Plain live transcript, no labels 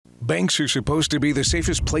Banks are supposed to be the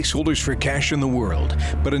safest placeholders for cash in the world,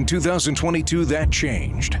 but in 2022 that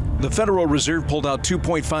changed. The Federal Reserve pulled out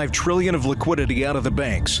 $2.5 trillion of liquidity out of the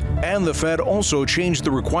banks, and the Fed also changed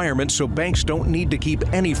the requirements so banks don't need to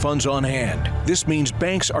keep any funds on hand. This means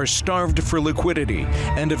banks are starved for liquidity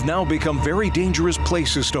and have now become very dangerous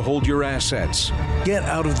places to hold your assets. Get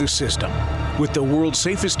out of the system with the world's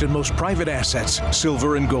safest and most private assets,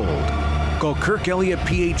 silver and gold. Call Kirk Elliott,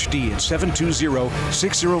 PhD at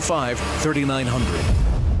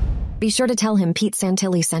 720-605-3900. Be sure to tell him Pete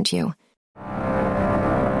Santilli sent you.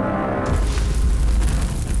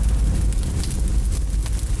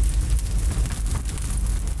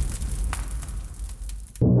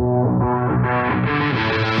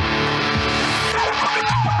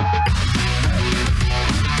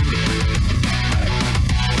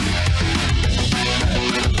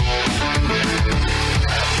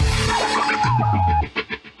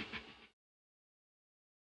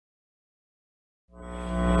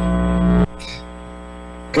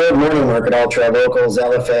 Good morning, Market Ultra locals,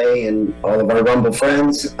 LFA, and all of our Rumble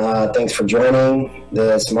friends. Thanks for joining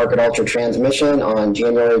this Market Ultra transmission on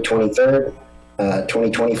January 23rd,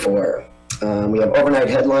 2024. We have overnight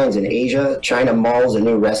headlines in Asia. China mulls a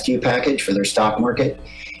new rescue package for their stock market.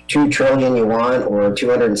 2 trillion yuan, or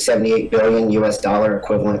 $278 billion US dollar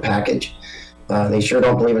equivalent package. They sure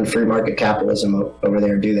don't believe in free market capitalism over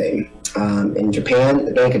there, do they? In Japan,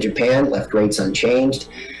 the Bank of Japan left rates unchanged.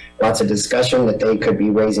 Lots of discussion that they could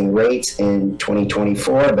be raising rates in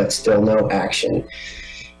 2024, but still no action.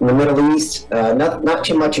 In the Middle East, not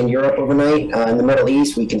too much in Europe overnight. In the Middle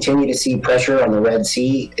East, we continue to see pressure on the Red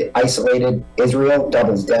Sea. Isolated Israel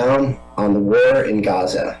doubles down on the war in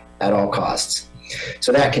Gaza at all costs.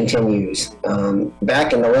 So that continues.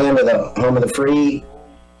 Back in the land of the home of the free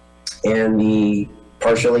and the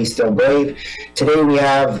partially still brave, today we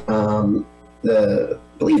have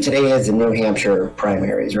I believe today is the New Hampshire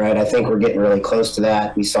primaries, right? I think we're getting really close to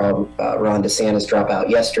that. We saw Ron DeSantis drop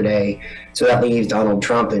out yesterday. So that leaves Donald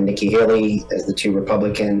Trump and Nikki Haley as the two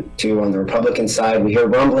on the Republican side. We hear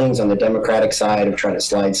rumblings on the Democratic side of trying to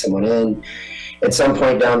slide someone in. At some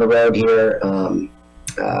point down the road here,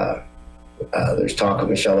 there's talk of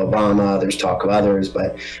Michelle Obama, there's talk of others,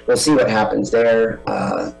 but we'll see what happens there.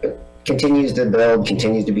 It continues to build,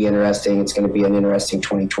 continues to be interesting. It's going to be an interesting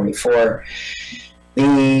 2024.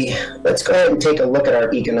 Let's go ahead and take a look at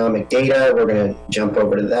our economic data. We're going to jump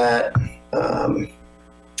over to that. I'm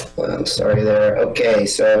sorry there. Okay,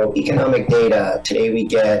 so economic data. Today we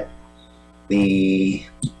get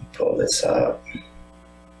pull this up.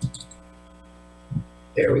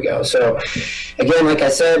 There we go. So again, like I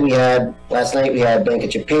said, last night we had Bank of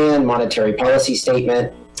Japan monetary policy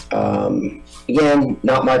statement. Again,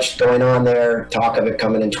 not much going on there. Talk of it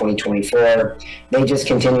coming in 2024. They just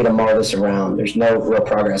continue to mull this around. There's no real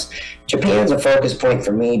progress. Japan's a focus point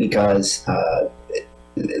for me because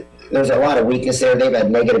there's a lot of weakness there. They've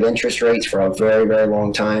had negative interest rates for a very, very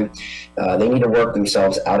long time. They need to work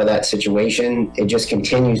themselves out of that situation. It just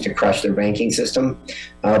continues to crush their banking system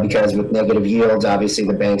because with negative yields, obviously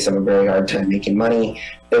the banks have a very hard time making money.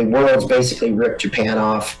 The world's basically ripped Japan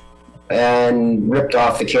off and ripped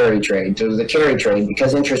off the carry trade. So the carry trade,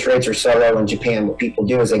 because interest rates are so low in Japan, what people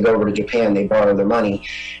do is they go over to Japan, they borrow their money,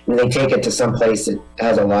 and they take it to some place that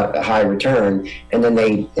has a high return, and then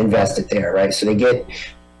they invest it there, right? So they get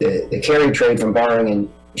the carry trade from borrowing in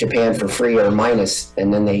Japan for free or minus,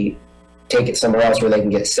 and then they take it somewhere else where they can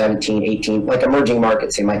get 17, 18, like emerging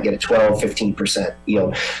markets, they might get a 12, 15%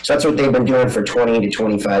 yield. So that's what they've been doing for 20 to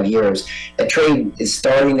 25 years. That trade is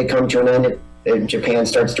starting to come to an end if Japan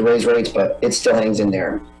starts to raise rates, but it still hangs in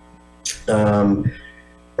there.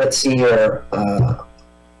 Let's see here.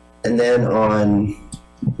 And then let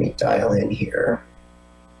me dial in here.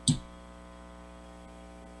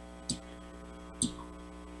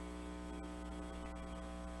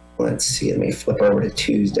 Let's see, let me flip over to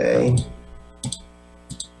Tuesday.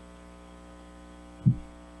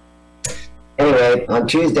 Anyway, on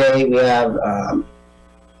Tuesday, we have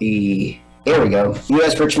here we go.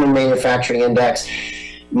 U.S. Richmond Manufacturing Index,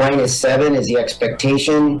 -7 is the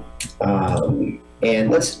expectation. And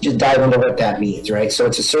let's just dive into what that means, right? So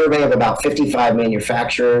it's a survey of about 55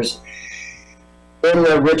 manufacturers in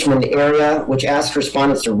the Richmond area, which asks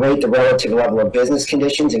respondents to rate the relative level of business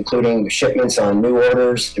conditions, including shipments on new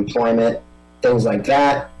orders, employment, things like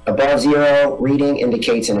that. Above 0 reading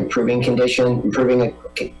indicates an improving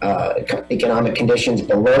economic conditions.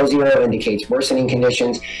 Below 0 indicates worsening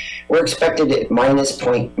conditions. We're expected at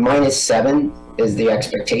 -7 is the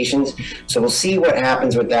expectations. So we'll see what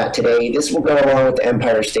happens with that today. This will go along with the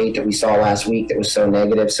Empire State that we saw last week that was so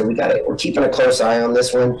negative. So we're keeping a close eye on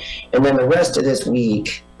this one. And then the rest of this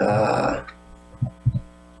week,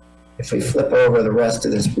 if we flip over the rest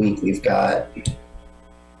of this week, we've got,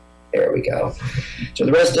 there we go. So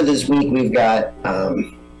the rest of this week we've got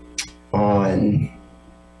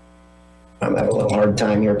I'm having a little hard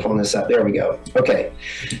time here pulling this up. There we go. Okay.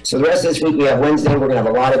 So the rest of this week, we have Wednesday. We're going to have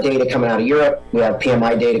a lot of data coming out of Europe. We have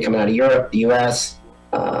PMI data coming out of Europe, the U.S.,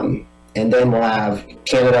 and then we'll have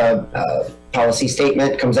Canada policy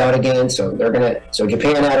statement comes out again. So so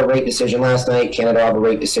Japan had a rate decision last night. Canada will have a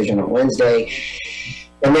rate decision on Wednesday.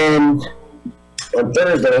 And then on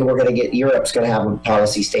Thursday, we're going to get Europe's going to have a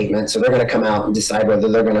policy statement. So they're going to come out and decide whether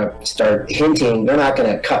they're going to start hinting. They're not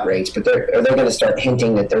going to cut rates, but they're going to start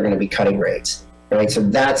hinting that they're going to be cutting rates. Right. So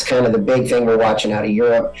that's kind of the big thing we're watching out of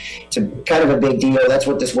Europe. It's kind of a big deal. That's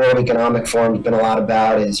what this World Economic Forum has been a lot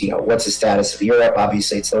about is, what's the status of Europe?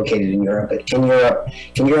 Obviously, it's located in Europe, but can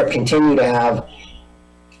Europe continue to have,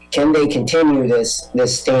 can they continue this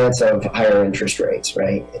stance of higher interest rates,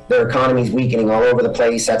 right? Their economy is weakening all over the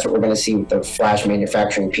place. That's what we're going to see with the flash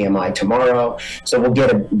manufacturing PMI tomorrow. So we'll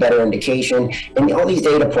get a better indication. And all these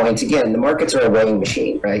data points, again, the markets are a weighing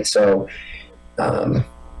machine, right? So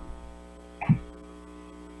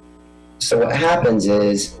what happens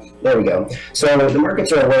is, there we go. So the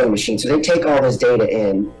markets are a weighing machine. So they take all this data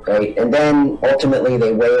in, right? And then ultimately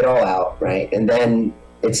they weigh it all out, right? And then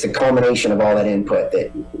it's the culmination of all that input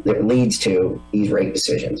that leads to these rate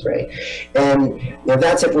decisions, right? And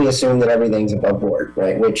that's if we assume that everything's above board,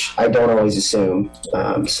 right? Which I don't always assume.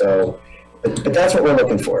 But that's what we're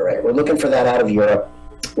looking for, right? We're looking for that out of Europe.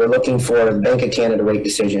 We're looking for the Bank of Canada rate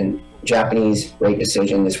decision, Japanese rate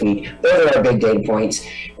decision this week. Those are our big data points.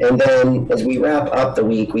 And then as we wrap up the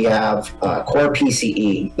week, we have core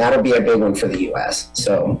PCE. That'll be a big one for the U.S.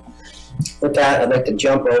 So with that, I'd like to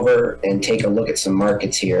jump over and take a look at some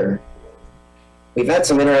markets here. We've had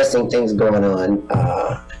some interesting things going on.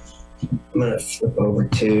 I'm going to flip over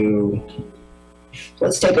to,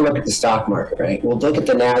 let's take a look at the stock market, right? We'll look at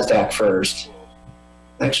the NASDAQ first.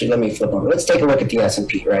 Actually, let me flip over. Let's take a look at the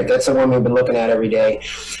S&P, right? That's the one we've been looking at every day.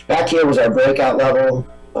 Back here was our breakout level,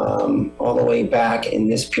 all the way back in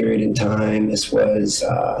this period in time. This was,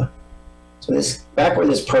 back where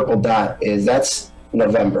this purple dot is, that's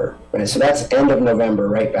November, right? So that's end of November,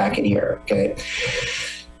 right back in here, okay?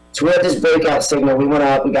 So we had this breakout signal. We went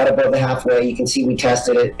up, we got above the halfway. You can see we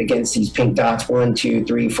tested it against these pink dots 1, 2,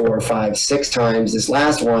 3, 4, 5, 6 times. This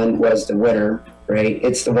last one was the winner, right?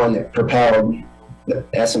 It's the one that propelled the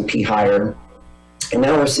S&P higher. And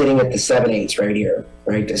now we're sitting at the 7/8 right here,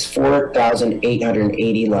 right? This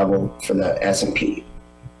 4,880 level for the S&P,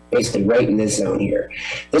 basically right in this zone here.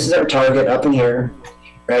 This is our target up in here.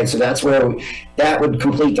 Right, so that's where that would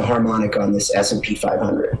complete the harmonic on this S&P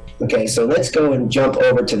 500. Okay, so let's go and jump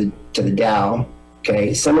over to the Dow.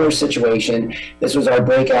 Okay, similar situation. This was our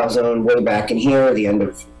breakout zone way back in here, the end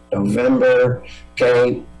of November.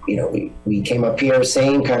 Okay, we came up here,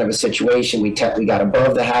 same kind of a situation. We got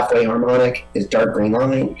above the halfway harmonic, this dark green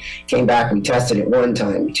line. Came back, we tested it 1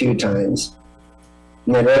 time, 2 times.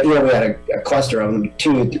 And then right here we had a cluster of them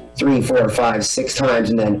 2, 3, 4, 5, 6 times,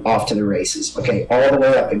 and then off to the races. Okay, all the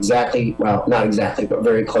way up exactly, well, not exactly, but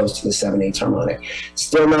very close to the 7/8 harmonic.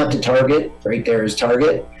 Still not to target. Right there is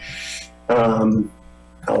target. I'll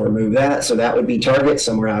remove that. So that would be target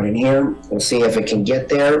somewhere out in here. We'll see if it can get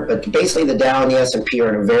there. But basically the Dow and the S&P are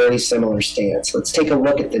in a very similar stance. Let's take a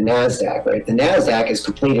look at the NASDAQ, right? The NASDAQ has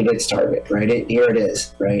completed its target, right? Here it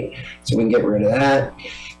is, right? So we can get rid of that.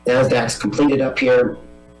 NASDAQ's completed up here,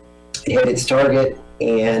 it hit its target,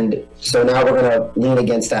 and so now we're going to lean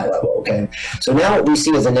against that level, okay? So now what we see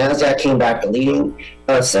is the NASDAQ came back to leading.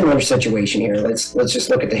 Similar situation here. Let's just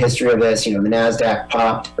look at the history of this. The NASDAQ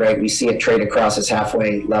popped, right? We see it trade across its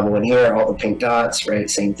halfway level in here, all the pink dots, right?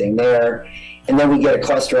 Same thing there. And then we get a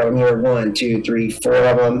cluster of them here, 1, 2, 3, 4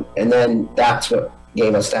 of them, and then that's what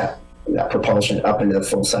gave us that propulsion up into the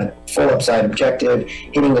full upside objective,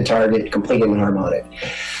 hitting the target, completing the harmonic.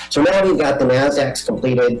 So now we've got the NASDAQ's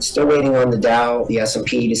completed, still waiting on the Dow, the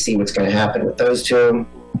S&P to see what's going to happen with those two.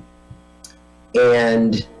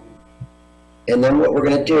 And then what we're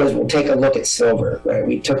going to do is we'll take a look at silver, right?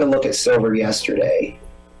 We took a look at silver yesterday.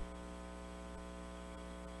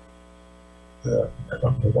 I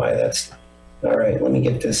don't know why that's, all right, let me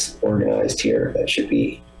get this organized here. That should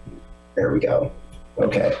be, there we go.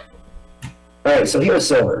 Okay. All right, so here's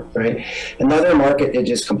silver, right? Another market that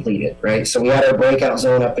just completed, right? So we had our breakout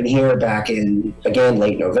zone up in here back in, again,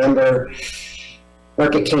 late November.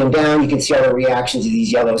 Market came down. You can see all the reactions of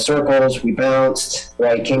these yellow circles. We bounced,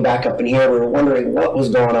 right? Came back up in here. We were wondering what was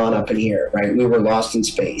going on up in here, right? We were lost in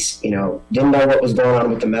space, didn't know what was going on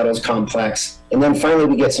with the metals complex. And then finally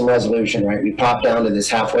we get some resolution, right? We pop down to this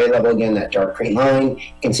halfway level again, that dark green line.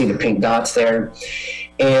 You can see the pink dots there.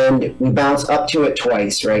 And we bounce up to it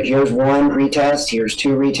twice, right? Here's one retest, here's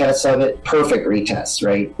two retests of it, perfect retests,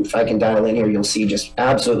 right? If I can dial in here, you'll see just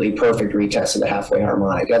absolutely perfect retests of the halfway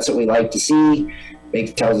harmonic. That's what we like to see.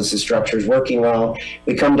 It tells us the structure is working well.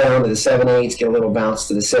 We come down to the 7/8, get a little bounce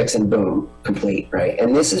to the 6, and boom, complete, right?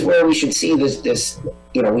 And this is where we should see we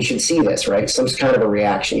should see this, right? Some kind of a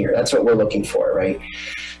reaction here. That's what we're looking for, right?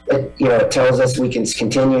 It tells us we can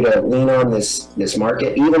continue to lean on this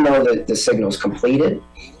market, even though the signal is completed.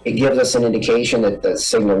 It gives us an indication that the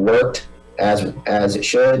signal worked as it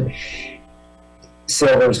should.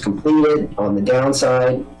 Silver is completed on the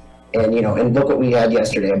downside. And look what we had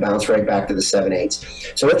yesterday, a bounce right back to the 7/8.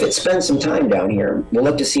 So if it spends some time down here, we'll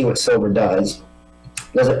look to see what silver does.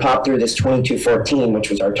 Does it pop through this 22.14, which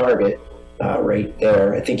was our target right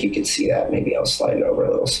there? I think you can see that. Maybe I'll slide it over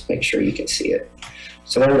a little, make sure you can see it.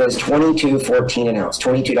 So there it is, 22.14 an ounce,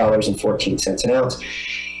 $22.14 an ounce.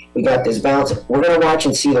 We got this bounce. We're going to watch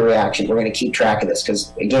and see the reaction. We're going to keep track of this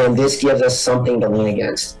because, again, this gives us something to lean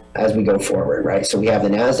against as we go forward, right? So we have the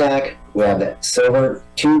NASDAQ, we have the silver,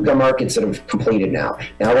 two markets that have completed now.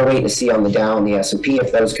 Now we're waiting to see on the Dow and the S&P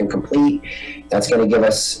if those can complete. That's going to give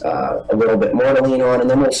us a little bit more to lean on, and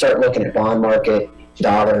then we'll start looking at bond market,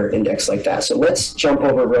 dollar, index like that. So let's jump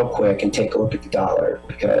over real quick and take a look at the dollar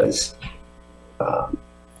because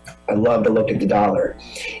I love to look at the dollar.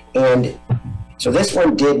 And so this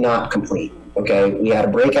one did not complete. Okay, we had a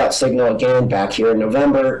breakout signal again back here in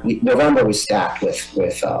November. November was stacked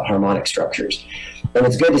with harmonic structures. And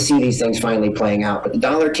it's good to see these things finally playing out. But the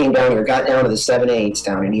dollar came down here, got down to the 7/8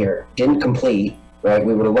 down in here. Didn't complete, right?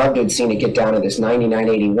 We would have loved to have seen it get down to this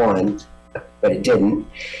 99.81, but it didn't.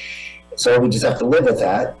 So we just have to live with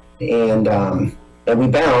that. And we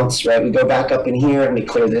bounce, right? We go back up in here and we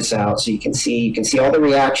clear this out. So you can see all the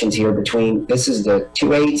reactions here between, this is the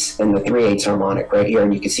 2/8 and the 3/8 harmonic right here.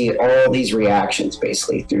 And you can see all these reactions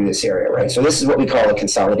basically through this area, right? So this is what we call a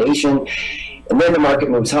consolidation. And then the market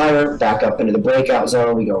moves higher, back up into the breakout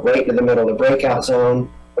zone. We go right into the middle of the breakout zone,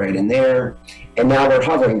 right in there. And now we're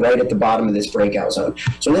hovering right at the bottom of this breakout zone.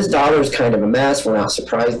 So this dollar is kind of a mess. We're not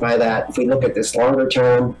surprised by that. If we look at this longer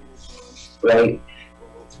term, right?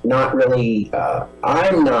 Not really,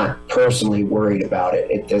 I'm not personally worried about it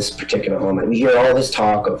at this particular moment. We hear all this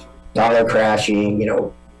talk of dollar crashing,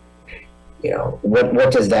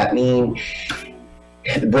 what does that mean?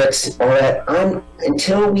 The BRICS, all that.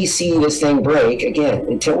 Until we see this thing break, again,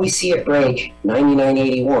 until we see it break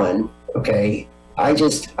 99.81, okay,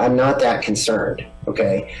 I'm not that concerned,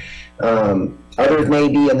 okay? Others may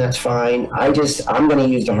be, and that's fine. I'm going to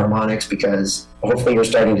use the harmonics because hopefully you're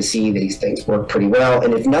starting to see these things work pretty well.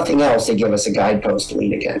 And if nothing else, they give us a guidepost to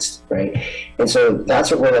lean against, right? And so that's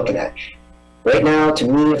what we're looking at. Right now, to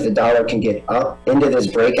me, if the dollar can get up into this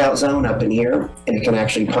breakout zone up in here, and it can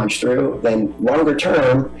actually punch through, then longer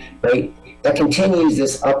term, right, that continues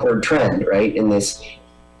this upward trend, right, in this.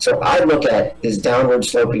 So I look at this downward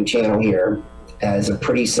sloping channel here as a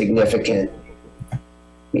pretty significant.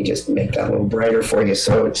 Let me just make that a little brighter for you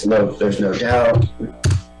so there's no doubt.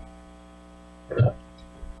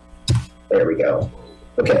 There we go.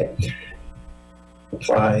 Okay.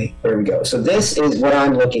 Apply. There we go. So this is what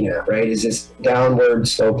I'm looking at, right? Is this downward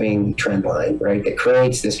sloping trend line, right? That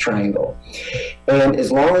creates this triangle. And as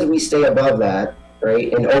long as we stay above that,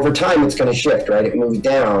 right? And over time, it's going to shift, right? It moves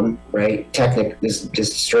down, right? This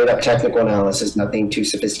just straight up technical analysis, nothing too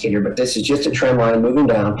sophisticated, but this is just a trend line moving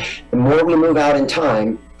down. The more we move out in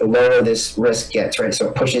time, the lower this risk gets, right? So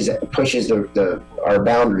it pushes our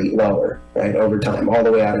boundary lower, right? Over time, all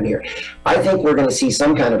the way out in here. I think we're going to see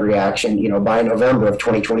some kind of reaction, by November of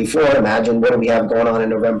 2024. Imagine what do we have going on in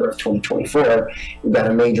November of 2024? We've got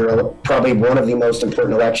a major, probably one of the most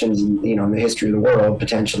important elections, in the history of the world,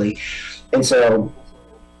 potentially. And so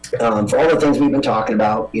for all the things we've been talking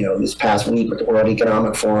about, this past week with the World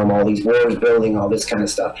Economic Forum, all these wars building, all this kind of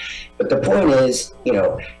stuff. But the point is,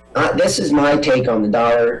 this is my take on the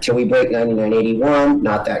dollar. Till we break 99.81,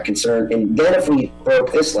 not that concerned. And then if we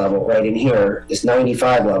broke this level right in here, this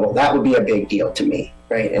 95 level, that would be a big deal to me,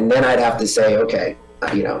 right? And then I'd have to say, okay,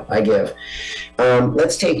 I give.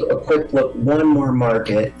 Let's take a quick look, one more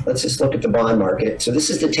market. Let's just look at the bond market. So this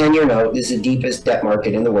is the 10-year note. This is the deepest debt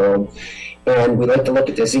market in the world. And we like to look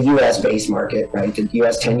at this, a U.S.-based market, right? The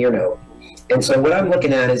U.S. 10-year note. And so what I'm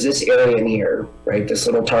looking at is this area in here, right? This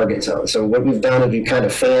little target zone. So what we've done is we've kind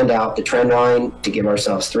of fanned out the trend line to give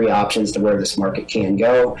ourselves 3 options to where this market can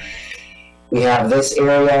go. We have this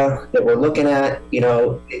area that we're looking at.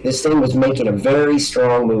 This thing was making a very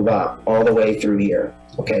strong move up all the way through here.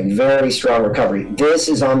 Okay, very strong recovery. This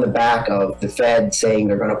is on the back of the Fed saying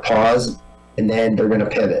they're going to pause and then they're going to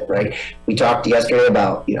pivot, right? We talked yesterday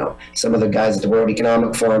about, some of the guys at the World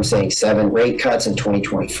Economic Forum saying 7 rate cuts in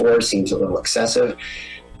 2024 seems a little excessive.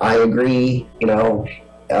 I agree,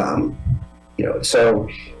 so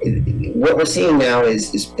what we're seeing now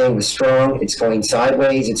is this thing was strong. It's going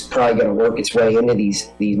sideways. It's probably going to work its way into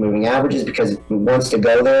these moving averages because it wants to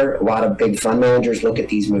go there. A lot of big fund managers look at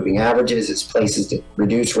these moving averages as places to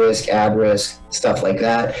reduce risk, add risk, stuff like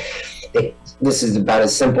that. This is about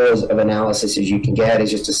as simple of analysis as you can get.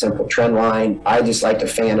 It's just a simple trend line. I just like to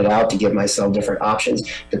fan it out to give myself different options.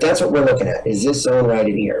 But that's what we're looking at. Is this zone right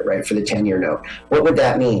in here, right, for the 10-year note? What would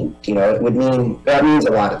that mean? That means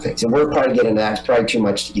a lot of things. And we're probably getting into that. It's probably too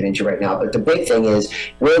much to get into right now. But the big thing is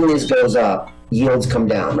when this goes up, yields come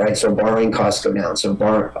down, right? So borrowing costs go down. So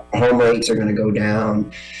home rates are going to go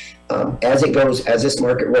down. As this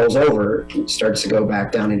market rolls over, it starts to go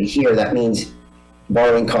back down into here. That means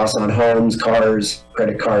borrowing costs on homes, cars,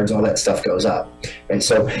 credit cards, all that stuff goes up. Right?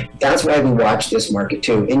 So that's why we watch this market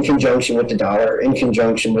too, in conjunction with the dollar, in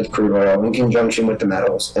conjunction with crude oil, in conjunction with the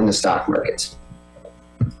metals and the stock markets.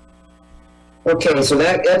 Okay, so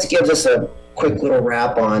that gives us a quick little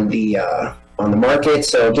wrap on the market.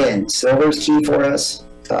 So again, silver's key for us.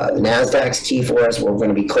 The NASDAQ's key for us. We're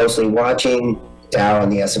going to be closely watching Dow and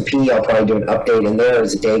the S&P. I'll probably do an update in there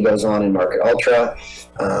as the day goes on in Market Ultra.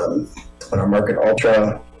 On our Market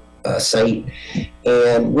Ultra site.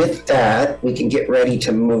 And with that, we can get ready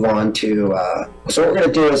to move on to, so what we're going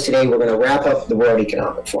to do is today we're going to wrap up the World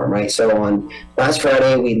Economic Forum, right? So on last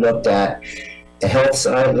Friday, we looked at the health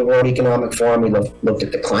side of the World Economic Forum. We looked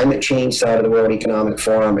at the climate change side of the World Economic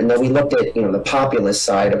Forum. And then we looked at, the populist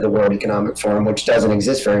side of the World Economic Forum, which doesn't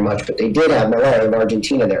exist very much, but they did have Malay of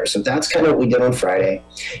Argentina there. So that's kind of what we did on Friday.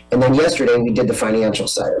 And then yesterday, we did the financial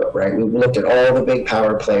side of it, right? We looked at all the big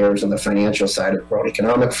power players on the financial side of the World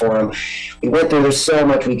Economic Forum. We went through, there's so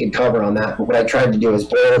much we could cover on that. But what I tried to do is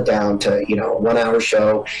boil it down to, a 1-hour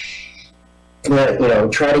show.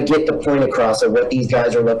 Try to get the point across of what these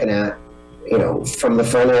guys are looking at, from the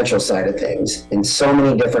financial side of things, and so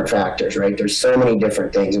many different factors, right? There's so many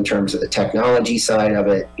different things in terms of the technology side of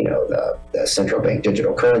it, the central bank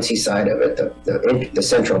digital currency side of it, the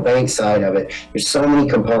central bank side of it. There's so many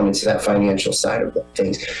components to that financial side of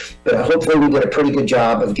things. But hopefully we did a pretty good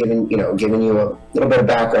job of giving you a little bit of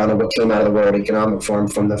background of what came out of the World Economic Forum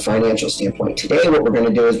from the financial standpoint. Today, what we're going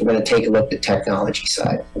to do is we're going to take a look at the technology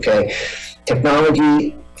side, okay?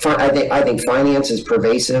 Technology, I think finance is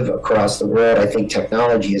pervasive across the world. I think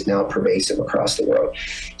technology is now pervasive across the world.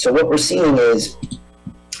 So what we're seeing is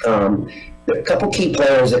a couple key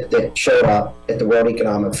players that showed up at the World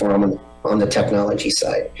Economic Forum on the technology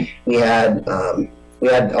side. We had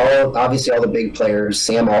obviously all the big players.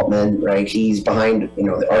 Sam Altman, right? He's behind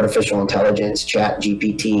the artificial intelligence, Chat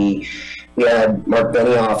GPT. We had Mark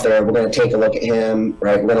Benioff there. We're going to take a look at him,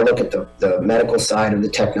 right? We're going to look at the medical side of the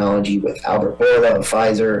technology with Albert Bourla of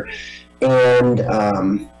Pfizer. And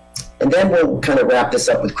then we'll kind of wrap this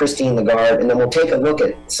up with Christine Lagarde, and then we'll take a look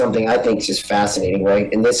at something I think is just fascinating,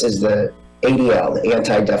 right? And this is the ADL, the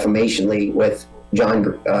Anti-Defamation League, with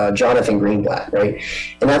Jonathan Greenblatt, right?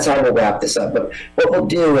 And that's how we'll wrap this up. But what we'll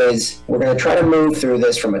do is we're going to try to move through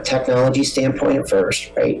this from a technology standpoint at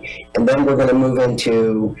first, right? And then we're going to move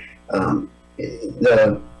into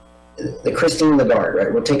the Christine Lagarde,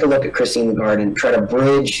 right? We'll take a look at Christine Lagarde and try to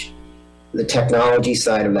bridge the technology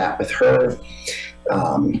side of that with her.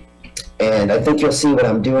 And I think you'll see what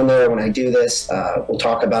I'm doing there when I do this. We'll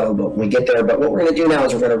talk about it when we get there. But what we're going to do now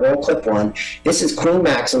is we're going to roll clip one. This is Queen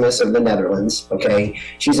Maximus of the Netherlands, okay?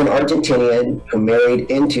 She's an Argentinian who married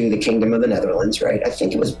into the Kingdom of the Netherlands, right? I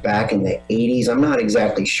think it was back in the 80s. I'm not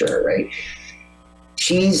exactly sure, right?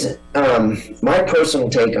 She's, my personal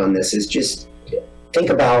take on this is just think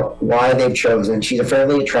about why they've chosen. She's a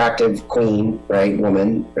fairly attractive queen, right,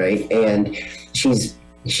 woman, right? And she's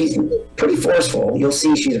pretty forceful. You'll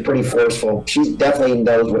see she's a pretty forceful. She definitely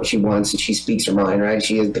knows what she wants, and she speaks her mind, right?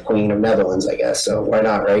 She is the Queen of Netherlands, I guess, so why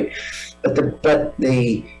not, right? But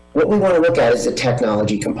what we want to look at is the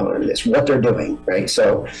technology component of this, what they're doing, right?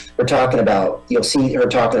 So we're talking about, you'll see her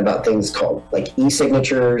talking about things called like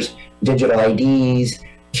e-signatures, digital IDs,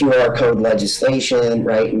 QR code legislation,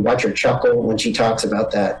 right? And watch her chuckle when she talks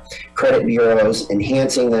about that. Credit bureaus,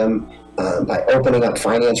 enhancing them by opening up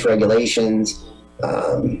finance regulations,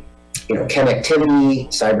 connectivity,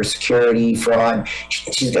 cybersecurity, fraud.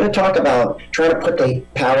 She's going to talk about trying to put the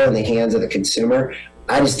power in the hands of the consumer.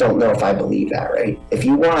 I just don't know if I believe that, right? If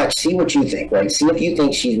you watch, see what you think, right? See if you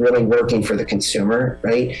think she's really working for the consumer,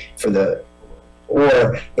 right?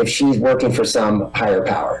 Or if she's working for some higher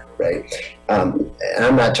power, right? And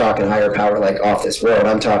I'm not talking higher power like off this world.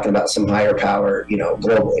 I'm talking about some higher power,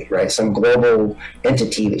 globally, right? Some global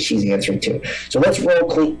entity that she's answering to. So let's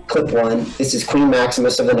roll clip one. This is Queen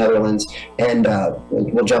Maximus of the Netherlands, and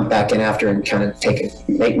we'll jump back in after and kind of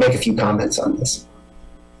make a few comments on this.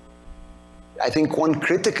 I think one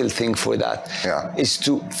critical thing for that is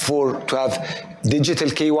to have digital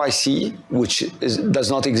KYC, which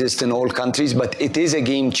does not exist in all countries, but it is a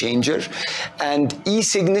game changer, and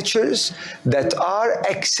e-signatures that are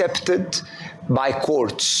accepted by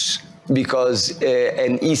courts, because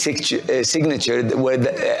an e-signature where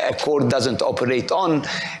a court doesn't operate on,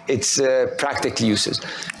 it's practically useless.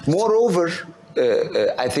 Moreover,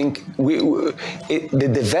 I think the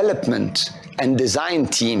development and design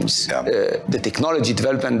teams, the technology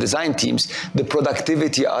development and design teams, the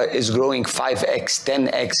productivity is growing 5x,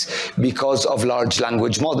 10x because of large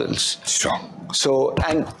language models. Sure. So,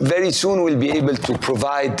 and very soon we'll be able to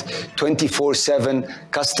provide 24/7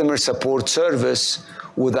 customer support service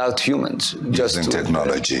without humans, just using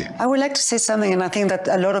technology. I would like to say something, and I think that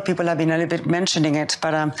a lot of people have been a little bit mentioning it,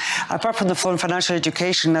 but apart from the financial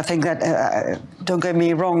education, I think that, don't get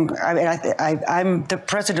me wrong, I'm the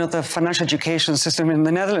president of the financial education system in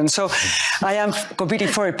the Netherlands, so I am competing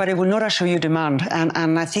for it, but it will not assure you demand,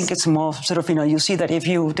 and I think it's more sort of, you see that if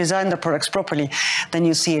you design the products properly, then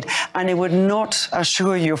you see it, and it would not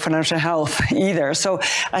assure you financial health either, so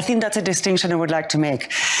I think that's a distinction I would like to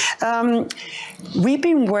make. We've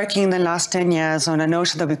been working in the last 10 years on a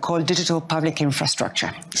notion that we call digital public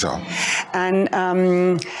infrastructure. Sure. And,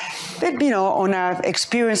 on our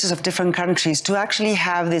experiences of different countries to actually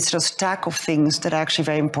have this sort of stack of things that are actually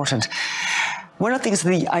very important. One of the things,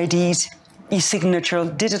 the IDs, e-signature,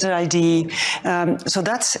 digital ID, so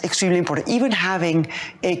that's extremely important. Even having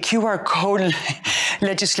a QR code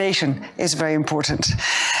legislation is very important.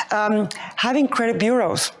 Having credit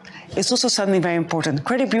bureaus is also something very important.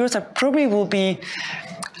 Credit bureaus that probably will be,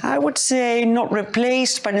 I would say, not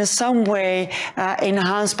replaced, but in some way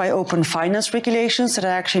enhanced by open finance regulations that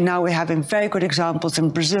actually now we have in very good examples in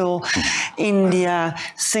Brazil, India,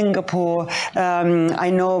 Singapore. I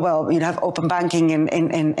know, well, you have open banking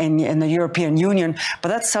in the European Union, but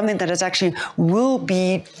that's something that is actually will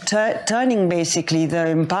be turning basically the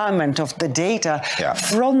empowerment of the data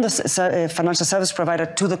from the financial service provider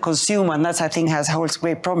to the consumer, and that's, I think, holds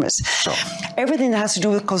great promise. Sure. Everything that has to do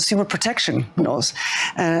with consumer protection,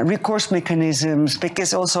 recourse mechanisms,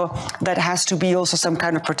 because also that has to be also some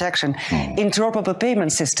kind of protection. Interoperable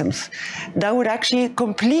payment systems. That would actually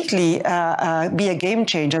completely be a game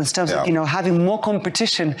changer in terms of having more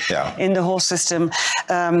competition in the whole system.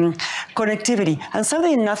 Connectivity. And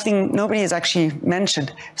something nobody has actually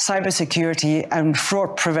mentioned, cybersecurity and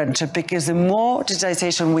fraud prevention, because the more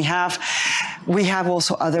digitization we have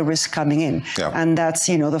also other risks coming in. And that's,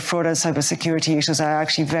 the fraud and cybersecurity issues are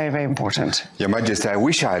actually very, very important. Your Majesty, I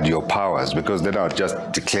wish I had your powers, because then I'll just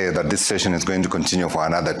declare that this session is going to continue for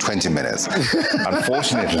another 20 minutes.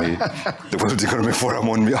 Unfortunately, the World Economic Forum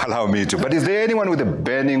won't allow me to. But is there anyone with a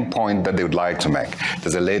burning point that they would like to make?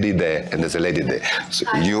 There's a lady there and there's a lady there. So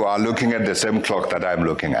you are looking at the same clock that I'm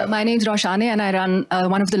looking at. My name is Roshane, and I run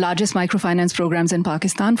one of the largest microfinance programs in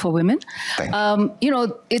Pakistan for women. Thank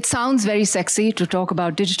you. It sounds very sexy to talk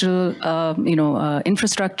about digital,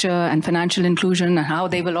 infrastructure and financial inclusion and how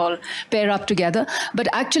they will all pair up together. But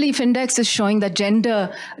actually, Findex is showing that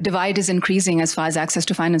gender divide is increasing as far as access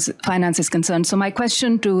to finance is concerned. So my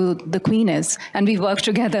question to the Queen is, and we worked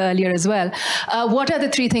together earlier as well, what are the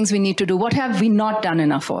three things we need to do? What have we not done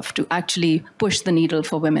enough of to actually push the needle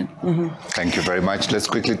for women? Thank you very much. Let's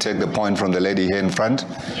quickly take the point from the lady here in front.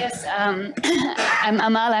 Yes, I'm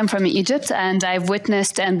Amal. I'm from Egypt, and I've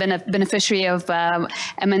witnessed and been a beneficiary of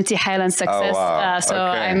MNT Highland's success. Oh, wow. So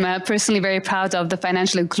I'm personally very proud of the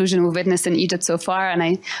financial inclusion we've witnessed in Egypt so far, and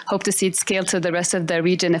I hope to see it scale to the rest of the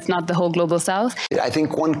region, if not the whole global south. I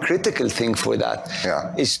think one critical thing for that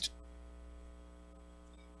is...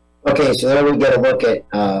 Okay, so there we get a look at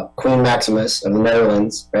Queen Maximus of the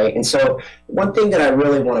Netherlands, right? And so one thing that I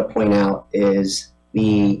really want to point out is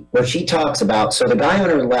where she talks about, so the guy on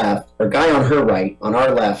her left, or guy on her right, on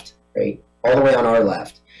our left, right, all the way on our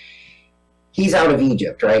left, he's out of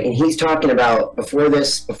Egypt, right? And he's talking about, before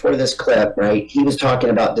this clip, right, he was talking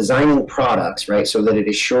about designing products, right, so that it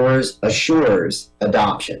assures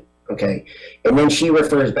adoption, okay? And then she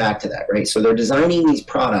refers back to that, right? So they're designing these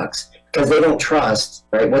products because they don't trust,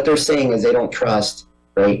 right? What they're saying is they don't trust,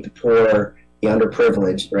 right, the poor, the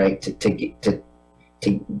underprivileged, right, to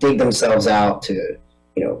dig themselves out, to,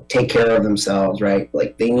 you know, take care of themselves, right?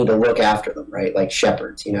 Like they need to look after them, right? Like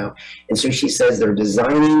shepherds, you know? And so she says they're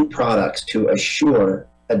designing products to assure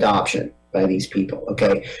adoption by these people,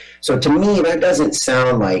 okay? So to me, that doesn't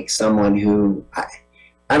sound like someone who,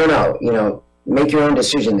 I don't know, you know, make your own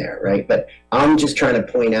decision there, right? But I'm just trying to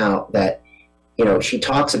point out that, you know, she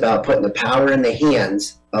talks about putting the power in the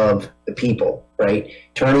hands of the people, right?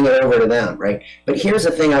 Turning it over to them, right? But here's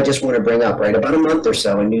the thing I just want to bring up, right? About a month or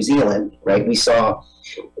so in New Zealand, right? We saw,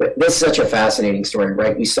 this is such a fascinating story,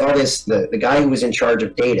 right? We saw this, the guy who was in charge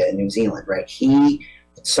of data in New Zealand, right? He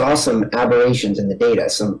saw some aberrations in the data,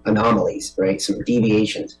 some anomalies, right? Some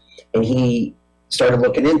deviations. And he started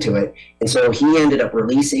looking into it. And so he ended up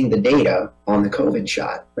releasing the data on the COVID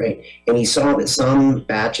shot, right? And he saw that some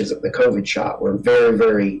batches of the COVID shot were very,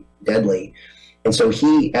 very deadly. And so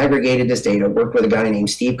he aggregated this data, worked with a guy named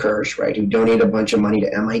Steve Kirsch, right, who donated a bunch of money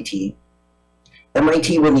to MIT.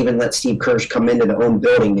 MIT wouldn't even let Steve Kirsch come into the own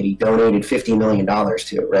building that he donated $50 million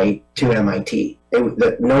to, right, to MIT.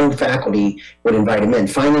 No faculty would invite him in.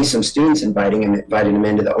 Finally, some students invited him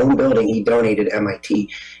into the own building he donated to MIT.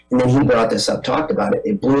 And then he brought this up, talked about it.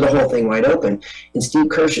 It blew the whole thing wide open. And Steve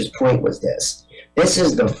Kirsch's point was this. This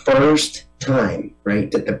is the first time,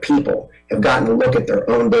 right, that the people have gotten to look at their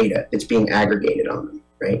own data that's being aggregated on them,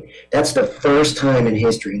 right? That's the first time in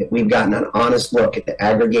history that we've gotten an honest look at the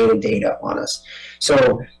aggregated data on us.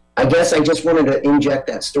 So I guess I just wanted to inject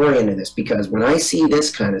that story into this, because when I see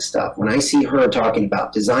this kind of stuff, when I see her talking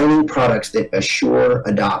about designing products that assure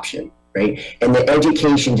adoption, right, and the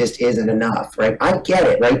education just isn't enough, right? I get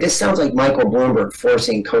it, right? This sounds like Michael Bloomberg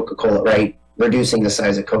forcing Coca-Cola, right, reducing the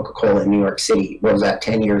size of Coca-Cola in New York City. What was that,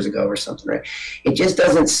 10 years ago or something, right? It just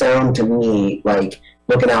doesn't sound to me like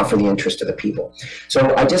looking out for the interest of the people.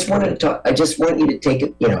 So I just wanted to talk, I just want you to take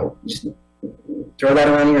it, you know, just throw that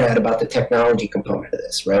around your head about the technology component of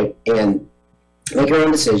this, right? And make your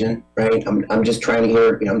own decision, right? I'm just trying to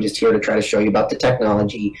hear, you know, I'm just here to try to show you about the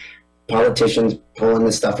technology, politicians pulling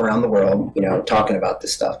this stuff around the world, you know, talking about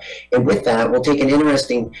this stuff. And with that, we'll take an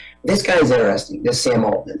interesting, this guy's interesting, this Sam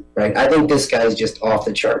Altman, right? I think this guy's just off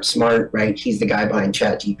the chart smart, right? He's the guy behind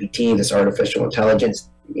ChatGPT, this artificial intelligence,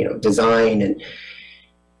 you know, design, and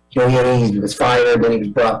you know, he was fired, then he was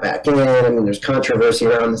brought back in. I mean, there's controversy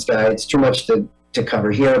around this guy. It's too much to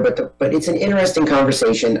cover here, but it's an interesting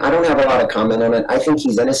conversation. I don't have a lot of comment on it. I think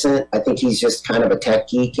he's innocent. I think he's just kind of a tech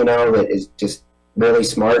geek, you know, that is just really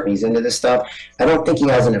smart and he's into this stuff. I don't think he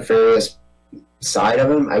has a nefarious side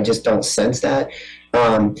of him. I just don't sense that.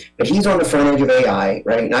 But he's on the front edge of AI,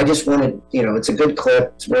 right? And I just wanted, you know, it's a good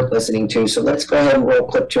clip. It's worth listening to. So let's go ahead and roll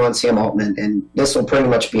clip 2 on Sam Altman. And this will pretty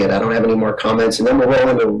much be it. I don't have any more comments. And then we'll roll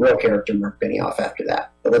into real character Mark Benioff after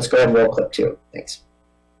that. But let's go ahead and roll clip 2. Thanks.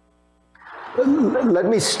 Let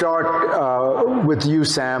me start with you,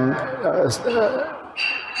 Sam.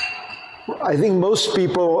 I think most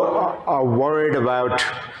people are worried about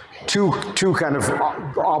two kind of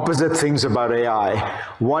opposite things about AI.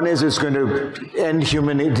 One is it's going to end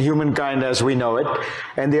humankind as we know it,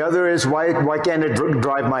 and the other is why can't it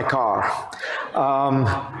drive my car?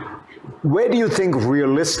 Where do you think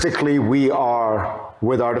realistically we are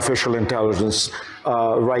with artificial intelligence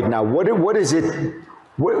right now? What is it?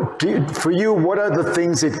 For you, what are the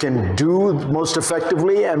things it can do most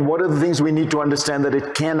effectively, and what are the things we need to understand that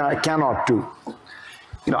it cannot do?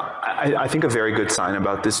 You know, I think a very good sign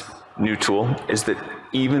about this new tool is that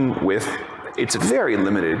even with its very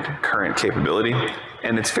limited current capability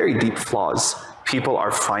and its very deep flaws, people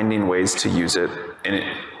are finding ways to use it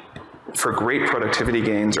for great productivity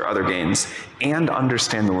gains or other gains, and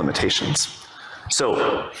understand the limitations.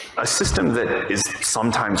 So a system that is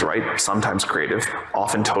sometimes right, sometimes creative,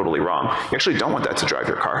 often totally wrong, you actually don't want that to drive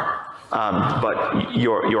your car. But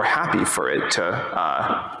you're happy for it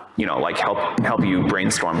to you know, like help you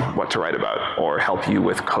brainstorm what to write about, or help you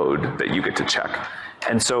with code that you get to check.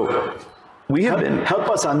 And so we have been... Help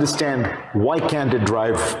us understand, why can't it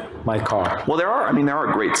drive my car? Well, there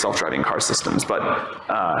are great self-driving car systems, but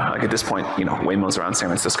like at this point, you know, Waymos around San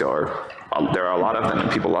Francisco there are a lot of them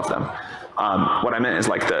and people love them. What I meant is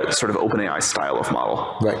like the sort of OpenAI style of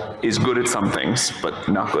model is good at some things, but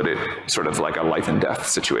not good at sort of like a life and death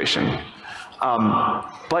situation.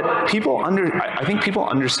 But I think people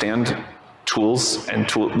understand tools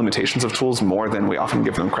and limitations of tools more than we often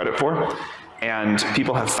give them credit for. And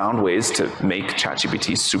people have found ways to make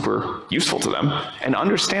ChatGPT super useful to them and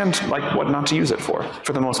understand like what not to use it for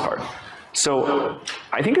the most part. So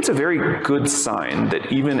I think it's a very good sign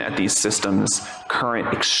that even at these systems'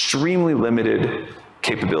 current extremely limited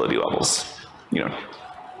capability levels.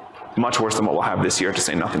 Much worse than what we'll have this year, to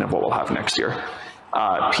say nothing of what we'll have next year.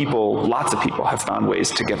 Lots of people have found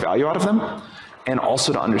ways to get value out of them and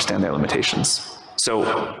also to understand their limitations. So,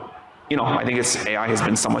 I think AI has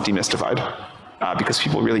been somewhat demystified because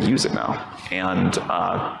people really use it now. And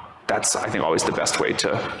that's, I think, always the best way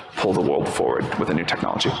to pull the world forward with a new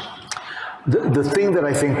technology. The thing that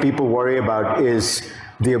I think people worry about is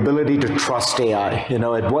the ability to trust AI.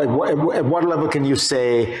 At what level can you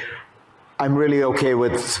say, I'm really okay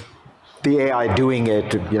with the AI doing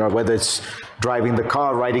it, whether it's driving the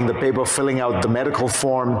car, writing the paper, filling out the medical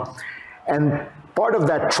form. And part of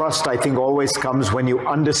that trust, I think, always comes when you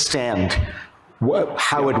understand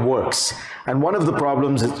how it works. And one of the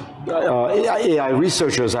problems AI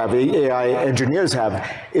researchers have, AI engineers have,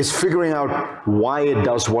 is figuring out why it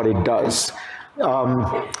does what it does.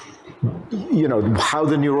 How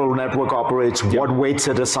the neural network operates, what weights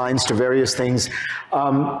it assigns to various things.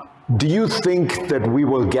 Do you think that we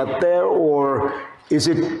will get there, or is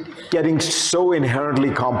it getting so inherently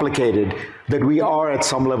complicated that we are at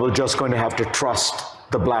some level just going to have to trust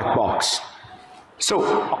the black box? So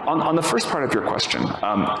on the first part of your question,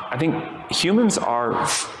 I think humans are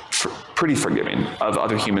pretty forgiving of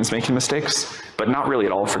other humans making mistakes, but not really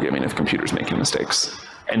at all forgiving of computers making mistakes.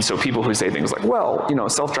 And so people who say things like, well,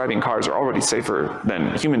 self-driving cars are already safer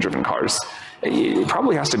than human-driven cars, it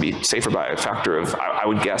probably has to be safer by a factor of, I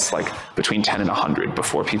would guess, like between 10 and 100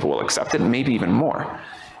 before people will accept it, and maybe even more.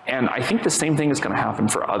 And I think the same thing is going to happen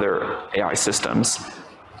for other AI systems,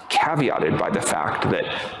 caveated by the fact that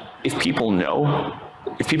if people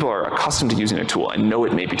are accustomed to using a tool and know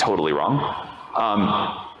it may be totally wrong,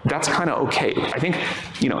 that's kind of okay. I think,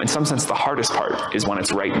 in some sense, the hardest part is when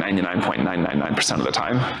it's right 99.999% of the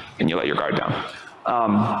time and you let your guard down.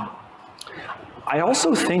 I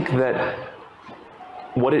also think that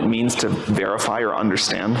what it means to verify or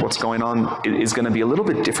understand what's going on is going to be a little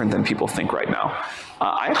bit different than people think right now.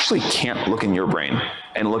 I actually can't look in your brain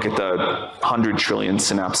and look at the 100 trillion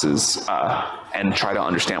synapses and try to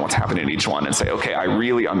understand what's happening in each one and say, okay, I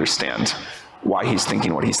really understand why he's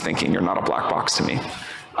thinking what he's thinking. You're not a black box to me.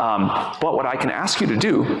 But what I can ask you to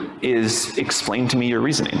do is explain to me your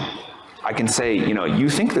reasoning. I can say, you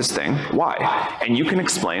think this thing, why? And you can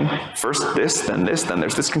explain first this, then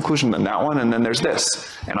there's this conclusion, then that one, and then there's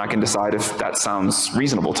this. And I can decide if that sounds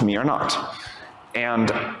reasonable to me or not.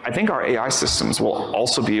 And I think our AI systems will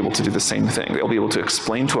also be able to do the same thing. They'll be able to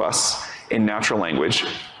explain to us in natural language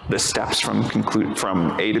the steps from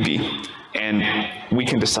A to B. And we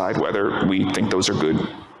can decide whether we think those are good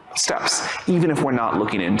steps, even if we're not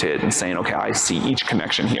looking into it and saying, okay, I see each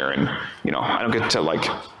connection here. And, I don't get to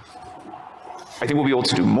I think we'll be able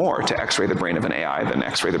to do more to x-ray the brain of an AI than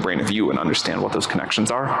x-ray the brain of you and understand what those connections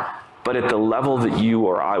are. But at the level that you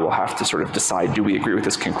or I will have to sort of decide, do we agree with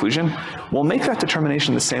this conclusion? We'll make that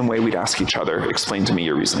determination the same way we'd ask each other, explain to me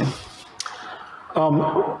your reasoning.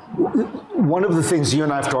 One of the things you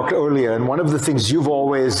and I have talked earlier, and one of the things you've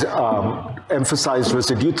always emphasized was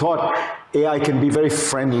that you thought AI can be very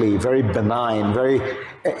friendly, very benign, very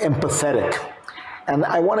empathetic. And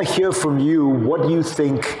I want to hear from you, what do you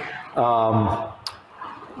think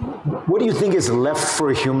is left for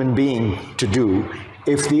a human being to do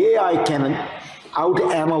if the AI can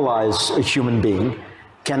out-analyze a human being,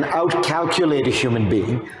 can out-calculate a human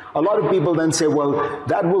being? A lot of people then say, well,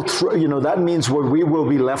 that will, that means what we will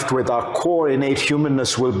be left with, our core innate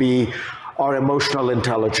humanness will be our emotional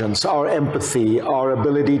intelligence, our empathy, our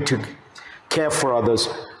ability to care for others.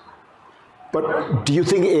 But do you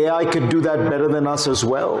think AI could do that better than us as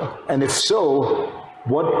well? And if so,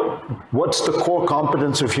 what's the core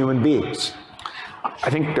competence of human beings? I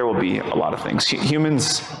think there will be a lot of things.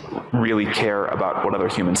 Humans really care about what other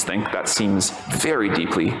humans think. That seems very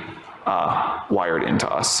deeply wired into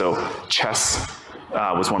us. So chess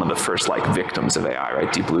was one of the first victims of AI,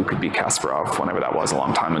 right? Deep Blue could be Kasparov, whenever that was, a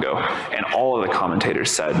long time ago. And all of the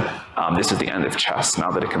commentators said, this is the end of chess.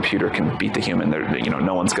 Now that a computer can beat the human,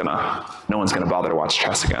 no one's gonna bother to watch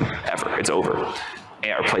chess again, ever. It's over.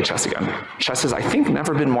 Or play chess again. Chess has, I think,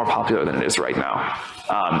 never been more popular than it is right now.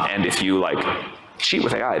 And if you cheat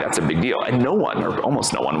with AI, that's a big deal. And no one, or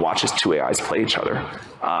almost no one, watches two AIs play each other.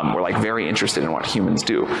 We're very interested in what humans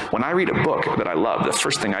do. When I read a book that I love, the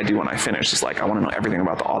first thing I do when I finish is I want to know everything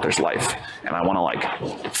about the author's life. And I want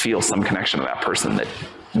to feel some connection to that person that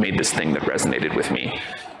made this thing that resonated with me.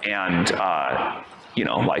 And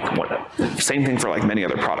same thing for many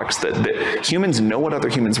other products, that humans know what other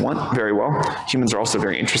humans want very well. Humans are also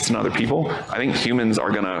very interested in other people. I think humans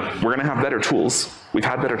we're gonna have better tools. We've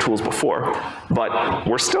had better tools before, but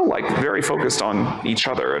we're still very focused on each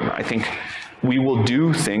other. And I think we will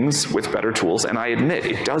do things with better tools, and I admit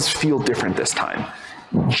it does feel different this time.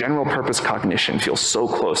 General purpose cognition feels so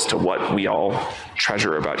close to what we all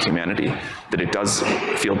treasure about humanity that it does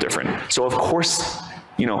feel different. So of course,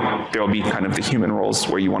 you know, there will be kind of the human roles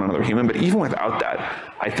where you want another human, but even without that,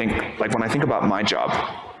 I think, like when I think about my job,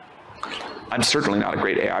 I'm certainly not a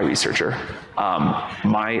great AI researcher.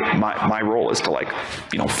 My role is to, like,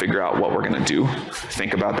 you know, figure out what we're gonna do,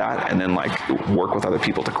 think about that, and then like work with other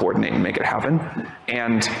people to coordinate and make it happen.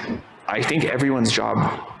 And I think everyone's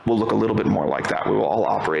job will look a little bit more like that. We will all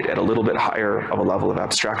operate at a little bit higher of a level of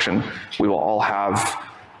abstraction. We will all have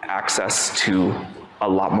access to a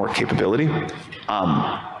lot more capability.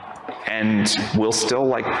 And we'll still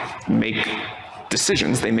like make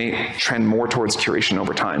decisions. They may trend more towards curation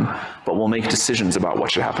over time, but we'll make decisions about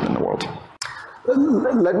what should happen in the world.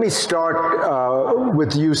 Let me start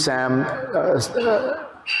with you, Sam.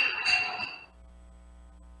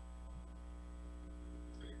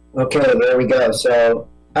 Okay, there we go. So,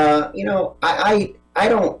 you know, I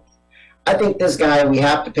think this guy, we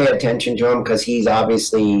have to pay attention to him because he's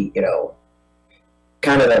obviously, you know,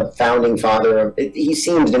 kind of the founding father of it. He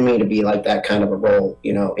seems to me to be like that kind of a role,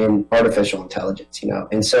 you know, in artificial intelligence, you know.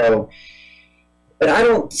 And so, but I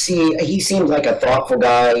don't see, he seems like a thoughtful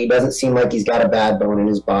guy. He doesn't seem like he's got a bad bone in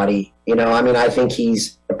his body. You know, I mean, I think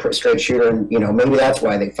he's a straight shooter, and, you know, maybe that's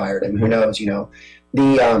why they fired him. Who knows, you know.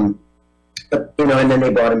 But, you know, and then they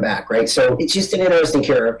brought him back, right? So it's just an interesting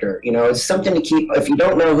character, you know. It's something to keep. If you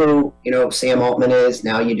don't know who, you know, Sam Altman is,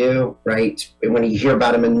 now you do, right? When you hear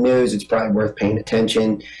about him in the news, it's probably worth paying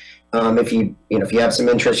attention. If you have some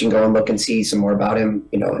interest, you can go and look and see some more about him,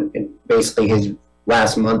 you know, and basically his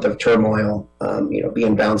last month of turmoil, you know,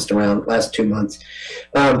 being bounced around last 2 months.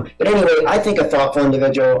 But anyway, I think a thoughtful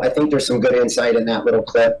individual. I think there's some good insight in that little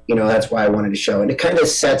clip. You know, that's why I wanted to show. And it kind of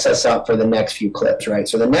sets us up for the next few clips, right?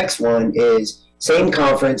 So the next one is same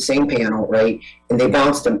conference, same panel, right? And they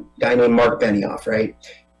bounced a guy named Mark Benioff, right?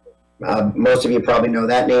 Most of you probably know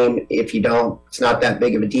that name. If you don't, it's not that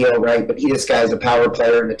big of a deal, right? But this guy's a power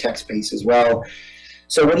player in the tech space as well.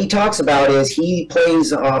 So what he talks about is he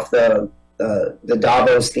plays off the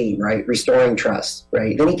Davos theme, right? Restoring trust,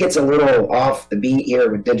 right? Then he gets a little off the beat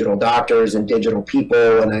here with digital doctors and digital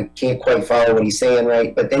people, and I can't quite follow what he's saying,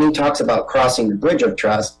 right? But then he talks about crossing the bridge of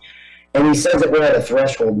trust, and he says that we're at a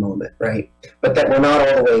threshold moment, right? But that we're not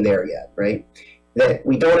all the way there yet, right? That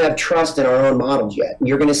we don't have trust in our own models yet. And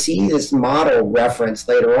you're going to see this model reference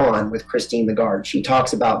later on with Christine Lagarde. She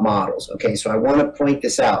talks about models, okay? So I want to point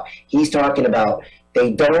this out. He's talking about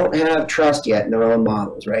they don't have trust yet in their own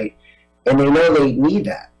models, right? And they know they need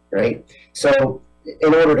that, right? So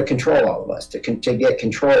in order to control all of us, to get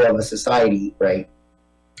control of a society, right,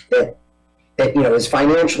 that you know, is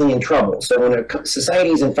financially in trouble. So when a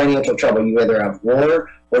society is in financial trouble, you either have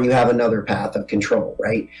war or you have another path of control,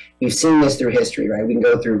 right? We've seen this through history, right? We can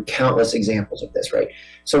go through countless examples of this, right?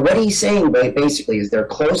 So what he's saying basically is they're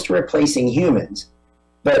close to replacing humans,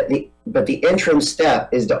 but the interim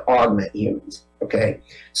step is to augment humans. Okay,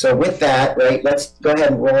 so with that, right, let's go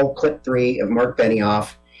ahead and roll clip 3 of Mark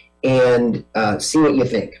Benioff and see what you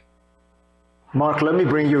think. Mark, let me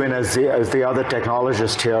bring you in as the other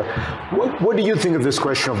technologist here. What do you think of this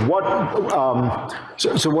question of what?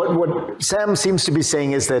 So what Sam seems to be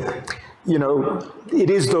saying is that, you know, it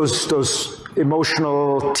is those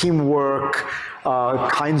emotional teamwork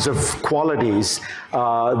kinds of qualities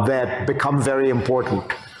that become very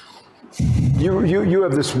important. You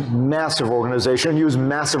have this massive organization, use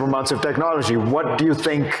massive amounts of technology. What do you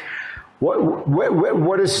think, what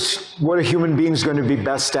are human beings going to be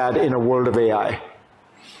best at in a world of AI?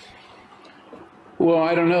 Well,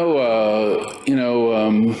 I don't know.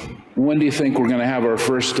 When do you think we're going to have our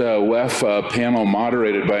first WEF panel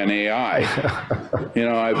moderated by an AI? You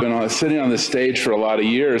know, I've been sitting on the stage for a lot of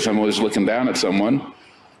years. I'm always looking down at someone.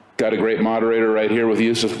 Got a great moderator right here with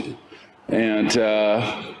Yusuf. And,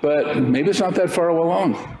 but maybe it's not that far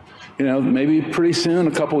along. You know, maybe pretty soon,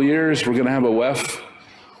 a couple years, we're going to have a WEF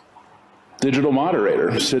digital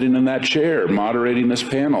moderator sitting in that chair, moderating this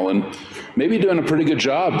panel, and maybe doing a pretty good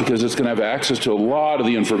job because it's going to have access to a lot of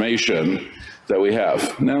the information that we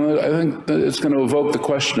have. Now, I think that it's going to evoke the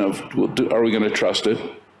question of, are we going to trust it?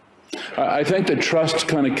 I think that trust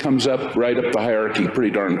kind of comes up right up the hierarchy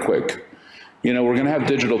pretty darn quick. You know, we're going to have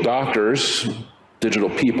digital doctors, digital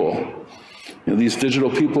people. You know, these digital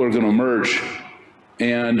people are going to emerge,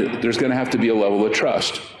 and there's going to have to be a level of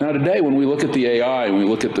trust. Now today, when we look at the AI, and we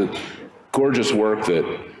look at the gorgeous work that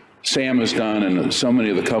Sam has done and so many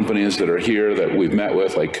of the companies that are here that we've met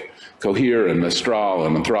with, like Cohere and Mistral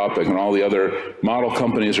and Anthropic and all the other model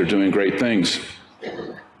companies are doing great things.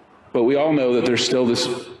 But we all know that there's still this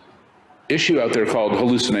issue out there called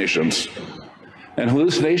hallucinations. And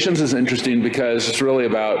hallucinations is interesting because it's really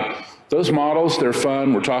about those models, they're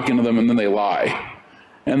fun, we're talking to them, and then they lie.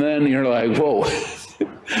 And then you're like, whoa,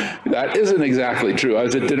 that isn't exactly true. I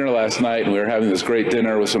was at dinner last night, and we were having this great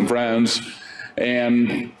dinner with some friends,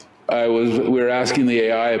 and we were asking the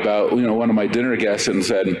AI about, one of my dinner guests, and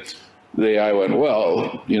said, the AI went,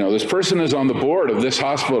 well, this person is on the board of this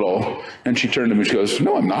hospital. And she turned to me, she goes,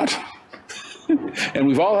 no, I'm not. And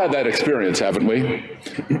we've all had that experience, haven't we?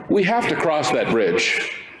 We have to cross that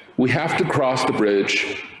bridge. We have to cross the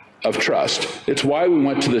bridge of trust. It's why we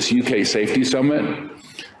went to this UK Safety Summit.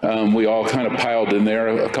 We all kind of piled in there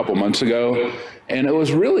a couple months ago. And it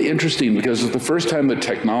was really interesting because it's the first time that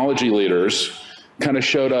technology leaders kind of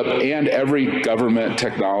showed up, and every government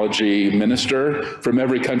technology minister from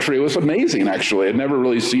every country. It was amazing, actually. I'd never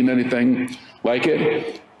really seen anything like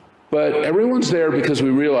it. But everyone's there because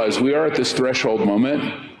we realize we are at this threshold moment,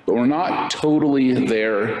 but we're not totally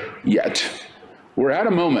there yet. We're at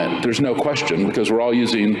a moment, there's no question, because we're all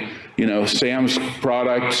using, Sam's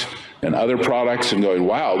product and other products and going,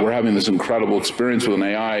 wow, we're having this incredible experience with an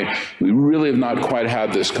AI. We really have not quite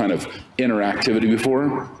had this kind of interactivity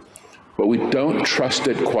before, but we don't trust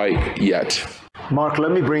it quite yet. Mark,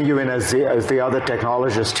 let me bring you in as the other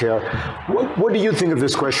technologist here. What do you think of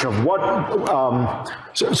this question of what?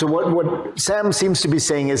 So what Sam seems to be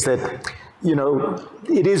saying is that,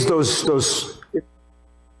 it is those.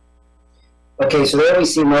 Okay, so there we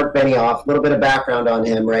see Mark Benioff. A little bit of background on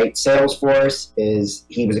him, right? Salesforce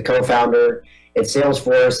he was a co-founder at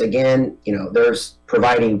Salesforce. Again, they're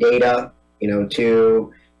providing data,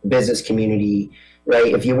 to the business community.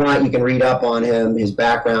 Right, if you want, you can read up on him, his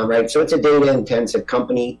background, right? So it's a data-intensive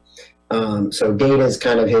company. So data is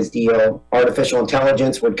kind of his deal. Artificial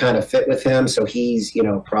intelligence would kind of fit with him. So he's,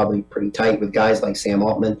 probably pretty tight with guys like Sam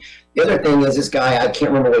Altman. The other thing is this guy, I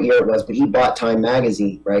can't remember what year it was, but he bought Time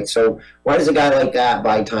Magazine, right? So why does a guy like that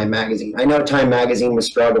buy Time Magazine? I know Time Magazine was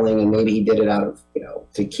struggling, and maybe he did it out of,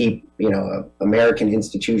 to keep, American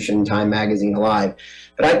institution, Time Magazine alive.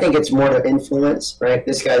 But I think it's more to influence, right?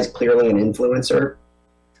 This guy's clearly an influencer.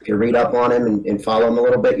 If you read up on him and follow him a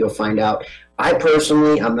little bit, you'll find out. I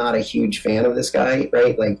personally, I'm not a huge fan of this guy,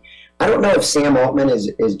 right? Like, I don't know if Sam Altman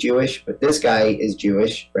is Jewish, but this guy is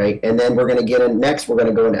Jewish, right? And then we're going to get in next, we're going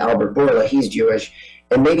to go into Albert Bourla. He's Jewish.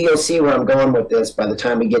 And maybe you'll see where I'm going with this by the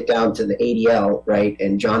time we get down to the ADL, right?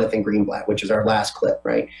 And Jonathan Greenblatt, which is our last clip,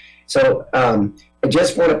 right? So I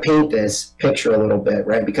just want to paint this picture a little bit,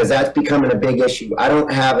 right? Because that's becoming a big issue. I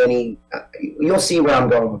don't have any, you'll see where I'm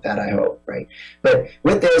going with that, I hope, right? But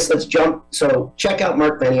with this, let's jump. So check out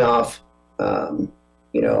Mark Benioff.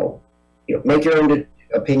 Make your own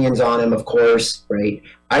opinions on him, of course, right?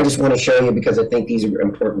 I just want to show you because I think these are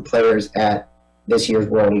important players at this year's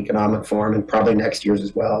World Economic Forum and probably next year's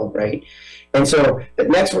as well, right? And so, but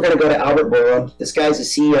next we're going to go to Albert Bourla. This guy's the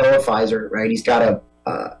CEO of Pfizer, right? He's got a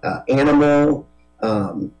animal,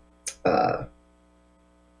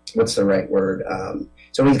 what's the right word?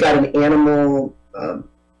 So he's got an animal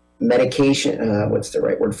medication, what's the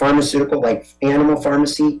right word? Pharmaceutical, like animal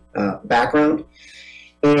pharmacy background.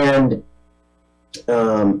 And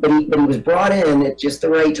but he was brought in at just the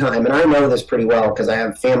right time, and I know this pretty well because I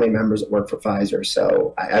have family members that work for Pfizer,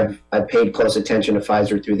 so I've paid close attention to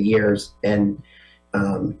Pfizer through the years, and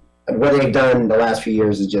what they've done the last few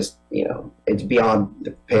years is just, it's beyond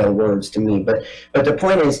the pale words to me. But the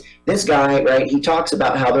point is, this guy, right? He talks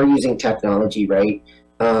about how they're using technology, right?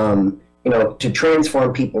 To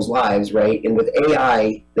transform people's lives, right? And with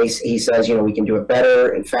AI, he says, we can do it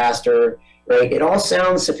better and faster, right? It all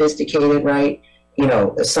sounds sophisticated, right?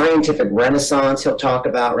 A scientific renaissance he'll talk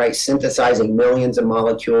about, right? Synthesizing millions of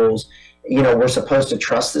molecules. We're supposed to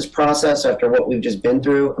trust this process after what we've just been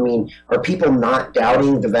through. I mean, are people not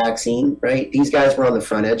doubting the vaccine, right? These guys were on the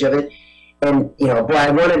front edge of it. And, but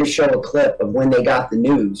I wanted to show a clip of when they got the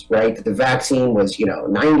news, right, that the vaccine was,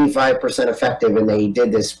 95% effective, and they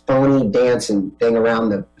did this phony dancing thing around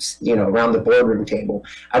the boardroom table.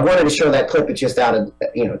 I wanted to show that clip. It's just out of,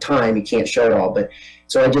 time. You can't show it all. But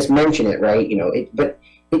so I just mention it, right?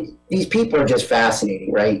 These people are just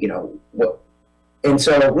fascinating, right? And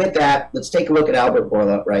so with that, let's take a look at Albert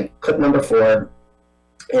Bourla, right? Clip number 4.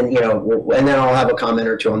 And, and then I'll have a comment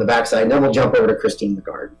or two on the backside, and then we'll jump over to Christine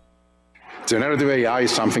Lagarde. Generative AI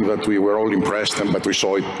is something that we were all impressed in, but we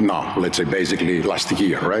saw it now, let's say basically last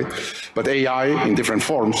year, right? But AI in different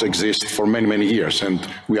forms exists for many, many years, and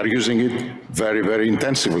we are using it very, very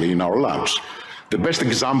intensively in our labs. The best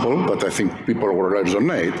example that I think people will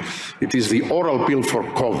resonate, it is the oral pill for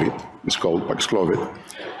COVID, it's called Paxlovid,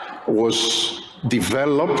 was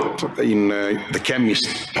developed in the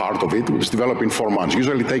chemist part of it was developed in 4 months.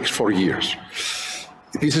 Usually it takes 4 years.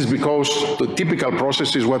 This is because the typical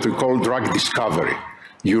process is what we call drug discovery.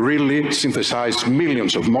 You really synthesize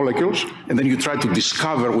millions of molecules, and then you try to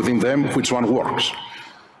discover within them which one works.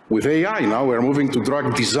 With AI now, we're moving to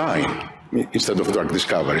drug design instead of drug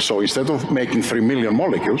discovery. So instead of making 3 million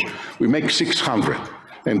molecules, we make 600.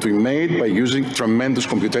 And we made by using tremendous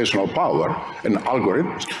computational power and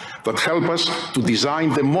algorithms that help us to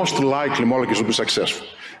design the most likely molecules to be successful.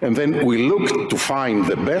 And then we look to find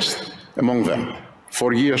the best among them.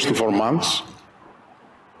 4 years to 4 months,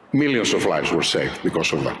 millions of lives were saved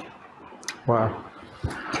because of that. Wow.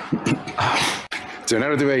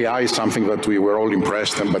 Generative AI is something that we were all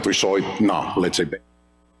impressed in, but we saw it now, let's say.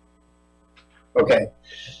 Okay,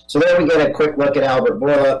 so there we get a quick look at Albert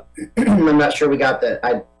Bourla. I'm not sure we got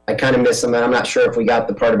I kind of missed some, and I'm not sure if we got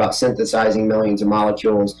the part about synthesizing millions of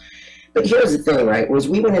molecules. But here's the thing, right, was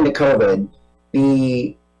we went into COVID,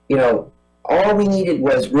 all we needed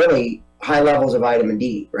was really high levels of vitamin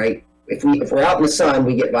D, right? If we're out in the sun,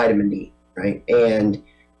 we get vitamin D, right? And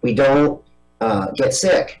we don't get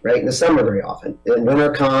sick, right, in the summer very often. Then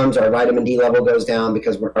winter comes, our vitamin D level goes down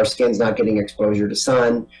because our skin's not getting exposure to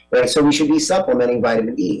sun, right? So we should be supplementing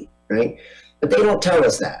vitamin D, right? But they don't tell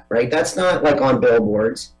us that, right? That's not like on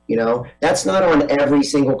billboards, that's not on every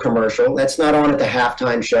single commercial. That's not on at the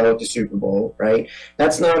halftime show at the Super Bowl, right?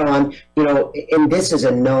 That's not on, and this is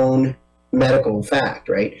a known medical fact,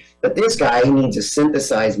 right? But this guy needs to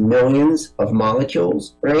synthesize millions of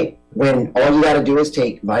molecules, right? When all you got to do is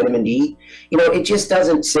take vitamin D, it just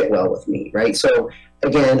doesn't sit well with me, right? So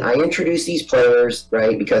again, I introduce these players,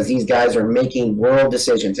 right? Because these guys are making world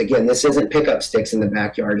decisions. Again, this isn't pickup sticks in the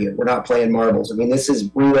backyard here. We're not playing marbles. I mean, this is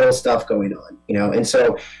real stuff going on, and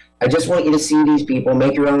so I just want you to see these people,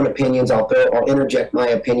 make your own opinions. I'll interject my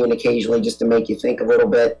opinion occasionally just to make you think a little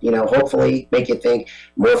bit, hopefully make you think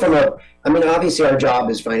more from obviously our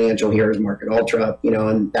job is financial here as Market Ultra,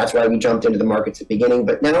 and that's why we jumped into the markets at the beginning.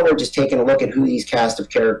 But now we're just taking a look at who these cast of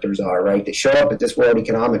characters are, right, that show up at this World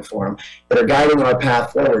Economic Forum, that are guiding our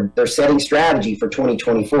path forward. They're setting strategy for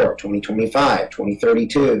 2024, 2025,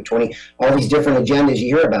 2032, all these different agendas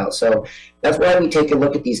you hear about. So that's why we take a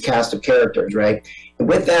look at these cast of characters, right? And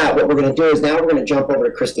with that, what we're going to do is now we're going to jump over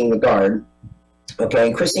to Christine Lagarde. Okay,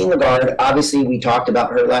 and Christine Lagarde, obviously we talked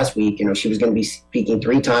about her last week. She was going to be speaking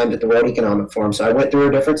 3 times at the World Economic Forum. So I went through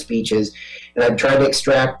her different speeches, and I tried to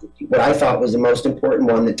extract what I thought was the most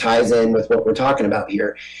important one that ties in with what we're talking about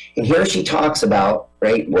here. And here she talks about,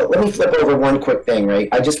 right, let me flip over one quick thing, right?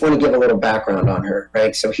 I just want to give a little background on her,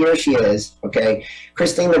 right? So here she is, okay?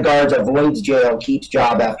 Christine Lagarde avoids jail, keeps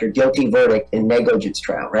job after guilty verdict in negligence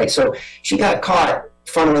trial, right? So she got caught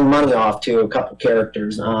funneling money off to a couple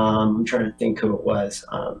characters. I'm trying to think who it was.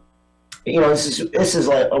 This is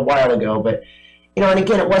like a while ago, but and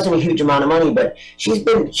again, it wasn't a huge amount of money, but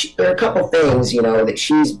there are a couple things, that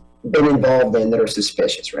she's been involved in that are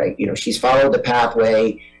suspicious, right? She's followed the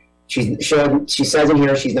pathway. She says in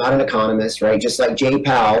here she's not an economist, right? Just like Jay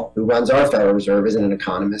Powell, who runs our Federal Reserve, isn't an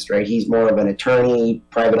economist, right? He's more of an attorney,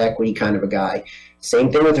 private equity kind of a guy.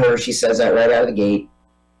 Same thing with her. She says that right out of the gate.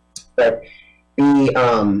 But she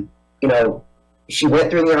went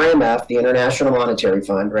through the IMF, the International Monetary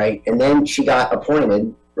Fund, right? And then she got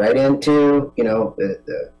appointed right into,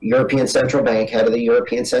 the European Central Bank, head of the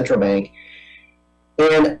European Central Bank.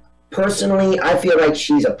 And personally, I feel like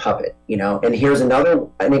she's a puppet, and here's another,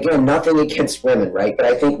 and again, nothing against women, right? But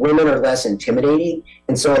I think women are less intimidating.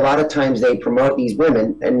 And so a lot of times they promote these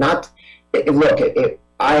women and I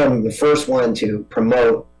am the first one to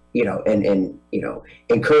promote, and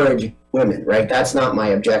encourage women, right? That's not my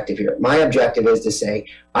objective here. My objective is to say,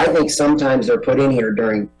 I think sometimes they're put in here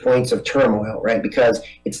during points of turmoil, right? Because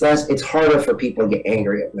it's harder for people to get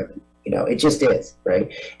angry at women. It just is,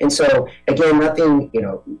 right? And so again, nothing,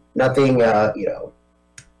 no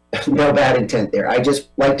bad intent there. I just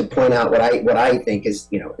like to point out what I think is,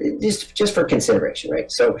 just for consideration,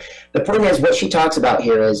 right? So the point is, what she talks about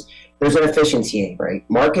here is there's an efficiency aim, right?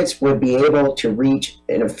 Markets would be able to reach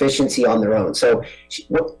an efficiency on their own. So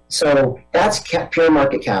that's pure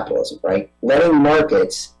market capitalism, right? Letting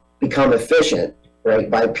markets become efficient, right,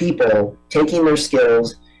 by people taking their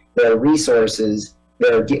skills, their resources,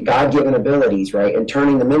 their God-given abilities, right, and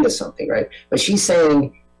turning them into something, right? But she's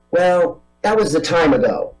saying, well, that was the time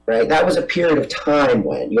ago, right? That was a period of time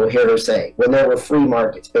when, you'll hear her say, when there were free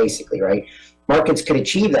markets, basically, right? Markets could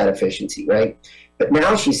achieve that efficiency, right? But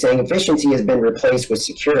now she's saying efficiency has been replaced with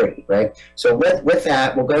security, right? So with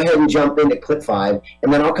that, we'll go ahead and jump into clip 5,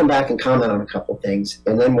 and then I'll come back and comment on a couple things,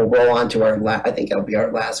 and then we'll roll on to I think that'll be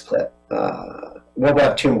our last clip. we'll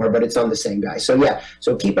have two more, but it's on the same guy. So yeah,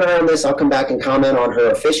 so keep an eye on this. I'll come back and comment on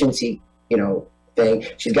her efficiency, thing.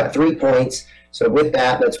 She's got 3 points. So with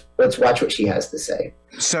that, let's watch what she has to say.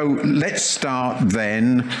 So let's start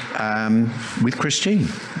then with Christine.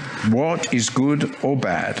 What is good or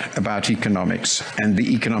bad about economics and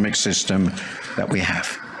the economic system that we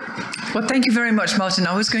have? Well, thank you very much, Martin.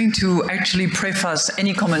 I was going to actually preface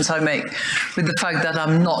any comments I make with the fact that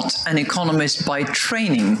I'm not an economist by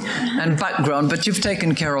training and background, but you've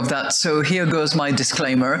taken care of that. So here goes my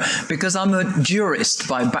disclaimer, because I'm a jurist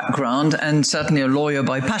by background and certainly a lawyer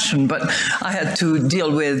by passion, but I had to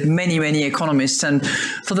deal with many, many economists. And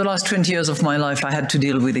for the last 20 years of my life, I had to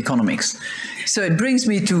deal with economics. So it brings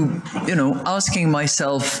me to, asking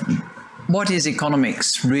myself, what is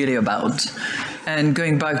economics really about? And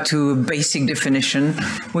going back to a basic definition,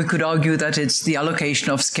 we could argue that it's the allocation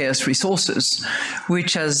of scarce resources,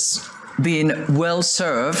 which has been well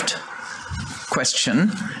served,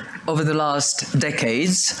 question, over the last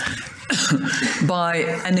decades by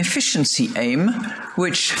an efficiency aim,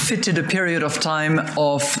 which fitted a period of time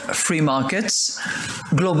of free markets,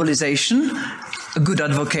 globalization, a good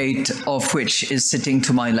advocate of which is sitting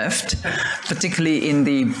to my left, particularly in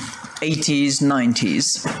the 80s,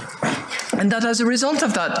 90s. And that as a result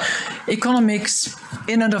of that, economics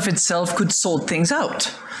in and of itself could sort things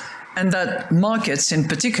out. And that markets in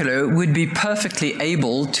particular would be perfectly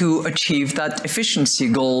able to achieve that efficiency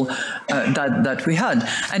goal that we had.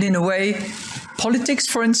 And in a way, politics,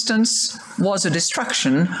 for instance, was a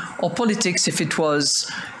distraction, or politics, if it was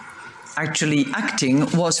actually acting,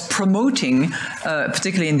 was promoting,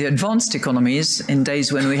 particularly in the advanced economies, in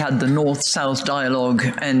days when we had the North-South dialogue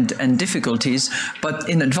and difficulties, but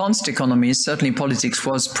in advanced economies, certainly politics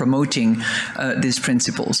was promoting these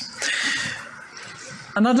principles.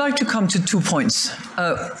 And I'd like to come to 2 points.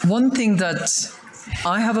 One thing that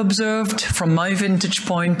I have observed from my vantage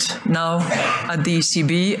point now at the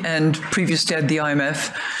ECB and previously at the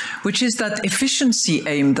IMF, which is that efficiency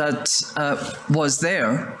aim that was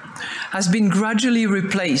there has been gradually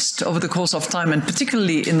replaced over the course of time, and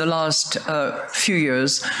particularly in the last few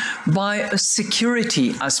years, by a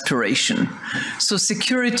security aspiration. So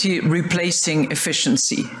security replacing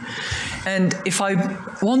efficiency. And if I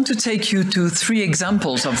want to take you to 3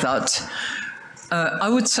 examples of that, I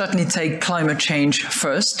would certainly take climate change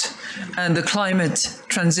first, and the climate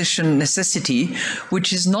transition necessity,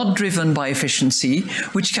 which is not driven by efficiency,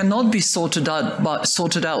 which cannot be sorted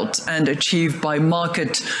out and achieved by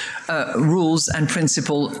market rules and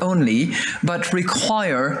principle only, but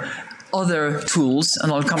require other tools,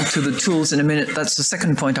 and I'll come to the tools in a minute. That's the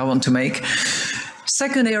second point I want to make.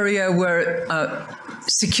 Second area where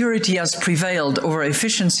security has prevailed over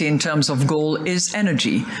efficiency in terms of goal is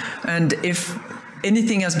energy. And if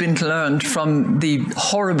anything has been learned from the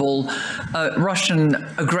horrible Russian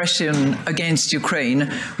aggression against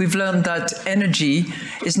Ukraine, we've learned that energy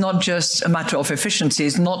is not just a matter of efficiency,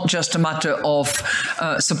 it's not just a matter of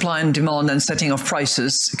supply and demand and setting of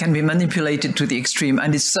prices. It can be manipulated to the extreme,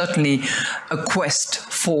 and it's certainly a quest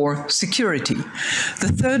for security.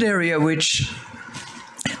 The third area which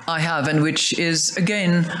I have, and which is,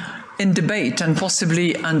 again, in debate and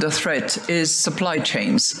possibly under threat, is supply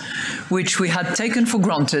chains, which we had taken for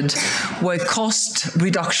granted, where cost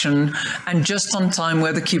reduction and just on time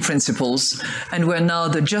were the key principles, and where now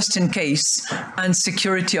the just in case and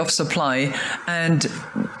security of supply and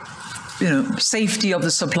safety of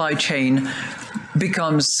the supply chain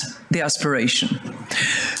becomes the aspiration.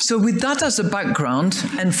 So with that as a background,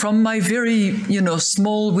 and from my very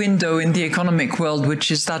small window in the economic world, which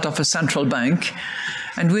is that of a central bank,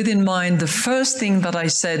 and with in mind the first thing that I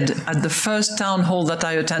said at the first town hall that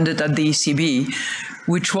I attended at the ECB,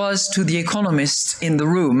 which was to the economists in the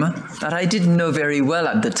room that I didn't know very well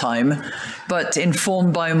at the time, but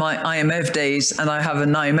informed by my IMF days, and I have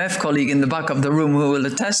an IMF colleague in the back of the room who will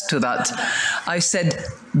attest to that, I said,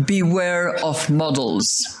 beware of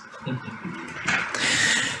models.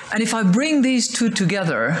 And if I bring these two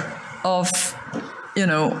together of,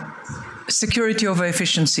 security over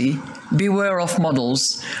efficiency, beware of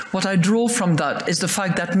models, what I draw from that is the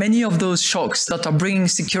fact that many of those shocks that are bringing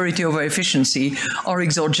security over efficiency are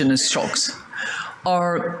exogenous shocks,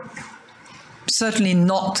 are certainly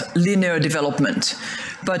not linear development,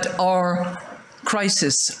 but are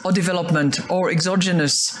crisis or development or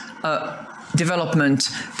exogenous development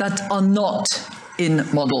that are not in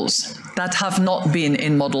models, that have not been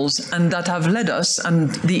in models, and that have led us,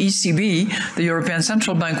 and the ECB, the European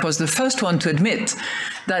Central Bank, was the first one to admit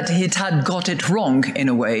that it had got it wrong in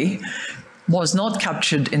a way, was not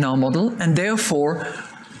captured in our model, and therefore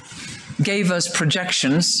gave us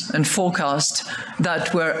projections and forecasts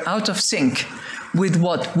that were out of sync with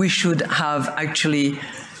what we should have actually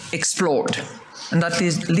explored. And that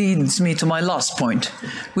leads me to my last point,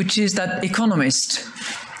 which is that economists,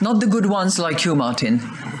 not the good ones like you, Martin,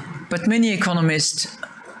 but many economists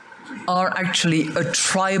are actually a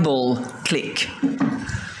tribal clique.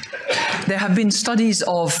 There have been studies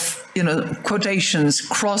of, quotations,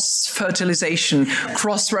 cross-fertilization,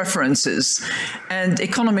 cross-references, and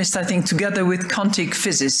economists, I think, together with quantum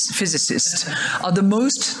physicists, are the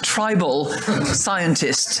most tribal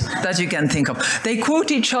scientists that you can think of. They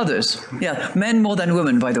quote each other's, men more than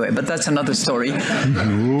women, by the way, but that's another story.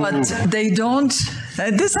 But they don't,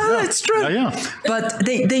 it's true. But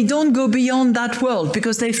they don't go beyond that world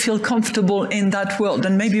because they feel comfortable in that world,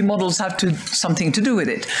 and maybe models have something to do with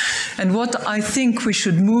it. And what I think we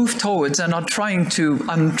should move towards, and I'm trying to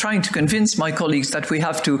convince my colleagues that we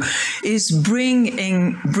have to, is bring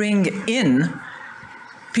in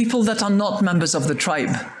people that are not members of the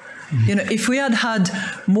tribe. If we had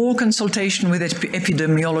more consultation with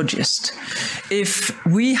epidemiologists, if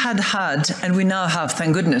we had, and we now have,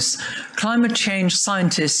 thank goodness, climate change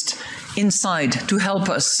scientists inside to help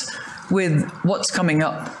us with what's coming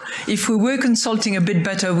up, if we were consulting a bit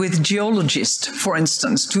better with geologists, for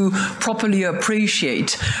instance, to properly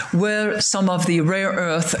appreciate where some of the rare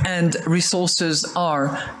earth and resources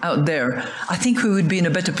are out there, I think we would be in a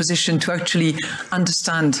better position to actually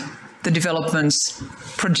understand the developments,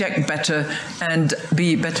 project better, and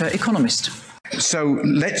be better economists. So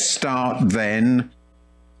let's start then.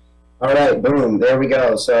 All right, boom, there we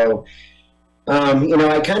go. So,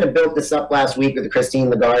 I kind of built this up last week with Christine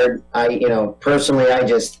Lagarde. Personally,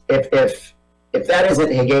 if that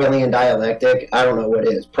isn't Hegelian dialectic, I don't know what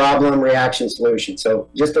is. Problem, reaction, solution. So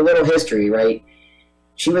just a little history, right?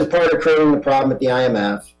 She was part of creating the problem at the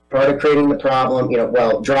IMF, part of creating the problem,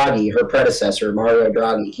 Draghi, her predecessor, Mario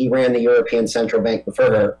Draghi, he ran the European Central Bank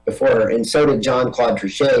before her, and so did Jean-Claude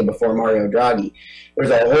Trichet before Mario Draghi.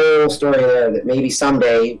 There's a whole story there that maybe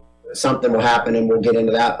someday something will happen and we'll get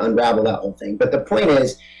into that, unravel that whole thing. But the point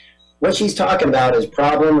is, what she's talking about is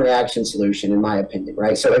problem, reaction, solution, in my opinion,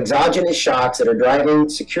 right? So exogenous shocks that are driving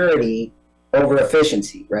security over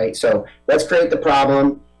efficiency, right? So let's create the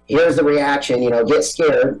problem. Here's the reaction, get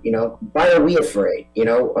scared, why are we afraid?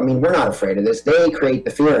 We're not afraid of this. They create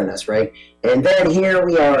the fear in us, right? And then here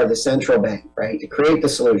we are, the central bank, right, to create the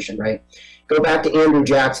solution, right? Go back to Andrew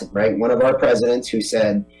Jackson, right, one of our presidents who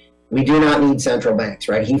said, we do not need central banks,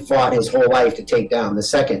 right? He fought his whole life to take down the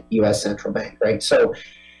second U.S. central bank, right? So,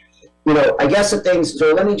 I guess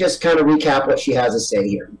so let me just kind of recap what she has to say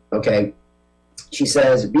here, okay? She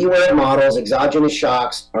says, beware of models, exogenous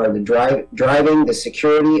shocks are driving the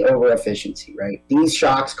security over efficiency, right? These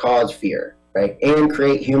shocks cause fear, right? And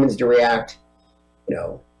create humans to react,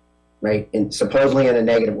 right? And supposedly in a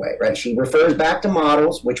negative way, right? She refers back to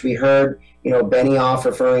models, which we heard, Benioff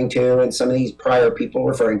referring to and some of these prior people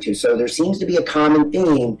referring to. So there seems to be a common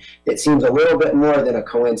theme that seems a little bit more than a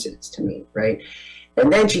coincidence to me, right?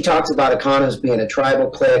 And then she talks about economists being a tribal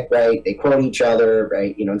clique, right? They quote each other,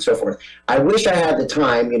 right? And so forth. I wish I had the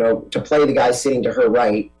time, to play the guy sitting to her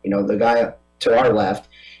right, the guy to our left,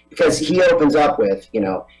 because he opens up with,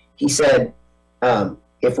 he said,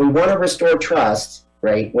 if we want to restore trust,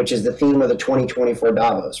 right, which is the theme of the 2024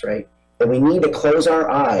 Davos, right, then we need to close our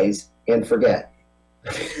eyes and forget.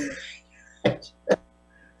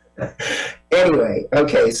 Anyway,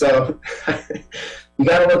 okay, so you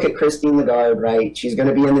got to look at Christine Lagarde, right? She's going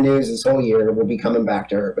to be in the news this whole year. We'll be coming back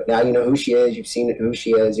to her. But now you know who she is. You've seen who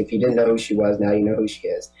she is. If you didn't know who she was, now you know who she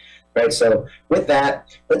is. Right, so with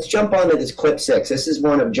that, let's jump onto this clip 6. This is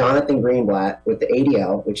one of Jonathan Greenblatt with the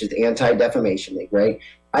ADL, which is the Anti-Defamation League, right?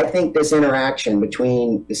 I think this interaction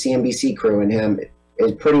between the CNBC crew and him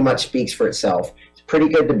is pretty much speaks for itself. It's a pretty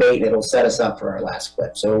good debate, and it'll set us up for our last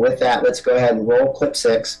clip. So with that, let's go ahead and roll clip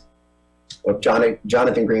 6 of Jonathan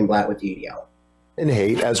Greenblatt with the ADL. And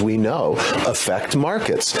hate, as we know, affect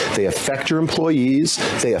markets. They affect your employees.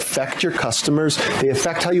 They affect your customers. They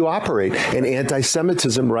affect how you operate. And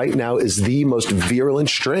anti-Semitism right now is the most virulent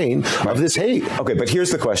strain of this hate. Okay, but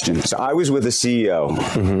here's the question. So I was with the CEO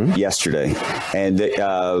yesterday, and the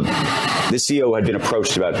CEO had been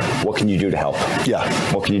approached about what can you do to help? Yeah.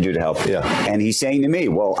 What can you do to help? Yeah. And he's saying to me,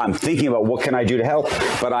 well, I'm thinking about what can I do to help,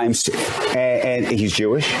 but and he's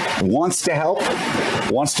Jewish, wants to help,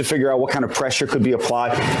 wants to figure out what kind of pressure could could be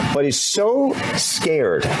applied, but is so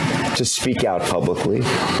scared to speak out publicly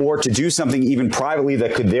or to do something even privately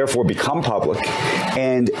that could therefore become public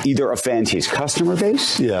and either offend his customer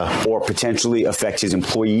base or potentially affect his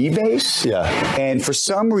employee base. And for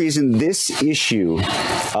some reason, this issue,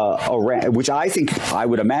 which I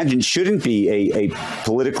would imagine shouldn't be a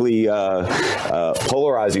politically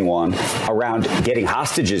polarizing one around getting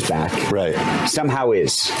hostages back, somehow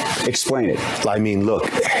is. Explain it. I mean, look,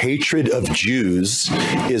 hatred of Jews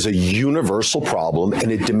is a universal problem,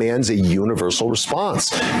 and it demands a universal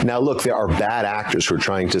response. Now, look, there are bad actors who are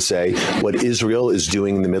trying to say what Israel is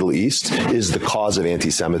doing in the Middle East is the cause of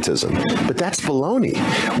anti-Semitism. But that's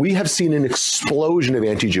baloney. We have seen an explosion of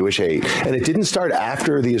anti-Jewish hate, and it didn't start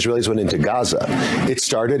after the Israelis went into Gaza. It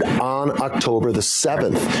started on October the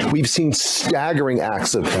 7th. We've seen staggering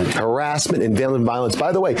acts of harassment and violence,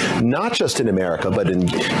 by the way, not just in America, but in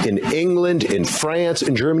England, in France,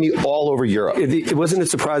 in Germany, all over Europe. Wasn't it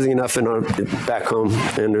surprising enough back home,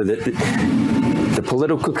 Andrew, that the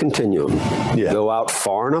political continuum go out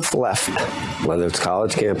far enough left, whether it's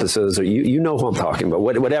college campuses or you know who I'm talking about,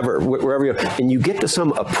 whatever, wherever you, and you get to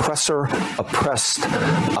some oppressed,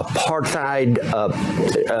 apartheid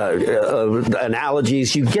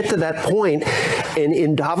analogies, you get to that point, and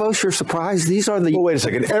in Davos, you're surprised these are the wait a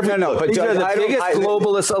second. These are the biggest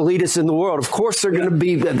globalist elitists in the world. Of course, they're going to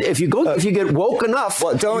be. If you get woke enough,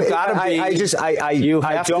 I don't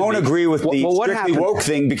agree with the strictly woke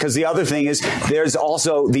thing, because the other thing is there's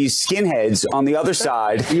also these skinheads on the other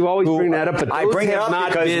side. You always bring that up, but I bring it up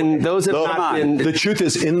because those have not been. The truth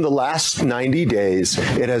is, in the last 90 days,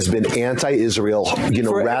 it has been anti-Israel,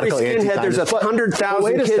 for radical every skinhead, there's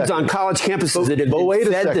 100,000 kids on college campuses that have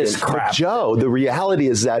been fed this crap. But Joe, the reality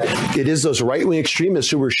is that it is those right-wing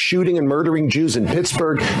extremists who were shooting and murdering Jews in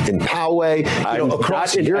Pittsburgh, in Poway,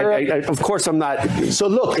 across Europe. Of course, I'm not. So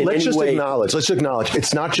look, let's acknowledge.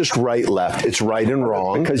 It's not just right, left. It's right and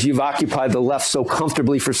wrong. Because you've occupied the left so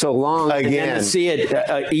comfortably for so long. Again, to see it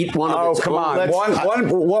eat one of its come on.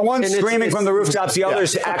 One screaming from the rooftops, the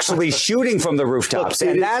other's actually shooting from the rooftops.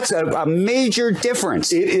 And that's a major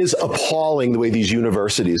difference. It is appalling the way these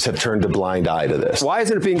universities have turned a blind eye to this. Why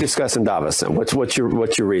isn't it being discussed in Davos then? What's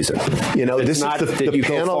your reason? This is the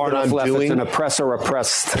panel that I'm doing. It's an oppressor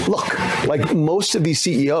oppressed. Look, like most of these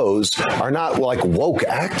CEOs are not like woke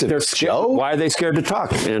activists. Joe, why are they scared to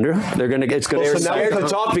talk, Andrew? They're going to get scared to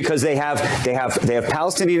talk because they have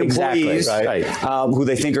Palestinian employees who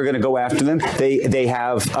they think are going to go after them. They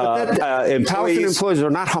have Palestinian employees are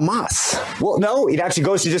not Hamas. Well, no, it actually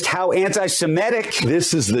goes to just how anti-Semitic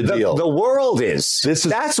this is the deal. The world is.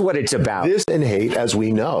 That's what it's about. This and hate, as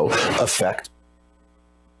we know, affect.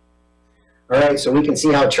 All right, so we can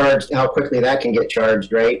see how quickly that can get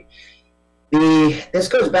charged, right? This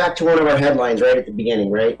goes back to one of our headlines right at the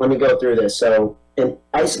beginning, right? Let me go through this. So, an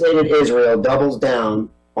isolated Israel doubles down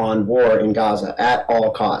on war in Gaza at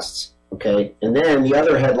all costs, okay? And then the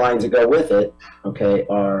other headlines that go with it, okay,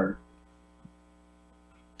 are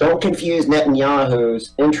don't confuse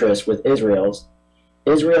Netanyahu's interest with Israel's.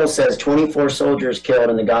 Israel says 24 soldiers killed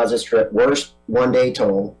in the Gaza Strip, worst one-day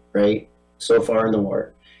toll, right, so far in the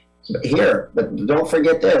war. But don't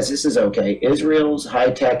forget this. This is okay. Israel's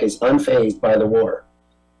high tech is unfazed by the war.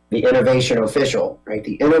 The innovation official, right?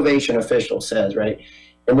 The innovation official says, right?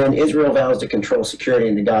 And then Israel vows to control security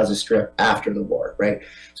in the Gaza Strip after the war, right?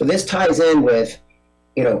 So this ties in with,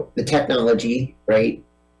 the technology, right?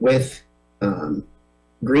 With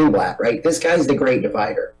Greenblatt, right? This guy's the great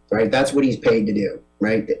divider, right? That's what he's paid to do,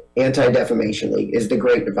 right? The Anti-Defamation League is the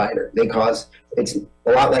great divider. It's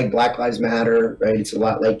a lot like Black Lives Matter, right? It's a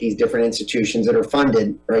lot like these different institutions that are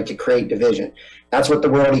funded, right, to create division. That's what the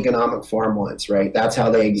World Economic Forum wants, right? That's how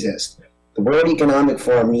they exist. The World Economic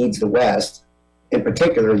Forum needs the West, in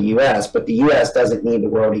particular the U.S., but the U.S. doesn't need the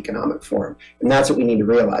World Economic Forum. And that's what we need to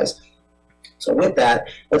realize. So with that,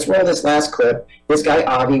 let's roll this last clip. This guy,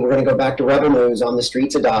 Avi, we're going to go back to Rebel News on the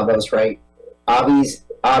streets of Davos, right?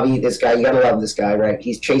 Avi, this guy, you got to love this guy, right?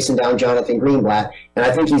 He's chasing down Jonathan Greenblatt, and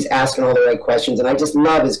I think he's asking all the right questions, and I just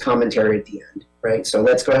love his commentary at the end, right? So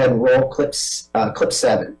let's go ahead and roll clip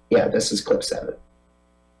 7. Yeah, this is clip 7.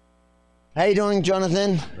 How you doing,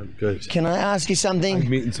 Jonathan? I'm good. Can I ask you something? I'm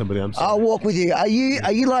meeting somebody. I'm sorry. I'll walk with you. Are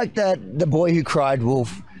you like the boy who cried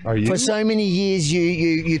wolf? Are you? For so many years,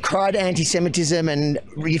 you cried anti-Semitism and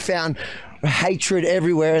you found hatred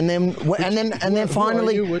everywhere, and then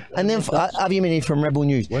finally, Avi from Rebel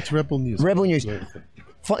News. What's Rebel News? Rebel News.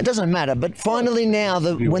 It doesn't matter, but finally now,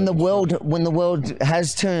 when the world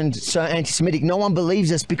has turned so anti-Semitic, no one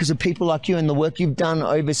believes us because of people like you and the work you've done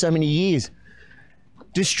over so many years.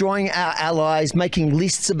 Destroying our allies, making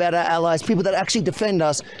lists about our allies, people that actually defend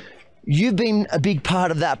us. You've been a big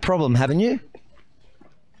part of that problem, haven't you?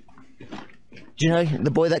 Do you know the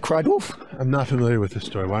boy that cried wolf? I'm not familiar with this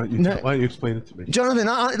story. Why don't you explain it to me? Jonathan,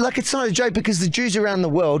 it's not a joke, because the Jews around the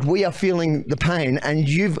world, we are feeling the pain, and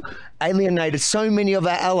you've alienated so many of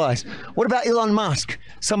our allies. What about Elon Musk?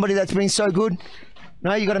 Somebody that's been so good?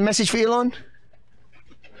 No, you got a message for Elon?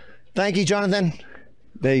 Thank you, Jonathan.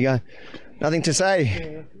 There you go. Nothing to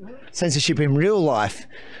say. Censorship in real life.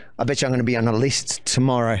 I bet you I'm going to be on a list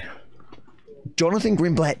tomorrow. Jonathan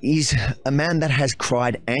Greenblatt is a man that has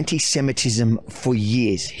cried anti-Semitism for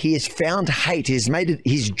years. He has found hate. He has made it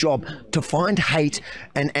his job to find hate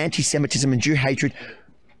and anti-Semitism and Jew hatred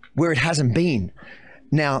where it hasn't been.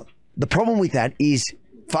 Now, the problem with that is,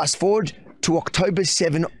 fast forward to October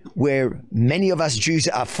 7, where many of us Jews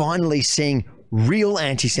are finally seeing real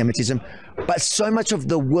anti-Semitism, but so much of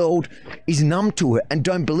the world is numb to it and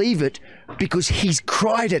don't believe it because he's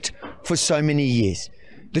cried it for so many years.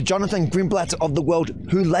 The Jonathan Greenblatts of the world,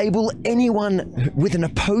 who label anyone with an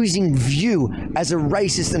opposing view as a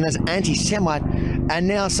racist and as anti-Semite, and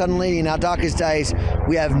now suddenly in our darkest days,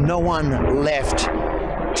 we have no one left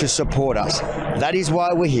to support us. That is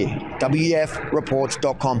why we're here.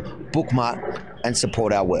 WEFreports.com, bookmark and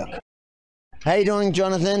support our work. How you doing,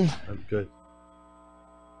 Jonathan? I'm good.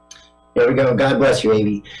 There we go. God bless you,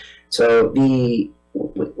 Avi. So I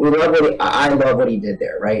love what he did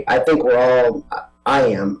there, right? I think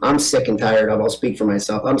I'm sick and tired of, I'll speak for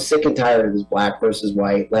myself, I'm sick and tired of this black versus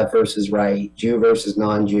white, left versus right, Jew versus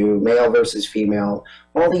non-Jew, male versus female,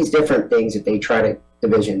 all these different things that they try to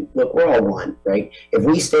division. Look, we're all one, right? If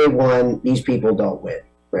we stay one, these people don't win,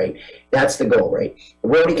 right? That's the goal, right? The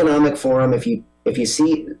World Economic Forum, if you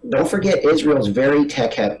see, don't forget Israel's very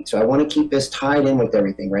tech heavy. So I want to keep this tied in with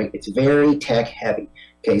everything, right? It's very tech heavy.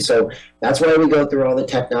 Okay, so that's why we go through all the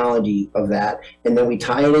technology of that. And then we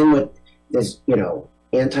tie it in with this,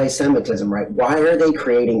 anti-Semitism, right? Why are they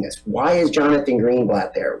creating this? Why is Jonathan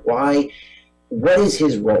Greenblatt there? What is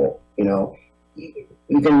his role?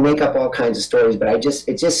 You can make up all kinds of stories, but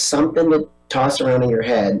it's just something to toss around in your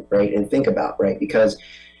head, right? And think about, right? Because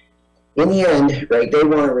in the end, right, they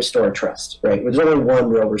want to restore trust, right? There's only one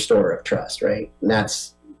real restorer of trust, right? And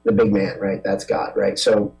that's the big man, right? That's God, right?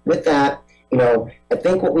 So with that, I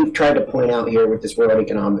think what we've tried to point out here with this World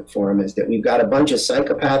Economic Forum is that we've got a bunch of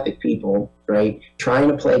psychopathic people, right, trying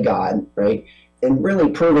to play God, right, and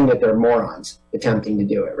really proving that they're morons attempting to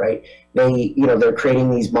do it, right? They're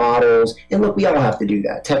creating these models, and look, we all have to do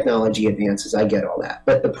that. Technology advances, I get all that.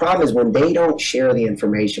 But the problem is when they don't share the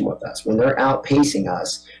information with us, when they're outpacing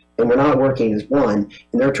us, and we're not working as one,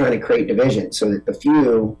 and they're trying to create division so that the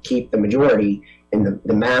few keep the majority and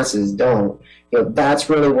the masses don't, that's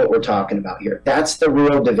really what we're talking about here. That's the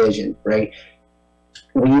real division, right?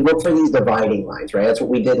 We look for these dividing lines, right? That's what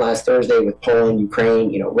we did last Thursday with Poland,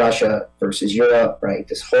 Ukraine, Russia versus Europe, right?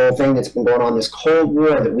 This whole thing that's been going on, this Cold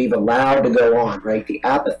War that we've allowed to go on, right? The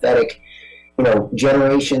apathetic,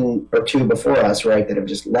 generation or two before us, right, that have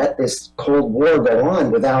just let this Cold War go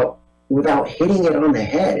on without hitting it on the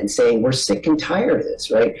head and saying we're sick and tired of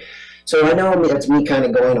this, right? So I know that's me kind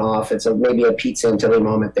of going off. It's maybe a Pete Santilli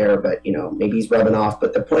moment there, but maybe he's rubbing off.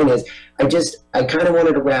 But the point is, I kind of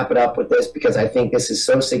wanted to wrap it up with this because I think this is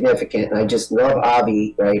so significant, and I just love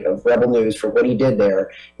Avi, right, of Rebel News for what he did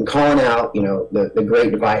there and calling out, the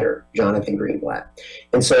great divider, Jonathan Greenblatt.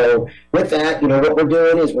 And so with that, what we're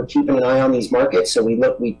doing is we're keeping an eye on these markets. So we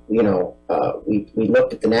looked at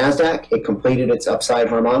the Nasdaq. It completed its upside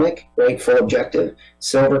harmonic, right, full objective.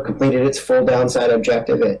 Silver completed its full downside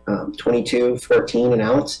objective at 22.14 an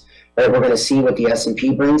ounce. Right, we're going to see what the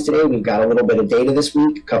S&P brings today. We've got a little bit of data this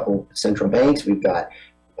week, a couple central banks. We've got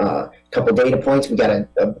a couple data points. We've got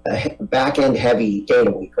a back-end heavy data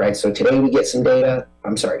week, right? So today we get some data.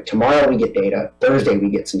 Tomorrow we get data. Thursday we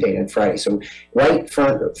get some data, and Friday. So late in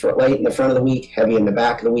the front of the week, heavy in the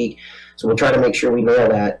back of the week. So we'll try to make sure we nail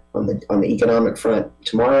that on the economic front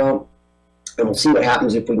tomorrow. And we'll see what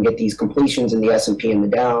happens if we can get these completions in the S&P and the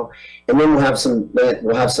Dow, and then we'll have some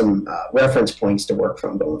reference points to work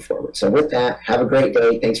from going forward. So with that, have a great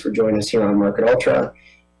day. Thanks for joining us here on Market Ultra.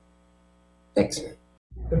 Thanks.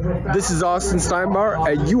 This is Austin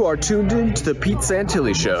Steinbar, and you are tuned in to the Pete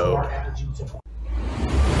Santilli Show.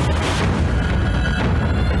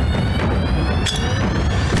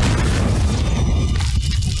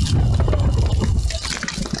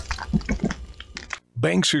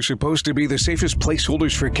 Banks are supposed to be the safest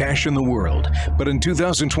placeholders for cash in the world, but in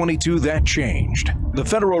 2022 that changed. The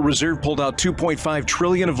Federal Reserve pulled out $2.5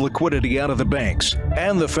 trillion of liquidity out of the banks,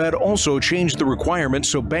 and the Fed also changed the requirements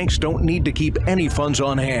so banks don't need to keep any funds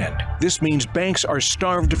on hand. This means banks are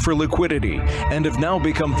starved for liquidity and have now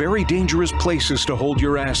become very dangerous places to hold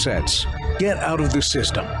your assets. Get out of the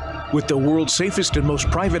system with the world's safest and most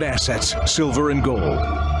private assets, silver and gold.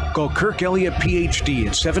 Call Kirk Elliott, PhD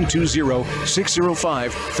at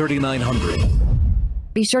 720-605-3900.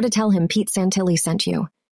 Be sure to tell him Pete Santilli sent you.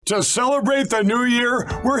 To celebrate the new year,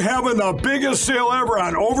 we're having the biggest sale ever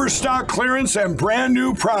on overstock clearance and brand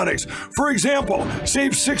new products. For example,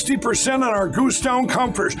 save 60% on our Goose Down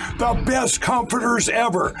comforters, the best comforters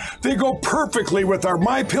ever. They go perfectly with our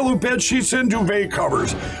MyPillow bed sheets and duvet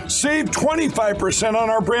covers. Save 25% on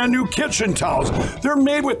our brand new kitchen towels. They're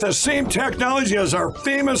made with the same technology as our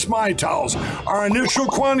famous My Towels. Our initial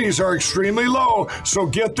quantities are extremely low, so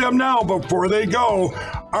get them now before they go.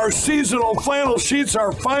 Our seasonal flannel sheets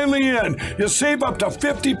are finally in. You save up to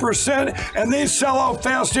 50% and they sell out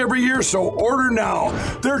fast every year, so order now.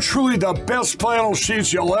 They're truly the best flannel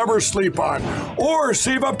sheets you'll ever sleep on. Or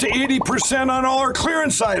save up to 80% on all our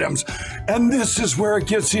clearance items. And this is where it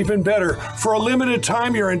gets even better. For a limited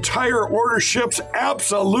time, your entire order ships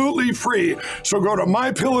absolutely free. So go to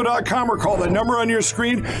MyPillow.com or call the number on your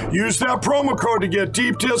screen. Use that promo code to get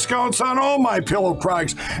deep discounts on all MyPillow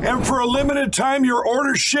products. And for a limited time, your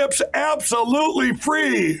order ships absolutely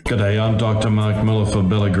free. G'day, I'm Dr. Mark Miller for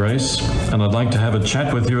Bella Grace, and I'd like to have a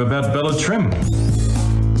chat with you about Bella Trim,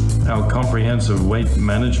 our comprehensive weight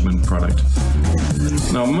management product.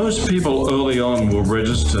 Now, most people early on will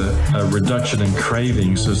register a reduction in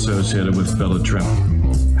cravings associated with Bella Trim.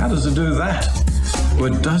 How does it do that?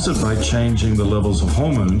 Well, it does it by changing the levels of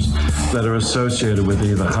hormones that are associated with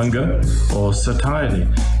either hunger or satiety.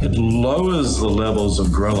 It lowers the levels of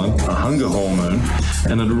ghrelin, a hunger hormone,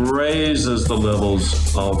 and it raises the levels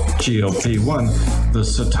of GLP-1, the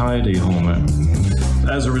satiety hormone.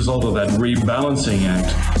 As a result of that rebalancing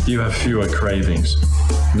act, you have fewer cravings.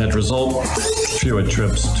 Net result, fewer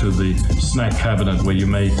trips to the snack cabinet where you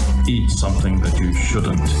may eat something that you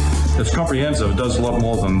shouldn't. It's comprehensive. It does a lot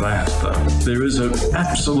more than that, though. There is an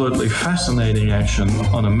absolutely fascinating action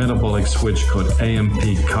on a metabolic switch called AMP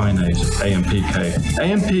kinase, AMPK.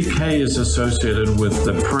 AMPK is associated with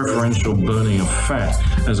the preferential burning of fat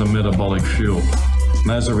as a metabolic fuel.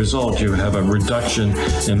 And as a result, you have a reduction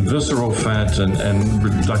in visceral fat and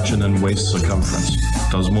reduction in waist circumference.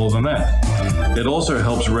 It does more than that. It also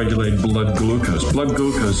helps regulate blood glucose. Blood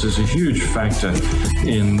glucose is a huge factor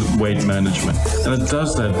in weight management, and it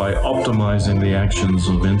does that by optimizing the actions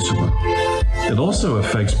of insulin. It also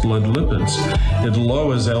affects blood lipids. It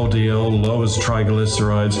lowers LDL, lowers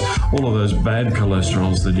triglycerides, all of those bad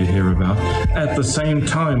cholesterols that you hear about, at the same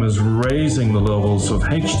time as raising the levels of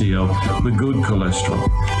HDL, the good cholesterol.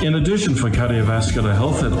 In addition, for cardiovascular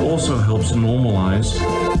health, it also helps normalize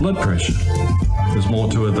blood pressure. There's more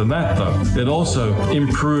to it than that, though. It also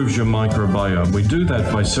improves your microbiome. We do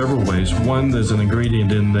that by several ways. One, there's an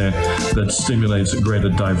ingredient in there that stimulates greater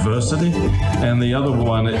diversity, and the other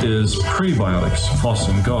one is prebiotics, FOS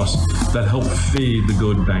and GOS, that help feed the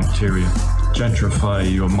good bacteria, gentrify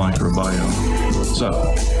your microbiome.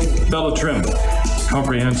 So, Bella Trim,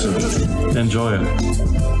 comprehensive. Enjoy it.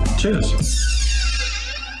 Cheers.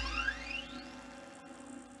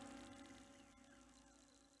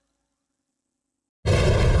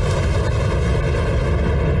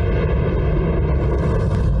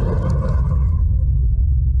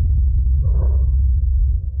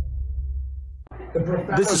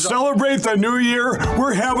 To celebrate the new year,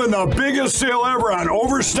 we're having the biggest sale ever on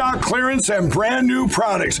overstock clearance and brand new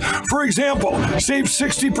products. For example, save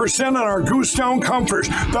 60% on our Goose Down comforters,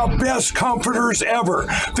 the best comforters ever.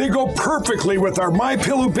 They go perfectly with our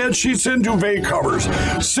MyPillow bed sheets and duvet covers.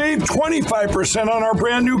 Save 25% on our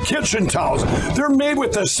brand new kitchen towels. They're made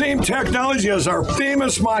with the same technology as our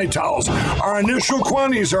famous My Towels. Our initial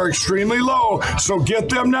quantities are extremely low, so get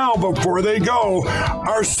them now before they go.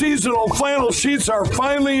 Our seasonal flannel sheets are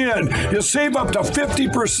finally in. You save up to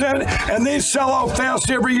 50% and they sell out fast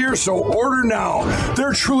every year, so order now.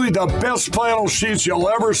 They're truly the best flannel sheets you'll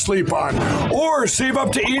ever sleep on. Or save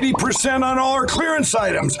up to 80% on all our clearance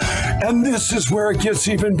items. And this is where it gets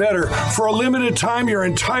even better. For a limited time, your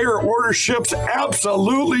entire order ships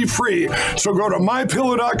absolutely free. So go to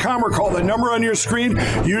MyPillow.com or call the number on your screen.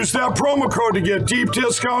 Use that promo code to get deep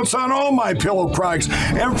discounts on all MyPillow products.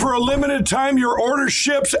 And for a limited time, your order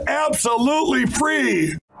ships absolutely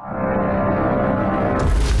free.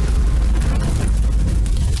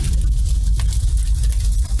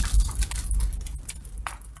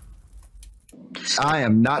 I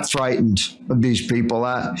am not frightened of these people.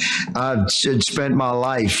 I've spent my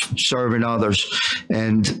life serving others,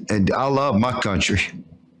 and I love my country.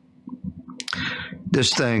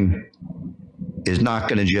 This thing is not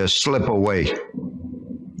going to just slip away.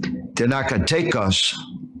 They're not going to take us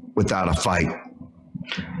without a fight.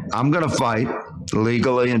 I'm going to fight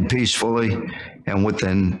legally and peacefully and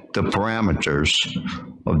within the parameters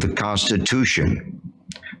of the Constitution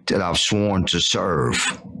that I've sworn to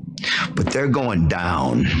serve. But they're going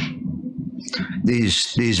down.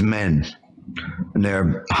 These men in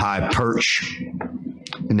their high perch,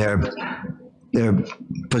 in their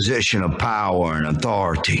position of power and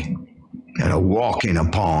authority, and are walking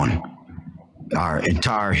upon our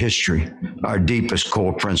entire history, our deepest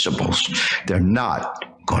core principles. They're not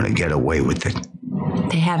going to get away with it.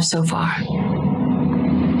 They have so far.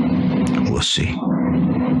 We'll see.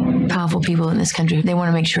 Powerful people in this country, they want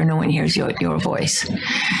to make sure no one hears your voice.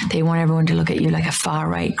 They want everyone to look at you like a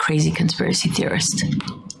far-right, crazy conspiracy theorist.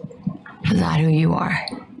 Is that who you are?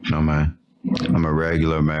 No, man. I'm a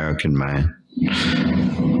regular American man.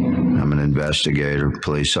 I'm an investigator,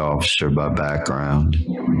 police officer by background.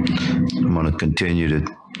 I'm going to continue to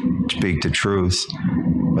speak the truth,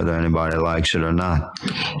 whether anybody likes it or not.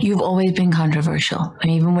 You've always been controversial. And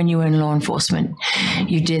even when you were in law enforcement,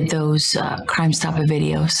 you did those Crime Stopper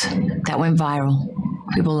videos that went viral.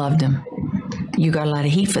 People loved them. You got a lot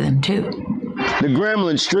of heat for them, too. The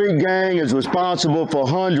Gremlin Street Gang is responsible for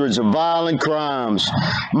hundreds of violent crimes,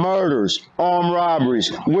 murders, armed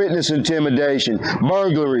robberies, witness intimidation,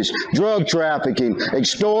 burglaries, drug trafficking,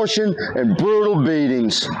 extortion, and brutal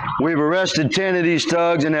beatings. We've arrested 10 of these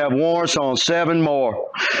thugs and have warrants on 7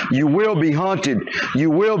 more. You will be hunted.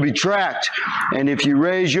 You will be tracked. And if you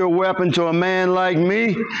raise your weapon to a man like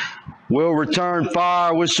me, we'll return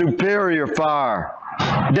fire with superior fire.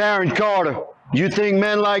 Darren Carter, you think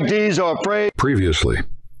men like these are afraid? Previously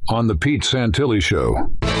on the Pete Santilli Show.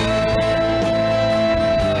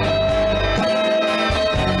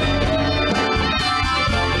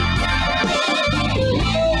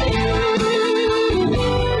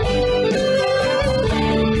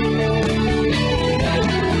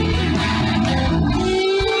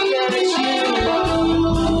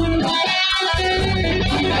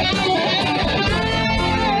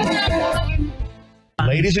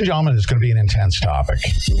 Ladies and gentlemen, it's going to be an intense topic,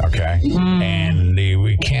 okay? And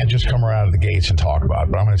we can't just come right out of the gates and talk about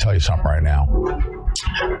it, but I'm going to tell you something right now.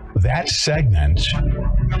 That segment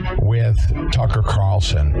with Tucker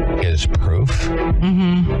Carlson is proof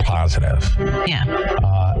positive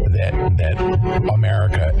that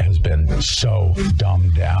America has been so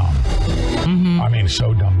dumbed down. I mean,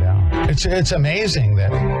 so dumbed down. It's amazing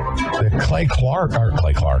that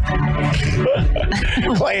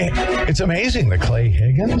it's amazing that Clay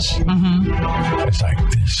Higgins, it's like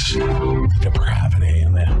this depravity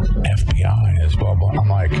in the FBI is blah, blah. I'm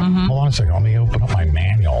like, hold on a second, let me open up my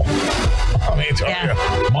manual. Let me tell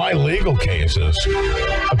you, my legal cases,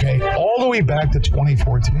 okay, all the way back to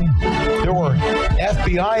 2014, there were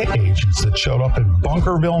FBI agents that showed up in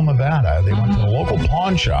Bunkerville, Nevada. They went to the local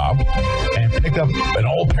pawn shop and picked up an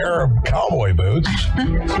old pair of cowboy boots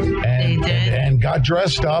and got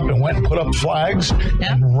dressed up and went and put up flags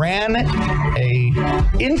and ran a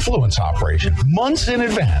influence operation months in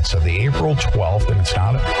advance of the April 12th. And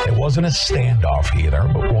it wasn't a standoff either,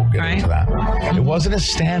 but we'll get into that. It wasn't a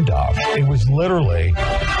standoff. It was literally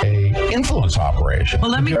a influence operation.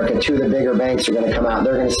 Well, two of the bigger banks are going to come out.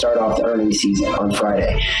 They're going to start off the earnings season on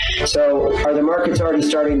Friday. So are the markets already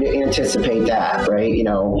starting to anticipate that, right? You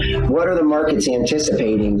know, what are the markets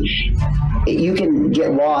anticipating? You can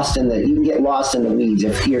get lost in the weeds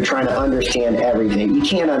if you're trying to understand everything. You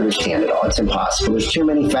can't understand it all. It's impossible. There's too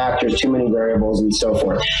many factors, too many variables, and so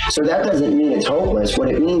forth. So that doesn't mean it's hopeless. What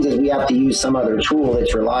it means is we have to use some other tool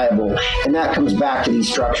that's reliable, and that comes back to these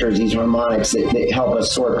structures, these harmonics that help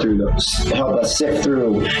us sort through those, help us sift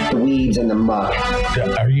through the weeds and the muck.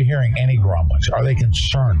 Are you hearing any grumblings? Are they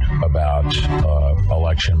concerned about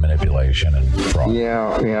election manipulation and fraud?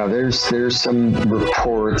 Yeah. There's some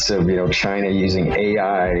reports of China using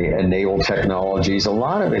AI-enabled technologies. A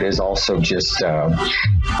lot of it is also just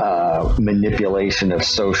manipulation of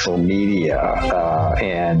social media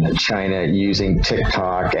and China using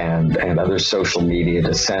TikTok and other social media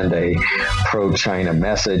to send a pro-China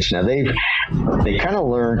message. Now they kind of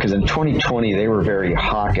learned, because in 2020 they were very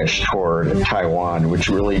hawkish toward Taiwan, which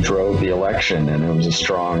really drove the election, and it was a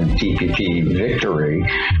strong TPP victory.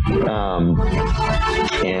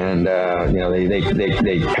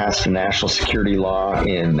 They passed a national security law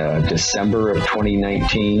in December of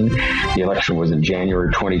 2019. The election was in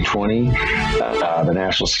January 2020. The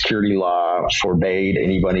national security law forbade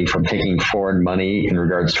anybody from taking foreign money in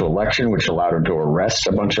regards to election, which allowed them to arrest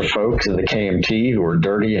a bunch of folks in the KMT who were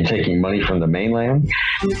dirty and taking money from the mainland.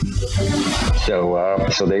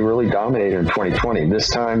 So they really dominated in 2020. This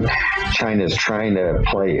time, China's trying to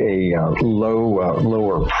play a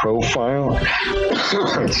lower profile.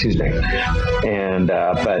 Excuse me.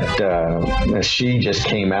 But Xi just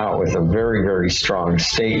came out with a very, very strong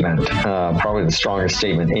statement, probably the strongest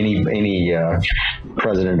statement any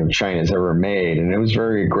president of China has ever made, and it was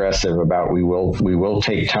very aggressive about we will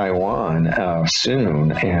take Taiwan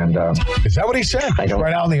soon. And is that what he said?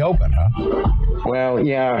 Right out in the open, huh? Well,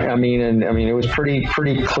 yeah. I mean, it was pretty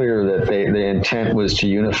clear that the intent was to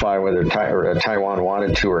unify whether Taiwan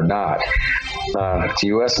wanted to or not. It's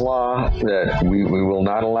U.S. law that we will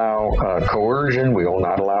not allow coercion. We will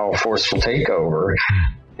not allow a forceful takeover.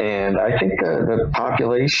 And I think the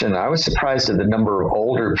population, I was surprised at the number of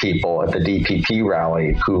older people at the DPP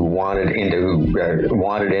rally who wanted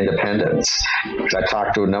independence. Because I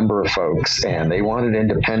talked to a number of folks, and they wanted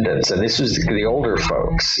independence. And this was the older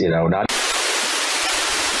folks, not...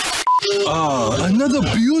 Another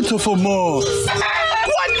beautiful moth.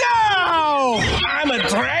 What now? I'm a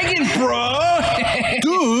dragon, bro.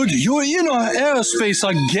 Dude, you're in our airspace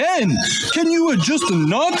again. Can you adjust the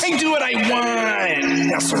nuts? I do what I want.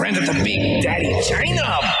 Now surrender to Big Daddy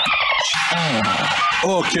China.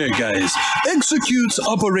 Okay, guys. Executes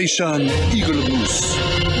Operation Eagle Moose.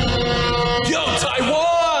 Yo,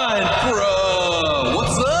 Taiwan, bro.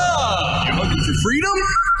 What's up? You looking for freedom?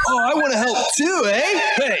 Oh, I want to help too, eh?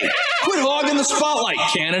 Hey, quit hogging the spotlight,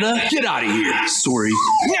 Canada. Get out of here. Sorry.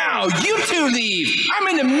 Now, you two leave. I'm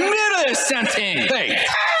in the middle of something. Hey,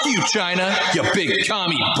 you, China, you big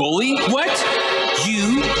commie bully. What?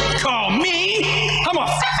 You call me? I'm gonna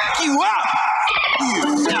fuck you up.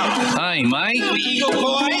 Hey, mate. Eagle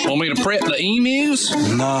boy. Want me to prep the emus?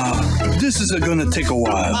 Nah, this is gonna take a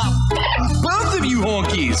while. Both of you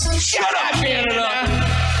honkies. Shut up, Canada.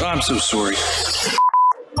 I'm so sorry.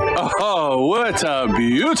 Oh, what a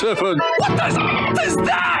beautiful... What is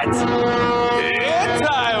that? Hey,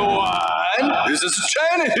 Taiwan! This is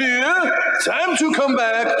China here. Time to come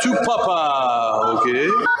back to Papa, okay?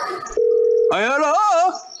 Hello?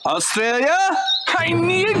 Australia? I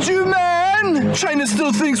need you, man! China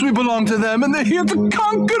still thinks we belong to them, and they're here to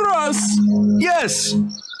conquer us! Yes!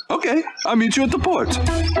 Okay, I'll meet you at the port.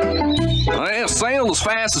 Well, sail as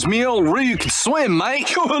fast as me old Ryu can swim,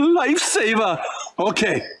 mate. You're a lifesaver.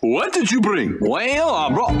 Okay, what did you bring? Well, I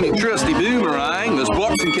brought me trusty boomerang, this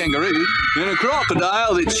boxing kangaroo, and a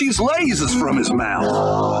crocodile that shoots lasers from his mouth.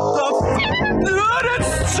 What the f***? Dude,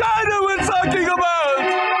 it's China we're talking about!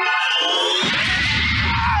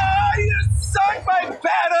 You sunk my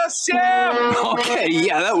battleship! Okay,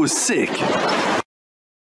 yeah, that was sick.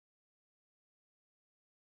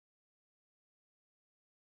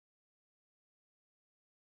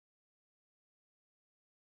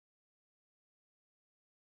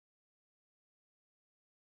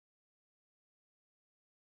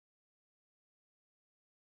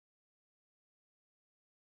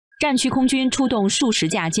战区空军出动数十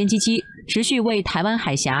架歼击机，持续为台湾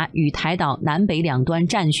海峡与台岛南北两端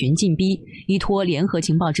战巡进逼，依托联合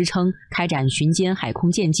情报支撑，开展巡歼海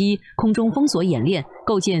空舰机、空中封锁演练，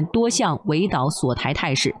构建多项围岛锁台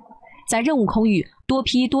态势。在任务空域，多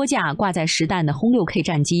批多架挂载实弹的轰6K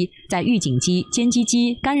战机，在预警机、歼击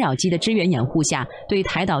机、干扰机的支援掩护下，对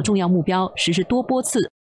台岛重要目标实施多波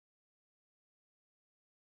次。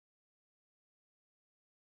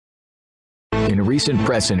In a recent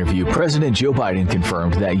press interview, President Joe Biden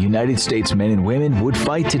confirmed that United States men and women would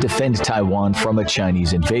fight to defend Taiwan from a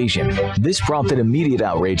Chinese invasion. This prompted immediate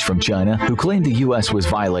outrage from China, who claimed the U.S. was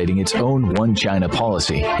violating its own One China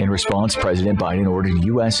policy. In response, President Biden ordered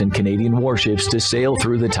U.S. and Canadian warships to sail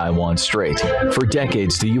through the Taiwan Strait. For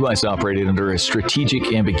decades, the U.S. operated under a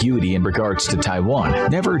strategic ambiguity in regards to Taiwan,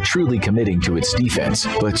 never truly committing to its defense,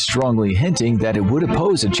 but strongly hinting that it would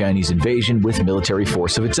oppose a Chinese invasion with military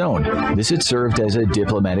force of its own. This had served as a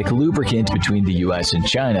diplomatic lubricant between the U.S. and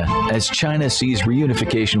China, as China sees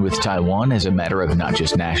reunification with Taiwan as a matter of not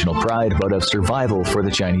just national pride, but of survival for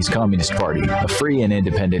the Chinese Communist Party. A free and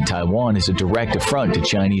independent Taiwan is a direct affront to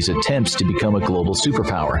Chinese attempts to become a global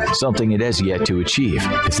superpower, something it has yet to achieve.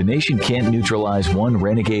 If the nation can't neutralize one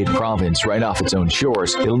renegade province right off its own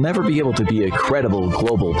shores, it'll never be able to be a credible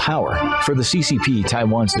global power. For the CCP,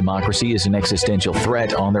 Taiwan's democracy is an existential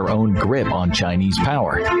threat on their own grip on Chinese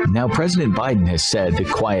power. Now, President Biden has said the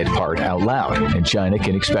quiet part out loud, and China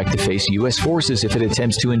can expect to face U.S. forces if it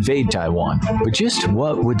attempts to invade Taiwan. But just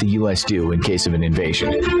what would the U.S. do in case of an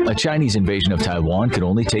invasion? A Chinese invasion of Taiwan could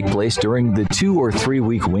only take place during the 2 or 3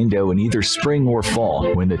 week window in either spring or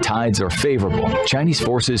fall, when the tides are favorable. Chinese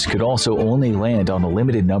forces could also only land on a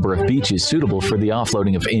limited number of beaches suitable for the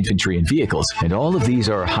offloading of infantry and vehicles, and all of these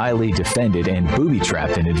are highly defended and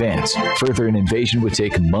booby-trapped in advance. Further, an invasion would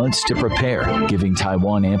take months to prepare, giving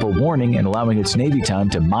Taiwan ample warning and allowing its Navy time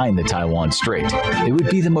to mine the Taiwan Strait. It would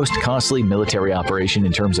be the most costly military operation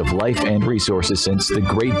in terms of life and resources since the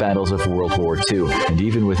great battles of World War II, and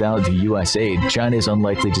even without the U.S. aid, China is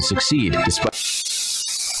unlikely to succeed, despite...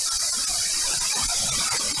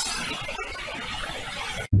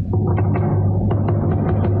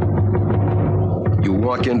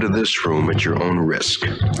 Walk into this room at your own risk,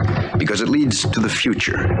 because it leads to the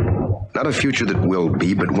future. Not a future that will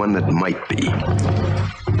be, but one that might be.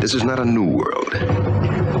 This is not a new world.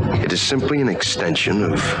 It is simply an extension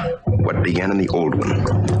of what began in the old one.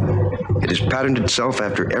 It has patterned itself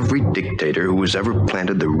after every dictator who has ever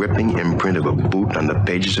planted the ripping imprint of a boot on the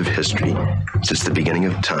pages of history since the beginning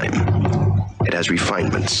of time. It has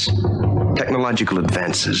refinements, technological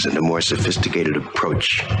advances, and a more sophisticated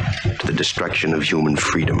approach to the destruction of human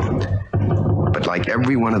freedom. But like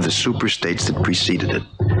every one of the superstates that preceded it,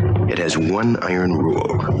 it has one iron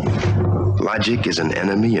rule. Logic is an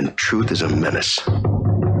enemy and truth is a menace.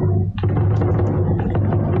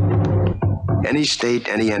 Any state,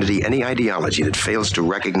 any entity, any ideology that fails to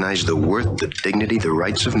recognize the worth, the dignity, the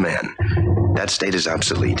rights of man, that state is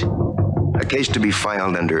obsolete. A case to be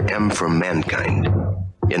filed under M for Mankind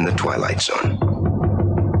in the Twilight Zone.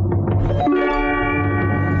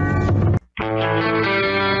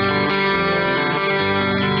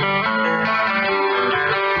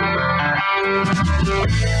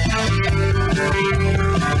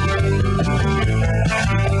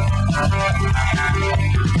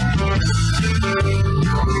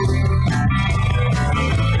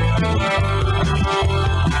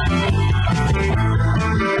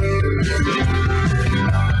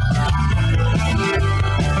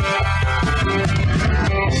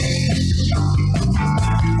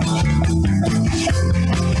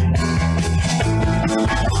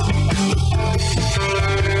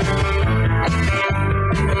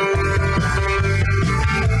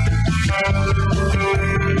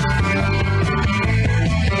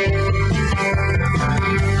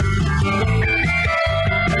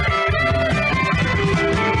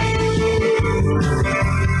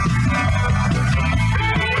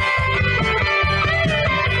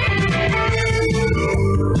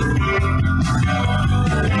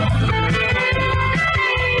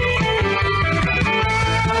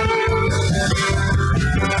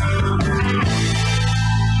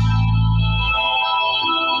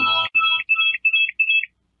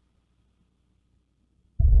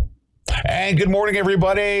 Good morning,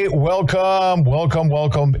 everybody.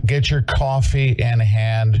 Welcome. Get your coffee in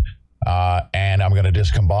hand. And I'm going to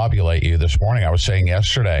discombobulate you this morning. I was saying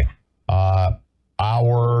yesterday,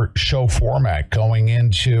 our show format going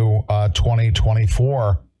into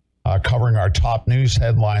 2024, covering our top news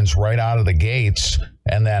headlines right out of the gates,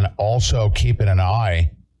 and then also keeping an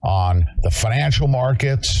eye on the financial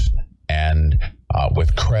markets, and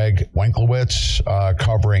with Craig Winklowitz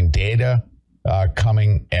covering data.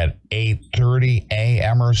 Coming at 8:30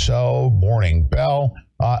 a.m. or so, morning bell.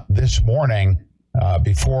 This morning,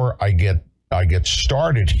 before I get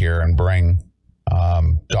started here and bring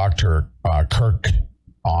Dr. Kirk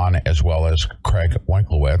on, as well as Craig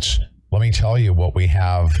Winklowitz, let me tell you what we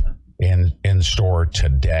have in store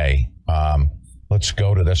today. Let's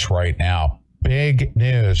go to this right now. Big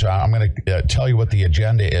news. I'm going to tell you what the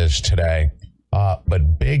agenda is today,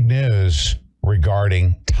 but big news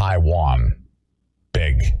regarding Taiwan.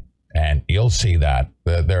 Big, and you'll see that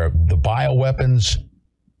the bioweapons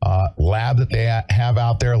lab that they have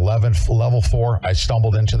out there, level 4. I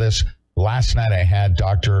stumbled into this last night. I had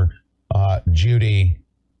Dr. Judy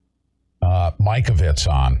Mikovits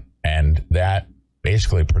on, and that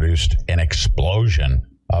basically produced an explosion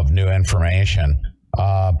of new information.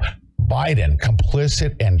 Biden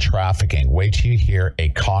complicit in trafficking. Wait till you hear a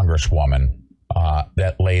congresswoman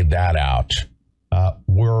that laid that out.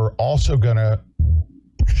 We're also going to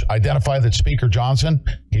identify that Speaker Johnson,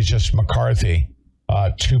 he's just McCarthy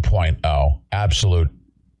 2.0. Absolute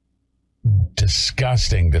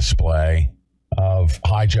disgusting display of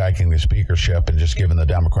hijacking the speakership and just giving the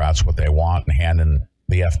Democrats what they want and handing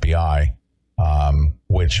the FBI,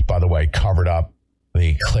 which, by the way, covered up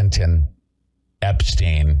the Clinton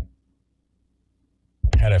Epstein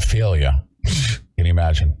pedophilia. Can you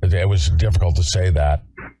imagine? It was difficult to say that.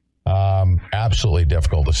 Absolutely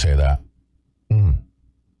difficult to say that.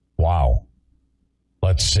 Wow.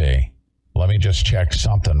 Let's see. Let me just check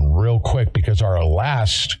something real quick because our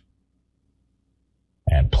last,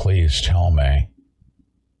 and please tell me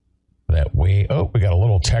that we got a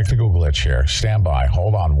little technical glitch here. Stand by.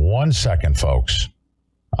 Hold on 1 second, folks.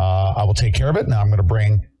 I will take care of it. Now I'm going to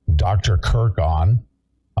bring Dr. Kirk on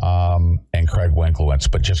and Craig Winklowitz,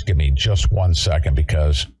 but just give me just 1 second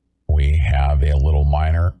because we have a little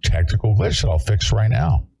minor technical glitch that I'll fix right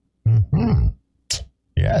now.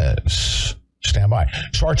 Yes. Stand by.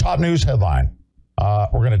 So our top news headline, we're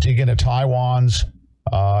going to dig into Taiwan's,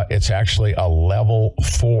 it's actually a level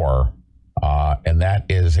 4, and that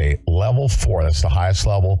is a level 4. That's the highest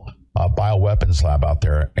level bioweapons lab out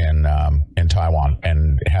there in Taiwan,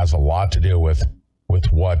 and it has a lot to do with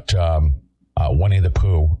what Winnie the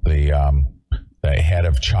Pooh, the head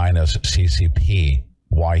of China's CCP,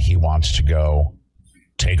 why he wants to go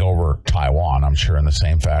take over Taiwan. I'm sure in the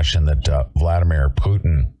same fashion that Vladimir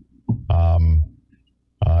Putin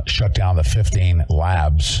shut down the 15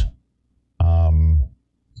 labs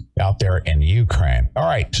out there in Ukraine. All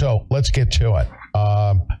right, so let's get to it.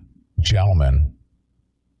 Gentlemen,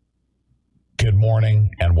 good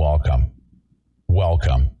morning and welcome.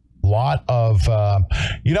 Welcome. Lot of,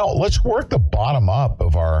 let's work the bottom up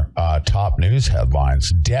of our top news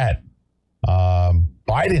headlines. Debt.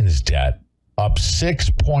 Biden's debt up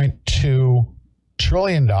 $6.2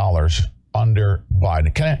 trillion under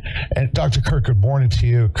Biden. And Dr. Kirk, good morning to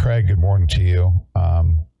you. Craig, good morning to you.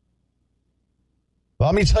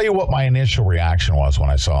 Let me tell you what my initial reaction was when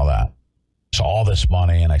I saw that. Saw all this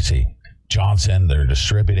money and I see Johnson, they're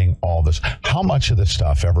distributing all this. How much of this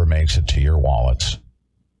stuff ever makes it to your wallets?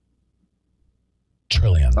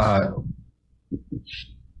 Trillions.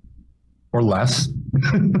 Or less.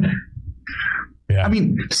 Yeah. I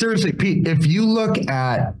mean, seriously, Pete, if you look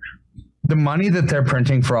at the money that they're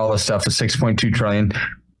printing for all this stuff is $6.2 trillion.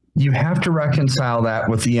 You have to reconcile that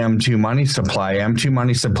with the M2 money supply. M2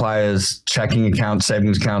 money supply is checking accounts,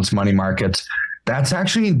 savings accounts, money markets. That's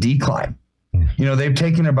actually in decline. You know, they've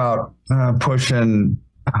taken about pushing,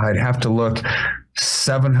 I'd have to look,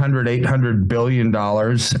 $700, $800 billion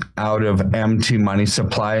out of M2 money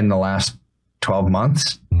supply in the last 12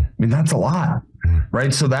 months. I mean, that's a lot.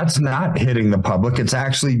 Right. So that's not hitting the public. It's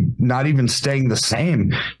actually not even staying the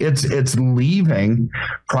same. It's leaving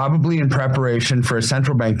probably in preparation for a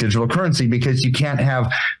central bank digital currency, because you can't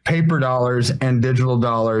have paper dollars and digital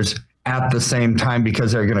dollars at the same time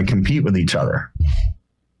because they're going to compete with each other.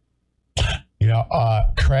 You know,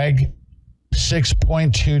 Craig,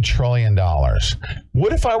 $6.2 trillion.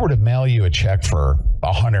 What if I were to mail you a check for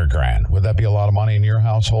 $100,000? Would that be a lot of money in your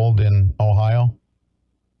household in Ohio?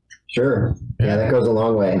 Sure. Yeah, that goes a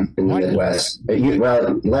long way in the Midwest.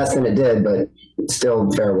 Well, less than it did, but it's still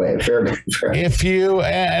fair way. Fair. If you,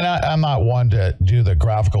 and I'm not one to do the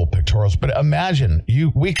graphical pictorials, but imagine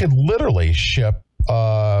we could literally ship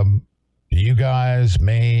you guys,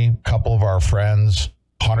 me, a couple of our friends,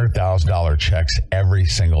 $100,000 checks every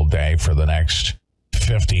single day for the next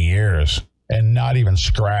 50 years and not even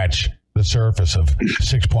scratch the surface of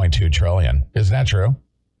 6.2 trillion. Isn't that true?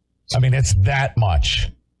 I mean, it's that much.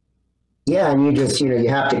 Yeah, and you just, you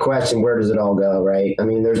have to question, where does it all go, right? I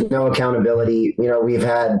mean, there's no accountability. We've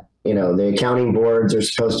had, the accounting boards are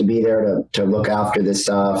supposed to be there to look after this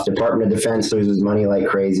stuff. Department of Defense loses money like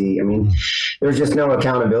crazy. I mean, there's just no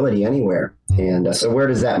accountability anywhere. And so where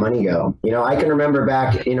does that money go? I can remember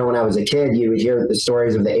back, when I was a kid, you would hear the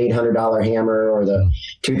stories of the $800 hammer or the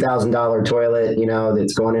 $2,000 toilet,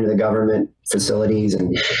 that's going into the government facilities,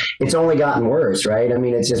 and it's only gotten worse, right? I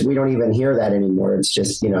mean, it's just, we don't even hear that anymore. It's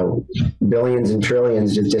just, billions and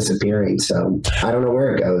trillions just disappearing. So I don't know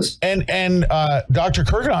where it goes. And Dr.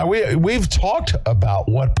 Kirk and I, we've talked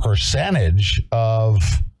about what percentage of,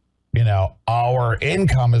 our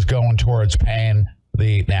income is going towards paying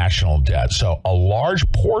the national debt. So a large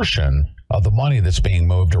portion of the money that's being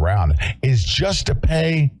moved around is just to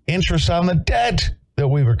pay interest on the debt that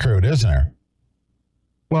we've accrued, isn't there?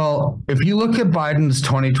 Well, if you look at Biden's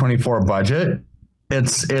 2024 budget,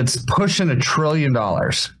 it's pushing $1 trillion. I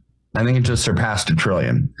think it just surpassed $1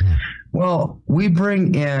 trillion. Well, we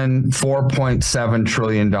bring in $4.7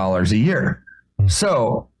 trillion a year.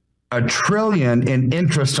 So $1 trillion in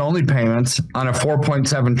interest-only payments on a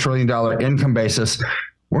 $4.7 trillion income basis,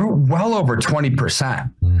 we're well over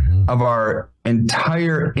 20% of our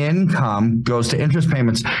entire income goes to interest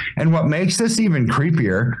payments. And what makes this even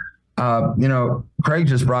creepier, Craig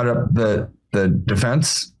just brought up the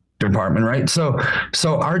defense department, right? So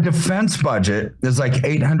our defense budget is like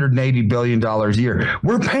 $880 billion a year.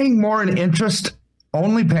 We're paying more in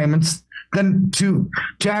interest-only payments than to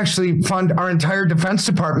actually fund our entire defense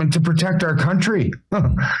department to protect our country.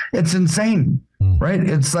 It's insane, right?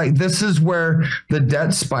 It's like, this is where the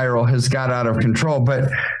debt spiral has got out of control.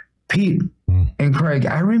 But Pete and Craig,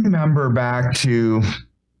 I remember back to,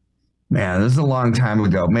 man, this is a long time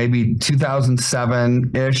ago, maybe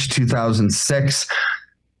 2007-ish, 2006.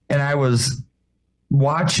 And I was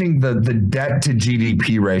watching the debt to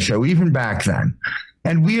GDP ratio, even back then.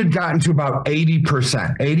 And we had gotten to about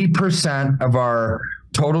 80%. 80% of our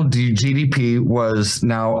total GDP was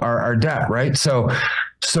now our debt, right? So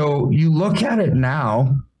you look at it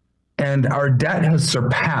now, and our debt has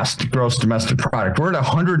surpassed gross domestic product. We're at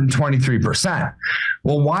 123%.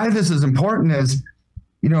 Well, why this is important is,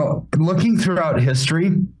 looking throughout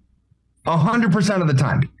history, 100% of the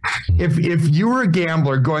time, if you were a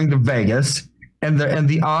gambler going to Vegas and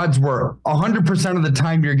the odds were 100% of the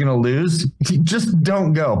time you're going to lose, just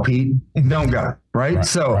don't go, Pete. Don't go, right?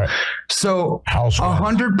 So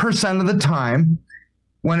 100% of the time,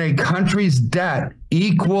 when a country's debt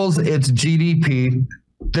equals its GDP,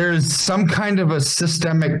 there's some kind of a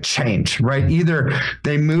systemic change, right? Either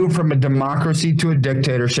they move from a democracy to a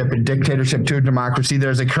dictatorship to a democracy.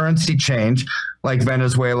 There's a currency change, like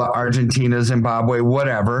Venezuela, Argentina, Zimbabwe,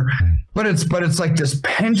 whatever. But it's like this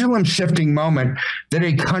pendulum shifting moment that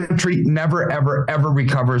a country never, ever, ever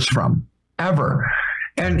recovers from, ever.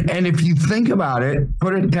 And if you think about it,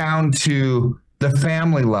 put it down to the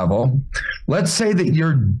family level. Let's say that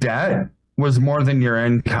your debt was more than your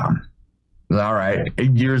income. All right,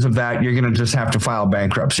 years of that, you're going to just have to file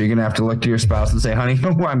bankruptcy. You're going to have to look to your spouse and say, honey,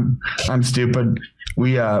 I'm stupid.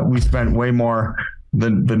 We spent way more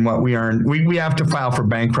than what we earned. We have to file for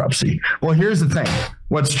bankruptcy. Well, here's the thing.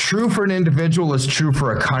 What's true for an individual is true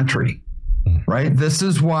for a country, right? This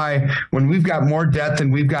is why when we've got more debt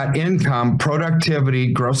than we've got income,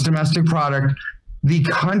 productivity, gross domestic product, the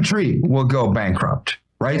country will go bankrupt,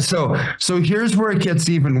 right? So here's where it gets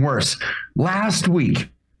even worse. Last week,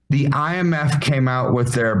 the IMF came out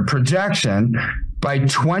with their projection by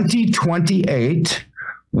 2028,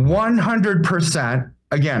 100%,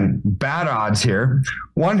 again, bad odds here,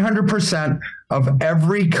 100% of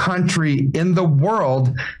every country in the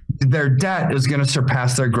world, their debt is going to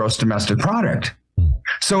surpass their gross domestic product.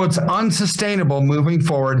 So it's unsustainable moving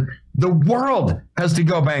forward. The world has to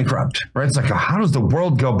go bankrupt, right? It's like, how does the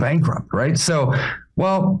world go bankrupt, right? So,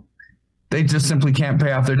 well, they just simply can't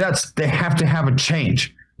pay off their debts. They have to have a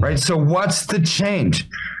change. Right. So what's the change?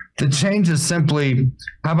 The change is simply,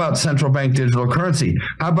 how about central bank digital currency?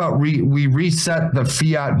 How about we reset the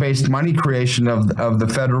fiat-based money creation of the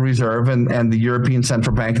Federal Reserve and the European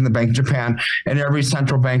Central Bank and the Bank of Japan and every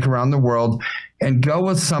central bank around the world, and go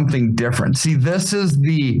with something different. See, this is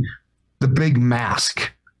the big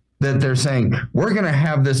mask that they're saying, we're going to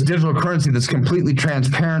have this digital currency that's completely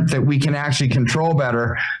transparent, that we can actually control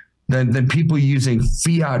better than people using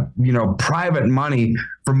fiat, private money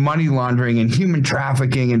for money laundering and human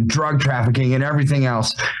trafficking and drug trafficking and everything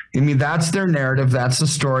else. I mean, that's their narrative. That's the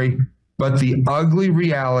story. But the ugly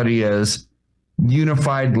reality is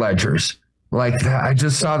unified ledgers. Like, I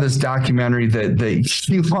just saw this documentary that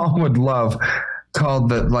you all would love called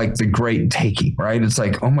the Great Taking, right? It's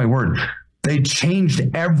like, oh my word, they changed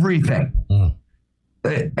everything.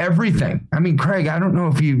 Everything. I mean, Craig, I don't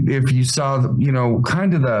know if you saw,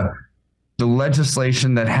 kind of the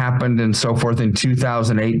legislation that happened and so forth in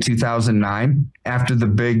 2008, 2009, after the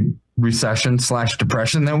big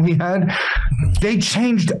recession/depression that we had. They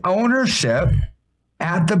changed ownership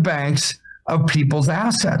at the banks of people's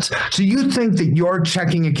assets. So you think that your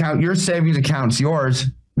checking account, your savings account's yours?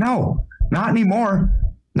 No, not anymore.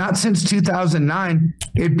 Not since 2009.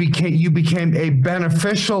 You became a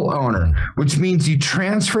beneficial owner, which means you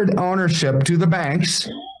transferred ownership to the banks,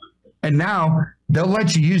 and now they'll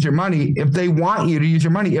let you use your money if they want you to use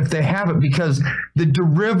your money, if they have it, because the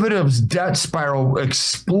derivatives debt spiral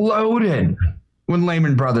exploded when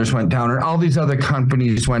Lehman Brothers went down and all these other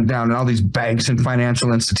companies went down and all these banks and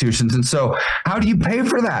financial institutions. And so how do you pay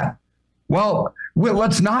for that? Well, Well,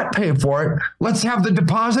 let's not pay for it. Let's have the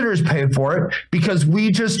depositors pay for it, because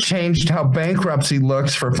we just changed how bankruptcy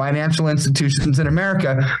looks for financial institutions in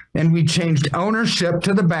America, and we changed ownership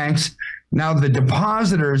to the banks. Now the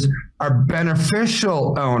depositors are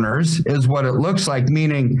beneficial owners, is what it looks like,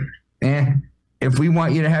 meaning, if we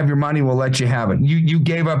want you to have your money, we'll let you have it. You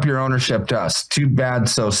gave up your ownership to us. Too bad,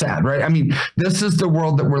 so sad, right? I mean, this is the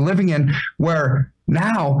world that we're living in, where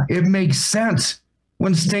now it makes sense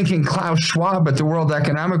when stinking Klaus Schwab at the World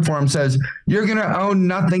Economic Forum says, you're going to own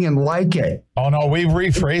nothing and like it. Oh, no, we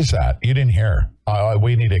rephrased that. You didn't hear.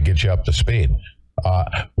 We need to get you up to speed.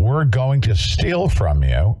 We're going to steal from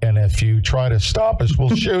you, and if you try to stop us,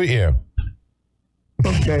 we'll shoot you.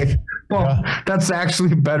 Okay. Well, that's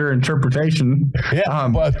actually a better interpretation. Yeah,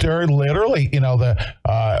 but they're literally,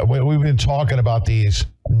 we've been talking about these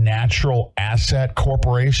natural asset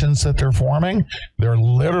corporations that they're forming. They're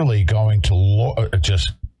literally going to what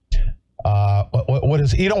is,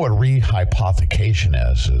 what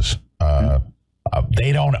rehypothecation is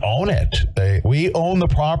they don't own it. We own the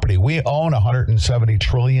property. We own $170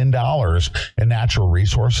 trillion in natural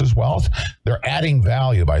resources wealth. They're adding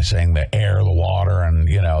value by saying the air, the water, and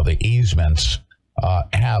the easements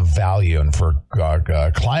have value, and for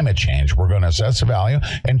climate change, we're going to assess the value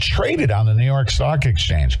and trade it on the New York Stock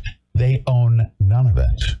Exchange. They own none of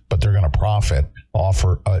it, but they're going to profit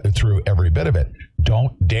through every bit of it.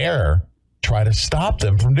 Don't dare try to stop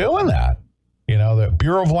them from doing that. The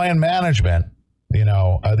Bureau of Land Management, they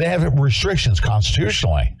have restrictions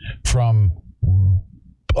constitutionally from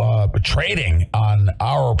trading on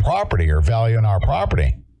our property or value in our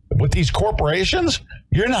property. With these corporations,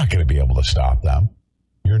 you're not going to be able to stop them.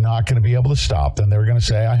 You're not going to be able to stop them. They're going to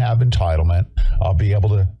say, I have entitlement. I'll be able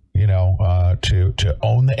to, to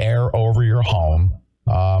own the air over your home.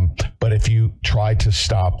 But if you try to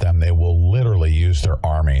stop them, they will literally use their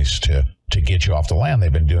armies to get you off the land.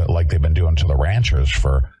 They've been doing like they've been doing to the ranchers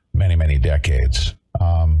for many, many decades.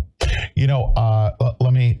 Let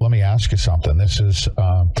me ask you something. This is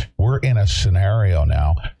we're in a scenario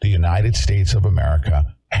now. The United States of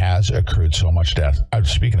America has accrued so much debt.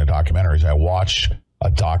 Speaking of documentaries, I watched a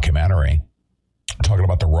documentary talking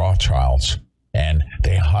about the Rothschilds, and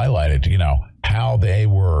they highlighted, how they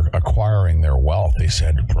were acquiring their wealth. They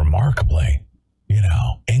said, remarkably,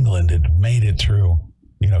 England had made it through,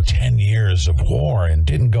 10 years of war and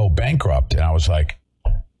didn't go bankrupt. And I was like,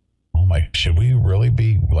 oh my, should we really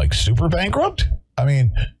be like super bankrupt? I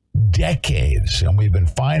mean, decades, and we've been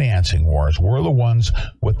financing wars. We're the ones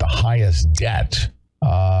with the highest debt.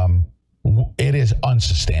 It is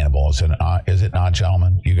unsustainable. Is it not,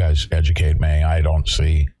 gentlemen? You guys educate me. I don't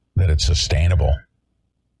see that it's sustainable.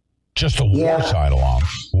 Just the war side alone.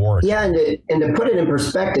 Yeah, and to put it in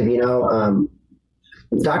perspective,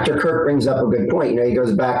 Dr. Kirk brings up a good point. He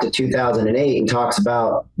goes back to 2008 and talks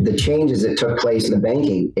about the changes that took place in the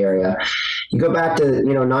banking area. You go back to,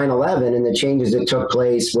 9/11 and the changes that took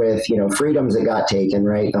place with, freedoms that got taken,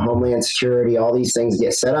 right? The Homeland Security, all these things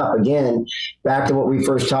get set up. Again, back to what we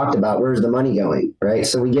first talked about, where's the money going, right?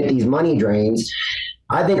 So we get these money drains.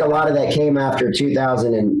 I think a lot of that came after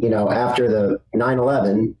 2000 and, after the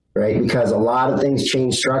 9/11, right? Because a lot of things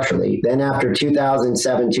changed structurally. Then after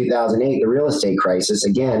 2007, 2008, the real estate crisis,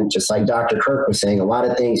 again, just like Dr. Kirk was saying, a lot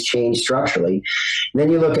of things changed structurally. And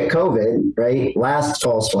then you look at COVID, right? Last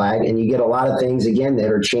false flag, and you get a lot of things, again,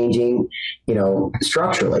 that are changing,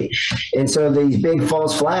 structurally. And so these big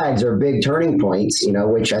false flags are big turning points,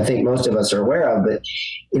 which I think most of us are aware of. But,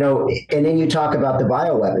 and then you talk about the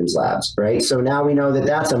bioweapons labs, right? So now we know that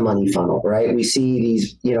that's a money funnel, right? We see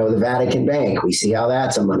these, the Vatican Bank, we see how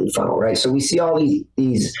that's a money funnel, right? So we see all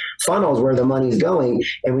these funnels where the money's going,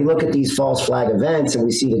 and we look at these false flag events and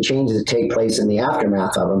we see the changes that take place in the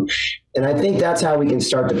aftermath of them. And I think that's how we can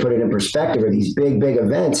start to put it in perspective, of these big, big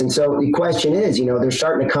events. And so the question is, they're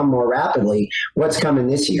starting to come more rapidly. What's coming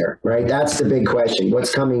this year, right? That's the big question.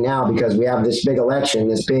 What's coming now? Because we have this big election,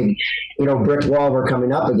 this big, brick wall we're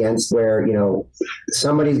coming up against where,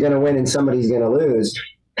 somebody's going to win and somebody's going to lose.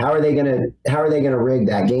 How are they going to rig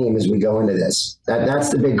that game as we go into this? That's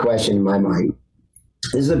the big question in my mind.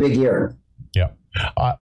 This is a big year. Yeah.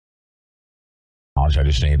 I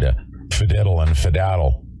just need to fiddle and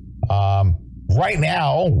fidaddle. Right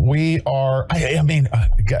now, we are,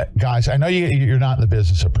 guys, I know you're not in the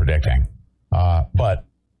business of predicting, but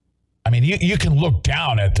you can look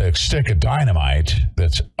down at the stick of dynamite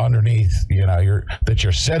that's underneath, that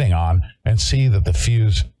you're sitting on, and see that the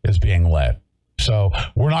fuse is being lit. So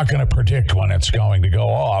we're not going to predict when it's going to go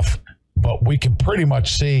off, but we can pretty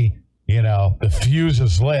much see, the fuse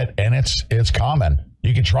is lit and it's coming.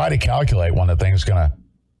 You can try to calculate when the thing's going to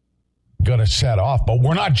going to set off. But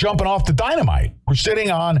we're not jumping off the dynamite. We're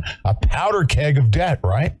sitting on a powder keg of debt,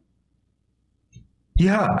 right?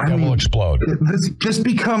 Yeah, that will explode. This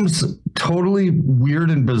becomes totally weird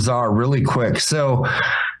and bizarre really quick. So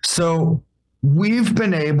we've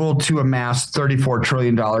been able to amass $34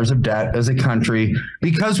 trillion of debt as a country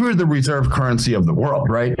because we're the reserve currency of the world,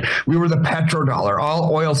 right? We were the petrodollar.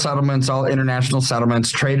 All oil settlements, all international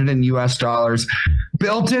settlements traded in US dollars,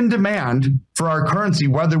 built-in demand for our currency,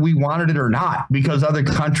 whether we wanted it or not, because other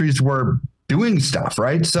countries were doing stuff,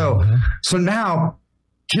 right? So now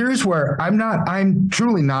here's where I'm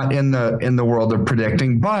truly not in the world of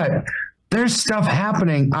predicting, but there's stuff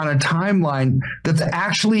happening on a timeline that's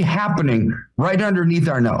actually happening right underneath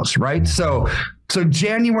our nose, right? So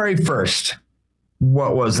January 1st,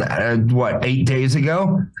 what was that? 8 days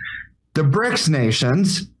ago? The BRICS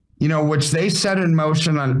nations, which they set in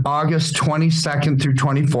motion on August 22nd through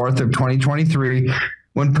 24th of 2023,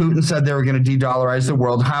 when Putin said they were going to de-dollarize the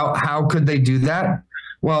world. How could they do that?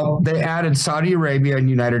 Well, they added Saudi Arabia and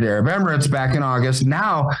United Arab Emirates back in August.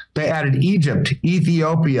 Now they added Egypt,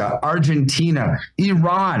 Ethiopia, Argentina,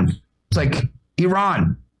 Iran. It's like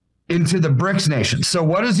Iran into the BRICS nations. So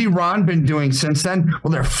what has Iran been doing since then?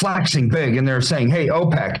 Well, they're flexing big and they're saying, hey,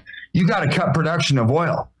 OPEC, you got to cut production of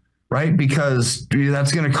oil, right? Because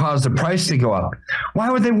that's going to cause the price to go up.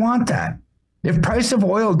 Why would they want that? If price of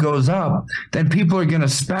oil goes up, then people are going to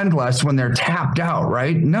spend less when they're tapped out,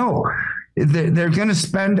 right? No. They're going to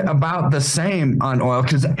spend about the same on oil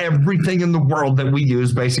because everything in the world that we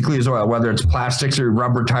use basically is oil, whether it's plastics or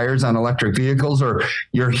rubber tires on electric vehicles or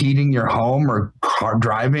you're heating your home or car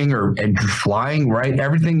driving and flying, right?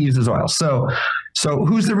 Everything uses oil. So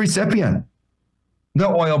who's the recipient? The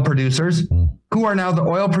oil producers. Who are now the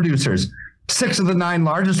oil producers? 6 of the 9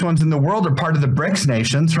 largest ones in the world are part of the BRICS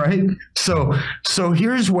nations, right? So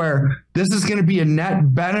here's where this is going to be a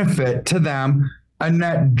net benefit to them, a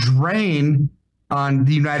net drain on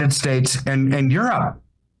the United States and Europe,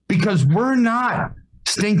 because we're not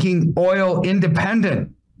stinking oil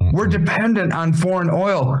independent. We're dependent on foreign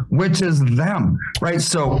oil, which is them, right?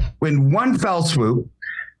 So in one fell swoop,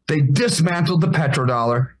 they dismantled the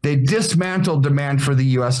petrodollar. They dismantled demand for the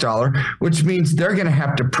US dollar, which means they're going to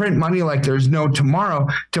have to print money like there's no tomorrow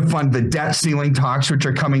to fund the debt ceiling talks, which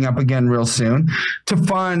are coming up again real soon, to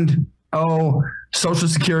fund, Social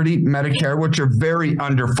Security, Medicare, which are very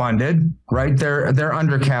underfunded, right? They're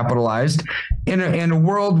undercapitalized in a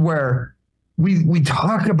world where we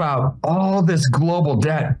talk about all this global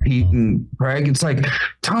debt, Pete and Craig. It's like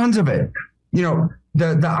tons of it. The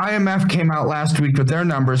IMF came out last week with their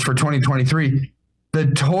numbers for 2023. The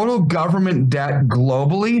total government debt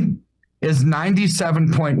globally is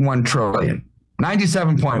 97.1 trillion.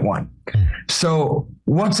 97.1. So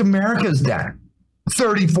what's America's debt?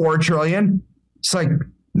 34 trillion. It's like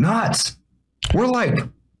nuts. We're like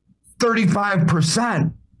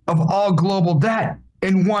 35% of all global debt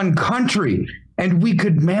in one country. And we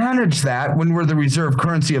could manage that when we're the reserve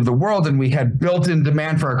currency of the world and we had built-in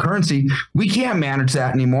demand for our currency. We can't manage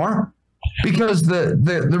that anymore because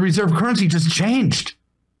the reserve currency just changed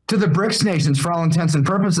to the BRICS nations for all intents and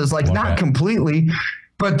purposes, not completely,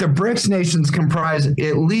 but the BRICS nations comprise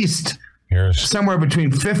at least somewhere between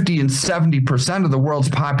 50 and 70% of the world's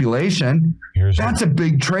population. That's a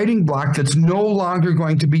big trading block that's no longer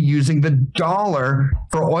going to be using the dollar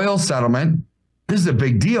for oil settlement. This is a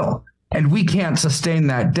big deal. And we can't sustain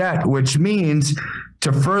that debt, which means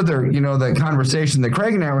to further, the conversation that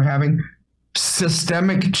Craig and I were having,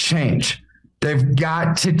 systemic change. They've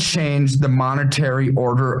got to change the monetary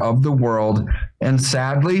order of the world. And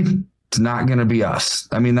sadly, it's not going to be us.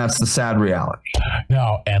 I mean, that's the sad reality.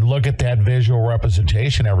 No, and look at that visual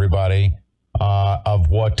representation, everybody, of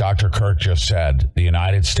what Dr. Kirk just said. The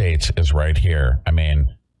United States is right here. I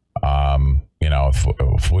mean,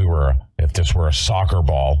 if this were a soccer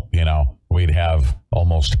ball, we'd have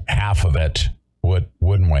almost half of it,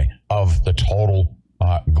 wouldn't we, of the total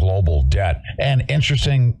global debt. And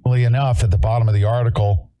interestingly enough, at the bottom of the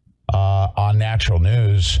article on Natural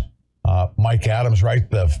News, Mike Adams writes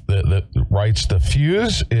the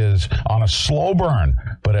fuse is on a slow burn,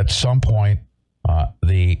 but at some point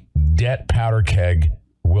the debt powder keg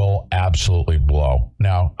will absolutely blow.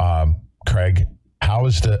 Now, Craig, how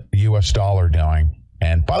is the U.S. dollar doing?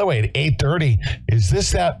 And by the way, at 8:30, is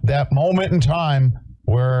this that moment in time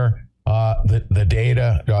where the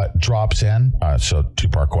data drops in? So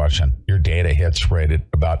two-part question. Your data hits right at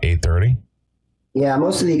about 8:30? Yeah,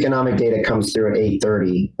 most of the economic data comes through at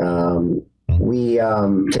 8:30. we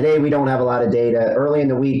today we don't have a lot of data. Early in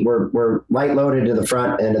the week, we're light loaded to the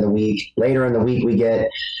front end of the week. Later in the week,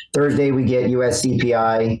 Thursday we get US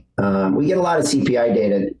CPI. We get a lot of CPI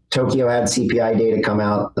data. Tokyo had CPI data come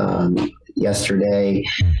out yesterday.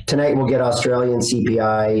 Tonight we'll get Australian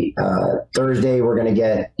CPI. Thursday we're going to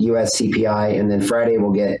get US CPI, and then Friday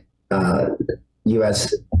we'll get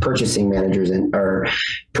U.S. purchasing managers or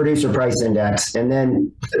producer price index, and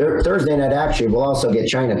then Thursday night actually we'll also get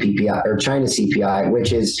China PPI or China CPI,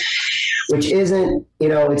 which isn't,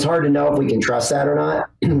 it's hard to know if we can trust that or not.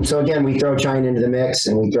 So again, we throw China into the mix,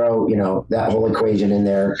 and we throw that whole equation in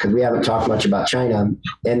there because we haven't talked much about China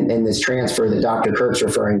and this transfer that Dr. Kirk's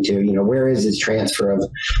referring to. Where is this transfer of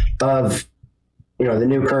the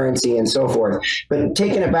new currency and so forth? But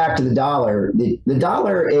taking it back to the dollar, the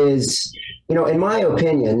dollar is, in my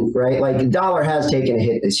opinion, right, like the dollar has taken a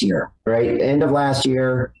hit this year, right? End of last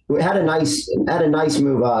year, we had a nice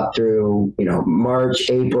move up through, March,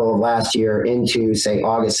 April of last year into, say,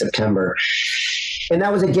 August, September. And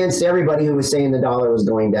that was against everybody who was saying the dollar was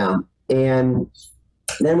going down. And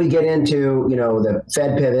then we get into, the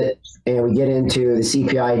Fed pivot, and we get into the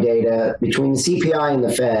CPI data. Between the CPI and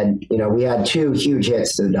the Fed, we had two huge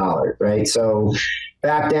hits to the dollar, right? So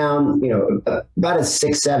back down, about a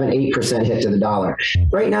 6, 7, 8% hit to the dollar.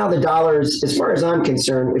 Right now, the dollar's, as far as I'm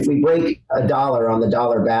concerned, if we break $1 on the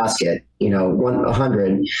dollar basket,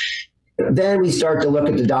 100, then we start to look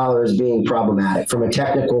at the dollar as being problematic from a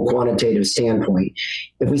technical quantitative standpoint.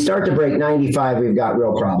 If we start to break 95, we've got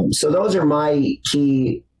real problems. So those are my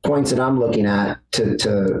key points that I'm looking at to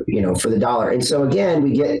for the dollar. And so again,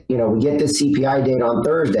 we get this CPI data on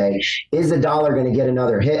Thursday. Is the dollar going to get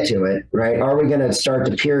another hit to it, right? Are we going to start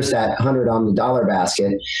to pierce that 100 on the dollar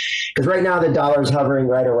basket? Because right now the dollar's hovering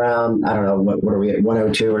right around, I don't know, what are we at,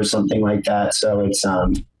 102 or something like that. So it's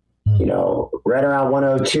right around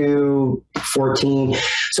 102.14.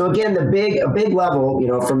 So again, a big level,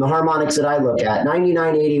 from the harmonics that I look at,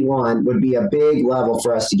 99.81 would be a big level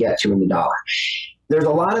for us to get to in the dollar. There's a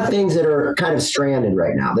lot of things that are kind of stranded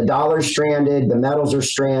right now. The dollar's stranded, the metals are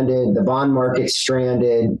stranded, the bond market's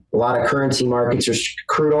stranded, a lot of currency markets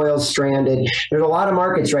crude oil's stranded. There's a lot of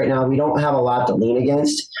markets right now we don't have a lot to lean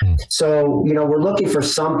against. So, we're looking for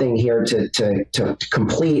something here to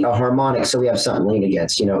complete a harmonic so we have something to lean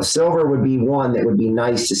against. Silver would be one that would be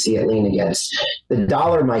nice to see it lean against. The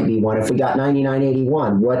dollar might be one. If we got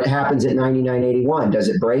 99.81, what happens at 99.81? Does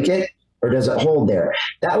it break it? Or does it hold there?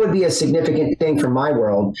 That would be a significant thing for my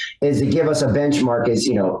world, is to give us a benchmark.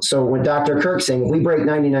 So when Dr. Kirk's saying, if we break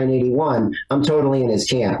 99.81, I'm totally in his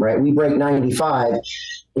camp, right? We break 95,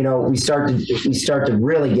 we start to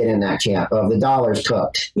really get in that camp of the dollar's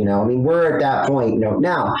cooked. We're at that point.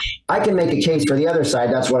 Now I can make a case for the other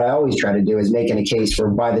side. That's what I always try to do, is making a case for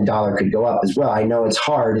why the dollar could go up as well. I know it's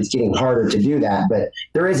hard. It's getting harder to do that, but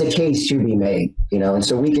there is a case to be made. And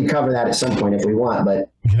so we can cover that at some point if we want. But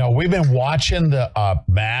we've been watching the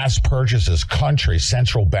mass purchases,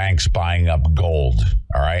 central banks buying up gold.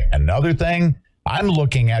 All right. Another thing I'm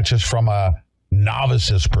looking at, just from a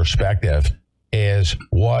novice's perspective, is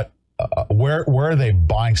where are they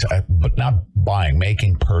buying, but not buying,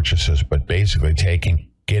 making purchases, but basically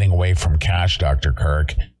getting away from cash, Dr.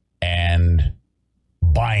 Kirk, and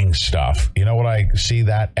buying stuff. You know what I see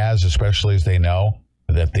that as, especially as they know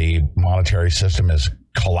that the monetary system is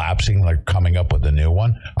collapsing, they're coming up with a new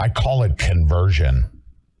one. I call it conversion.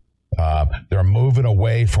 They're moving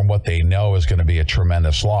away from what they know is going to be a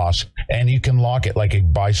tremendous loss. And you can lock it, like you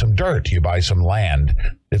buy some dirt, you buy some land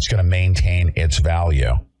that's going to maintain its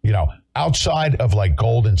value. Outside of like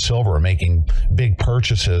gold and silver, making big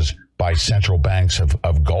purchases by central banks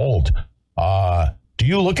of gold. Do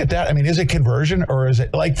you look at that? Is it conversion, or is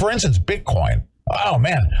it, like, for instance, Bitcoin? Oh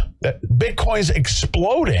man, Bitcoin's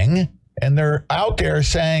exploding. And they're out there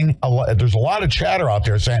saying, there's a lot of chatter out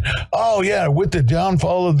there saying, oh yeah, with the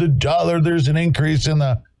downfall of the dollar, there's an increase in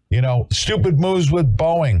the, stupid moves with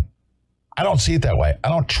Boeing. I don't see it that way. I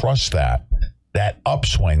don't trust that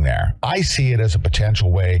upswing there. I see it as a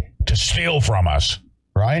potential way to steal from us,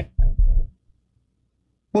 right?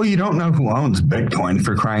 Well, you don't know who owns Bitcoin,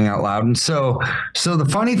 for crying out loud. And so the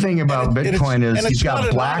funny thing about Bitcoin is you've got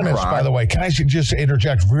BlackRock. By the way, can I just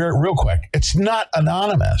interject real quick? It's not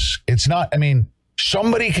anonymous. It's not,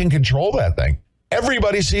 somebody can control that thing.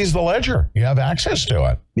 Everybody sees the ledger. You have access to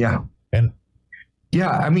it. Yeah. And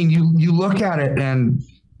yeah, you look at it, and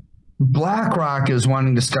BlackRock is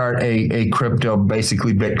wanting to start a crypto,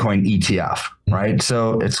 basically Bitcoin ETF, right?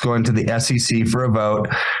 So it's going to the SEC for a vote.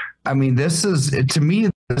 This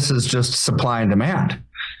is just supply and demand.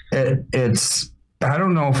 I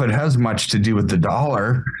don't know if it has much to do with the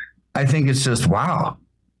dollar. I think it's just, wow,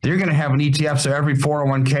 You're going to have an ETF, so every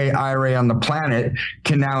 401k IRA on the planet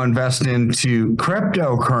can now invest into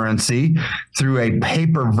cryptocurrency through a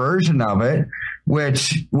paper version of it,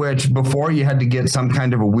 which before you had to get some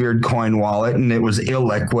kind of a weird coin wallet, and it was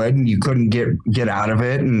illiquid and you couldn't get out of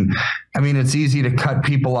it. And I mean, it's easy to cut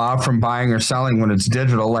people off from buying or selling when it's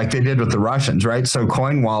digital, like they did with the Russians, right? So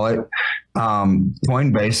Coin Wallet,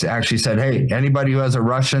 Coinbase actually said, hey, anybody who has a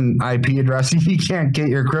Russian IP address, you can't get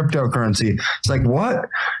your cryptocurrency. It's like, what?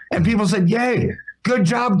 And people said, yay, good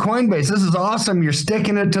job, Coinbase. This is awesome. You're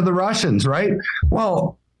sticking it to the Russians, right?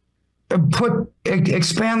 Well,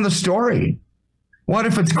 expand the story. What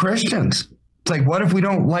if it's Christians? It's like, what if we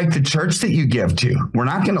don't like the church that you give to? We're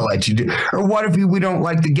not going to let you do. Or what if we don't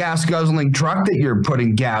like the gas guzzling truck that you're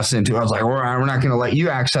putting gas into? I was like, we're not going to let you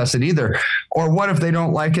access it either. Or what if they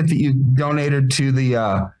don't like it that you donated to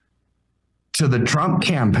the Trump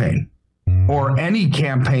campaign or any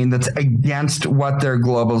campaign that's against what their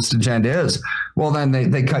globalist agenda is? Well, then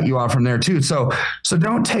they cut you off from there too. So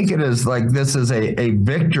don't take it as like this is a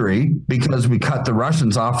victory because we cut the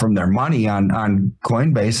Russians off from their money on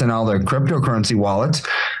Coinbase and all their cryptocurrency wallets.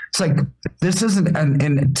 It's like, this isn't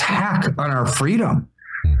an attack on our freedom,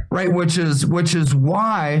 right? Which is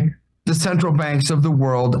why the central banks of the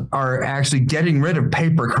world are actually getting rid of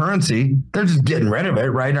paper currency. They're just getting rid of it,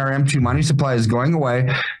 right? Our M2 money supply is going away.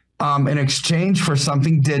 In exchange for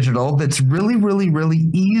something digital that's really, really, really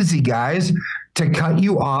easy, guys, to cut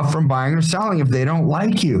you off from buying or selling if they don't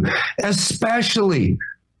like you, especially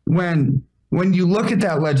when you look at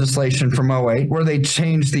that legislation from 2008 where they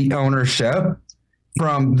changed the ownership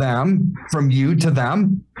from you to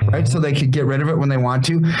them, right? So they could get rid of it when they want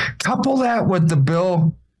to. Couple that with the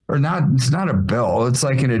bill, or not, it's not a bill, it's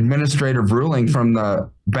like an administrative ruling from the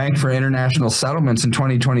Bank for International Settlements in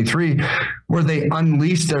 2023, where they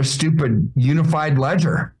unleashed their stupid unified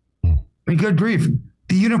ledger. I mean, good grief.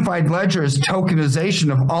 The unified ledger is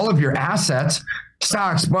tokenization of all of your assets,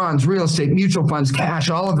 stocks, bonds, real estate, mutual funds, cash,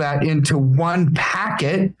 all of that into one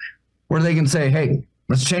packet where they can say, hey,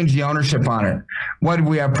 let's change the ownership on it. Why do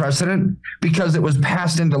we have precedent? Because it was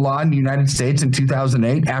passed into law in the United States in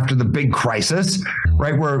 2008 after the big crisis,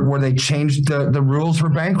 right, where they changed the rules for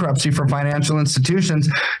bankruptcy for financial institutions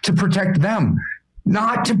to protect them,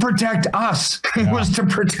 not to protect us. It was to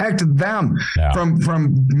protect them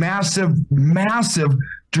from massive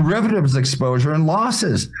derivatives exposure and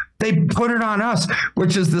losses. They put it on us,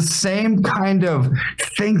 which is the same kind of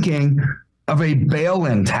thinking of a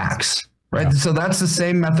bail-in tax. Right. Yeah. So that's the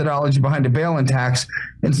same methodology behind a bail-in tax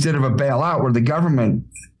instead of a bailout where the government,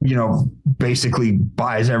 basically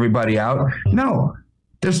buys everybody out. No,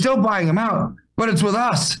 they're still buying them out, but it's with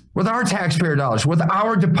us, with our taxpayer dollars, with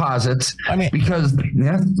our deposits. I mean, because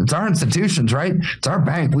it's our institutions, right? It's our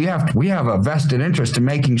bank. We have a vested interest in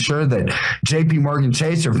making sure that JP Morgan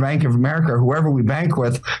Chase or Bank of America or whoever we bank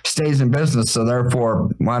with stays in business. So therefore,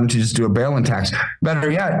 why don't you just do a bail-in tax? Better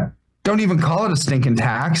yet, don't even call it a stinking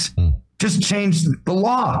tax. Just change the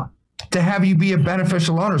law to have you be a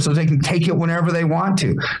beneficial owner so they can take it whenever they want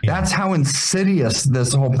to. That's how insidious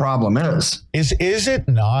this whole problem is. Is it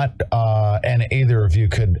not? And either of you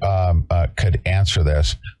could answer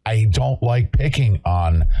this. I don't like picking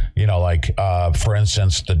on, for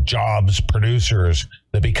instance, the jobs producers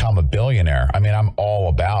that become a billionaire. I mean, I'm all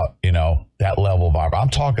about, that level of I'm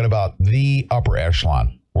talking about the upper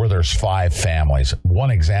echelon where there's 5 families.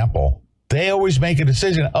 One example. They always make a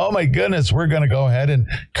decision. Oh, my goodness, we're going to go ahead and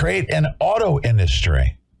create an auto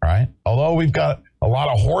industry, right? Although we've got a lot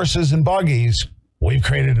of horses and buggies, we've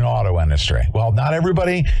created an auto industry. Well, not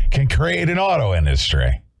everybody can create an auto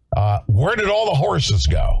industry. Where did all the horses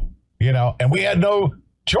go? And we had no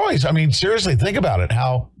choice. I mean, seriously, think about it,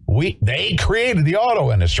 how they created the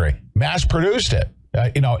auto industry, mass produced it,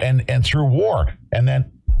 and through war. And then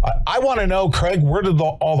I want to know, Craig, where did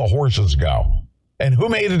all the horses go? And who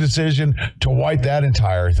made a decision to wipe that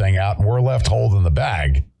entire thing out and we're left holding the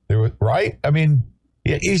bag, right? I mean,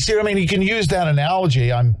 you see what I mean? You can use that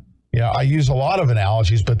analogy. I use a lot of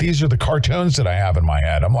analogies, but these are the cartoons that I have in my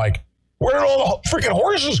head. I'm like, where did all the freaking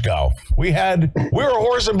horses go? We were a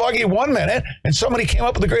horse and buggy 1 minute, and somebody came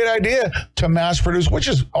up with a great idea to mass produce, which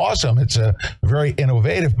is awesome. It's very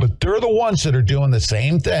innovative, but they're the ones that are doing the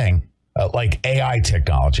same thing, like AI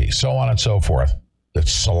technology, so on and so forth. The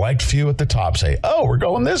select few at the top say, oh, we're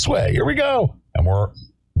going this way. Here we go. And we're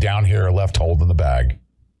down here left holding the bag.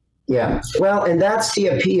 Yeah. Well, and that's the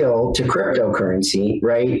appeal to cryptocurrency,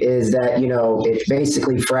 right? Is that, it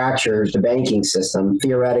basically fractures the banking system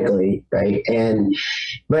theoretically, right?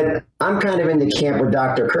 But I'm kind of in the camp with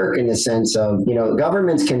Dr. Kirk in the sense of,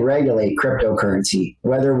 governments can regulate cryptocurrency,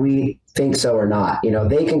 whether we think so or not.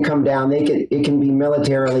 They can come down, it can be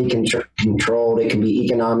militarily controlled, it can be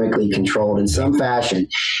economically controlled in some fashion,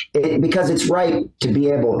 because it's right to be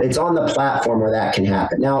able, it's on the platform where that can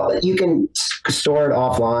happen. Now, you can store it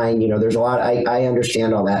offline, there's a lot, I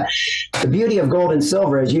understand all that. The beauty of gold and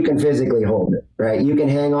silver is you can physically hold it, right? You can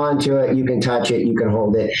hang on to it, you can touch it, you can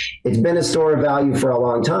hold it. It's been a store of value for a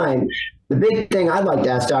long time. The big thing I'd like to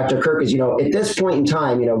ask Dr. Kirk is, at this point in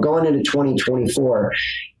time, going into 2024,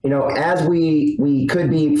 as we could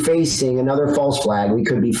be facing another false flag, we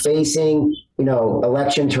could be facing,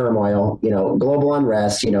 election turmoil, global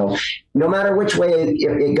unrest, no matter which way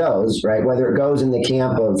it goes, right? Whether it goes in the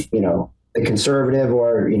camp of, the conservative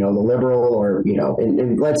or, the liberal or,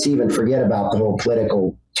 and let's even forget about the whole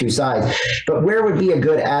political two sides, but where would be a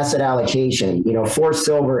good asset allocation, for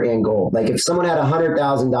silver and gold? Like if someone had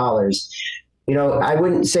 $100,000,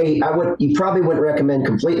 you probably wouldn't recommend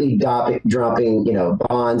completely dropping,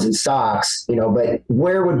 bonds and stocks, but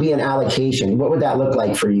where would be an allocation? What would that look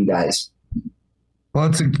like for you guys? Well,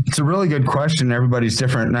 it's a really good question. Everybody's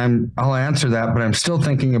different, and I'll answer that. But I'm still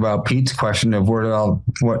thinking about Pete's question of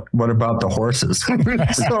what about the horses?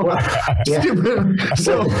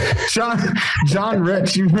 so John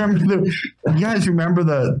Rich, you guys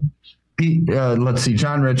remember let's see,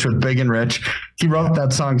 John Rich with Big and Rich. He wrote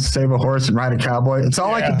that song, Save a Horse and Ride a Cowboy. It's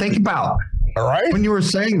all I could think about. All right. When you were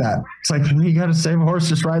saying that, it's like, you got to save a horse,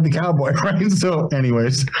 just ride the cowboy, right? So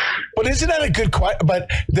anyways. But isn't that a good question? But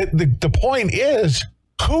the point is,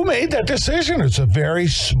 who made that decision? It's a very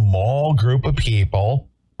small group of people,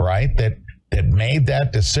 right, that made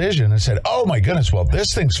that decision and said, oh, my goodness, well,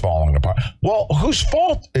 this thing's falling apart. Well, whose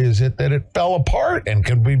fault is it that it fell apart? And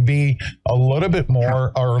can we be a little bit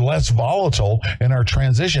more or less volatile in our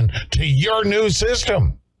transition to your new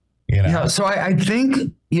system? Yeah, so I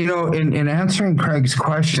think, in answering Craig's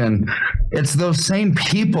question, it's those same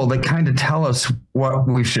people that kind of tell us what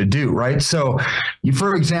we should do, right? So,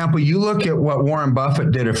 for example, you look at what Warren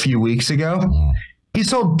Buffett did a few weeks ago. He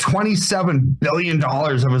sold $27 billion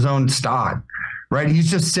of his own stock, right? He's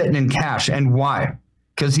just sitting in cash. And why?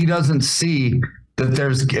 Because he doesn't see that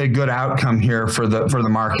there's a good outcome here for the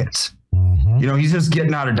markets. He's just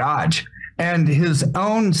getting out of Dodge. And his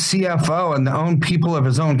own CFO and the own people of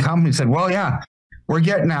his own company said, well, yeah, we're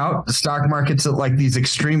getting out. The stock market's at like these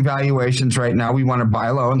extreme valuations right now. We want to buy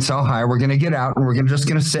low and sell high. We're going to get out and we're just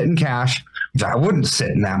going to sit in cash. Which I wouldn't sit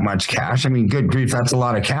in that much cash. I mean, good grief, that's a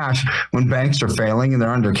lot of cash when banks are failing and they're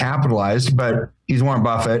undercapitalized. But he's Warren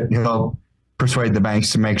Buffett. He'll persuade the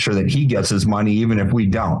banks to make sure that he gets his money, even if we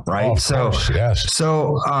don't, right? Oh, of course, yes.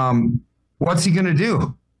 So what's he going to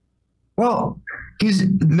do? Well, he's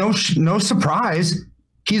no surprise.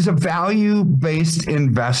 He's a value-based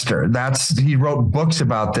investor. He wrote books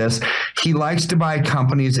about this. He likes to buy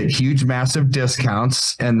companies at huge, massive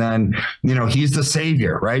discounts. And then, he's the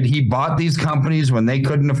savior, right? He bought these companies when they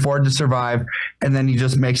couldn't afford to survive. And then he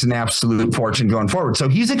just makes an absolute fortune going forward. So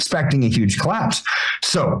he's expecting a huge collapse.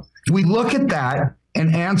 So if we look at that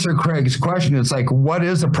and answer Craig's question, it's like, what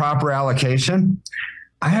is a proper allocation?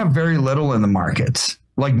 I have very little in the markets.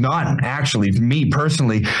 Like none, actually, me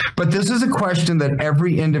personally. But this is a question that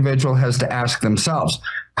every individual has to ask themselves.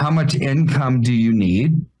 How much income do you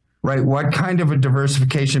need? Right? What kind of a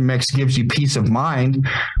diversification mix gives you peace of mind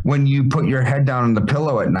when you put your head down on the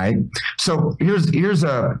pillow at night? So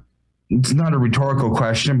it's not a rhetorical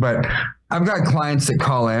question, but I've got clients that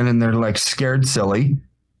call in and they're like scared silly.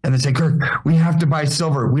 And they say, Kirk, we have to buy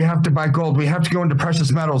silver. We have to buy gold. We have to go into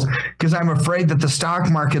precious metals because I'm afraid that the stock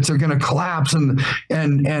markets are going to collapse. And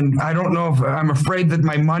I don't know if I'm afraid that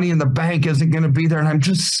my money in the bank isn't going to be there. And I'm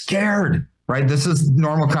just scared, right? This is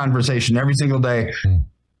normal conversation every single day,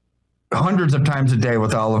 hundreds of times a day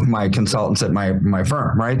with all of my consultants at my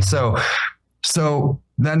firm, right? So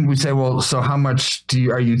then we say, well, so how much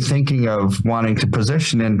are you thinking of wanting to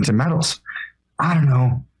position into metals? I don't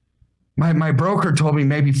know. My broker told me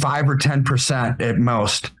maybe 5 or 10% at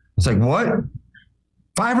most. It's like, what?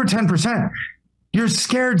 5 or 10%? You're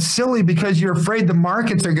scared silly because you're afraid the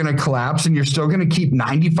markets are going to collapse and you're still going to keep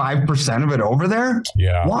 95% of it over there?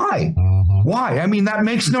 Yeah. Why? Why? I mean, that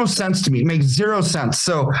makes no sense to me. It makes zero sense.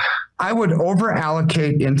 So I would over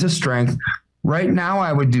allocate into strength. Right now,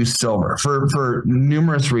 I would do silver for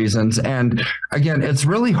numerous reasons. And again, it's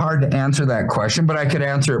really hard to answer that question, but I could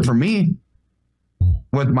answer it for me.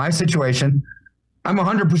 With my situation, I'm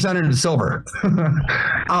 100% into silver.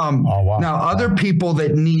 Now, other people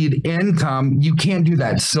that need income, you can't do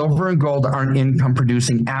that. Silver and gold aren't income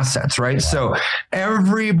producing assets, right? Wow. So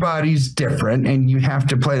everybody's different and you have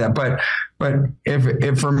to play that. But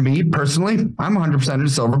if for me personally, I'm 100% into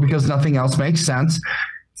silver because nothing else makes sense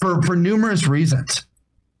for numerous reasons.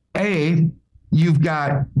 you've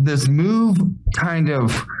got this move kind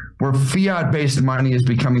of where fiat-based money is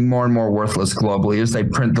becoming more and more worthless globally as they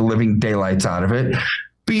print the living daylights out of it.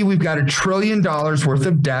 B, we've got $1 trillion worth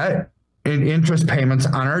of debt and interest payments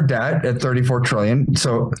on our debt at $34 trillion.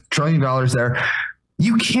 So $1 trillion there.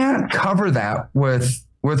 You can't cover that with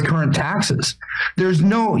current taxes.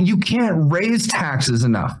 You can't raise taxes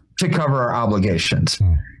enough to cover our obligations.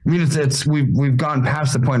 I mean, we've gone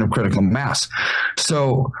past the point of critical mass.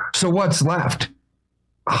 So what's left?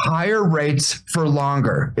 Higher rates for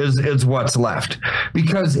longer is what's left.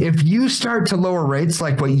 Because if you start to lower rates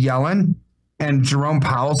like what Yellen and Jerome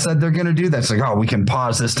Powell said they're going to do, that's like, oh, we can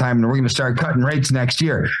pause this time and we're going to start cutting rates next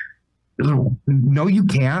year. No, you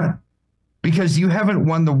can't, because you haven't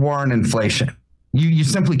won the war on inflation. You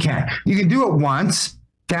simply can't. You can do it once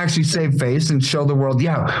to actually save face and show the world,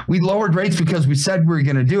 yeah, we lowered rates because we said we were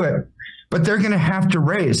going to do it, but they're going to have to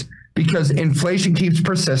raise because inflation keeps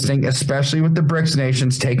persisting, especially with the BRICS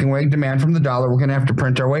nations taking away demand from the dollar. We're going to have to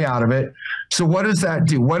print our way out of it. So what does that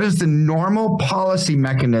do? What is the normal policy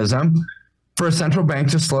mechanism for a central bank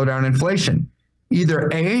to slow down inflation? Either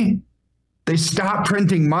A, they stop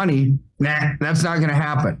printing money. Nah, that's not going to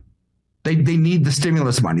happen. They need the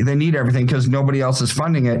stimulus money. They need everything because nobody else is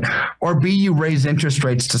funding it. Or B, you raise interest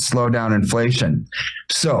rates to slow down inflation.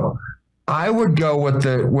 So I would go with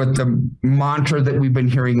the mantra that we've been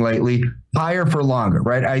hearing lately, higher for longer,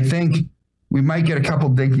 right? I think we might get a couple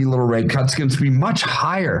dinky little rate cuts. It's going to be much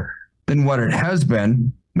higher than what it has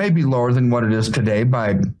been, maybe lower than what it is today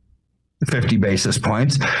by 50 basis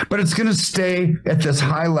points, but it's going to stay at this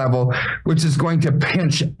high level, which is going to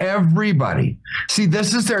pinch everybody. See,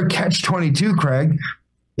 this is their catch-22, Craig.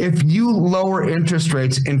 If you lower interest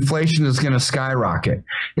rates, inflation is going to skyrocket.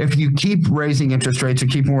 If you keep raising interest rates or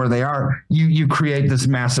keep them where they are, you create this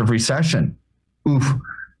massive recession. Oof,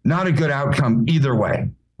 not a good outcome either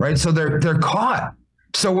way, right? So they're caught.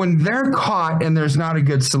 So when they're caught and there's not a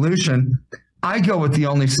good solution, I go with the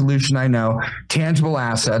only solution I know, tangible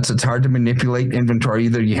assets. It's hard to manipulate inventory.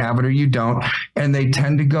 Either you have it or you don't. And they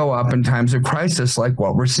tend to go up in times of crisis like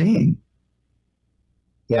what we're seeing.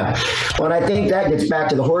 Yeah. Well, and I think that gets back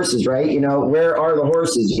to the horses, right? You know, where are the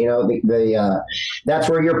horses? You know, that's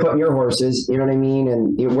where you're putting your horses, you know what I mean?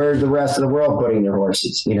 And where's the rest of the world putting their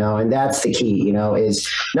horses, you know? And that's the key, you know, is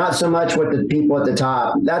not so much what the people at the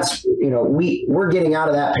top, that's, you know, we're getting out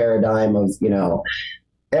of that paradigm of, you know,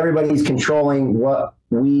 everybody's controlling what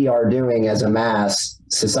we are doing as a mass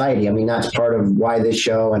society. I mean, that's part of why this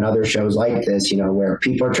show and other shows like this, you know, where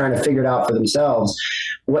people are trying to figure it out for themselves,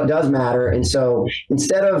 what does matter. And so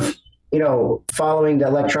instead of, you know, following the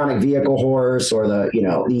electronic vehicle horse or the, you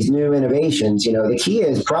know, these new innovations, you know, the key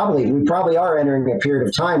is we probably are entering a period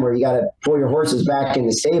of time where you got to pull your horses back in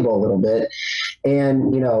the stable a little bit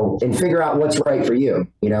and, you know, and figure out what's right for you,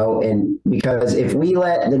 you know, and because if we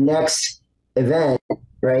let the next event,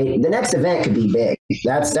 right, the next event could be big.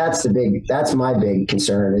 That's my big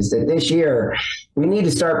concern is that this year we need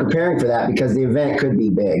to start preparing for that because the event could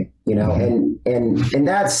be big, you know, and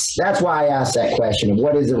that's why I asked that question of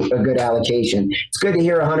what is a good allocation. It's good to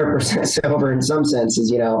hear 100% silver in some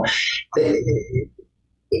senses, you know.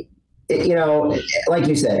 You know, like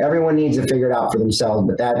you said, everyone needs to figure it out for themselves,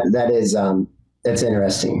 but that's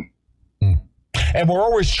interesting. And we're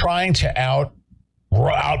always trying to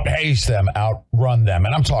outpace them, outrun them.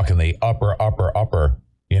 And I'm talking the upper,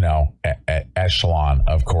 you know, echelon,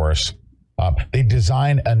 of course. They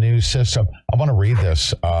design a new system. I want to read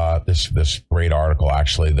this great article,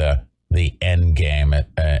 actually, the end game.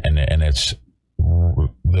 And it's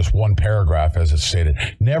this one paragraph, as it's stated.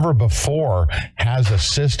 Never before has a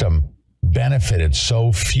system benefited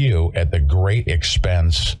so few at the great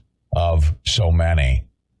expense of so many.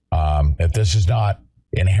 If this is not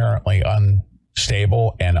inherently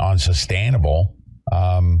unstable and unsustainable,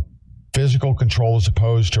 physical control as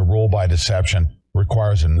opposed to rule by deception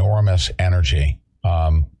requires enormous energy.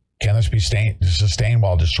 Can this be sustained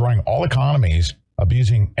while destroying all economies,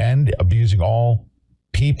 abusing all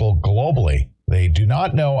people globally? They do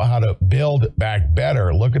not know how to build back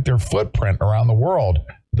better. Look at their footprint around the world,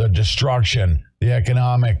 the destruction, the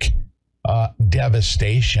economic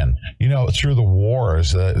devastation, you know, through the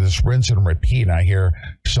wars, this rinse and repeat. And I hear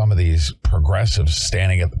some of these progressives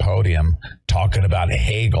standing at the podium talking about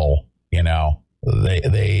Hegel. You know,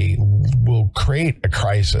 they will create a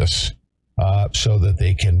crisis so that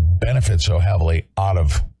they can benefit so heavily out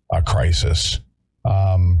of a crisis.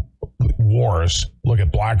 Wars, look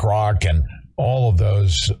at BlackRock and all of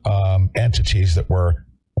those entities that were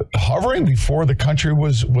hovering before the country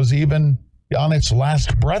was even on its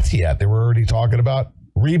last breath yet. They were already talking about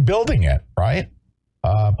rebuilding it, right?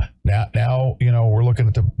 Now we're looking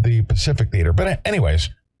at the Pacific Theater. But anyways,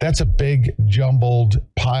 that's a big jumbled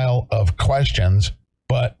pile of questions.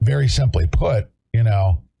 But very simply put,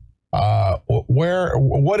 what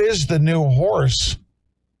is the new horse?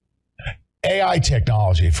 AI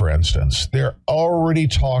technology, for instance. They're already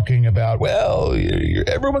talking about,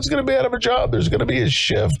 everyone's going to be out of a job. There's going to be a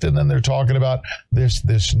shift. And then they're talking about this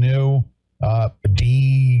new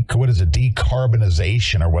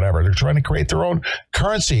decarbonization or whatever. They're trying to create their own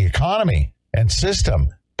currency, economy, and system,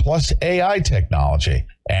 plus AI technology.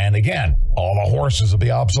 And again, all the horses will be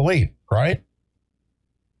obsolete, right?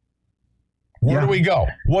 Where do we go?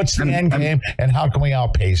 What's the end game, and how can we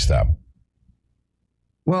outpace them?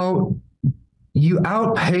 Well, you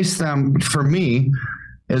outpace them, for me,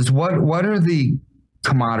 is what are the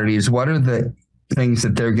commodities? What are the things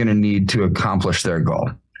that they're going to need to accomplish their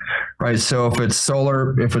goal? Right. So if it's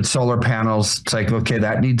solar panels, it's like, okay,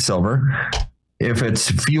 that needs silver. If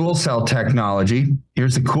it's fuel cell technology,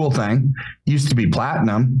 here's the cool thing. Used to be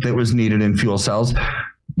platinum that was needed in fuel cells.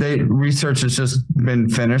 Research has just been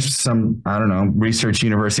finished. Some, I don't know, research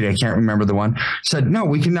university, I can't remember the one, said, no,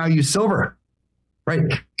 we can now use silver. Right.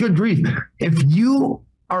 Good grief. If you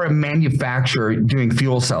are a manufacturer doing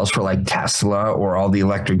fuel cells for like Tesla or all the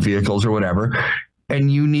electric vehicles or whatever, and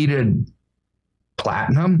you needed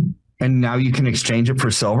platinum, and now you can exchange it for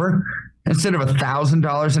silver, instead of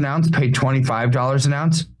 $1,000 an ounce, pay $25 an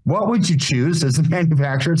ounce. What would you choose as a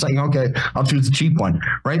manufacturer? It's like, okay, I'll choose the cheap one,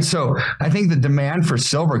 right? So I think the demand for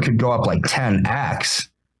silver could go up like 10x,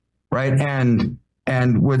 right? And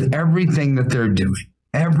with everything that they're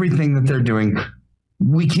doing,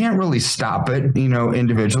 we can't really stop it,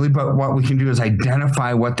 individually, but what we can do is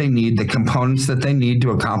identify what they need, the components that they need to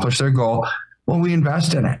accomplish their goal. Well, we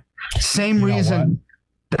invest in it. Same reason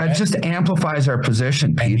that just amplifies our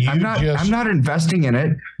position, Pete. I'm not investing in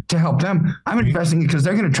it to help them. I'm investing because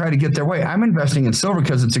they're going to try to get their way. I'm investing in silver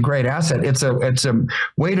because it's a great asset. It's a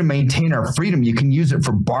way to maintain our freedom. You can use it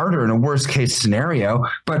for barter in a worst case scenario,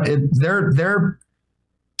 but their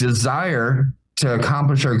desire to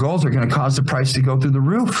accomplish our goals are going to cause the price to go through the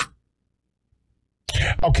roof.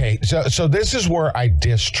 Okay, so this is where I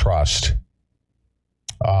distrust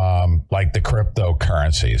like the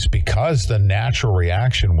cryptocurrencies, because the natural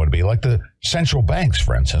reaction would be like the central banks,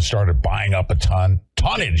 for instance, started buying up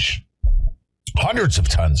tonnage, hundreds of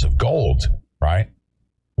tons of gold, right?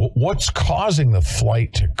 What's causing the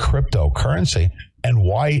flight to cryptocurrency, and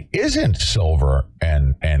why isn't silver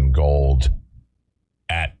and gold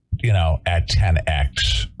at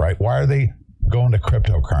 10x, right? Why are they going to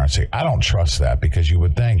cryptocurrency? I don't trust that, because you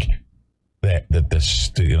would think that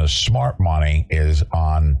this smart money is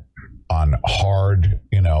on hard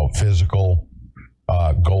physical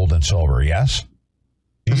gold and silver. Yes,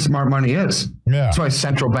 smart money is. Yeah, that's why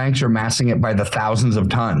central banks are massing it by the thousands of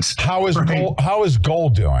tons. How is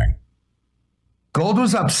gold doing? Gold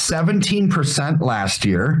was up 17% last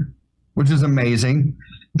year, which is amazing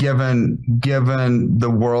given the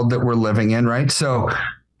world that we're living in, right? So,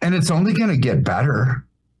 and it's only going to get better.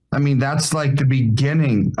 I mean, that's like the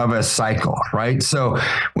beginning of a cycle, right? So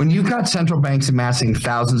when you've got central banks amassing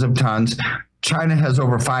thousands of tons, China has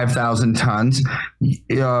over 5,000 tons,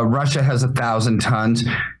 Russia has 1,000 tons,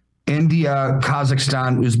 India,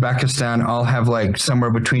 Kazakhstan, Uzbekistan all have like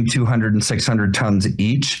somewhere between 200 and 600 tons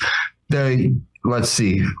each. Let's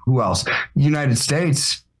see, who else? United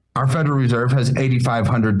States, our Federal Reserve has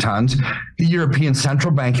 8,500 tons. The European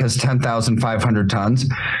Central Bank has 10,500 tons.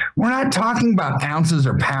 We're not talking about ounces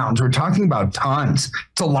or pounds. We're talking about tons.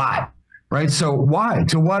 It's a lot, right? So why?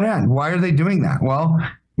 To what end? Why are they doing that? Well,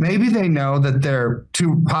 maybe they know that there are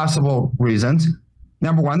two possible reasons.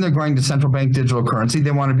 Number one, they're going to central bank digital currency.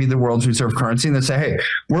 They want to be the world's reserve currency. And they say, hey,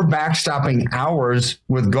 we're backstopping ours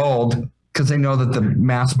with gold, because they know that the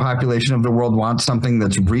mass population of the world wants something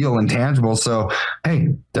that's real and tangible. So,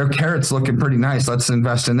 hey, their carrot's looking pretty nice. Let's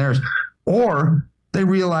invest in theirs. Or they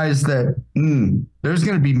realize that there's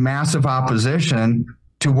going to be massive opposition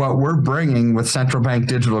to what we're bringing with central bank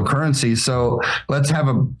digital currency. So let's have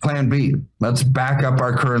a plan B. Let's back up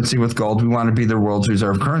our currency with gold. We want to be the world's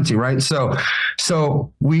reserve currency, right? So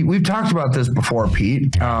we've talked about this before,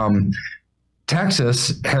 Pete.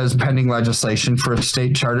 Texas has pending legislation for a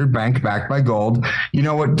state chartered bank backed by gold. You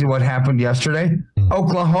know what happened yesterday?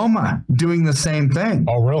 Oklahoma doing the same thing.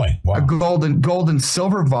 Oh, really? Wow. A gold and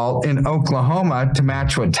silver vault in Oklahoma to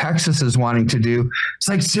match what Texas is wanting to do. It's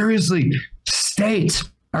like, seriously, states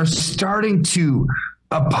are starting to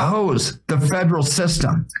oppose the federal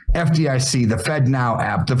system. FDIC, the FedNow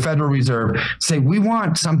app, the Federal Reserve say, we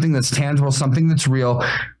want something that's tangible, something that's real.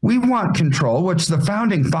 We want control, which the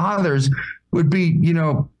founding fathers would be,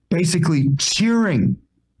 basically cheering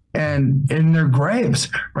and in their graves,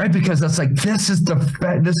 right? Because that's like, this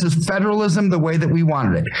is federalism the way that we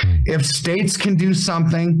wanted it. If states can do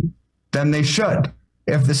something, then they should.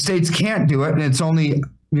 If the states can't do it, and it's only,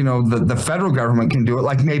 the federal government can do it,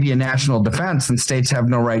 like maybe a national defense, and states have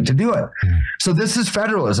no right to do it. So this is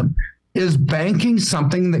federalism. Is banking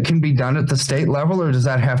something that can be done at the state level, or does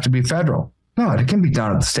that have to be federal? No, it can be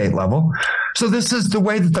done at the state level. So this is the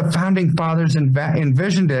way that the founding fathers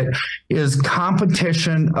envisioned it, is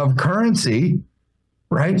competition of currency,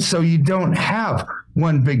 right? So you don't have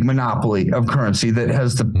one big monopoly of currency that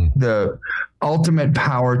has the ultimate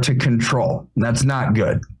power to control. That's not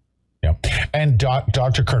good. Yeah. And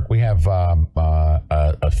Dr. Kirk, we have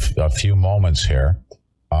a few moments here.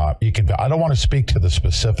 I don't want to speak to the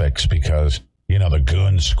specifics because, the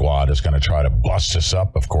goon squad is going to try to bust us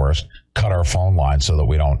up, of course, cut our phone line so that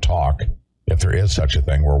we don't talk. If there is such a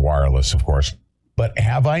thing, we're wireless, of course. But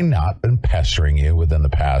have I not been pestering you within the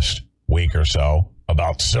past week or so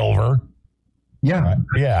about silver? Yeah.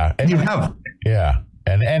 Yeah. And you have. Yeah.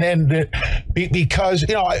 And because,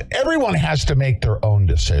 everyone has to make their own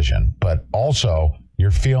decision, but also you're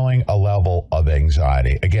feeling a level of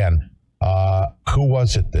anxiety. Again, who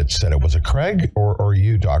was it that said it? Was it Craig or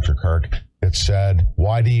you, Dr. Kirk, that said,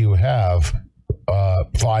 why do you have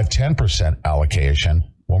 5-10% allocation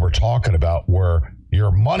when we're talking about where your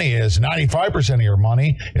money is, 95% of your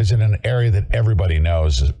money is in an area that everybody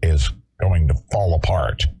knows is going to fall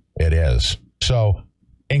apart? It is. So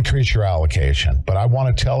increase your allocation. But I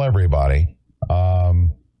want to tell everybody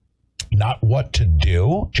not what to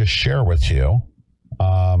do, just share with you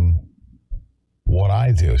what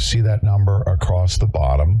I do. See that number across the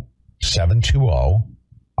bottom, 720.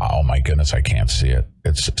 Oh my goodness, I can't see it.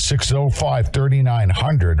 It's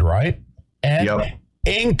 605-3900, right? And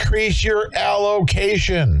increase your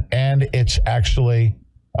allocation. And it's actually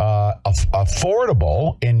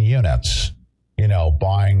affordable in units,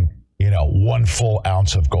 buying 1 full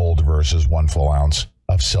ounce of gold versus 1 full ounce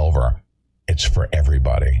of silver. It's for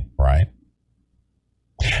everybody, right?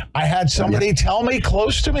 I had somebody tell me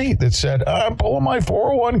close to me that said, I'm pulling my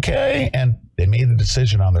 401k, and they made the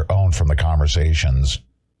decision on their own from the conversations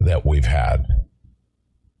that we've had.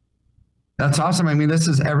 That's awesome. I mean, this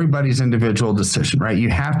is everybody's individual decision, right? You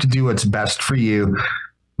have to do what's best for you.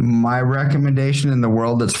 My recommendation in the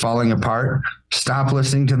world that's falling apart, stop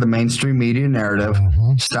listening to the mainstream media narrative.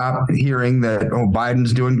 Stop hearing that,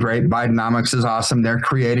 Biden's doing great. Bidenomics is awesome. They're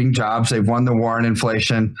creating jobs. They've won the war on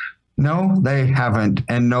inflation. No, they haven't.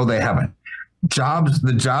 And no, they haven't.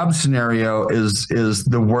 The job scenario is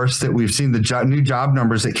the worst that we've seen. The new job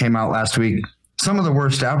numbers that came out last week, some of the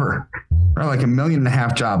worst ever, right? Like 1.5 million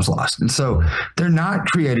jobs lost. And so they're not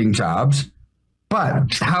creating jobs.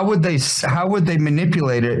 But how would they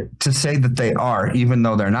manipulate it to say that they are, even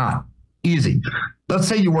though they're not? Easy. Let's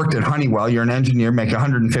say you worked at Honeywell, you're an engineer, make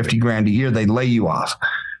 $150,000 a year, they lay you off.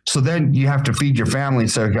 So then you have to feed your family.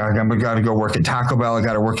 So I got to go work at Taco Bell, I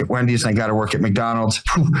got to work at Wendy's, and I got to work at McDonald's,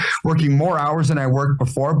 working more hours than I worked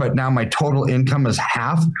before, but now my total income is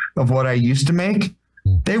half of what I used to make.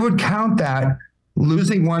 They would count that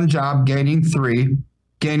losing 1 job, gaining 3,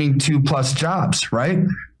 gaining 2+ jobs, right?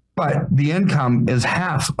 But the income is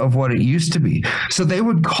half of what it used to be. So they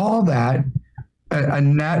would call that a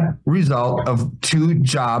net result of 2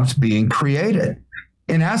 jobs being created.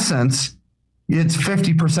 In essence, it's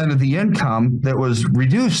 50% of the income that was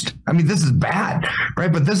reduced. I mean, this is bad,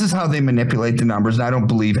 right? But this is how they manipulate the numbers. And I don't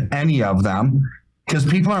believe any of them because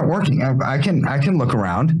people aren't working. I can look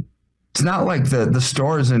around. It's not like the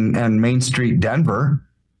stores in Main Street, Denver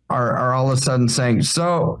are all of a sudden saying,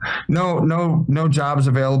 so no jobs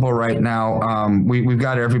available right now. We've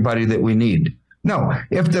got everybody that we need. No,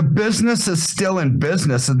 if the business is still in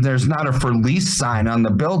business and there's not a for lease sign on the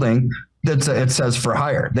building, it says for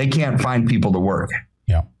hire. They can't find people to work.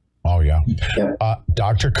 Yeah. Oh, yeah.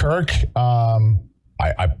 Dr. Kirk, I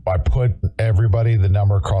put everybody the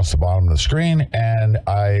number across the bottom of the screen, and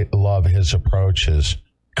I love his approach, his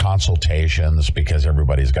consultations, because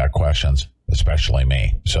everybody's got questions, especially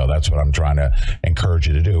me. So that's what I'm trying to encourage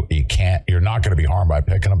you to do. You're not going to be harmed by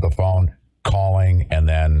picking up the phone, calling, and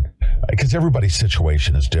then, because everybody's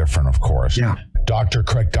situation is different, of course. Yeah. Dr.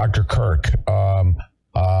 Craig, Dr. Kirk,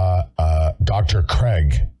 Dr.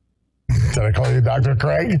 Craig. Did I call you Dr.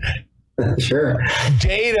 Craig? Sure.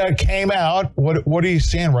 Data came out. What are you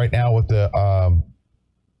seeing right now with the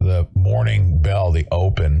morning bell, the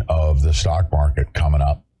open of the stock market coming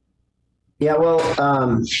up? Yeah, well,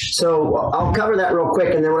 so I'll cover that real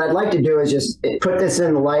quick. And then what I'd like to do is just put this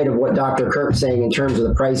in the light of what Dr. Kirk's saying in terms of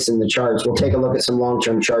the price and the charts. We'll take a look at some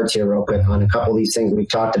long-term charts here real quick on a couple of these things we've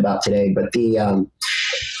talked about today. But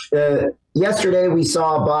Yesterday, we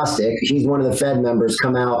saw Bostic. He's one of the Fed members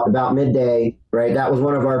come out about midday, right? That was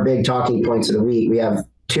one of our big talking points of the week. We have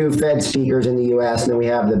 2 Fed speakers in the U.S., and then we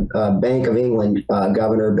have the Bank of England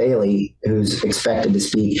Governor Bailey, who's expected to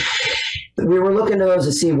speak. We were looking to those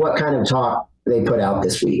to see what kind of talk they put out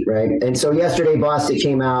this week, right? And so yesterday, Bostic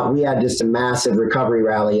came out. We had just a massive recovery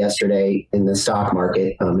rally yesterday in the stock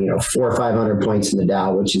market, 400 or 500 points in the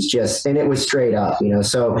Dow, which is just, and it was straight up,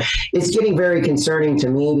 so it's getting very concerning to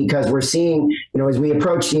me because we're seeing, as we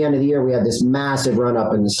approach the end of the year, we had this massive run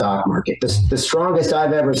up in the stock market, the strongest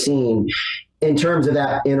I've ever seen in terms of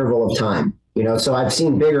that interval of time. So I've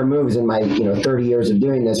seen bigger moves in my, 30 years of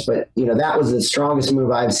doing this, but, that was the strongest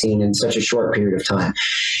move I've seen in such a short period of time.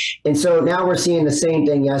 And so now we're seeing the same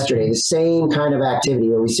thing yesterday, the same kind of activity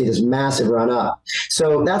where we see this massive run up.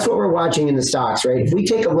 So that's what we're watching in the stocks, right? If we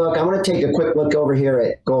take a look, I'm going to take a quick look over here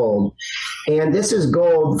at gold. And this is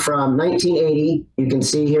gold from 1980. You can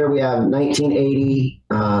see here we have 1980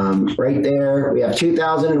 right there. We have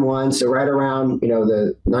 2001, so right around,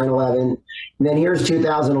 the 9/11. And then here's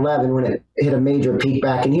 2011 when it hit a major peak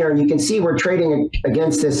back in here. And you can see we're trading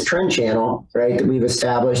against this trend channel, right, that we've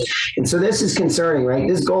established. And so this is concerning, right?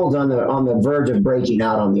 This gold's on the verge of breaking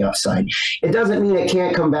out on the upside. It doesn't mean it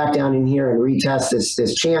can't come back down in here and retest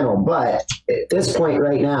this channel. But at this point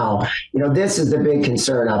right now, this is the big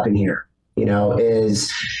concern up in here,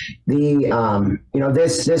 is the,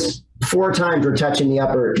 this 4 times we're touching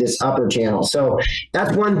this upper channel. So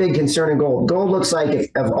that's one big concern in gold. Gold looks like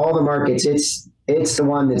of all the markets, it's the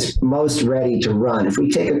one that's most ready to run. If we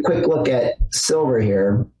take a quick look at silver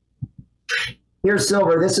here, here's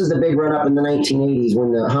silver. This is the big run up in the 1980s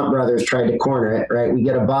when the Hunt brothers tried to corner it, right? We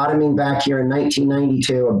get a bottoming back here in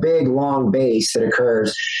 1992, a big long base that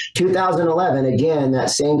occurs. 2011, again, that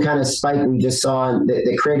same kind of spike we just saw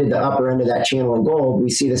that created the upper end of that channel in gold. We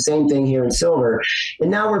see the same thing here in silver. And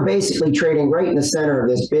now we're basically trading right in the center of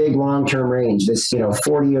this big long-term range, this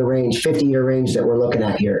 40-year range, 50-year range that we're looking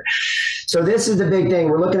at here. So this is the big thing.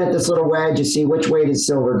 We're looking at this little wedge to see which way does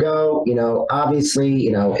silver go. Obviously,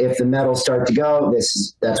 if the metals start to go,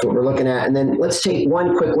 that's what we're looking at. And then let's take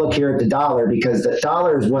one quick look here at the dollar, because the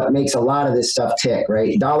dollar is what makes a lot of this stuff tick,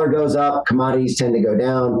 right? Dollar goes up, commodities tend to go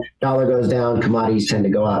down. Dollar goes down, commodities tend to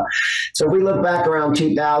go up. So if we look back around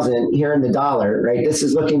 2000 here in the dollar, right? This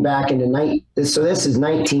is looking back into so this is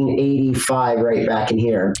 1985 right back in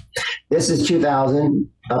here. This is 2000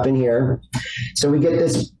 up in here. So we get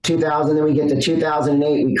this 2000, then we get to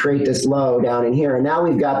 2008, we create this low down in here. And now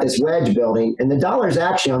we've got this wedge building, and the dollar is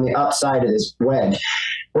actually on the upside of this wedge.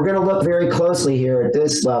 We're going to look very closely here at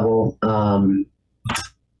this level.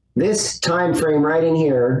 This time frame right in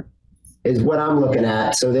here is what I'm looking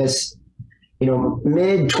at. So this,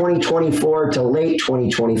 mid 2024 to late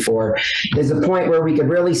 2024 is the point where we could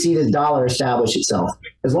really see this dollar establish itself.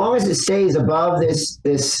 As long as it stays above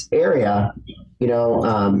this area,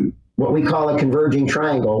 what we call a converging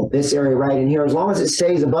triangle, this area right in here, as long as it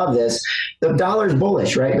stays above this, the dollar's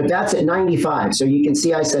bullish, right? But that's at 95. So you can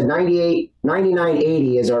see I said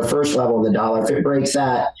 99.80 is our first level of the dollar. If it breaks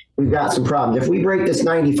that, we've got some problems. If we break this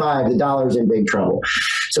 95, the dollar's in big trouble.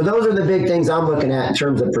 So those are the big things I'm looking at in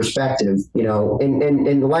terms of perspective,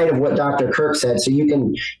 in light of what Dr. Kirk said. So you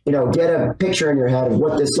can, get a picture in your head of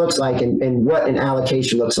what this looks like and what an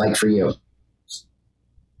allocation looks like for you.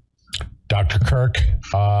 Dr. Kirk,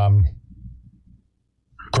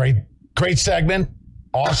 great segment,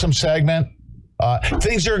 awesome segment.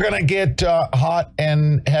 Things are going to get hot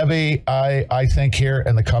and heavy, I think, here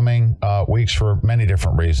in the coming weeks for many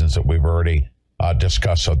different reasons that we've already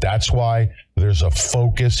discussed. So that's why there's a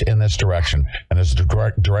focus in this direction, and there's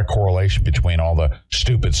a direct correlation between all the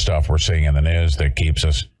stupid stuff we're seeing in the news that keeps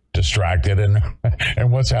us distracted and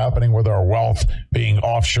what's happening with our wealth being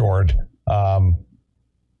offshored.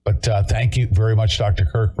 But thank you very much, Dr.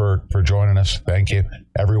 Kirk, for joining us. Thank you,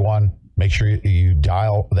 everyone. Make sure you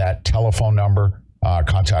dial that telephone number,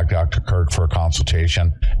 contact Dr. Kirk for a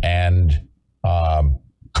consultation. And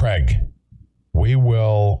Craig, we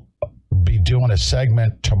will be doing a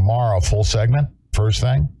segment tomorrow, full segment, first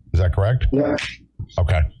thing. Is that correct? Yeah.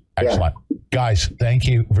 Okay, excellent. Yeah. Guys, thank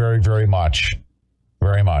you very, very much.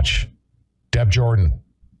 Very much. Deb Jordan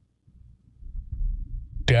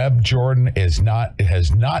has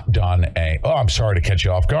not done I'm sorry to catch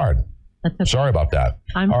you off guard. Sorry about that.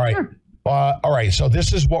 All right. Sure. All right. So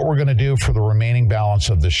this is what we're going to do for the remaining balance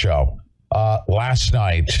of the show. Last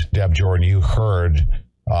night, Deb Jordan, you heard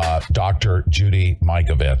Dr. Judy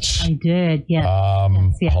Mikovits. I did, yes.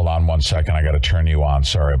 Yes. Hold on one second. I got to turn you on.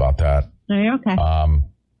 Sorry about that. No, you're okay. A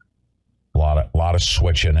lot of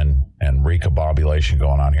switching and recombobulation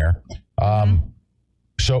going on here.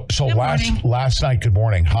 So last night, good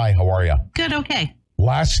morning. Hi, how are you? Good, okay.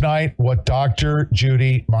 Last night, what Dr.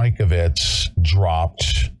 Judy Mikovits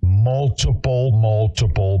dropped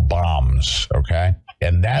multiple bombs, okay?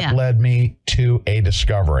 And that led me to a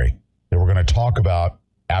discovery that we're going to talk about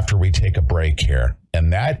after we take a break here.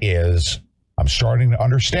 And that is, I'm starting to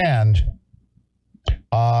understand,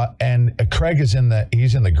 and Craig is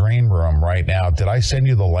he's in the green room right now. Did I send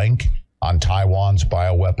you the link on Taiwan's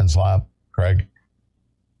bioweapons lab, Craig?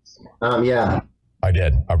 Yeah. I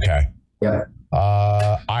did. Okay. Yeah.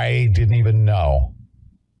 I didn't even know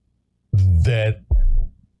that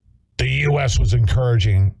the U.S. was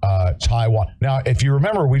encouraging Taiwan. Now, if you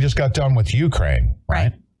remember, we just got done with Ukraine,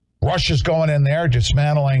 right? Russia's going in there,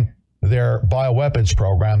 dismantling their bioweapons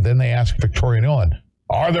program. Then they asked Victoria Nuland,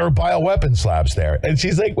 are there bioweapons labs there? And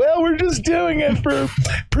she's like, well, we're just doing it for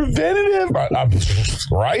preventative.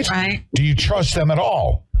 Right? Right. Do you trust them at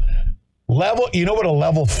all? You know what a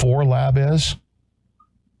level 4 lab is?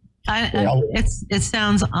 It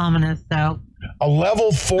sounds ominous, though. A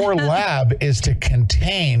level 4 lab is to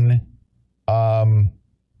contain pathogens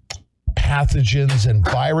and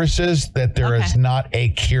viruses that there is not a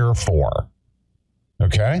cure for.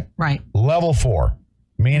 Okay? Right. Level 4,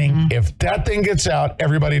 meaning if that thing gets out,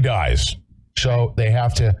 everybody dies. So they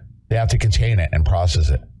have to contain it and process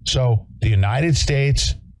it. So the United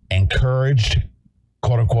States encouraged,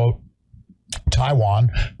 quote unquote,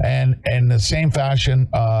 Taiwan, and in the same fashion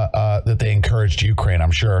that they encouraged Ukraine.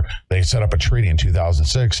 I'm sure they set up a treaty in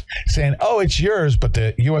 2006 saying, oh, it's yours, but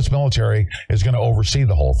the U.S. military is going to oversee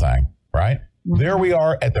the whole thing, right? There we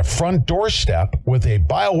are at the front doorstep with a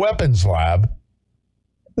bioweapons lab.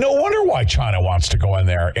 No wonder why China wants to go in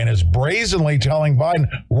there and is brazenly telling Biden,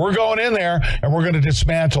 we're going in there and we're going to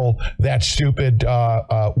dismantle that stupid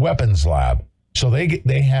weapons lab. So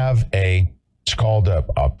they have it's called a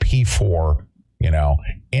P4,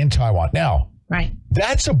 in Taiwan. Now,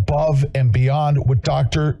 that's above and beyond what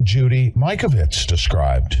Dr. Judy Mikovits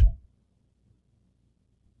described.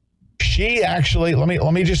 She actually, let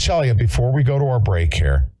me just tell you before we go to our break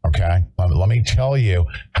here, okay? Let me tell you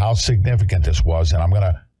how significant this was, and I'm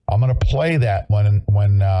gonna play that when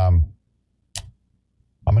I'm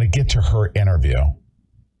gonna get to her interview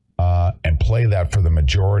and play that for the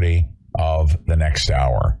majority of the next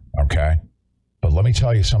hour, okay? But let me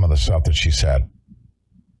tell you some of the stuff that she said.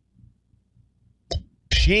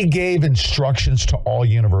 She gave instructions to all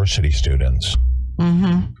university students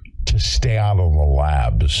to stay out of the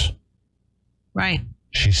labs. Right.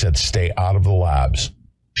 She said, stay out of the labs.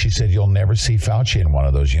 She said, you'll never see Fauci in one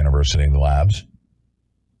of those university labs.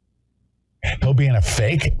 He'll be in a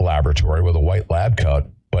fake laboratory with a white lab coat,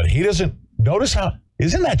 but he doesn't. Notice how,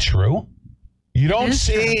 isn't that true? You don't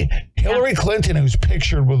see Hillary Clinton, who's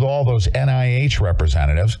pictured with all those NIH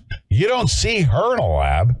representatives. You don't see her in a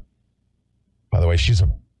lab. By the way, she's a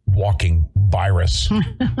walking virus.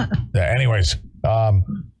 Anyways. A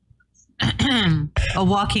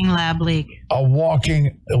walking lab leak. A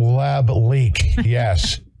walking lab leak,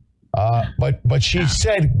 yes. But she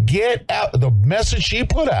said, get out. The message she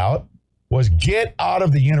put out was get out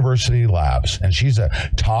of the university labs. And she's a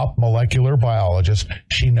top molecular biologist.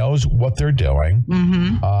 She knows what they're doing.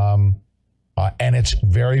 And it's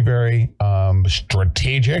very, very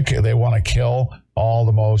strategic. They want to kill all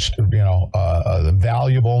the most, the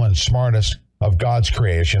valuable and smartest of God's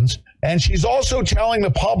creations. And she's also telling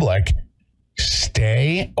the public,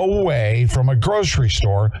 stay away from a grocery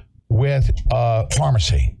store with a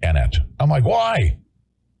pharmacy in it. I'm like, why?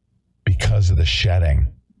 Because of the shedding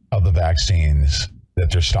of the vaccines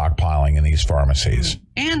that they're stockpiling in these pharmacies.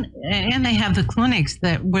 And they have the clinics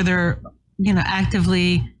where they're,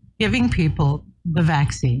 actively giving people the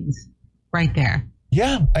vaccines right there.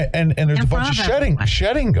 Yeah, and there's a bunch of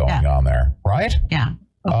shedding going on there, right? Yeah.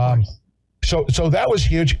 Of course. So that was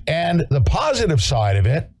huge. And the positive side of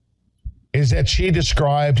it is that she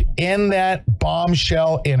described in that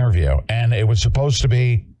bombshell interview, and it was supposed to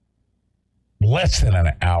be less than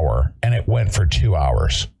an hour, and it went for 2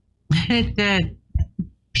 hours. It did.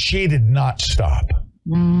 She did not stop.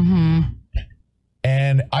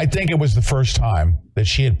 And I think it was the first time that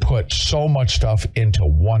she had put so much stuff into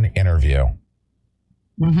one interview.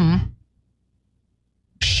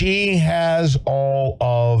 She has all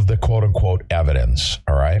of the quote unquote evidence.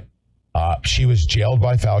 All right. She was jailed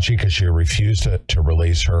by Fauci because she refused to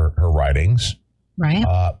release her writings. Right.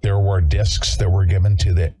 There were discs that were given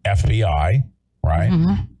to the FBI.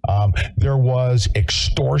 Right. There was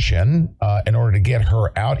extortion in order to get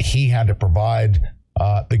her out. He had to provide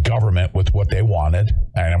the government with what they wanted.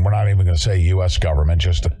 And we're not even going to say U.S. government,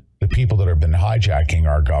 just the people that have been hijacking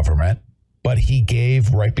our government. But he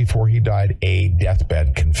gave, right before he died, a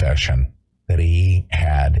deathbed confession that he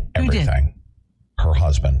had everything. Her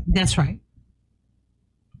husband. That's right.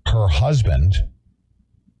 Her husband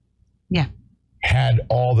had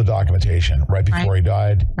all the documentation right before he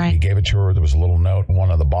died. He gave it to her. There was a little note in one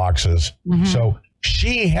of the boxes. So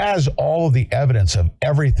she has all of the evidence of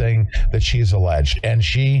everything that she's alleged. And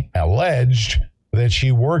she alleged that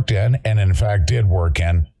she worked in, and in fact did work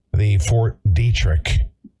in, the Fort Detrick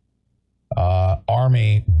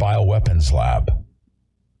Army Bioweapons Lab.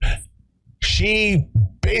 She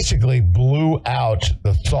basically blew out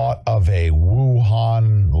the thought of a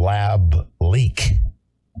Wuhan lab leak.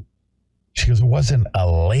 She goes, it wasn't a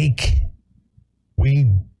leak.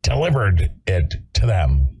 We delivered it to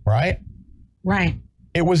them, right? Right.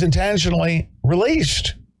 It was intentionally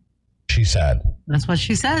released, she said. That's what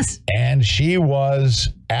she says. And she was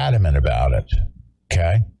adamant about it.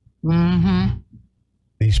 Okay?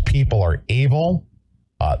 These people are evil.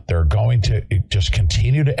 They're going to just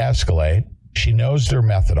continue to escalate. She knows their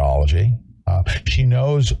methodology. She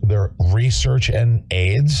knows their research in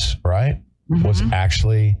AIDS, right? Was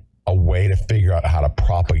actually a way to figure out how to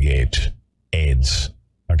propagate AIDS,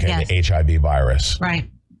 okay, the HIV virus.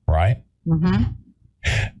 Right. Right?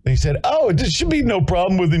 They said, oh, there should be no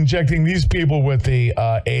problem with injecting these people with the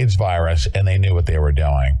AIDS virus, and they knew what they were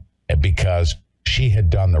doing because she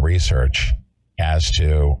had done the research as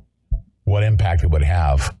to what impact it would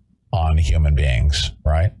have on human beings,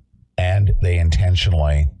 right? And they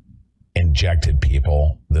intentionally injected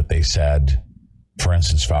people that they said, for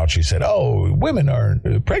instance, Fauci said, oh,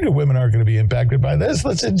 pregnant women aren't going to be impacted by this.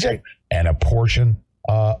 Let's inject. And a portion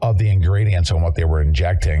of the ingredients on what they were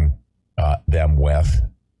injecting them with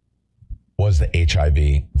was the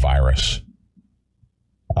HIV virus.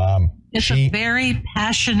 It's a very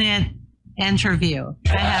passionate interview,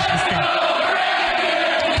 I have to say.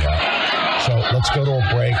 So let's go to a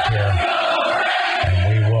break here, and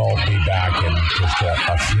we will be back in just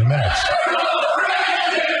a few minutes.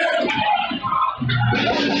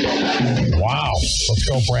 Wow. Let's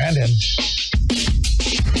go, Brandon.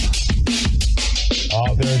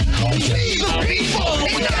 Oh, there's Lincoln.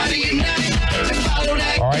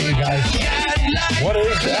 All right, you guys. What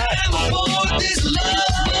is that?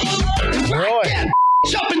 Really?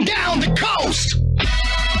 Jumping down the coast.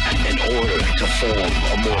 In order to form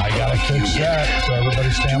a more I gotta fix that, so everybody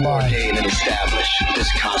stand by. Ordain and establish this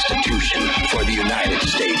Constitution for the United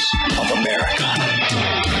States of America.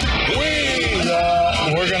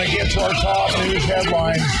 We're going to get to our top news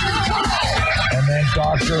headlines, and then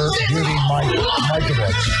Dr. Judy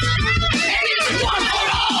Mikovits.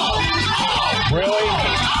 Really?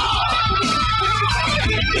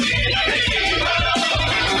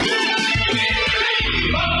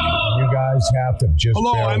 You guys have to just.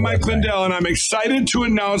 Hello, I'm Mike Lindell, and I'm excited to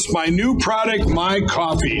announce my new product, My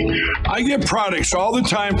Coffee. I get products all the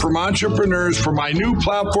time from entrepreneurs for my new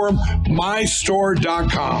platform,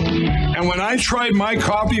 mystore.com. And when I tried My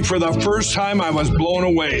Coffee for the first time, I was blown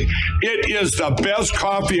away. It is the best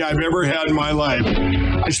coffee I've ever had in my life.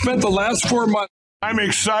 I spent the last 4 months. I'm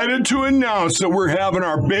excited to announce that we're having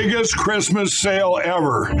our biggest Christmas sale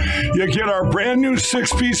ever. You get our brand new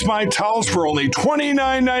 6-piece My Towels for only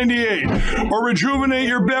 $29.98, or rejuvenate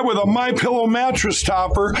your bed with a My Pillow mattress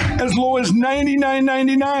topper as low as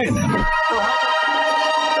 $99.99.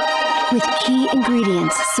 With key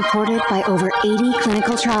ingredients supported by over 80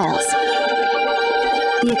 clinical trials,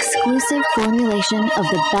 the exclusive formulation of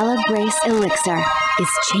the Bella Grace Elixir is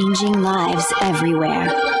changing lives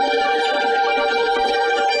everywhere.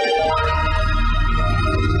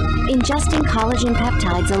 Ingesting collagen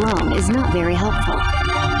peptides alone is not very helpful.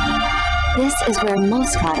 This is where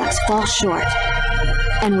most products fall short,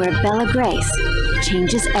 and where Bella Grace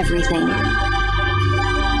changes everything.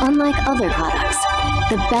 Unlike other products,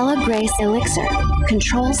 the Bella Grace Elixir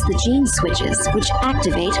controls the gene switches which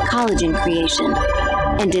activate collagen creation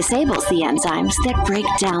and disables the enzymes that break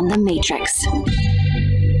down the matrix.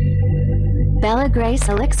 Bella Grace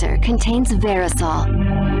Elixir contains Verisol,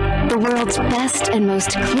 the world's best and most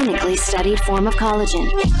clinically studied form of collagen.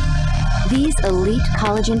 These elite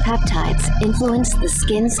collagen peptides influence the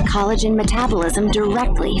skin's collagen metabolism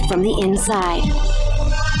directly from the inside.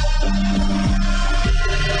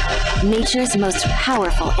 Nature's most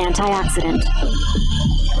powerful antioxidant.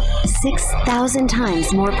 6,000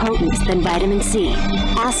 times more potent than vitamin C,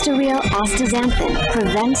 Astaryl astaxanthin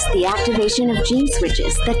prevents the activation of gene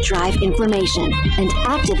switches that drive inflammation and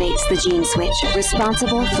activates the gene switch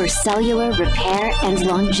responsible for cellular repair and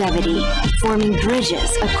longevity, forming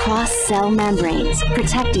bridges across cell membranes,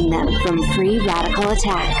 protecting them from free radical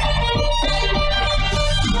attack.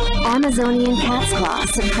 Amazonian cat's claw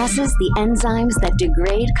suppresses the enzymes that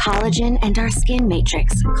degrade collagen and our skin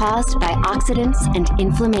matrix caused by oxidants and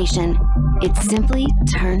inflammation. It simply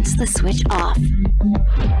turns the switch off.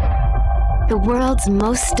 The world's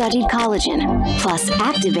most studied collagen, plus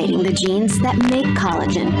activating the genes that make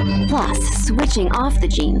collagen, plus switching off the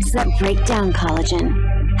genes that break down collagen,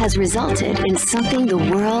 has resulted in something the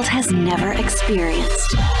world has never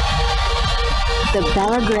experienced. The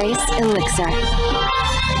Bella Grace Elixir.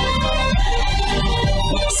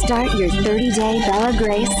 Start your 30-day Bella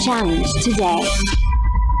Grace challenge today.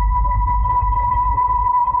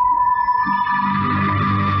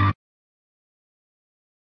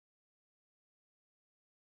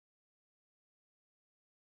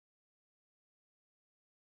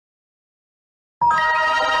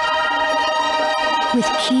 With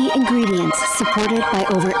key ingredients supported by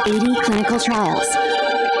over 80 clinical trials,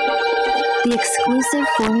 the exclusive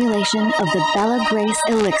formulation of the Bella Grace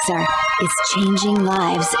Elixir is changing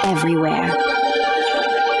lives everywhere.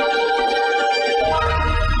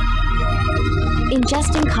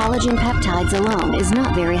 Ingesting collagen peptides alone is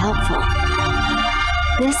not very helpful.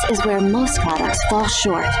 This is where most products fall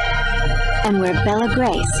short, and where Bella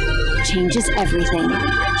Grace changes everything.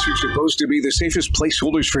 Banks are supposed to be the safest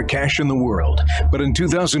placeholders for cash in the world, but in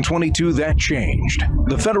 2022 that changed.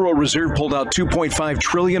 The Federal Reserve pulled out $2.5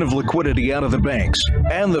 trillion of liquidity out of the banks,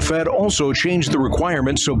 and the Fed also changed the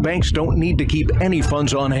requirements so banks don't need to keep any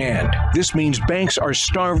funds on hand. This means banks are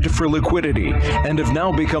starved for liquidity and have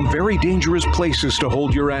now become very dangerous places to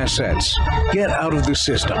hold your assets. Get out of the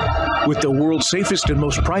system with the world's safest and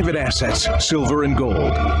most private assets, silver and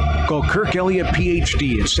gold. Call Kirk Elliott,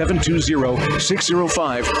 PhD at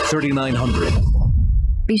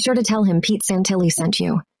 720-605-3900. Be sure to tell him Pete Santilli sent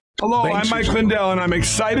you. Hello, I'm Mike Lindell, and I'm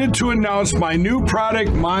excited to announce my new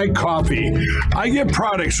product, My Coffee. I get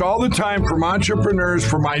products all the time from entrepreneurs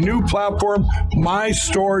for my new platform,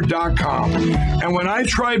 mystore.com. And when I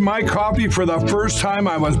tried My Coffee for the first time,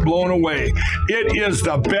 I was blown away. It is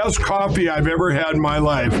the best coffee I've ever had in my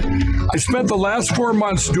life. I spent the last 4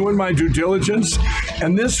 months doing my due diligence,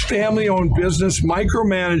 and this family-owned business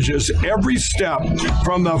micromanages every step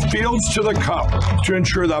from the fields to the cup to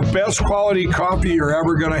ensure the best quality coffee you're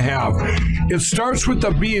ever going to have. It starts with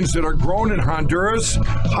the beans that are grown in Honduras.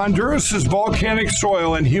 Honduras's volcanic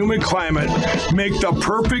soil and humid climate make the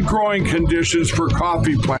perfect growing conditions for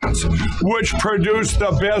coffee plants, which produce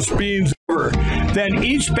the best beans ever. Then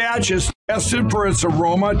each batch is tested for its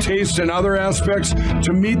aroma, taste, and other aspects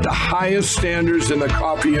to meet the highest standards in the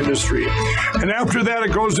coffee industry. And after that,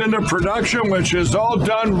 it goes into production, which is all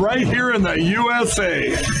done right here in the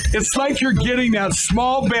USA. It's like you're getting that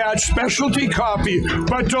small batch specialty coffee,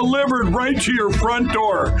 but delivered right to your front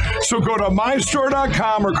door. So go to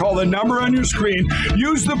mystore.com or call the number on your screen.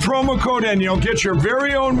 Use the promo code and you'll get your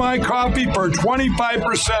very own My Coffee for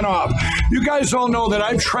 25% off. You guys all know that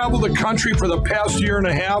I've traveled the country for the past year and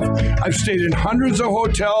a half. I've stayed in hundreds of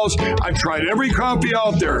hotels. I've tried every coffee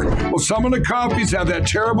out there. Well, some of the coffees have that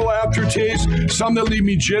terrible aftertaste, some that leave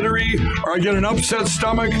me jittery, or I get an upset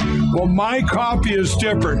stomach. Well, My Coffee is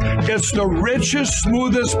different. It's the richest,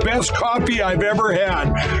 smoothest, best coffee I've ever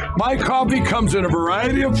had. My Coffee comes in a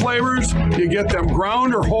variety of flavors. You get them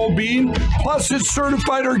ground or whole bean. Plus, it's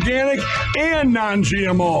certified organic and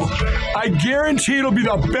non-GMO. I guarantee it'll be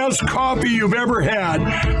the best coffee you've ever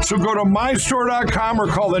had. So go to mystore.com or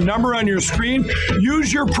call the number on your screen.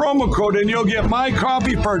 Use your promo code and you'll get My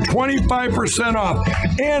Coffee for 25% off.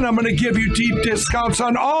 And I'm going to give you deep discounts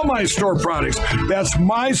on all my store products. That's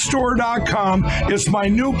mystore.com. It's my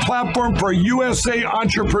new platform for USA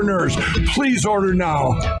entrepreneurs. Please order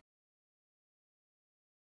now.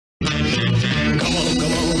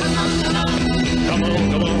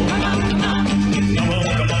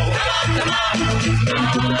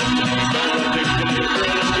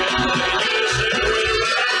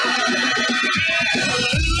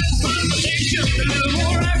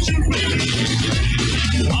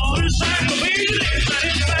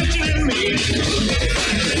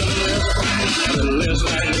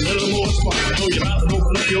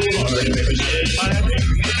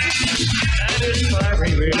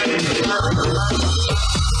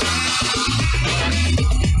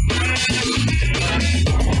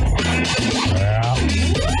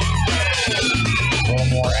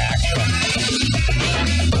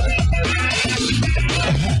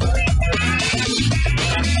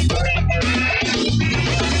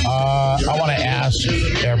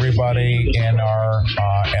 Everybody in our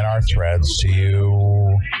threads, do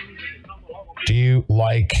you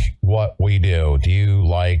like what we do? Do you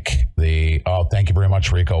like the thank you very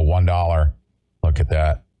much, Rico, $1. Look at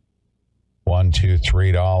that. $1, $2,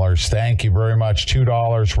 $3. Thank you very much.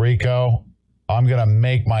 $2, Rico. I'm going to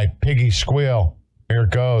make my piggy squeal. Here it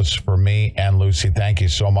goes for me and Lucy. Thank you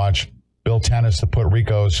so much. Bill Tennis to put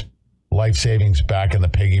Rico's life savings back in the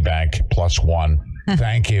piggy bank, +1.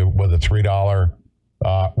 Thank you with a $3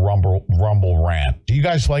 Rumble rant. Do you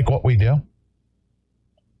guys like what we do?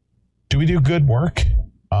 Do we do good work?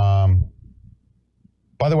 By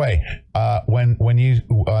the way, when you,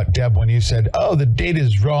 Deb, when you said, "Oh, the data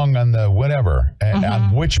is wrong on the whatever,"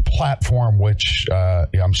 on which platform?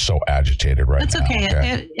 I'm so agitated right now. That's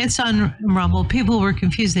okay. It's on Rumble. People were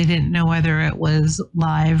confused; they didn't know whether it was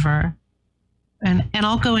live or. And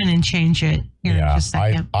I'll go in and change it here in just a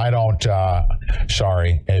second. I don't.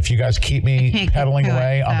 Sorry, if you guys keep me pedaling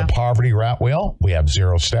away on the poverty rat wheel, we have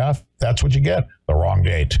 0 staff. That's what you get. The wrong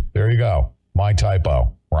date. There you go. My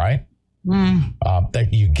typo. Right. That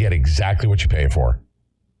you get exactly what you pay for.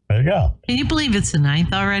 There you go. Can you believe it's the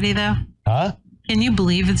 9th already, though? Huh? Can you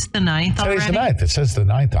believe it's the 9th already? Today's the 9th. It says the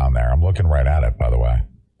 9th on there. I'm looking right at it, by the way.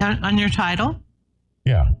 On your title?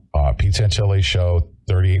 Yeah. Pete Santilli Show,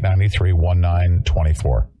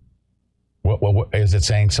 3893-1924. What is it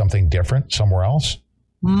saying something different somewhere else?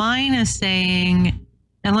 Mine is saying,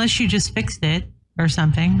 unless you just fixed it or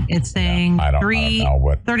something, it's saying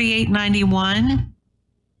 3891.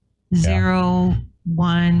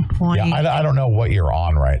 01 point. Yeah, I don't know what you're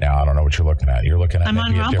on right now. I don't know what you're looking at. You're looking at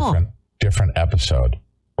maybe a different episode.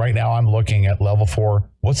 Right now, I'm looking at level 4.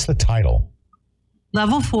 What's the title?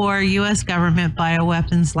 Level 4, U.S. Government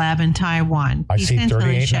Bioweapons Lab in Taiwan. I see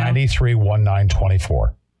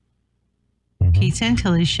 3893-1924. Pete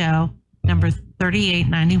Santilli Show, number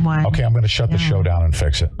 3891. Okay, I'm going to shut the show down and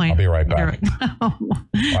fix it. I'll be right back.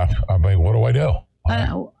 I mean, what do I do?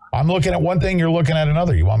 I'm looking at one thing, you're looking at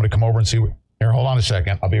another. You want me to come over and see what? Here, hold on a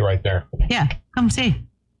second. I'll be right there. Yeah, come see.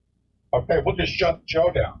 Okay, we'll just shut the show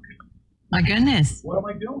down. My goodness. What am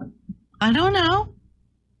I doing? I don't know.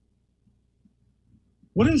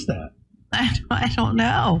 What is that? I don't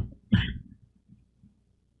know.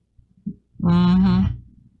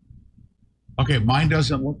 Okay, mine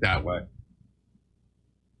doesn't look that way.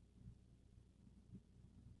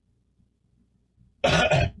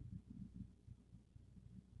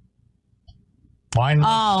 Mine.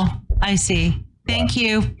 Oh, I see. Thank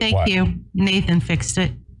you. Thank you. Nathan fixed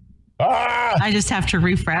it. I just have to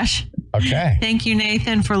refresh. Okay. Thank you,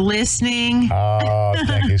 Nathan, for listening. Oh,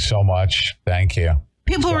 thank you so much. Thank you.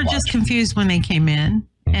 People were just confused when they came in,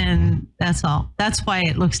 and that's all. That's why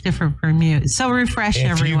it looks different from you. So refresh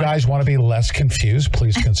everyone. If you guys want to be less confused,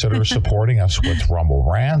 please consider supporting us with Rumble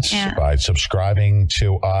Rants by subscribing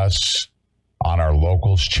to us on our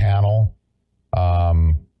Locals channel.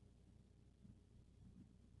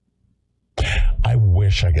 I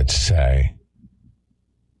wish I could say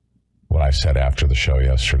what I said after the show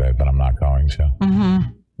yesterday, but I'm not going to.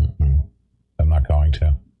 I'm not going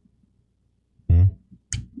to.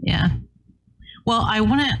 Yeah. Well, I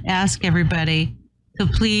want to ask everybody to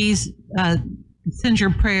please send your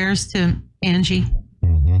prayers to Angie.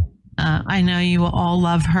 I know you all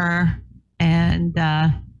love her. And,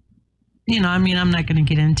 I'm not going to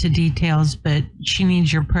get into details, but she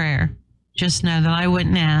needs your prayer. Just know that I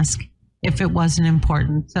wouldn't ask if it wasn't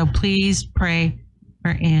important. So please pray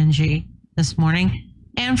for Angie this morning.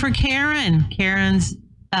 And for Karen. Karen's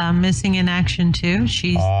missing in action too.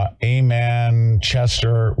 She's Amen,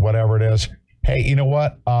 Chester, whatever it is. Hey, you know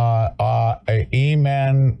what?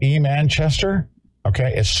 Amen, Chester,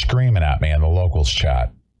 okay, is screaming at me in the Locals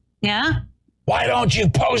chat. Yeah? Why don't you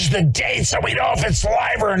post the date so we know if it's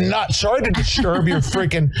live or not? Sorry to disturb your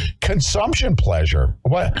freaking consumption pleasure.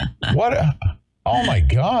 What? Oh, my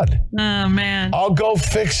God. Oh, man. I'll go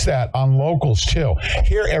fix that on Locals, too.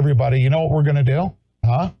 Here, everybody, you know what we're going to do?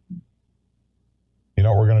 Huh? You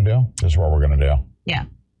know what we're going to do? This is what we're going to do. Yeah.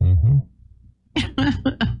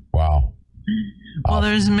 Wow. Well,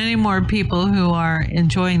 there's many more people who are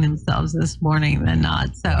enjoying themselves this morning than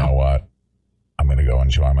not. So you know what? I'm going to go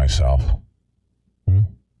enjoy myself. We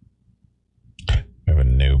have a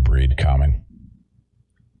new breed coming.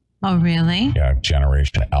 Oh, really? Yeah,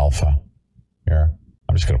 Generation Alpha. Here,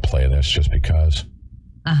 I'm just going to play this just because.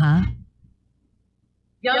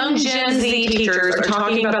 Young Gen Z teachers are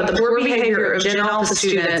talking about the poor behavior of Gen Alpha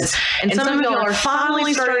students, and some of y'all are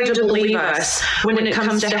finally starting to believe us when it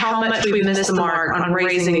comes to how much we've missed the mark on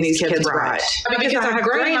raising these kids right. Because I have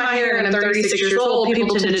gray in my hair and I'm 36 years old,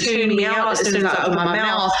 people tend to tune me out as soon as I open my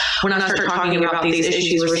mouth when I start talking about these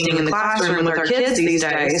issues we're seeing in the classroom with our kids these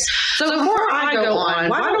days. So before I go on,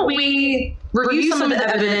 why don't we review some of the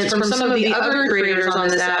evidence from some of the other creators on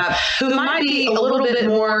this app who might be a little bit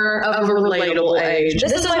more of a relatable age.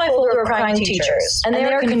 this is my folder of crying teachers, and they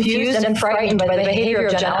are confused and frightened by the behavior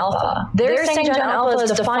of Gen Alpha. They're saying Gen Alpha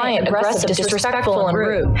is defiant, aggressive, disrespectful, and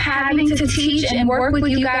rude. Having to teach and work with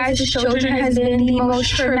you guys as children has been the most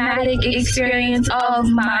traumatic experience of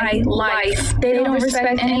my life. They don't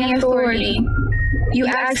respect any authority. You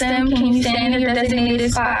ask them, can you stand in your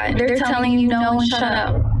designated spot? They're telling you no and shut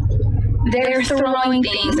up. They're throwing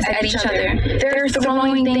things at each other. They're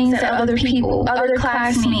throwing things at other people, other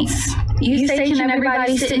classmates. You say, can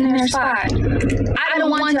everybody sit in their spot? I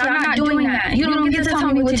don't want to. I'm not doing that. You don't get to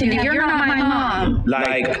tell me what to do. You're not my mom.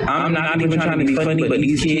 Like, I'm not even trying to be funny, but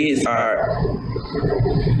these kids are...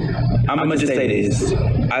 I'm going to just say this.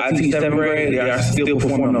 I teach 7th grade. They are still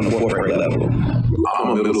performing on the 4th grade level. I'm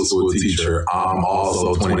a middle school teacher. I'm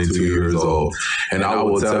also 22 years old. And I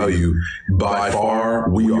will tell you, by far,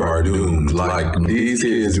 we are doomed. Like, these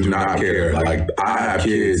kids do not care. Like, I have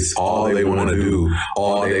kids, all they want to do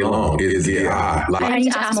all day long is get high. Like, I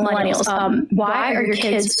need to ask millennials, why are your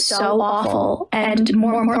kids so awful? And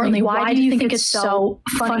more importantly, why do you think it's so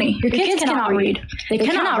funny? Your kids cannot read. They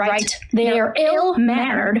cannot write. They are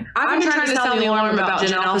ill-mannered. I've been trying to sound the alarm about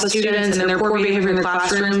Gen Alpha students and their poor behavior in the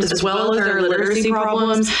classrooms, as well as their literacy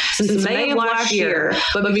problems, since May of last year.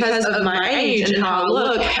 But because of my age and how I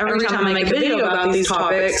look, every time I make a video about these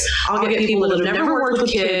topics, I'll get people that have never worked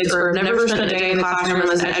with kids or have never spent a day in the classroom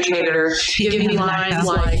as an educator give me lines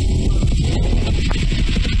like...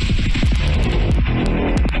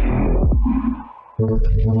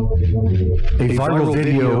 A viral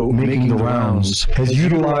video making the rounds has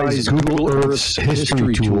utilized Google Earth's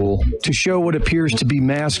history tool to show what appears to be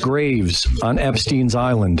mass graves on Epstein's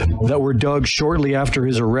island that were dug shortly after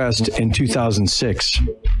his arrest in 2006.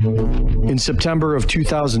 In September of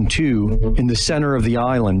 2002, in the center of the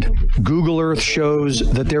island, Google Earth shows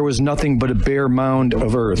that there was nothing but a bare mound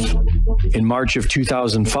of earth. In March of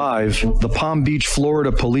 2005, the Palm Beach,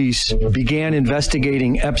 Florida police began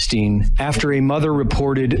investigating Epstein after a mother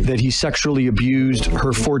reported that he sexually abused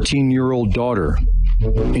her 14-year-old daughter.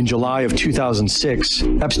 In July of 2006,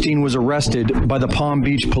 Epstein was arrested by the Palm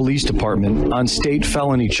Beach Police Department on state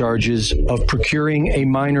felony charges of procuring a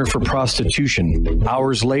minor for prostitution.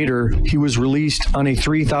 Hours later, he was released on a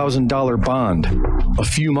 $3,000 bond. A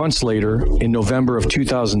few months later, in November of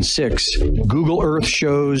 2006, Google Earth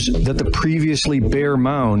shows that the previously bare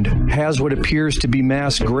mound has what appears to be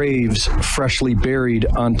mass graves freshly buried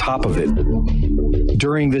on top of it.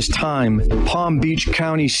 During this time, Palm Beach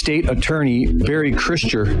County State Attorney Barry Christian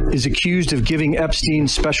is accused of giving Epstein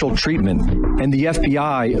special treatment, and the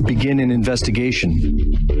FBI begin an investigation.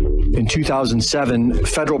 In 2007,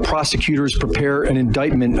 federal prosecutors prepare an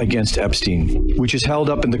indictment against Epstein, which is held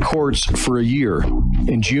up in the courts for a year.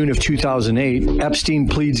 In June of 2008, Epstein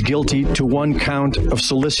pleads guilty to 1 count of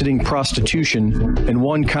soliciting prostitution and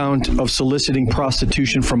 1 count of soliciting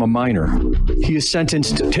prostitution from a minor. He is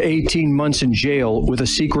sentenced to 18 months in jail with a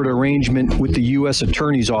secret arrangement with the U.S.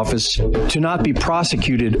 Attorney's Office to not be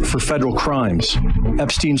prosecuted for federal crimes.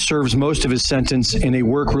 Epstein serves most of his sentence in a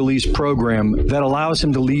work release program that allows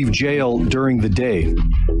him to leave jail during the day.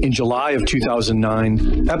 In July of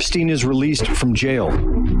 2009, Epstein is released from jail.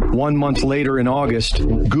 1 month later in August,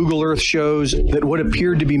 Google Earth shows that what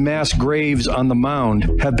appeared to be mass graves on the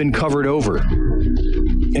mound have been covered over.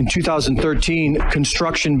 In 2013,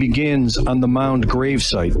 construction begins on the mound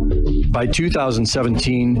gravesite. By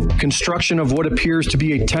 2017, construction of what appears to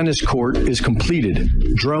be a tennis court is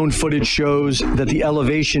completed. Drone footage shows that the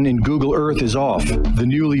elevation in Google Earth is off. The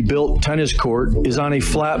newly built tennis court is on a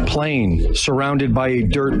flat plain surrounded by a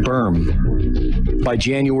dirt berm. By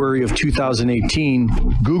January of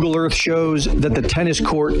 2018, Google Earth shows that the tennis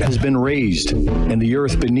court has been raised and the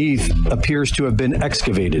earth beneath appears to have been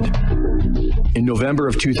excavated. In November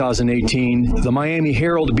of 2018, the Miami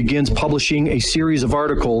Herald begins publishing a series of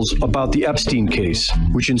articles about the Epstein case,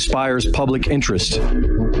 which inspires public interest.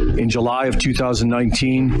 In July of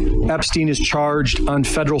 2019, Epstein is charged on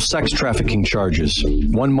federal sex trafficking charges.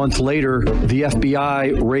 1 month later, the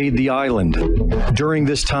FBI raid the island. During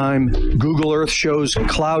this time, Google Earth shows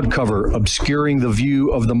cloud cover obscuring the view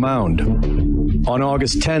of the mound. On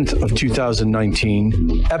August 10th of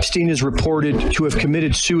 2019, Epstein is reported to have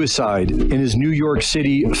committed suicide in his New York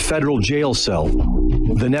City federal jail cell.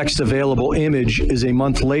 The next available image is a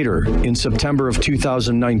month later, in September of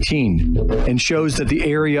 2019, and shows that the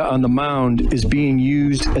area on the mound is being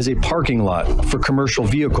used as a parking lot for commercial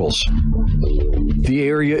vehicles. The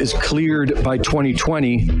area is cleared by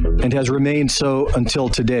 2020 and has remained so until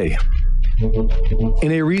today.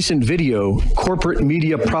 In a recent video, corporate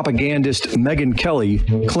media propagandist Megyn Kelly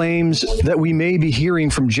claims that we may be hearing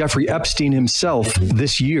from Jeffrey Epstein himself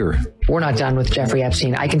this year. We're not done with Jeffrey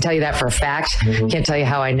Epstein. I can tell you that for a fact. Can't tell you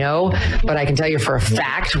how I know, but I can tell you for a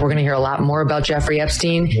fact we're going to hear a lot more about Jeffrey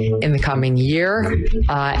Epstein in the coming year,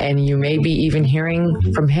 and you may be even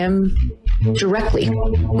hearing from him directly.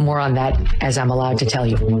 More on that as I'm allowed to tell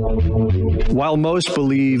you. While most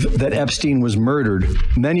believe that Epstein was murdered,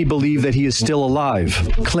 many believe that he is still alive,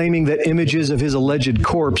 claiming that images of his alleged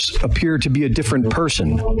corpse appear to be a different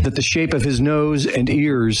person, that the shape of his nose and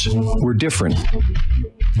ears were different.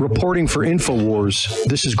 Reporting for InfoWars,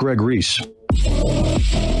 this is Greg Reese.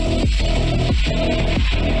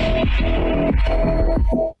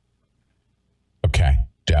 Okay,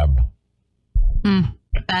 Deb.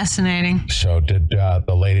 Fascinating. So did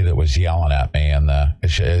the lady that was yelling at me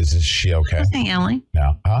is she okay? Wasn't yelling.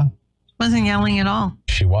 No. Huh? Wasn't yelling at all.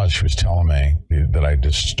 She was telling me that I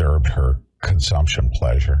disturbed her consumption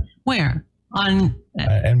pleasure. Where? On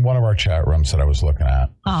in one of our chat rooms that I was looking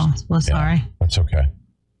at. Oh, well, sorry. Yeah, that's okay.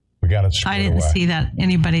 We got it squared I didn't away. see that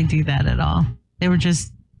anybody do that at all. They were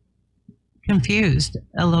just confused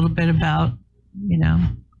a little bit about,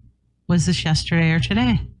 was this yesterday or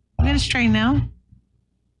today? We got it straight now.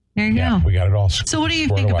 There you go. We got it all. So what do you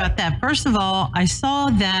think about that? First of all, I saw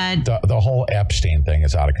that the whole Epstein thing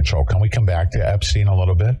is out of control. Can we come back to Epstein a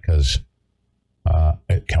little bit? Because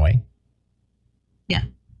can we? Yeah.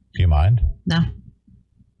 Do you mind? No.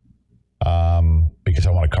 Because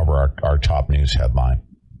I want to cover our top news headline.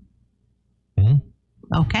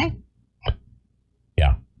 Okay.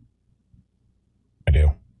 Yeah. I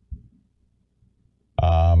do.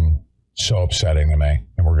 So upsetting to me.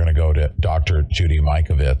 And we're going to go to Dr. Judy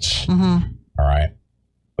Mikovits. Mm-hmm. All right.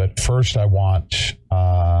 But first I want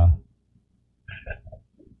how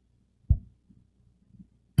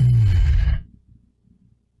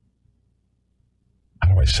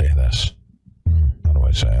do I say this? How do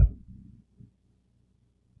I say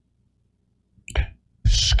it?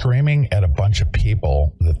 Screaming at a bunch of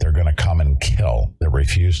people that they're going to come and kill that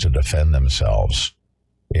refuse to defend themselves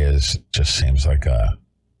just seems like a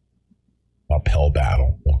uphill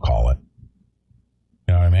battle, we'll call it.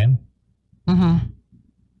 You know what I mean? Mm-hmm.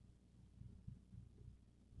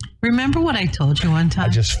 Remember what I told you one time? I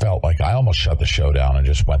just felt like I almost shut the show down and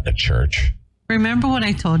just went to church. Remember what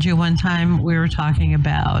I told you one time? We were talking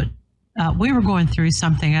about, we were going through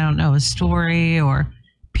something, I don't know, a story, or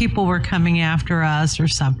people were coming after us or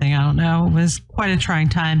something. I don't know. It was quite a trying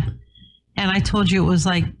time. And I told you it was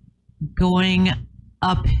like going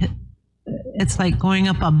up, it's like going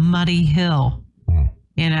up a muddy hill,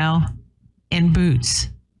 in boots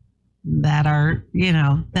that are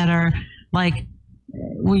like,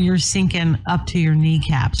 well, you're sinking up to your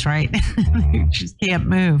kneecaps, right? You just can't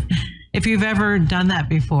move. If you've ever done that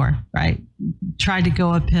before, right? Tried to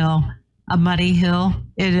go uphill a muddy hill,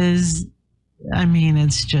 it is,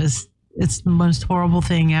 it's the most horrible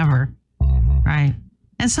thing ever, right?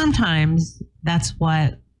 And sometimes that's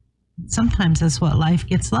what life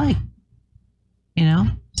gets like.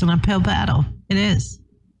 It's an uphill battle. It is.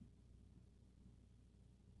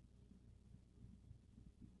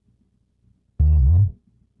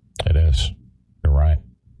 It is. You're right.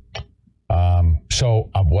 So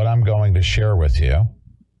what I'm going to share with you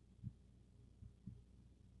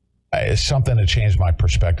is something to change my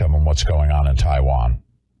perspective on what's going on in Taiwan.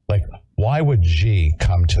 Like, why would Xi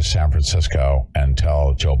come to San Francisco and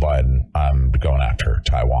tell Joe Biden, I'm going after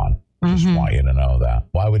Taiwan? Just want you to know that.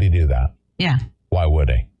 Why would he do that? Yeah. Why would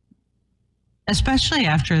he? Especially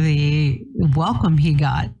after the welcome he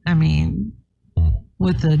got.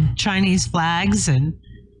 With the Chinese flags and,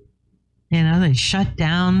 they shut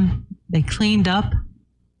down, they cleaned up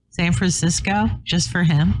San Francisco just for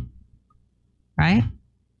him, right?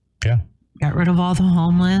 Yeah. Got rid of all the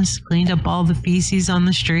homeless, cleaned up all the feces on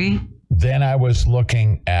the street. Then I was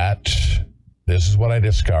looking at, this is what I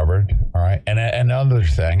discovered, all right? And another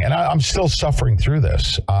thing, and I'm still suffering through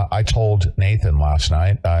this. I told Nathan last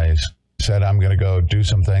night, I said, I'm going to go do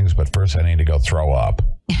some things, but first I need to go throw up.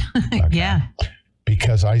 Okay? Yeah.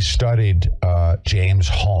 Because I studied James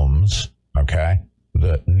Holmes, okay,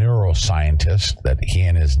 the neuroscientist that he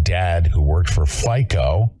and his dad, who worked for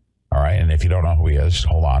FICO, all right, and if you don't know who he is,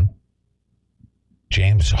 hold on.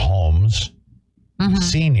 James Holmes,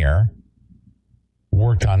 Sr.,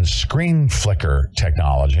 worked on screen flicker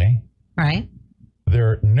technology. Right.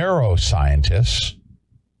 They're neuroscientists.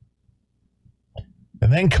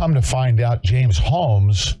 And then come to find out James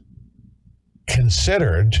Holmes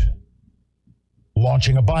considered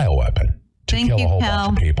launching a bioweapon to kill a whole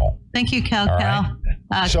bunch of people. Thank you, Kel. All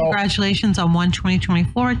right? Congratulations on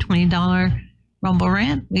 $2024 $20 Rumble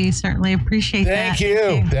Rant. We certainly appreciate that. Thank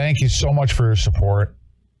you. Thank you so much for your support.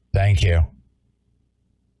 Thank you.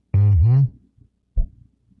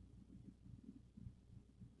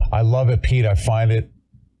 I love it, Pete. I find it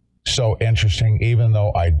so interesting, even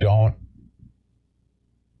though I don't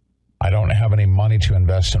have any money to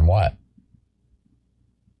invest in what?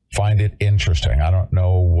 Find it interesting. I don't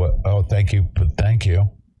know what. Oh, thank you. But thank you.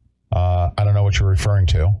 I don't know what you're referring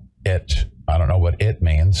to. It. I don't know what it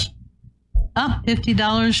means. Up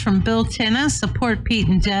 $50 from Bill Tennis. Support Pete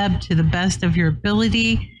and Deb to the best of your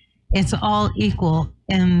ability. It's all equal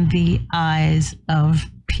in the eyes of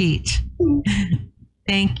Pete.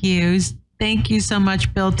 Thank you. Thank you so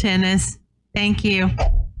much, Bill Tennis. Thank you.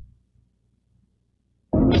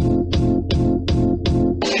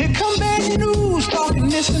 Here come bad news, talking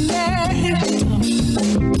this and that.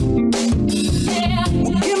 Yeah.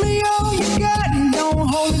 Give me all you got and don't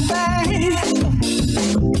hold it back.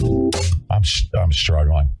 I'm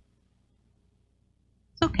struggling.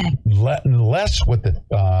 It's okay. Less with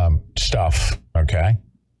the stuff, okay?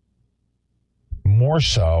 More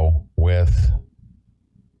so with...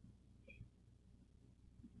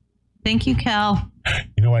 Thank you, Cal.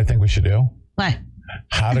 You know what I think we should do? What?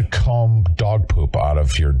 How to comb dog poop out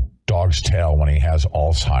of your dog's tail when he has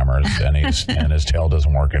Alzheimer's and his tail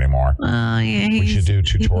doesn't work anymore. Yeah, we should do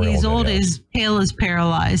tutorial He's old, videos. his tail is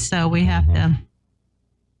paralyzed, so we have to.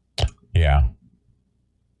 Yeah.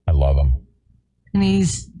 I love him. And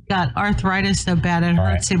he's got arthritis so bad it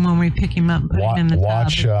hurts him when we pick him up and put him in the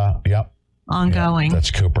tub. Yep. Ongoing. Yeah, that's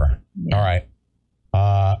Cooper. Yeah. All right.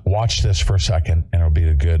 Watch this for a second, and it'll be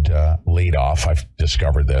a good lead off. I've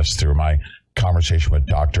discovered this through my conversation with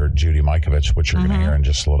Dr. Judy Mikovits, which you're going to hear in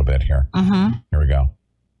just a little bit here. Here we go.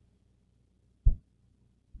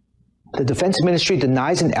 The Defense Ministry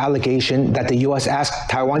denies an allegation that the U.S. asked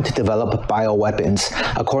Taiwan to develop bioweapons.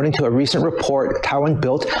 According to a recent report, Taiwan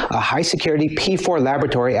built a high-security P4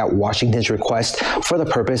 laboratory at Washington's request for the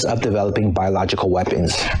purpose of developing biological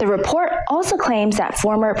weapons. The report also claims that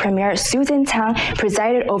former Premier Su Tseng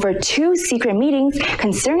presided over 2 secret meetings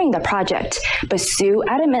concerning the project, but Su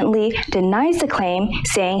adamantly denies the claim,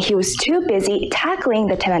 saying he was too busy tackling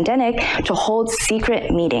the pandemic to hold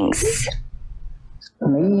secret meetings. 我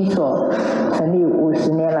们一所成立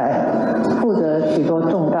50年来，负责许多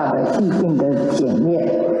重大的疫病的检验，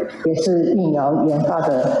也是疫苗研发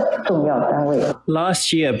的重要单位。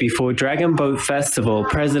 Last year, before Dragon Boat Festival,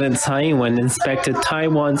 President Tsai Ing-wen inspected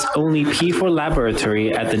Taiwan's only P4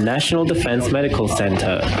 laboratory at the National Defense Medical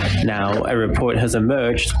Center. Now, a report has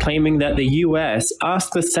emerged claiming that the U.S.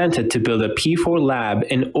 asked the center to build a P4 lab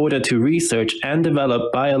in order to research and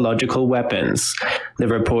develop biological weapons. The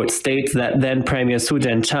report states that then Premier Su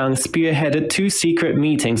Tseng spearheaded 2 secret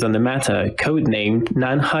meetings on the matter, codenamed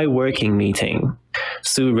Nanhai Working Meeting.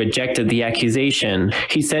 Su rejected the accusation.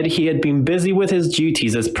 He said he had been busy with his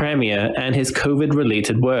duties as premier and his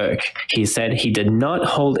COVID-related work. He said he did not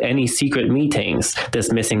hold any secret meetings,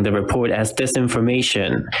 dismissing the report as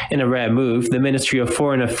disinformation. In a rare move, the Ministry of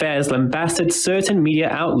Foreign Affairs lambasted certain media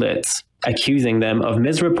outlets, accusing them of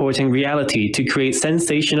misreporting reality to create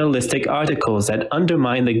sensationalistic articles that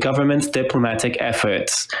undermine the government's diplomatic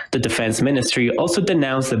efforts. The Defense Ministry also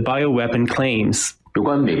denounced the bioweapon claims.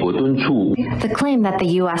 The claim that the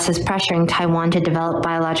U.S. is pressuring Taiwan to develop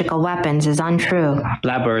biological weapons is untrue.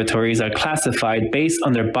 Laboratories are classified based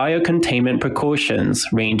on their biocontainment precautions,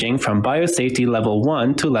 ranging from biosafety level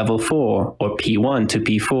 1 to level 4, or P1 to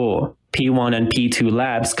P4. P1 and P2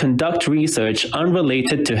 labs conduct research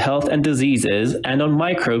unrelated to health and diseases and on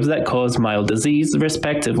microbes that cause mild disease,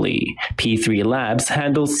 respectively. P3 labs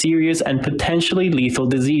handle serious and potentially lethal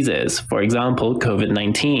diseases, for example,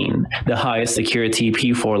 COVID-19. The highest security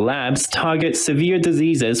P4 labs target severe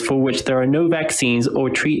diseases for which there are no vaccines or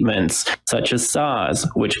treatments, such as SARS,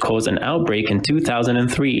 which caused an outbreak in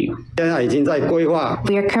 2003.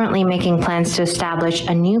 We are currently making plans to establish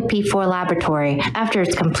a new P4 laboratory. After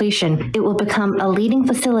its completion, it will become a leading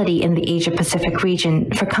facility in the Asia-Pacific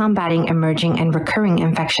region for combating emerging and recurring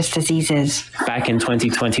infectious diseases. Back in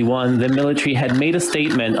 2021, the military had made a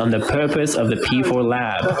statement on the purpose of the P4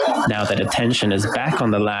 lab. Now that attention is back on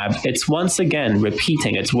the lab, it's once again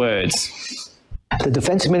repeating its words. The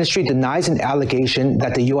Defense Ministry denies an allegation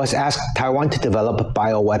that the U.S. asked Taiwan to develop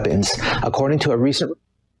bioweapons. According to a recent...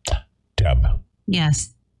 Deb.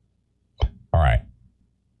 Yes. All right.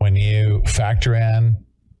 When you factor in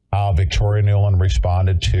how Victoria Nuland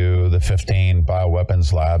responded to the 15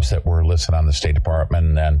 bioweapons labs that were listed on the State Department,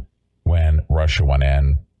 and then when Russia went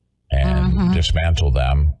in and dismantled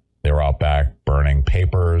them, they were out back burning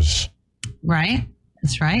papers, Right.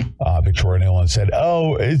 That's right. Victoria Nuland said,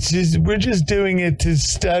 "Oh, we're just doing it to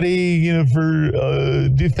study, for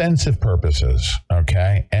defensive purposes."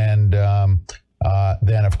 Okay, and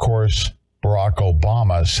then of course Barack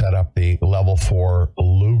Obama set up the Level 4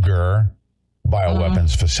 Luger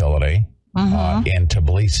bioweapons facility in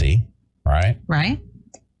Tbilisi. Right. Right.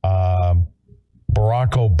 Barack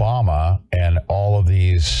Obama and all of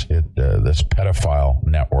this pedophile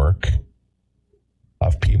network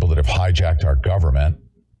of people that have hijacked our government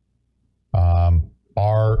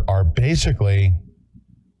are basically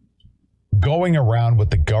going around what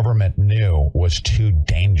the government knew was too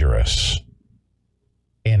dangerous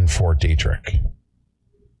in Fort Detrick.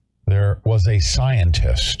 There was a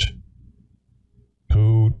scientist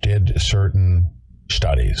who did certain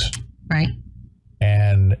studies. Right.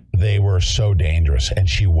 And they were so dangerous. And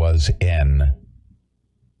she was in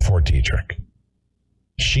Fort Detrick.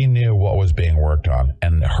 She knew what was being worked on.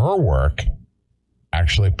 And her work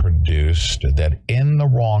actually produced that in the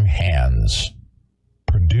wrong hands,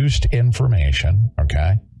 produced information,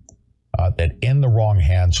 okay, that in the wrong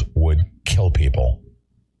hands would kill people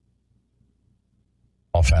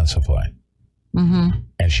offensively.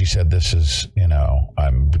 And she said, this is,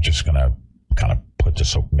 I'm just going to kind of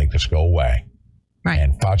make this go away. Right.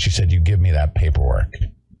 And Fauci said, you give me that paperwork.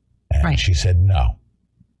 And she said, no.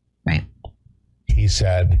 Right. He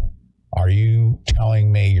said, are you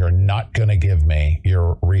telling me you're not going to give me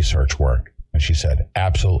your research work? And she said,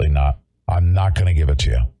 absolutely not. I'm not going to give it to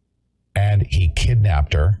you. And he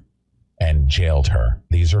kidnapped her and jailed her.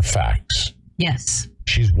 These are facts. Yes.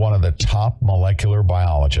 She's one of the top molecular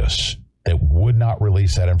biologists that would not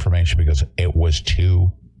release that information because it was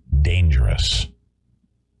too dangerous.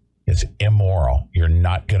 It's immoral. You're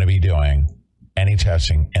not going to be doing any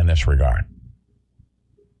testing in this regard.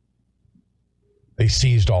 They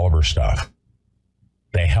seized all of her stuff.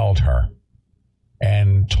 They held her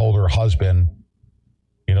and told her husband,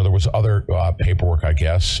 there was other paperwork, I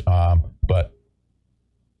guess, but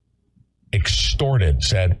extorted,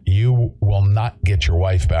 said, you will not get your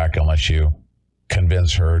wife back unless you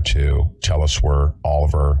convince her to tell us where all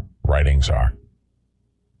of her writings are.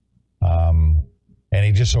 And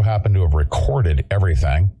he just so happened to have recorded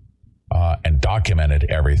everything and documented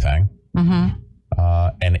everything.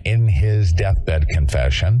 And in his deathbed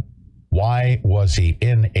confession, why was he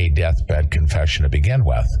in a deathbed confession to begin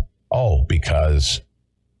with? Oh, because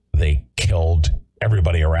they killed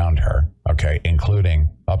everybody around her, okay,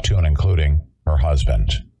 up to and including her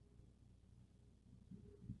husband.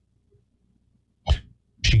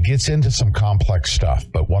 She gets into some complex stuff,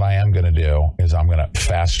 but what I am going to do is I'm going to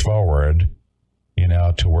fast forward,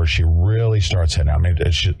 to where she really starts hitting. I mean,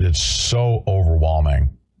 it's so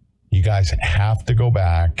overwhelming. You guys have to go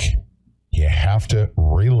back. You have to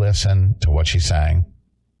re-listen to what she's saying,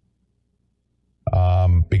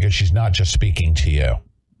 because she's not just speaking to you,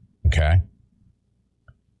 okay?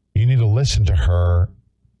 You need to listen to her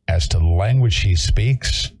as to the language she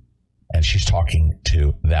speaks, and she's talking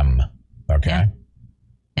to them, okay?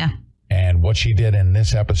 Yeah. And what she did in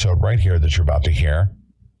this episode right here that you're about to hear,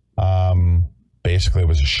 basically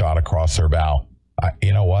was a shot across their bow.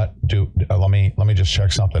 You know what? Let me just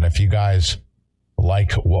check something. If you guys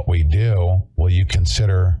like what we do, will you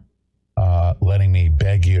consider letting me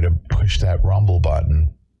beg you to push that Rumble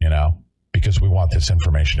button? Because we want this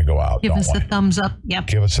information to go out. Give us a thumbs up. Yep.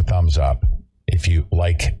 Give us a thumbs up if you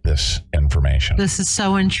like this information. This is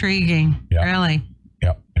so intriguing. Yep. Really.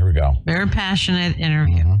 Yep. Here we go. Very passionate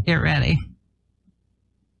interview. Get ready.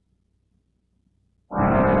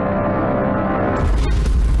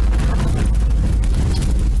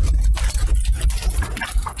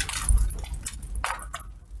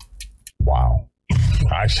 Wow.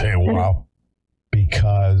 I say wow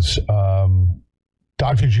because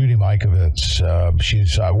Dr. Judy Mikovits,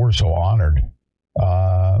 we're so honored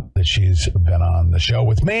that she's been on the show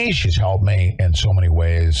with me. She's helped me in so many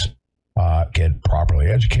ways get properly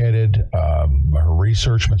educated. Her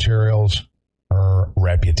research materials, her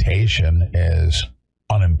reputation is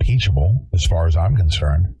unimpeachable as far as I'm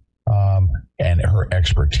concerned, and her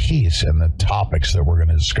expertise in the topics that we're going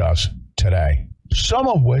to discuss today. Some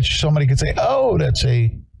of which somebody could say, oh,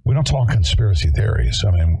 we don't talk conspiracy theories.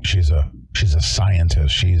 I mean, she's a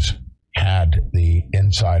scientist. She's had the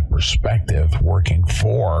inside perspective working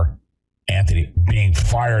for Anthony, being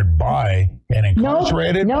fired by and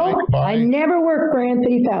incarcerated. No, I never worked for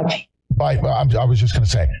Anthony Fauci. I was just going to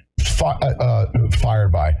say,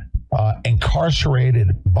 fired by, incarcerated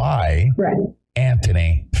by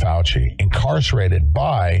Anthony Fauci. Incarcerated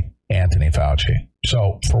by Anthony Fauci.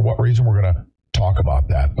 So for what reason we're going to talk about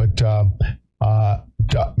that. But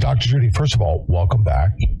Dr. Dr. Judy, first of all, welcome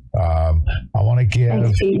back. I want to give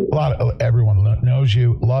everyone knows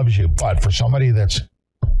you, loves you, but for somebody that's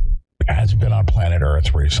hasn't been on planet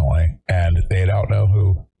Earth recently and they don't know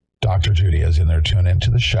who Dr. Judy is and they're tuned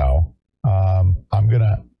into the show, I'm going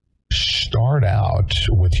to start out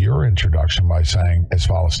with your introduction by saying as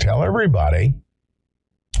follows. Tell everybody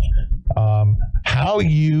how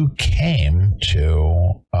you came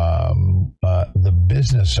to the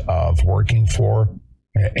business of working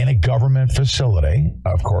in a government facility,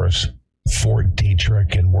 of course, Fort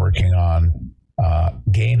Detrick, and working on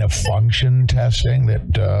gain of function testing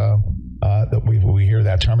that we hear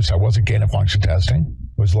that term. So it wasn't gain of function testing.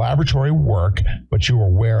 It was laboratory work, but you were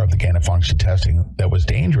aware of the gain of function testing that was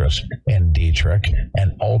dangerous in Detrick,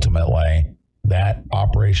 and ultimately that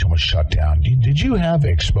operation was shut down. Did you have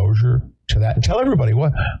exposure to that? And tell everybody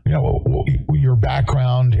what your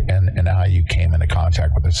background and how you came into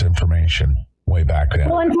contact with this information way back then.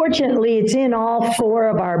 Well, unfortunately, it's in all 4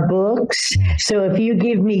 of our books. So if you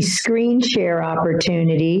give me screen share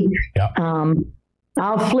opportunity,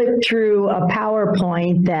 I'll flip through a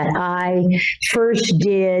PowerPoint that I first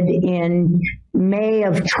did in May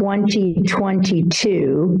of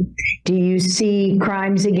 2022. Do you see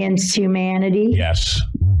Crimes Against Humanity? Yes.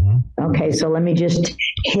 Okay, so let me just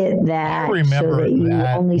hit that. I remember so that you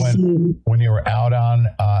that only see when you were out on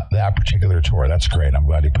that particular tour. That's great. I'm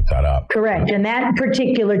glad you put that up. Correct. And that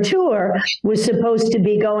particular tour was supposed to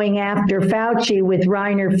be going after Fauci with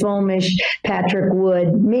Reiner Fulmish, Patrick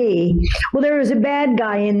Wood, me. Well, there was a bad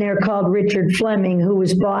guy in there called Richard Fleming who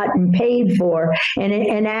was bought and paid for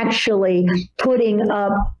and actually putting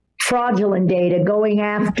up fraudulent data going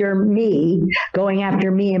after me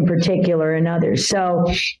in particular and others. So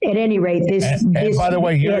at any rate, this by the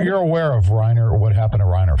way, you're aware of what happened to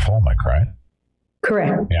Reiner Fulmick, right?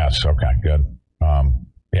 Correct. Yes. Okay, good.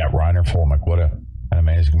 Reiner Fulmick, what an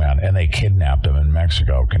amazing man. And they kidnapped him in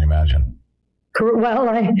Mexico. Can you imagine? Well,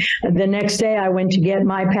 the next day I went to get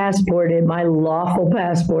my passport, and my lawful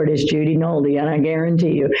passport is Judy Nolde, and I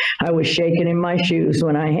guarantee you, I was shaking in my shoes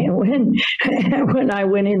when I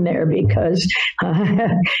went in there because,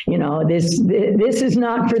 this is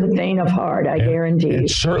not for the faint of heart. I guarantee you.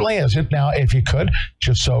 It certainly isn't. Now, if you could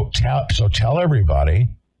just tell everybody,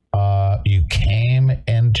 you came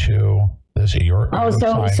into this. It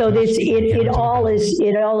all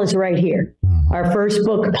is right here. Our first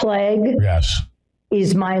book, Plague,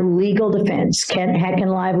 is my legal defense. Kent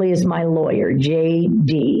Heckenlively is my lawyer,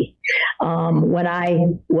 J.D. When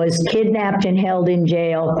I was kidnapped and held in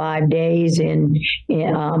jail 5 days from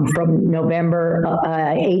November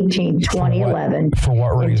 18th, 2011. For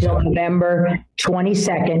what reason? Until November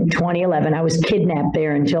 22nd, 2011. I was kidnapped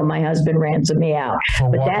there until my husband ransomed me out.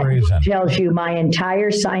 But that reason? Tells you my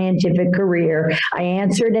entire scientific career. I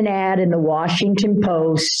answered an ad in the Washington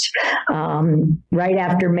Post right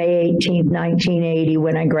after May 18th, 1980,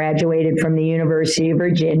 when I graduated from the University of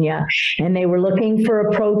Virginia, and they were looking for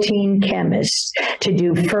a protein chemist to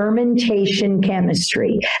do fermentation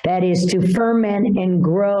chemistry. That is to ferment and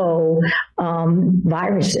grow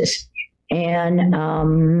viruses. And,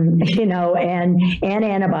 and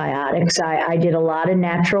antibiotics. I did a lot of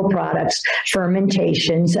natural products,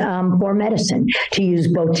 fermentations for medicine, to use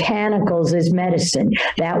botanicals as medicine.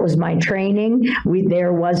 That was my training.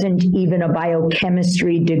 There wasn't even a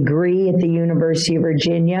biochemistry degree at the University of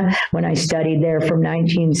Virginia when I studied there from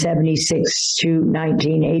 1976 to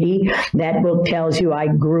 1980. That book tells you I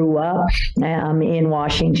grew up in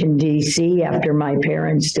Washington, D.C. after my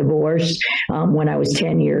parents divorced when I was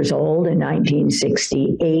 10 years old in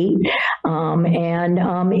 1968, and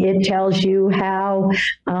it tells you how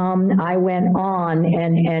I went on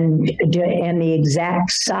and the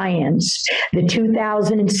exact science. The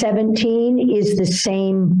 2017 is the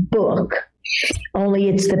same book, only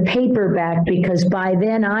it's the paperback, because by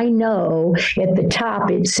then I know at the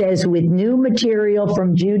top it says with new material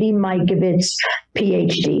from Judy Mikovits,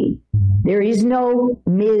 PhD. There is no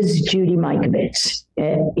Ms. Judy Mikovits.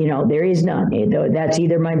 There is none. That's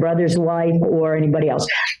either my brother's wife or anybody else.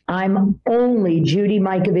 I'm only Judy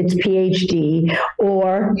Mikovits, PhD,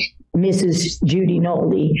 or Mrs. Judy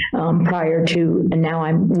Nolde, prior to, and now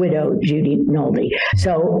I'm widow Judy Nolde.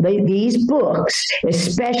 So these books,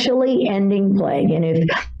 especially Ending Plague,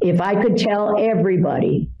 and if I could tell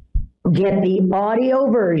everybody get the audio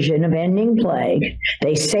version of Ending Plague.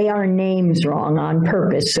 They say our names wrong on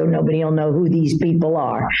purpose so nobody will know who these people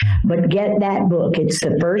are. But get that book. It's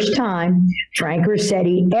the first time Frank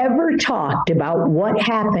Rossetti ever talked about what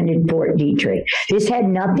happened at Fort Detrick. This had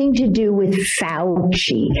nothing to do with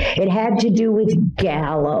Fauci. It had to do with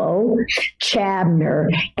Gallo, Chabner,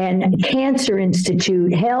 and Cancer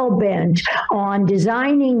Institute hell-bent on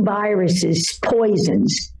designing viruses,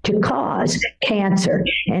 poisons, to cause cancer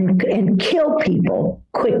and kill people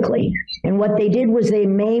quickly. And what they did was they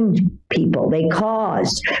maimed people. They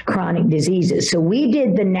caused chronic diseases. So we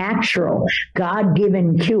did the natural,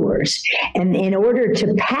 God-given cures. And in order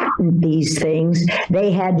to patent these things,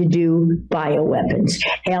 they had to do bioweapons.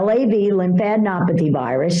 LAV, lymphadenopathy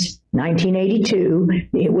virus, 1982,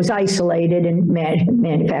 it was isolated and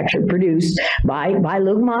manufactured, produced by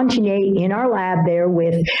Luc Montagnier in our lab there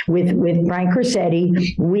with Frank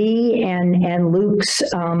Rossetti. We and Luc's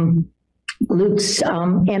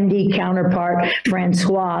MD counterpart,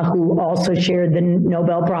 Francois, who also shared the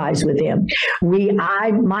Nobel Prize with him.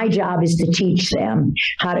 My job is to teach them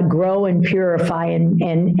how to grow and purify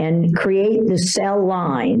and create the cell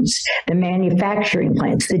lines, the manufacturing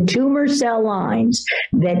plants, the tumor cell lines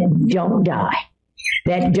that don't die.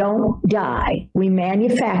 We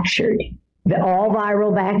manufactured all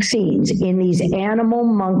viral vaccines in these animal,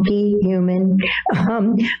 monkey, human,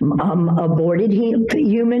 aborted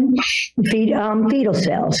human fetal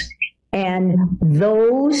cells. And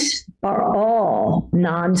those are all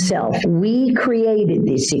non-self. We created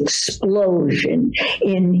this explosion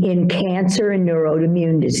in cancer and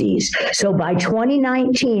neuroimmune disease. So by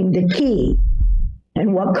 2019, the key,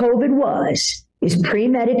 and what COVID was, is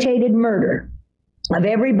premeditated murder of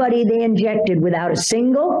everybody they injected without a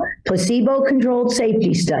single placebo-controlled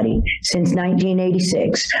safety study since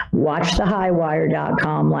 1986. Watch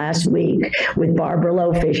thehighwire.com last week with Barbara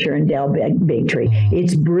Lowfisher and Del Bigtree.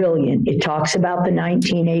 It's brilliant. It talks about the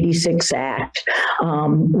 1986 Act,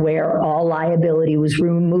 where all liability was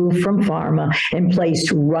removed from pharma and placed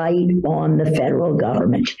right on the federal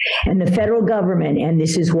government. And the federal government, and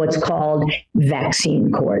this is what's called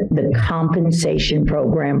vaccine court, the compensation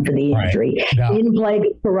program for the injury. Right. In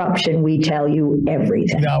plague corruption, we tell you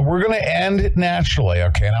everything. Now we're going to end it naturally,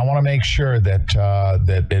 okay? And I want to make sure that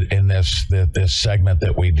in this segment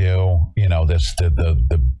that we do,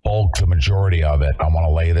 the bulk, the majority of it, I want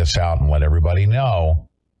to lay this out and let everybody know.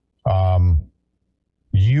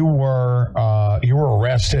 You were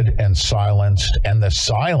arrested and silenced, and the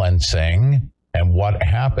silencing and what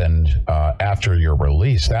happened after your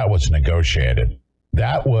release, that was negotiated.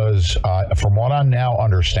 That was, from what I'm now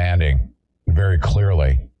understanding very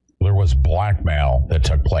clearly, there was blackmail that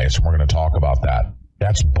took place, and we're going to talk about that.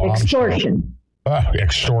 That's extortion.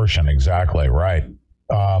 Extortion, exactly, right.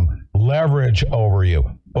 Leverage over you.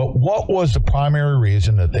 But what was the primary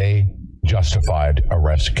reason that they justified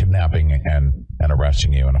kidnapping and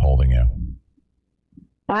arresting you and holding you?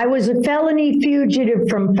 I was a felony fugitive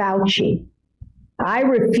from Fauci. I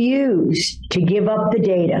refused to give up the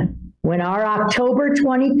data. When our October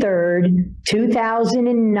 23rd,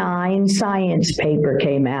 2009 science paper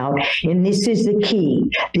came out, and this is the key,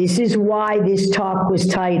 this is why this talk was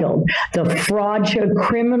titled The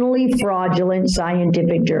Criminally Fraudulent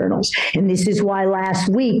Scientific Journals. And this is why last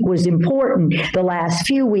week was important, the last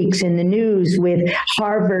few weeks in the news with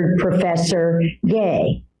Harvard professor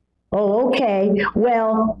Gay. Oh, okay.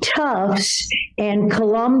 Well, Tufts and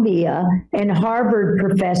Columbia and Harvard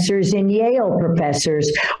professors and Yale professors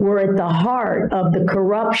were at the heart of the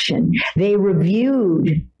corruption. They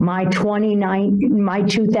reviewed my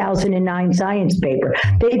 2009 science paper.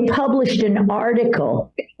 They published an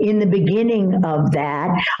article in the beginning of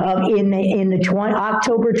that,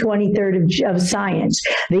 October 23rd of Science.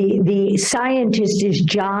 The scientist is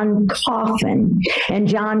John Coffin, and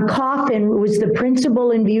John Coffin was the principal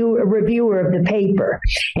reviewer of the paper.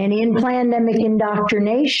 And in Plandemic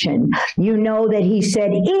Indoctrination, you know that he said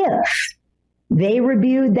if they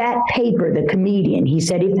reviewed that paper, the comedian, he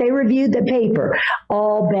said if they reviewed the paper,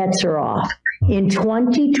 all bets are off. In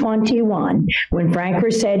 2021, when Frank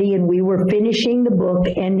Rossetti and we were finishing the book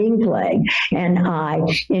Ending Plague, and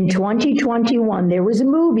in 2021, there was a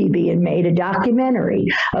movie being made, a documentary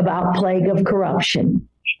about plague of corruption.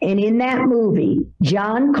 And in that movie,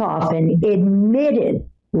 John Coffin admitted,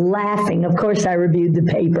 laughing, of course I reviewed the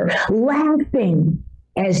paper, laughing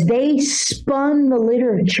as they spun the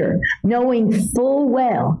literature, knowing full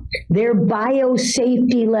well their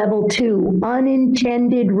biosafety level 2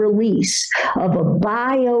 unintended release of a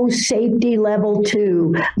biosafety level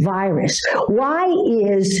 2 virus. Why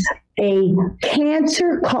is a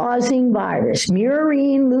cancer-causing virus,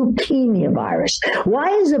 murine leukemia virus. Why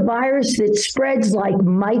is a virus that spreads like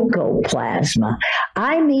mycoplasma?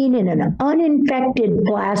 I mean in an uninfected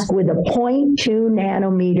flask with a 0.2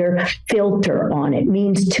 nanometer filter on it,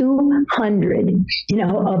 means 200.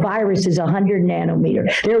 A virus is 100 nanometer.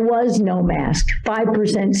 There was no mask,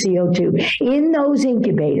 5% CO2. In those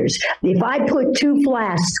incubators, if I put two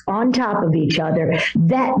flasks on top of each other,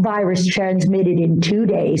 that virus transmitted in 2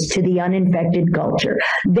 days to the uninfected culture.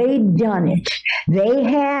 They'd done it. They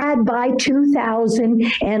had, by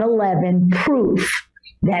 2011, proof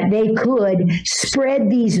that they could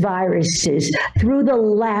spread these viruses through the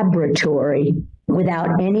laboratory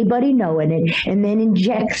without anybody knowing it, and then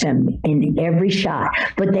inject them in every shot.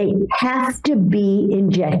 But they have to be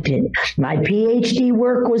injected. My PhD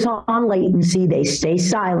work was on latency. They stay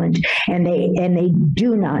silent, and they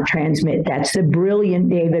do not transmit. That's the brilliant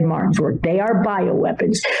David Martin's work. They are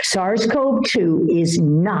bioweapons. SARS-CoV-2 is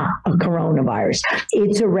not a coronavirus.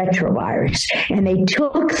 It's a retrovirus. And they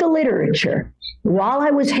took the literature. While I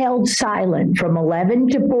was held silent from 11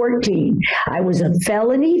 to 14, I was a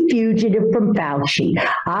felony fugitive from Fauci.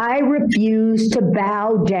 I refused to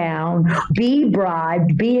bow down, be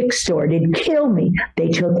bribed, be extorted, kill me. They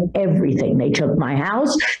took everything. They took my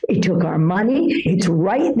house. They took our money. It's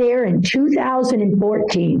right there in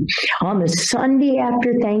 2014 on the Sunday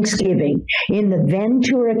after Thanksgiving in the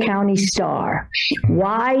Ventura County Star.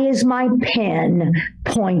 Why is my pen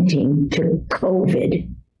pointing to COVID?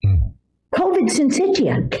 COVID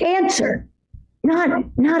syncytia, cancer, not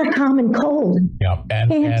a common cold. Yeah,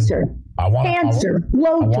 cancer. I want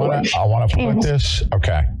to put this.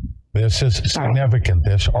 Okay, this is significant.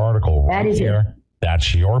 This article right here.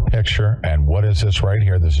 That's your picture, and what is this right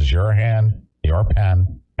here? This is your hand, your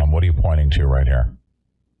pen, and what are you pointing to right here?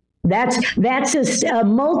 That's a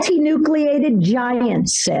multinucleated giant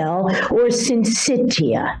cell, or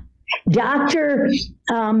syncytia. Dr.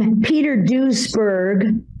 Peter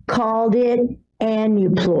Duesberg called it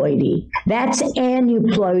aneuploidy. That's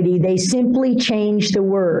aneuploidy. They simply changed the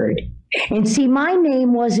word. And see, my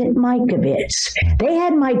name wasn't Mikovits. They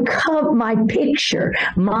had my picture,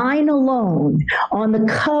 mine alone, on the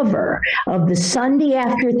cover of the Sunday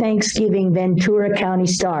after Thanksgiving Ventura County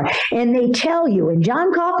Star. And they tell you, and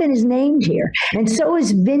John Coffin is named here, and so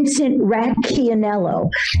is Vincent Racchianello,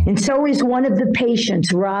 and so is one of the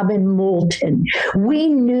patients, Robin Moulton. We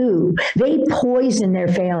knew they poisoned their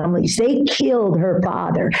families. They killed her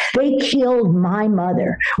father. They killed my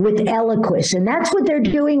mother with Eliquis. And that's what they're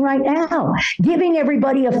doing right now. Giving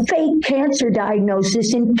everybody a fake cancer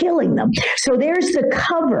diagnosis and killing them. So there's the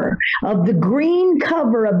cover of the green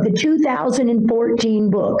cover of the 2014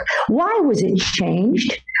 book. Why was it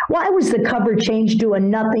changed? Why was the cover changed to a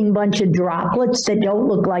nothing bunch of droplets that don't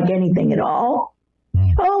look like anything at all?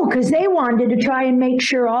 Oh, because they wanted to try and make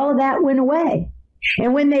sure all of that went away.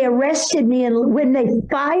 And when they arrested me and when they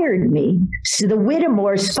fired me, so the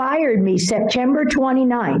Whittemores fired me September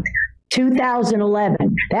 29th,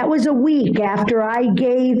 2011. That was a week after I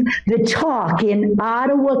gave the talk in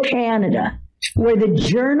Ottawa, Canada, where the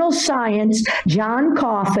journal Science, John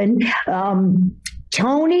Coffin,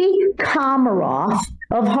 Tony Komaroff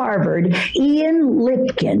of Harvard, Ian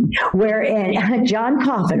Lipkin, and John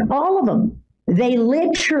Coffin, all of them, they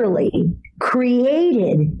literally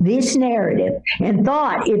created this narrative and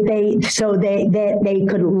thought they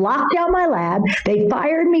could lock down my lab. They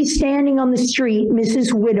fired me standing on the street.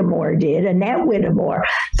 Mrs. Whittemore did. Annette Whittemore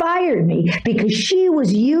fired me because she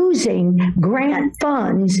was using grant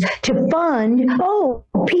funds to fund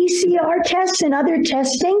PCR tests and other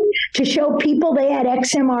testing to show people they had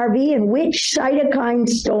XMRV and which cytokine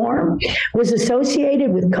storm was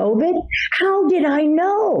associated with COVID. How did I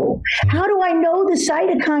know? How do I know the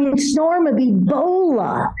cytokine storm of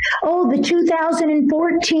Ebola? The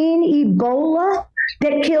 2014 Ebola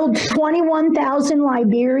that killed 21,000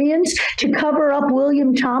 Liberians to cover up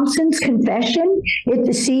William Thompson's confession at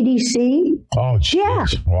the CDC. Oh, geez. Yeah.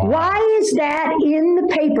 Wow. Why is that in the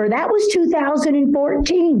paper? That was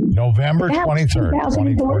 2014. November 23rd,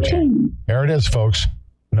 2014. There it is, folks.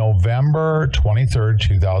 November 23rd,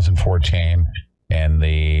 2014. And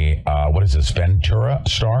the, what is this, Ventura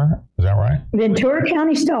Star? Is that right? Ventura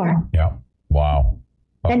County Star. Yeah. Wow.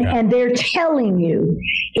 Okay. And they're telling you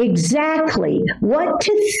exactly what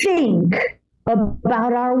to think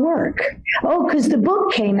about our work. Because the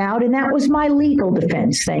book came out and that was my legal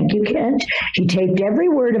defense. Thank you, Kent. He taped every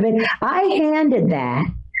word of it. I handed that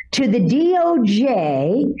to the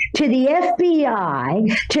DOJ, to the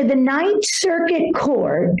FBI, to the Ninth Circuit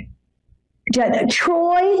Court, to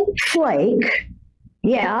Troy Flake,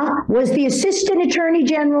 was the Assistant Attorney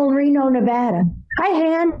General in Reno, Nevada. I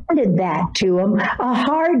handed that to him, a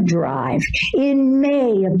hard drive, in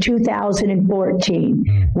May of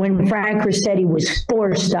 2014, when Frank Rossetti was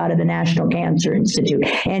forced out of the National Cancer Institute.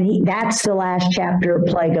 And that's the last chapter of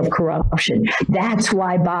Plague of Corruption. That's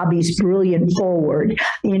why Bobby's brilliant foreword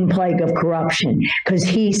in Plague of Corruption, because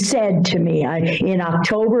he said to me in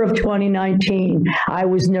October of 2019, I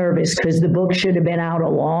was nervous because the book should have been out a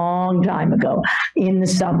long time ago in the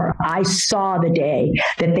summer. I saw the day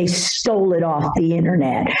that they stole it off the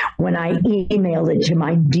internet when I emailed it to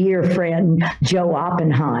my dear friend Joe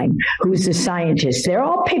Oppenheim, who's a scientist. They're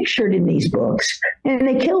all pictured in these books, and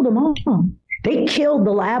they killed them all. They killed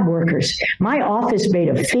the lab workers. My office mate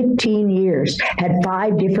of 15 years had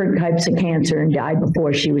 5 different types of cancer and died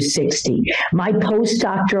before she was 60. My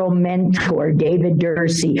postdoctoral mentor, David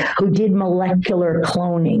Dursey, who did molecular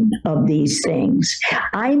cloning of these things.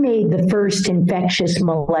 I made the first infectious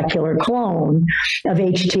molecular clone of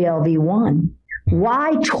HTLV1.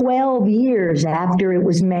 Why 12 years after it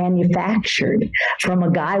was manufactured from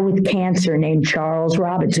a guy with cancer named Charles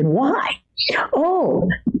Robinson? Why? Oh,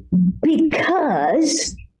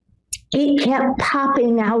 because it kept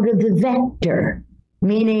popping out of the vector,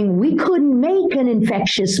 meaning we couldn't make an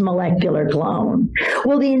infectious molecular clone.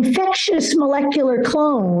 Well, the infectious molecular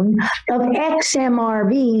clone of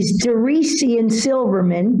XMRVs, Derisi and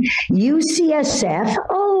Silverman, UCSF,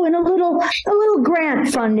 and a little grant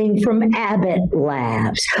funding from Abbott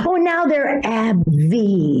Labs. Now they're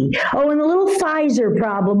AbbVie. And the little Pfizer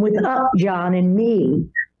problem with Upjohn and me,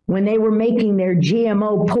 when they were making their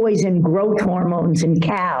GMO poison growth hormones in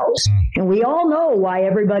cows. And we all know why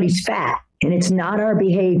everybody's fat. And it's not our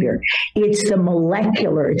behavior. It's the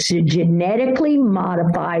molecular. It's the genetically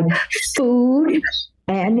modified food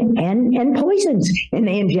and poisons. And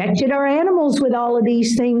they injected our animals with all of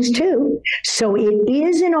these things too. So it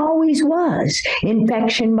is and always was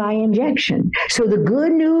infection by injection. So the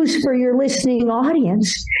good news for your listening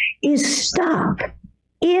audience is stop.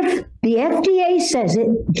 If the FDA says it,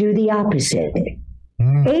 do the opposite.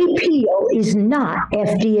 APO is not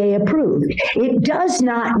FDA approved. It does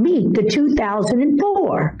not meet the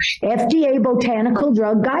 2004 FDA Botanical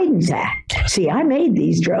Drug Guidance Act. See, I made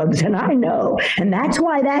these drugs and I know. And that's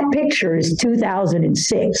why that picture is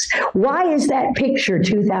 2006. Why is that picture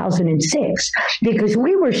 2006? Because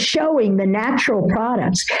we were showing the natural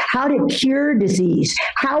products, how to cure disease,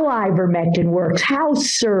 how ivermectin works, how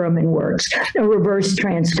suramin works, a reverse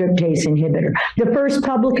transcriptase inhibitor. The first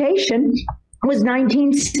publication was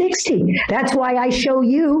 1960. That's why I show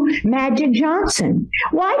you Magic Johnson.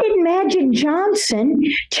 Why did Magic Johnson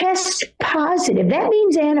test positive? That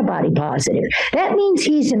means antibody positive. That means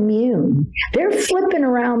he's immune. They're flipping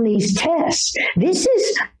around these tests. This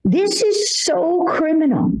is so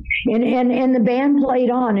criminal. And the band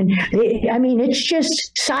played on. And it's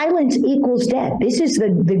just silence equals death. This is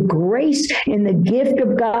the grace and the gift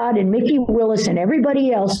of God and Mickey Willis and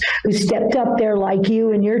everybody else who stepped up there like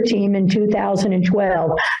you and your team in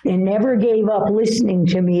 2012 and never gave up listening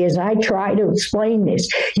to me as I try to explain this.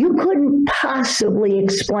 You couldn't possibly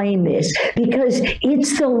explain this because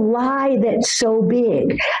it's the lie that's so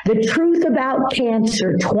big. The Truth About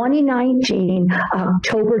Cancer, 2019,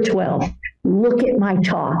 October 12th. Look at my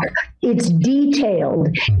talk. It's detailed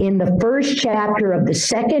in the first chapter of the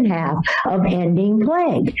second half of Ending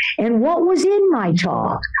Plague. And what was in my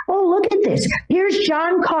talk? Look at this. Here's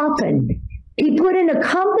John Coffin. He put an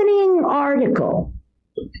accompanying article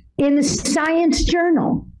in the Science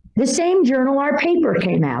Journal, the same journal our paper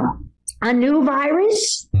came out. A new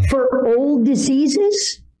virus for old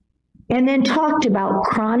diseases. And then talked about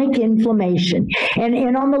chronic inflammation.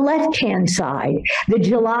 And on the left-hand side, the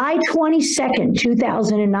July 22nd,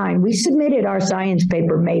 2009, we submitted our science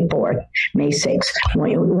paper May 4th, May 6th,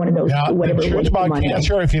 one of those, whatever. Truth About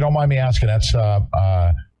Cancer, if you don't mind me asking, that's Ty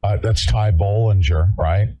Bollinger,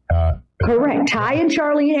 right? Correct. Ty and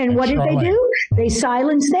Charlie. And what did they do? They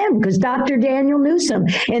silenced them because Dr. Daniel Newsom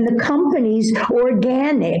and the company's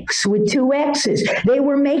Organics with 2 X's, they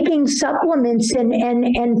were making supplements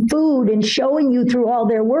and food and showing you through all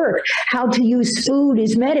their work how to use food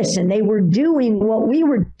as medicine. They were doing what we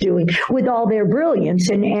were doing with all their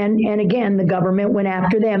brilliance. And again, the government went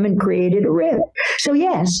after them and created a rift. So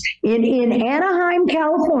yes, in Anaheim,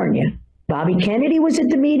 California, Bobby Kennedy was at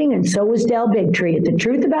the meeting, and so was Del Bigtree at the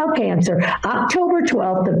Truth About Cancer, October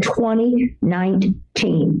 12th of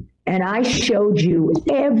 2019. And I showed you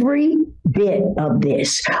every bit of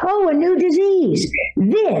this. A new disease.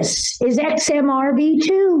 This is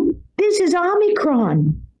XMRV2. This is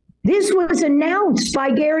Omicron. This was announced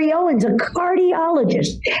by Gary Owens, a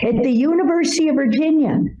cardiologist at the University of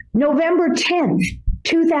Virginia, November 10th.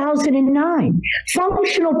 2009.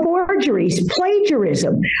 Functional forgeries,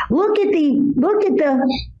 plagiarism. Look at the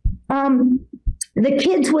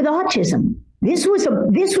kids with autism. This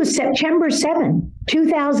was September 7,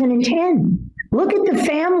 2010. Look at the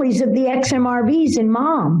families of the XMRVs in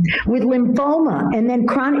mom with lymphoma and then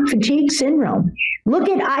chronic fatigue syndrome. Look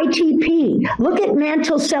at ITP. Look at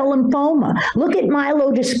mantle cell lymphoma. Look at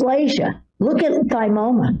myelodysplasia. Look at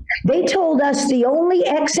thymoma. They told us the only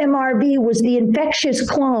XMRV was the infectious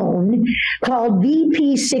clone called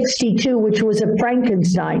VP62, which was a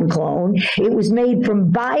Frankenstein clone. It was made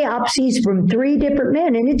from biopsies from 3 different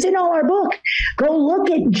men, and it's in all our book. Go look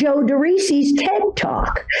at Joe DeRisi's TED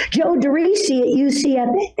Talk. Joe DeRisi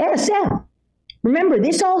at UCSF. Remember,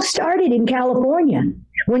 this all started in California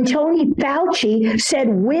when Tony Fauci said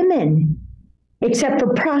women, except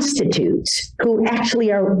for prostitutes, who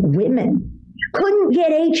actually are women, couldn't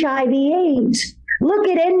get HIV/AIDS. Look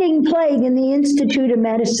at ending plague in the Institute of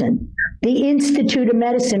Medicine. The Institute of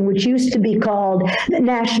Medicine, which used to be called the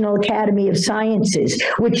National Academy of Sciences,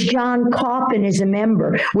 which John Coffin is a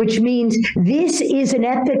member, which means this is an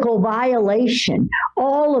ethical violation.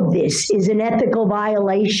 All of this is an ethical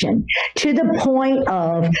violation to the point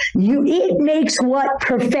of it makes what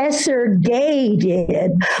Professor Gay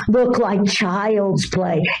did look like child's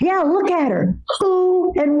play. Yeah, look at her.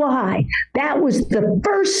 Who and why? That was the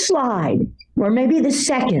first slide, or maybe the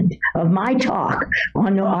second, of my talk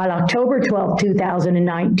on October 12,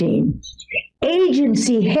 2019.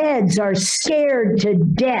 Agency heads are scared to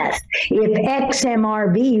death if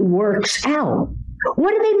XMRV works out.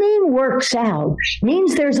 What do they mean works out?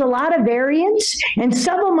 Means there's a lot of variants, and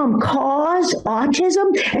some of them cause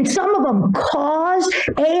autism, and some of them cause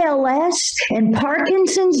ALS and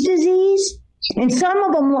Parkinson's disease, and some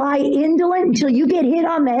of them lie indolent until you get hit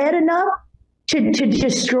on the head enough to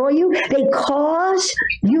destroy you. They cause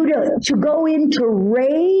you to go into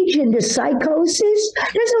rage, into psychosis.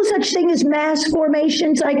 There's no such thing as mass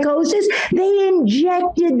formation psychosis. They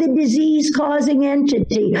injected the disease-causing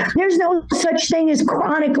entity. There's no such thing as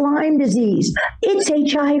chronic Lyme disease. It's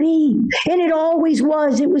HIV, and it always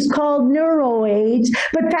was. It was called neuroAIDS,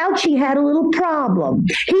 but Fauci had a little problem.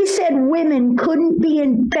 He said women couldn't be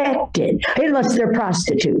infected unless they're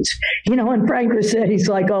prostitutes. And Frank said, he's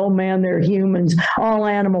like, oh man, they're humans. All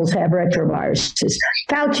animals have retroviruses.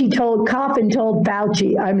 Coffin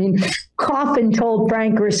told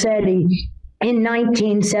Frank Rossetti in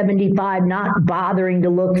 1975, not bothering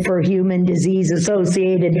to look for human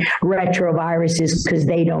disease-associated retroviruses because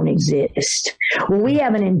they don't exist. Well, we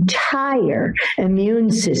have an entire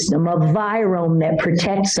immune system, a virome that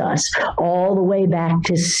protects us all the way back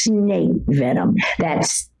to snake venom.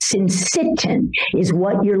 That's syncytin is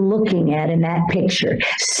what you're looking at in that picture.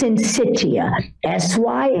 Syncytia,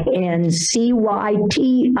 SYNCYTIN,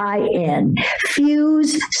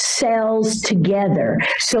 fuse cells together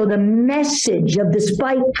so the message of the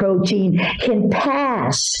spike protein can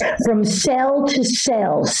pass from cell to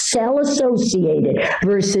cell, cell-associated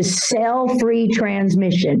versus cell-free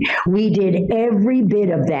transmission. We did every bit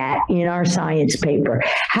of that in our science paper.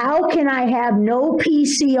 How can I have no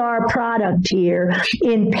PCR product here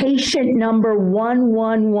in patient number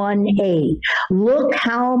 1118? Look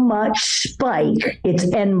how much spike,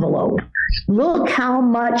 it's envelope. Look how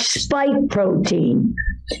much spike protein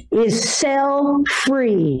is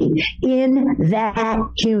cell-free in that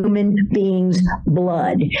human being's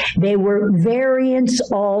blood. They were variants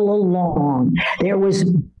all along. There was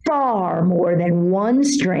far more than one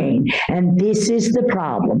strain, and this is the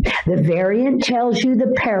problem. The variant tells you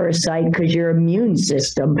the parasite because your immune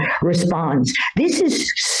system responds. This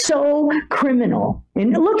is so criminal.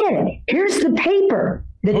 And look at it. Here's the paper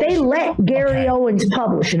that they let Gary Owens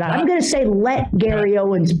publish. And I'm going to say let Gary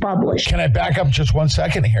Owens publish. Can I back up just 1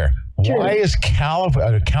 second here? Sure. Why is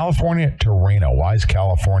California to Reno? Why is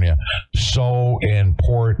California so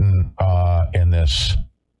important in this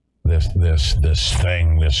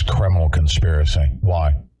criminal conspiracy?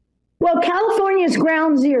 Why? Well, California's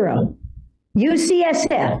ground zero.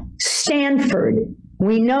 UCSF, Stanford.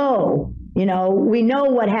 We know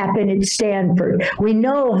what happened at Stanford. We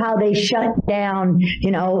know how they shut down,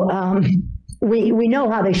 we know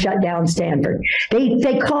how they shut down Stanford.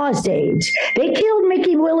 They caused AIDS. They killed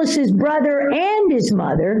Mickey Willis's brother and his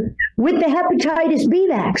mother with the hepatitis B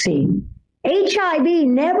vaccine. HIV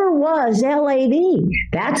never was LAV.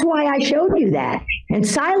 That's why I showed you that. And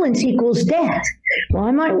silence equals death. Well,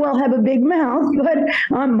 I might well have a big mouth, but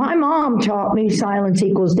my mom taught me silence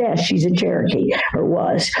equals death. She's a Cherokee, or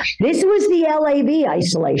was. This was the LAV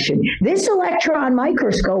isolation. This electron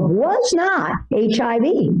microscope was not HIV.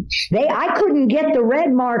 I couldn't get the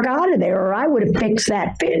red mark out of there, or I would have fixed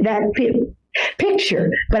that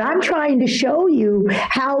picture, but I'm trying to show you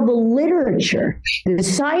how the literature, the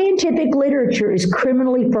scientific literature, is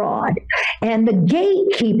criminally flawed. And the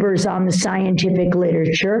gatekeepers on the scientific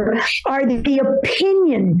literature are the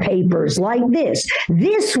opinion papers like this.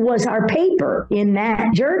 This was our paper in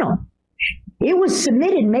that journal. It was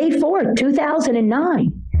submitted May 4th,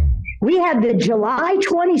 2009. We had the July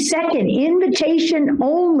 22nd invitation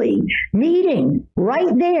only meeting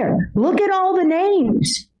right there. Look at all the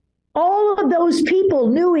names. All of those people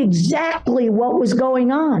knew exactly what was going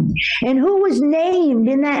on. And who was named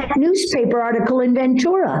in that newspaper article in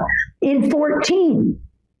Ventura in 14?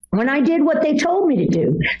 When I did what they told me to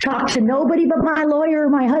do, talk to nobody but my lawyer or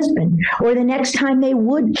my husband, or the next time they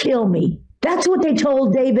would kill me. That's what they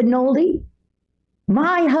told David Nolde.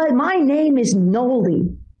 My name is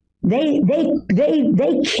Nolde. They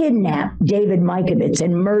kidnapped David Mikovits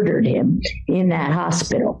and murdered him in that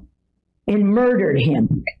hospital. And murdered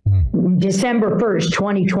him December 1st,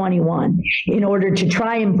 2021, in order to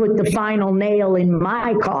try and put the final nail in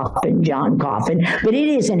my coffin, John Coffin. But it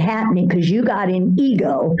isn't happening because you got an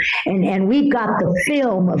ego, and we've got the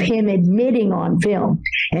film of him admitting on film.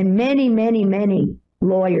 And many, many, many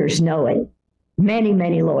lawyers know it. Many,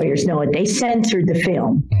 many lawyers know it. They censored the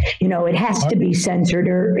film. You know, it has to be censored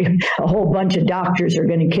or a whole bunch of doctors are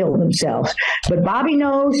going to kill themselves. But Bobby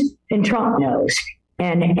knows and Trump knows.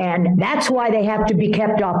 And that's why they have to be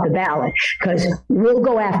kept off the ballot, because we'll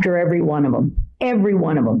go after every one of them. Every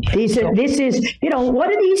one of them. This is,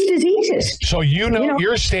 what are these diseases? So,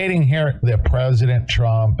 you're stating here that President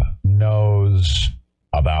Trump knows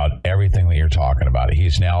about everything that you're talking about.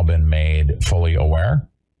 He's now been made fully aware?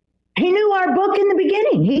 He knew our book in the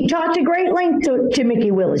beginning. He talked at great length to Mickey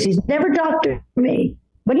Willis. He's never talked to me,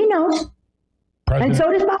 but he knows. And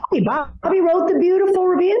so does Bobby. Bobby wrote the beautiful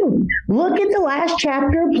review. Look at the last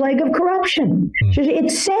chapter of Plague of Corruption.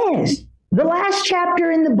 It says, the last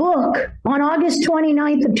chapter in the book on August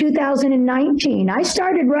 29th of 2019, I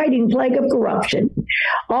started writing Plague of Corruption,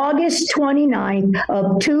 August 29th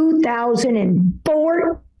of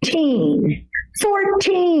 2014.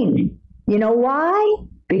 14. You know why?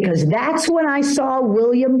 Because that's when I saw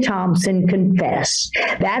William Thompson confess.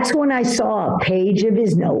 That's when I saw a page of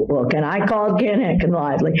his notebook, and I called Ken Heckin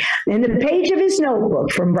Lively. And the page of his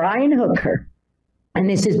notebook from Brian Hooker, and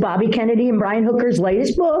this is Bobby Kennedy and Brian Hooker's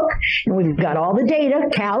latest book, and we've got all the data,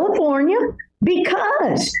 California,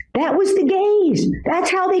 because that was the gays.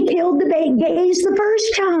 That's how they killed the gays the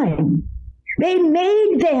first time. They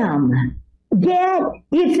made them get,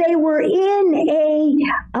 if they were in a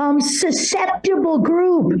susceptible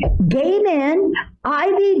group, gay men,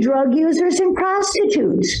 IV drug users, and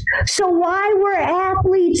prostitutes. So why were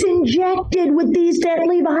athletes injected with these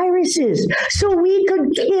deadly viruses? So we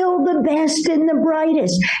could kill the best and the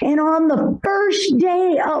brightest. And on the first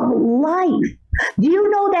day of life, do you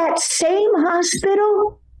know that same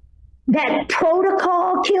hospital, that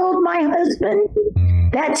protocol killed my husband?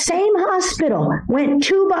 That same hospital went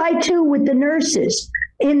 2 by 2 with the nurses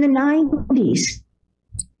in the 90s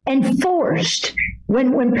and forced,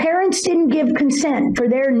 when parents didn't give consent for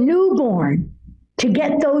their newborn to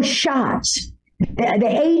get those shots, the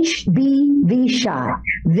HBV shot,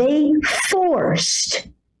 they forced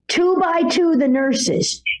 2 by 2 the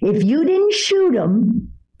nurses. If you didn't shoot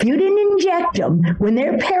them, if you didn't inject them when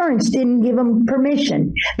their parents didn't give them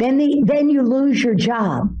permission, then you lose your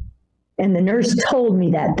job. And the nurse told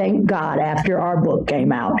me that, thank God, after our book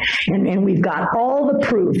came out. And we've got all the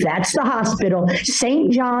proof. That's the hospital,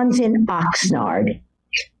 St. John's in Oxnard.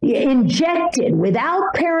 Injected,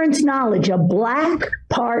 without parents' knowledge, a black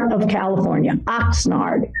part of California,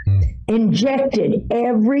 Oxnard, injected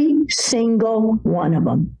every single one of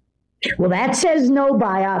them. Well, that says no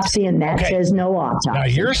biopsy, and that says no autopsy. Now,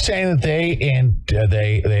 you're saying that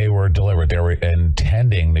they were deliberate. They were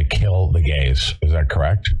intending to kill the gays. Is that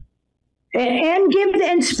correct?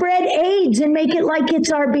 And spread AIDS and make it like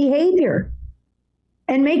it's our behavior.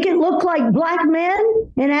 And make it look like black men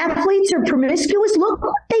and athletes are promiscuous. Look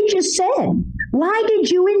what they just said. Why did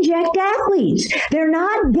you inject athletes? They're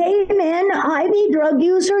not gay men, IV drug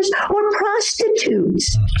users, or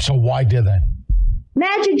prostitutes. So why did they?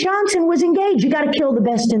 Magic Johnson was engaged. You got to kill the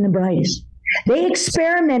best and the brightest. They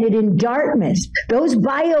experimented in Dartmouth. Those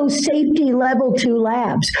biosafety level 2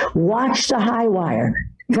 labs. Watch the high wire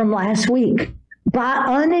from last week. by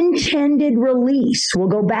unintended release. We'll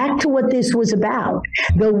go back to what this was about,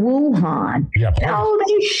 the Wuhan. No,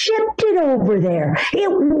 they shipped it over there. It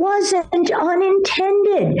wasn't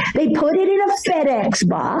unintended. They put it in a FedEx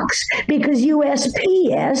box because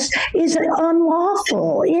USPS is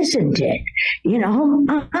unlawful, isn't it? You know,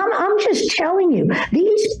 I'm just telling you,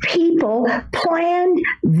 these people planned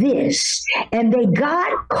this, and they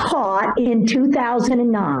got caught in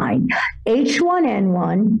 2009,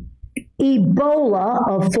 H1N1, Ebola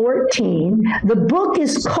of 14. The book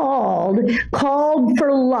is called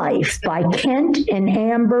for Life by Kent and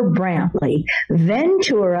Amber Brantley,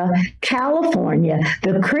 Ventura, California,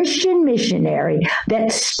 the Christian missionary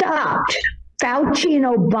that stopped Fauci and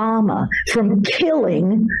Obama from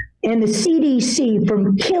killing, and the CDC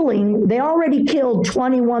from killing. They already killed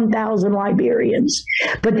 21,000 Liberians.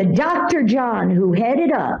 But the Dr. John who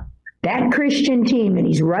headed up that Christian team, and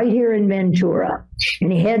he's right here in Ventura,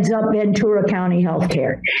 and he heads up Ventura County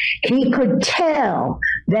Healthcare. He could tell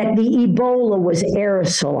that the Ebola was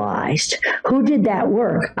aerosolized. Who did that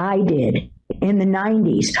work? I did. In the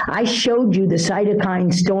 90s, I showed you the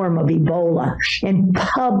cytokine storm of Ebola and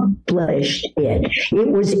published it.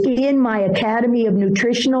 It was in my Academy of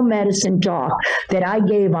Nutritional Medicine talk that I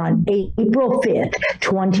gave on April 5th,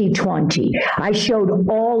 2020. I showed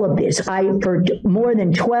all of this. For more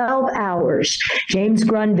than 12 hours, James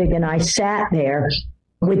Grundvig and I sat there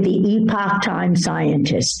with the Epoch Times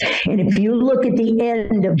scientists. And if you look at the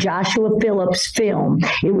end of Joshua Phillips' film,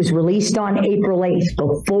 it was released on April 8th,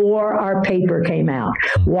 before our paper came out.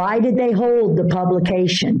 Why did they hold the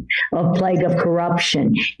publication of Plague of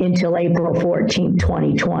Corruption until April 14th,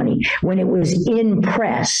 2020, when it was in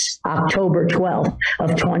press October 12th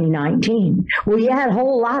of 2019? Well, you had a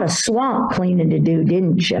whole lot of swamp cleaning to do,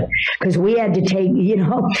 didn't you? Because we had to take,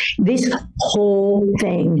 this whole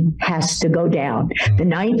thing has to go down.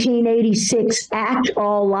 The 1986 Act,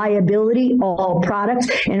 all liability, all products,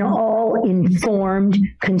 and all informed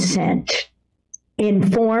consent.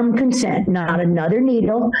 Informed consent, not another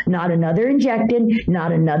needle, not another injection,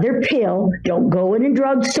 not another pill. Don't go in a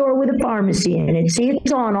drugstore with a pharmacy in it. See,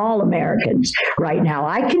 it's on all Americans right now.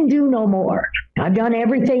 I can do no more. I've done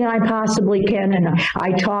everything I possibly can, and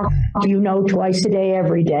I talk, twice a day,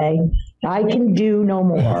 every day. I can do no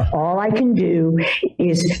more. All I can do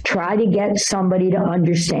is try to get somebody to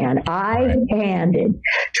understand. I handed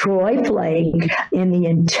Troy Flake in the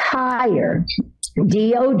entire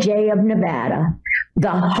DOJ of Nevada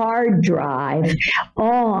the hard drive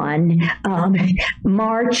on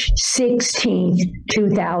March 16th,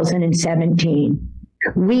 2017.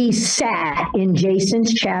 We sat in Jason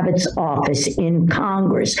Chavitz's office in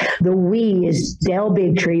Congress. The we is Del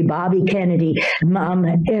Bigtree, Bobby Kennedy,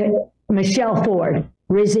 Michelle Ford,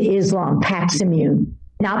 Riza Islam, Paximune.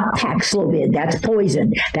 Not Paxlovid, that's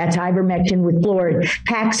poison. That's ivermectin with fluoride.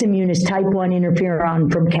 Paximune is type 1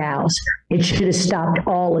 interferon from cows. It should have stopped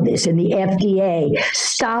all of this. And the FDA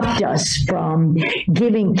stopped us from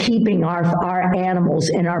keeping our animals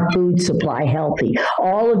and our food supply healthy.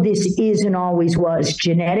 All of this is and always was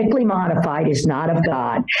genetically modified, is not of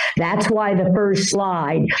God. That's why the first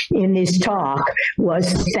slide in this talk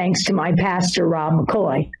was thanks to my pastor, Rob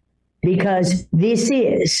McCoy. Because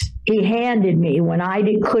he handed me when I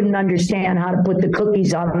couldn't understand how to put the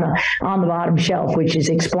cookies on the bottom shelf, which is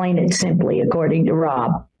explain it simply, according to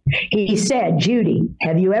Rob. He said, Judy,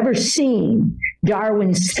 have you ever seen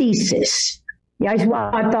Darwin's thesis? Yeah,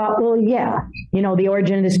 I thought, well, yeah, the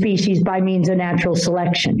origin of the species by means of natural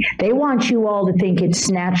selection. They want you all to think it's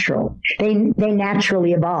natural. They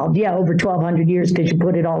naturally evolved. Yeah, over 1,200 years because you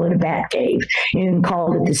put it all in a bat cave and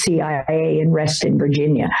called it the CIA in Reston,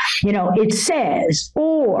 Virginia. It says,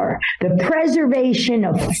 or the preservation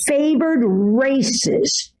of favored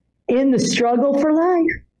races in the struggle for life.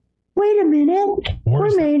 Wait a minute.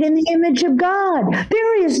 We're made in the image of God.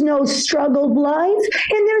 There is no struggled life,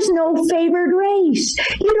 and there's no favored race.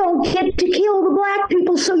 You don't get to kill the black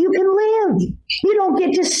people so you can live. You don't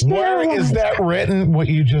get to sterilize. Where is that written, what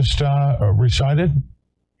you just recited?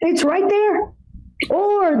 It's right there.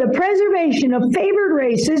 Or the preservation of favored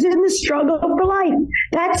races in the struggle for life.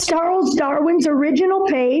 That's Charles Darwin's original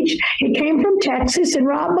page. It came from Texas, and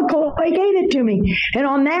Rob McCoy gave it to me. And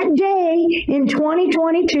on that day in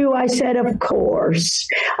 2022, I said, of course.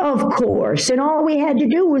 And all we had to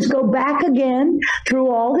do was go back again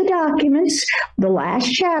through all the documents, the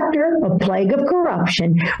last chapter of Plague of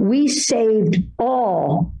Corruption. We saved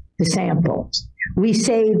all the samples. We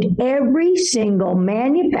saved every single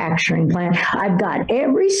manufacturing plant. I've got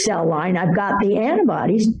every cell line. I've got the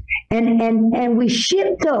antibodies, and we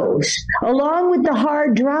shipped those along with the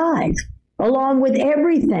hard drive, along with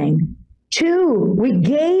everything 2, we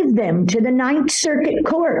gave them to the Ninth Circuit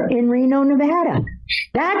Court in Reno, Nevada.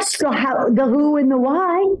 That's the who and the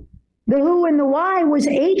why. The who and the why was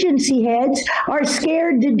agency heads are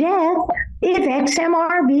scared to death if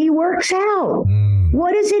XMRV works out.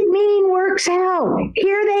 What does it mean works out?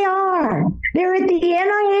 Here they are. They're at the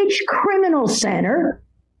NIH Criminal Center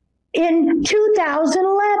in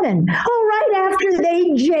 2011. Oh, right after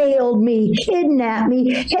they jailed me, kidnapped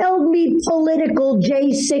me, held me political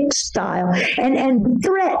J6 style, and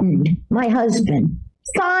threatened my husband.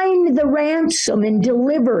 Find the ransom and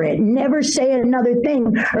deliver it. Never say another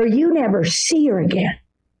thing, or you never see her again.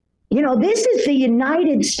 You know, this is the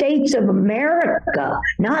United States of America,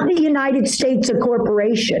 not the United States of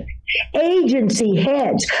corporation. Agency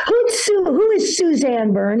heads. Who is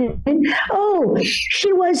Suzanne Vernon? Oh,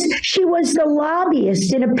 she was the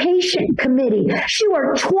lobbyist in a patient committee. She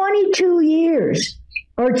worked 22 years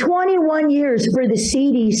or 21 years for the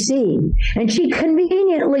CDC, and she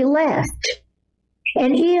conveniently left.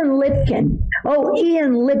 And Ian Lipkin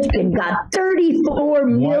got $34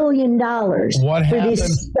 million for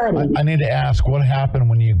this study. I need to ask, what happened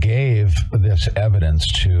when you gave this evidence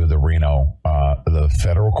to the Reno, the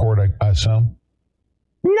federal court, I assume?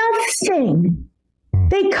 Nothing.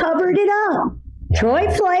 They covered it up. Troy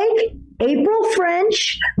Flake, April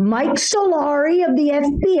French, Mike Solari of the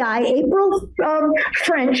FBI. April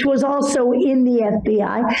French was also in the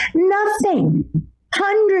FBI. Nothing.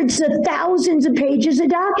 Hundreds of thousands of pages of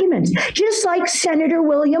documents, just like Senator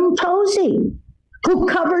William Posey, who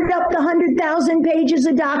covered up the 100,000 pages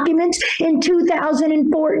of documents in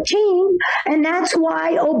 2014. And that's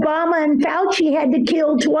why Obama and Fauci had to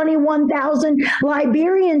kill 21,000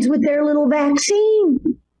 Liberians with their little vaccine,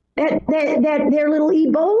 that their little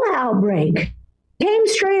Ebola outbreak. Came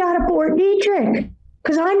straight out of Fort Detrick,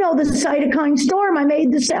 because I know the cytokine storm. I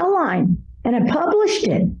made the cell line, and I published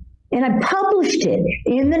it. And I published it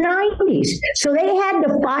in the 90s. So they had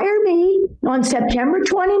to fire me on September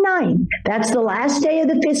 29th. That's the last day of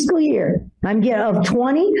the fiscal year. I've got,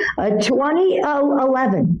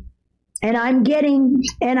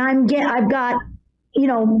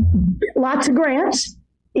 lots of grants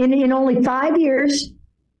in only 5 years,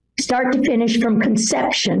 start to finish, from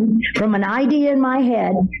conception, from an idea in my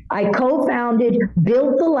head. I co-founded,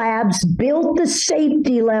 built the labs, built the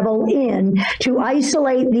safety level in to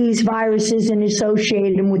isolate these viruses and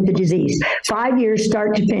associate them with the disease. 5 years,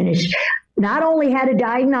 start to finish. Not only had a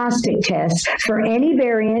diagnostic test for any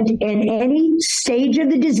variant and any stage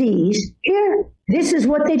of the disease. Here, this is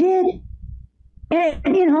what they did. And,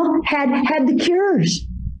 had the cures.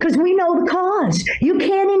 Because we know the cause. You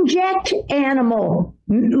can't inject animal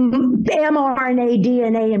mRNA,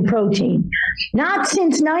 DNA, and protein. Not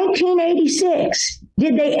since 1986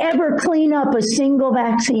 did they ever clean up a single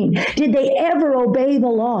vaccine. Did they ever obey the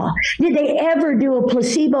law? Did they ever do a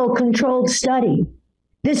placebo-controlled study?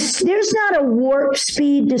 There's not a warp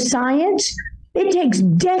speed to science. It takes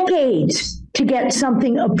decades to get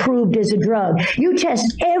something approved as a drug. You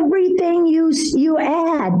test everything you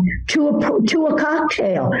add to a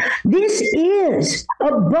cocktail. This is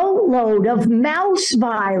a boatload of mouse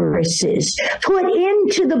viruses put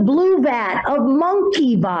into the blue vat of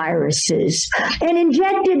monkey viruses and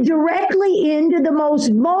injected directly into the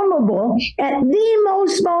most vulnerable at the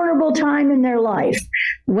most vulnerable time in their life.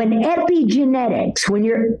 When your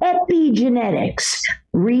epigenetics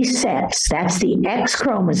resets, that's the X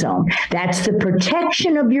chromosome. That's the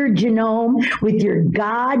protection of your genome with your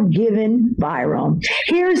God-given virome.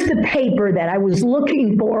 Here's the paper that I was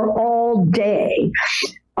looking for all day.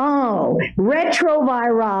 Oh,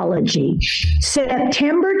 retrovirology,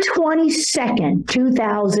 September 22nd,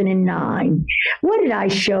 2009. What did I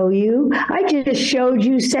show you? I just showed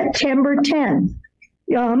you September 10th.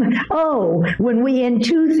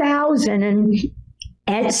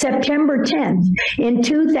 At September 10th, in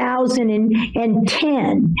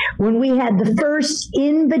 2010, when we had the first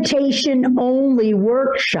invitation-only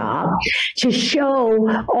workshop to show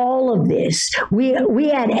all of this, we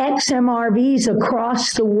had XMRVs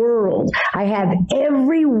across the world. I have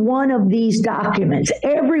every one of these documents,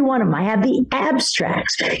 every one of them. I have the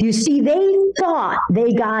abstracts. You see, they thought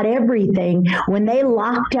they got everything when they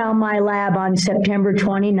locked down my lab on September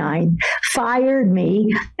 29th, fired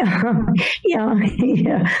me.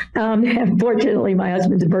 Unfortunately, my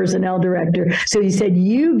husband's a personnel director, so he said,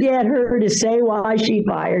 "You get her to say why she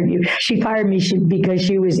fired you." She fired me because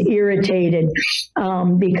she was irritated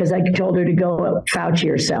because I told her to go Fauci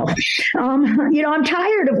herself. I'm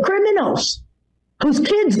tired of criminals whose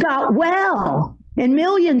kids got well and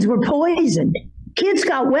millions were poisoned. Kids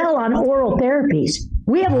got well on oral therapies.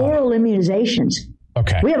 We have oral immunizations.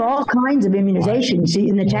 Okay. We have all kinds of immunizations,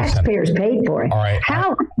 and the taxpayers paid for it. All right.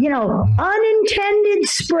 How, unintended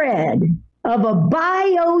spread of a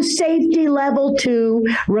biosafety level 2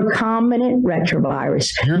 recombinant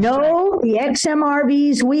retrovirus. The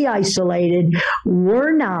XMRVs we isolated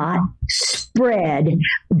were not spread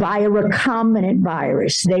by a recombinant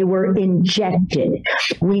virus. They were injected.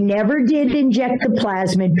 We never did inject the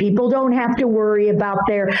plasmid. People don't have to worry about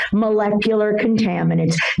their molecular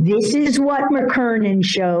contaminants. This is what McKernan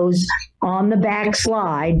shows on the back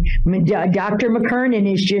slide. Dr.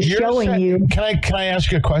 McKernan is just showing you. Can I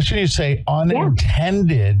ask you a question? You say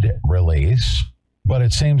unintended release, but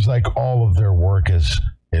it seems like all of their work is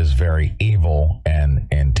very evil and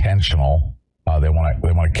intentional. They want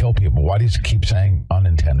to kill people. Why do you keep saying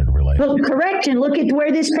unintended release? Well, correction. Look at where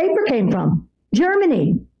this paper came from.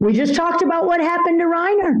 Germany. We just talked about what happened to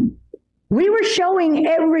Reiner. We were showing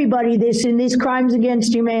everybody this in this Crimes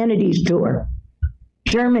Against Humanity's tour.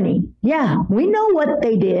 Germany. Yeah, we know what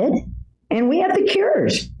they did, and we have the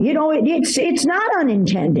cures. It's not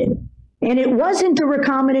unintended. And it wasn't a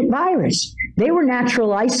recombinant virus. They were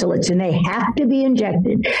natural isolates, and they have to be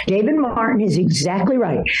injected. David Martin is exactly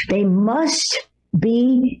right. They must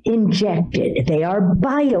be injected. They are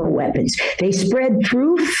bioweapons. They spread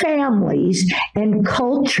through families and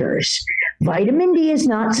cultures. Vitamin D is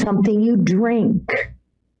not something you drink.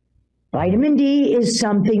 Vitamin D is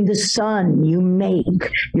something the sun you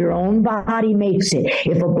make. Your own body makes it.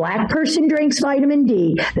 If a black person drinks vitamin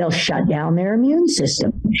D, they'll shut down their immune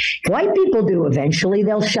system. If white people do eventually,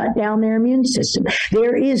 they'll shut down their immune system.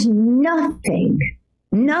 There is nothing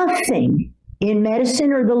in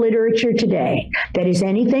medicine or the literature today that is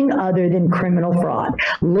anything other than criminal fraud.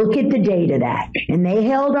 Look at the date of that. And they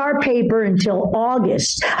held our paper until October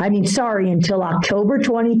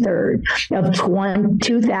 23rd of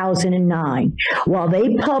 2009. While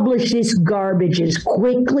they published this garbage as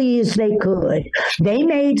quickly as they could, they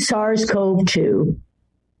made SARS-CoV-2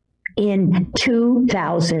 in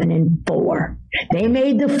 2004. They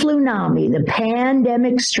made the Flunami, the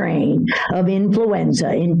pandemic strain of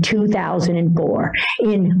influenza, in 2004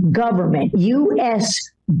 in government, U.S.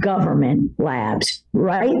 government labs,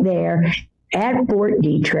 right there at Fort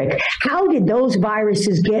Detrick. How did those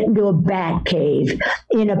viruses get into a bat cave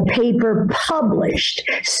in a paper published,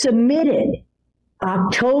 submitted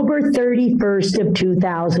October 31st of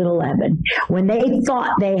 2011, when they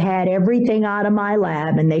thought they had everything out of my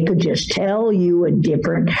lab and they could just tell you a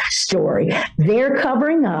different story? They're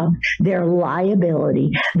covering up their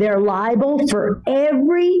liability. They're liable for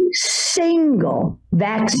every single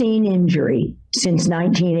vaccine injury since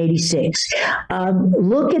 1986.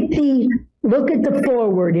 Look at the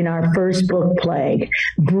foreword in our first book, Plague.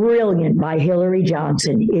 Brilliant, by Hillary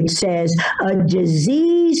Johnson. It says, a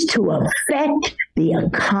disease to affect the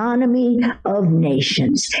economy of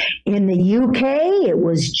nations. In the UK, it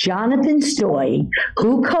was Jonathan Stoy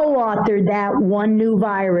who co-authored that one new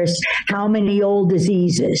virus, How Many Old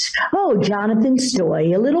Diseases. Oh, Jonathan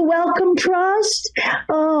Stoy, a little welcome trust?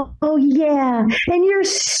 Oh yeah. And your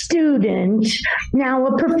student, now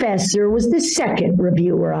a professor, was the second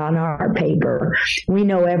reviewer on our paper. We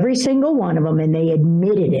know every single one of them, and they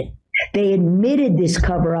admitted it. They admitted this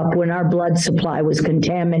cover-up when our blood supply was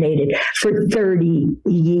contaminated for 30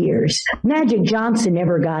 years. Magic Johnson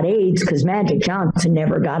never got AIDS because Magic Johnson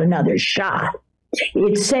never got another shot.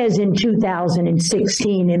 It says in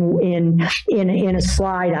 2016 in a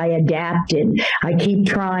slide I adapted. I keep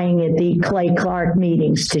trying at the Clay Clark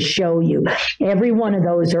meetings to show you. Every one of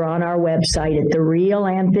those are on our website at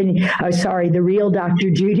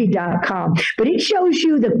therealdrjudy.com. But it shows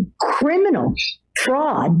you the criminal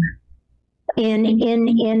fraud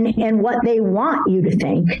in what they want you to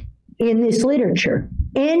think in this literature.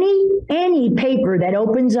 Any paper that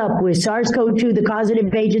opens up with SARS-CoV-2, the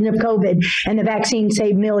causative agent of COVID, and the vaccine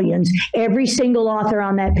saved millions, every single author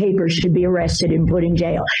on that paper should be arrested and put in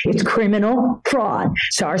jail. It's criminal fraud.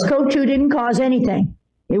 SARS-CoV-2 didn't cause anything.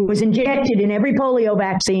 It was injected in every polio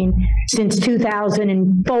vaccine since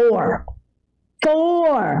 2004.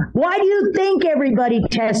 Why do you think everybody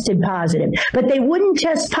tested positive? But they wouldn't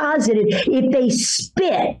test positive if they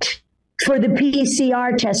spit for the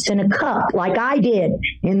PCR test in a cup, like I did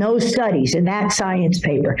in those studies in that science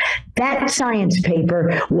paper. That science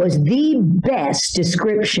paper was the best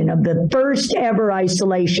description of the first ever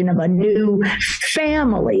isolation of a new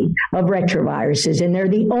family of retroviruses, and they're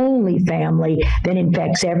the only family that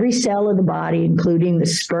infects every cell of the body, including the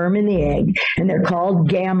sperm and the egg, and they're called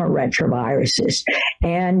gamma retroviruses.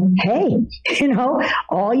 And hey,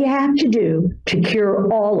 all you have to do to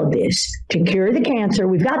cure all of this, to cure the cancer,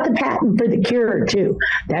 we've got the patent for the cure too.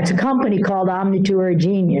 That's a company called Omnitura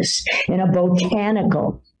Genius in a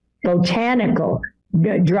botanical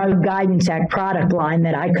Drug Guidance Act product line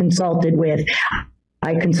that I consulted with.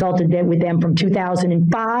 I consulted with them from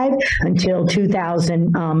 2005 until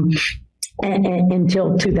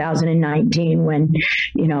 2019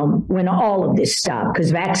 when all of this stopped,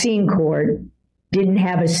 because Vaccine Court didn't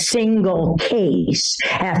have a single case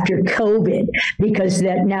after COVID because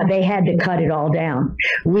now they had to cut it all down.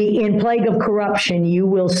 In Plague of Corruption, you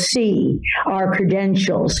will see our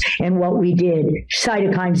credentials and what we did.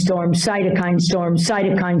 Cytokine storm, cytokine storm,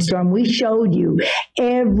 cytokine storm. We showed you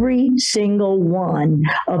every single one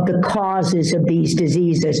of the causes of these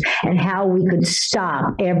diseases and how we could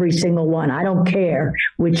stop every single one. I don't care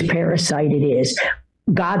which parasite it is.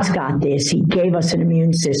 God's got this. He gave us an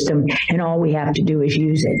immune system, and all we have to do is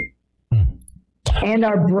use it. And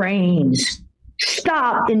our brains.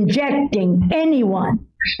 Stop injecting anyone,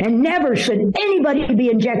 and never should anybody be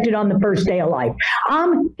injected on the first day of life.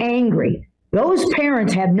 I'm angry. Those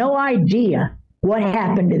parents have no idea what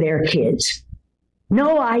happened to their kids.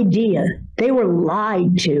 No idea. They were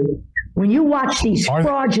lied to. When you watch these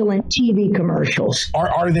fraudulent TV commercials.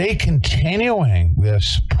 Are they continuing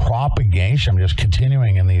this propagation, just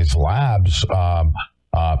continuing in these labs,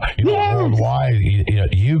 worldwide,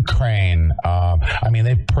 Ukraine?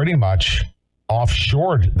 They've pretty much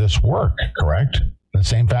offshored this work, correct? The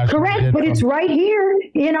same fashion. Correct, but it's right here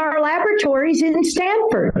in our laboratories in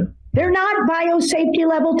Stanford. They're not biosafety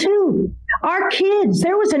level 2. Our kids,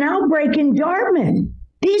 there was an outbreak in Dartmouth.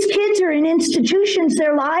 These kids are in institutions,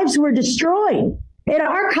 their lives were destroyed. At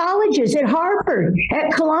our colleges, at Harvard,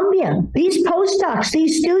 at Columbia, these postdocs,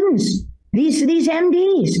 these students, these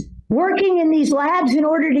MDs, working in these labs in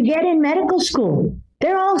order to get in medical school,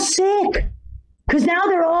 they're all sick. Because now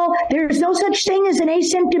there's no such thing as an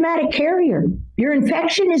asymptomatic carrier. Your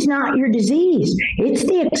infection is not your disease. It's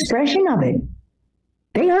the expression of it.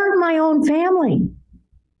 They hurt my own family.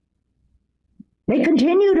 They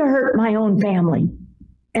continue to hurt my own family.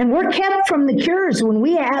 And we're kept from the cures when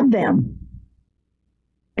we have them.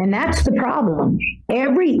 And that's the problem.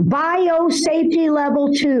 Every biosafety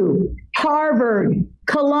level 2, Harvard,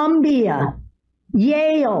 Columbia,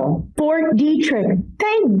 Yale, Fort Detrick.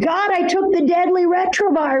 Thank God I took the deadly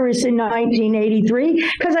retrovirus in 1983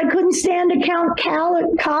 because I couldn't stand to count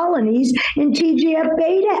colonies in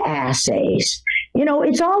TGF-beta assays.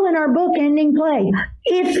 It's all in our book, Ending Plague.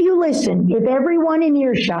 If you listen, if everyone in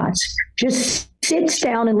earshot just sits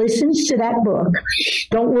down and listens to that book,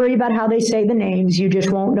 don't worry about how they say the names. You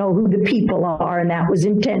just won't know who the people are, and that was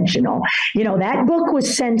intentional. That book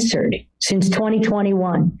was censored since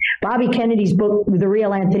 2021. Bobby Kennedy's book, The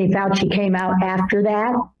Real Anthony Fauci, came out after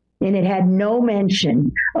that, and it had no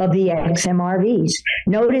mention of the XMRVs.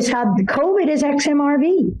 Notice how COVID is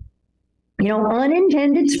XMRV.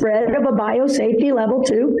 Unintended spread of a biosafety level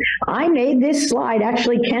 2. I made this slide.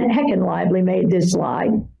 Actually, Kent Heckenlively made this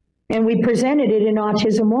slide. And we presented it in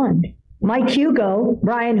Autism 1. Mike Hugo,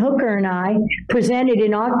 Brian Hooker, and I presented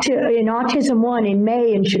in Autism 1 in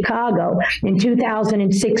May in Chicago in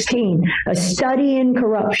 2016, a study in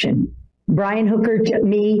corruption. Brian Hooker,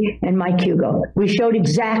 me, and Mike Hugo. We showed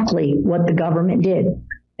exactly what the government did.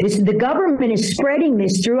 The government is spreading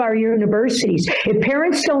this through our universities. If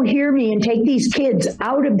parents don't hear me and take these kids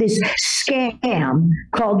out of this scam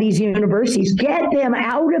called these universities, get them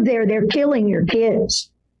out of there. They're killing your kids.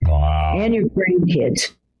 Wow. And your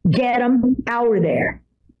grandkids. Get them out of there.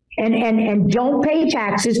 And don't pay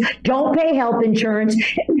taxes, don't pay health insurance,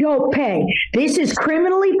 don't pay. This is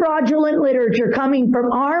criminally fraudulent literature coming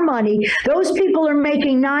from our money. Those people are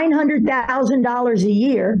making $900,000 a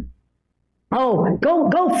year. Oh,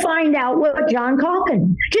 go find out what John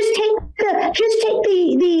Calkin. Just take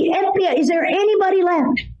the FBI. Is there anybody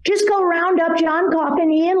left? Just go round up John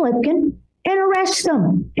Calkin, Ian Lipkin, and arrest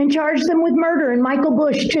them and charge them with murder. And Michael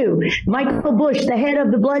Bush, too. Michael Bush, the head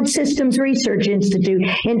of the Blood Systems Research Institute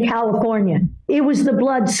in California. It was the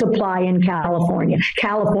blood supply in California.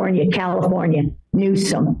 California.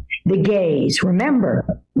 Newsom, the gays. Remember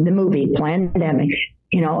the movie Plandemic.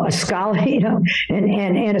 A scholar,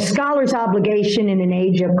 and a scholar's obligation in an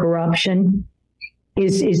age of corruption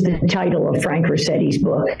is the title of Frank Rossetti's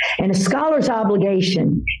book. And a scholar's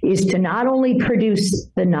obligation is to not only produce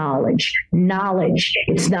the knowledge.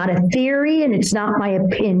 It's not a theory and it's not my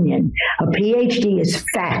opinion. A PhD is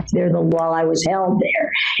fact. They're the law. I was held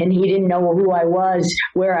there. And he didn't know who I was,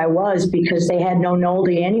 where I was, because they had no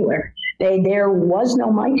Nolde anywhere. There was no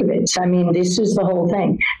Mikovits. I mean, this is the whole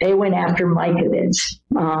thing. They went after Mikovits.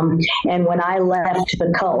 And when I left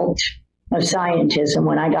the cult of scientism,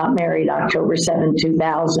 when I got married October 7,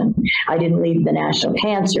 2000, I didn't leave the National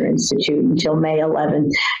Cancer Institute until May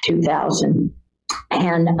 11, 2000,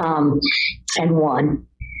 and won.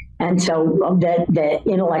 And so the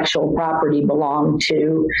intellectual property belonged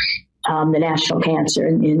to the National Cancer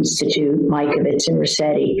Institute, Mikovits and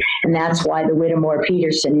Rossetti. And that's why the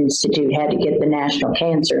Whittemore-Peterson Institute had to get the National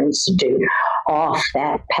Cancer Institute off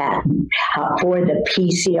that patent. For the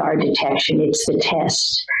PCR detection, it's the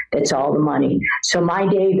test that's all the money. So my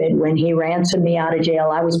David, when he ransomed me out of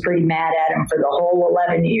jail, I was pretty mad at him for the whole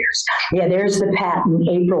 11 years. Yeah, there's the patent,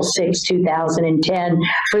 April 6, 2010,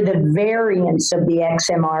 for the variants of the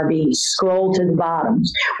XMRV. Scroll to the bottom.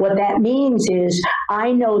 What that means is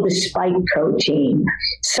I know the spike protein.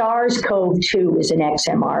 SARS-CoV-2 is an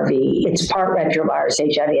XMRV. It's part retrovirus,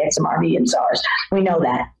 HIV, XMRV, and SARS. We know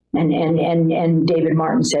that. And David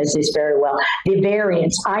Martin says this very well. The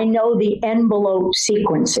variants, I know the envelope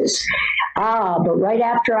sequences. But right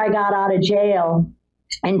after I got out of jail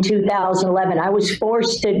in 2011, I was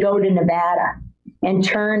forced to go to Nevada and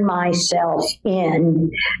turn myself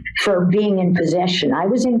in for being in possession. I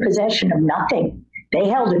was in possession of nothing. They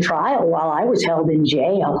held a trial while I was held in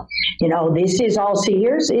jail. You know, this is all, see,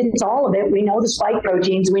 it's all of it. We know the spike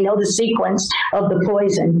proteins. We know the sequence of the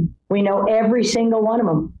poison. We know every single one of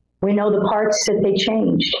them. We know the parts that they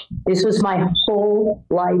changed. This was my whole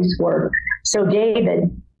life's work. So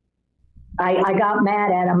David, I got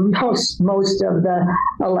mad at him most of the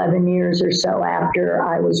 11 years or so after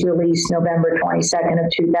I was released, November 22nd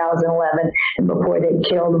of 2011, and before they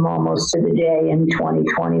killed him almost to the day in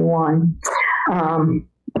 2021.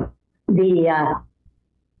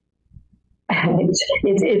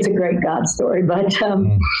 It's a great God story, but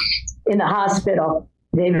in the hospital,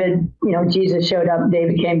 David, you know, Jesus showed up,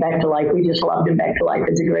 David came back to life. We just loved him back to life.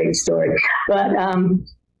 It's a great story. But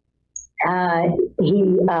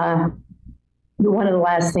one of the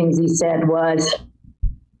last things he said was,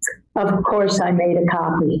 of course I made a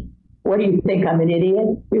copy. What do you think? I'm an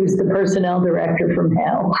idiot? He was the personnel director from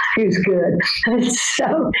hell. He was good.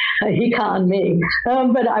 So he conned me.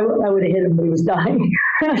 But I would have hit him when he was dying.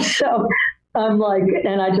 So I'm like,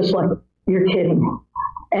 and I just like, you're kidding.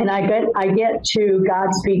 And I get to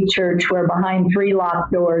Godspeed Church, where behind 3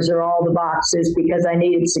 locked doors are all the boxes, because I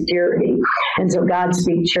needed security. And so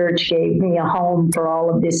Godspeed Church gave me a home for all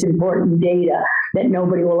of this important data that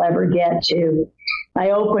nobody will ever get to.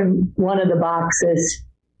 I opened one of the boxes,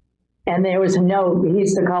 and there was a note. He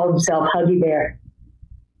used to call himself Huggy Bear.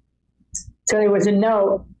 So there was a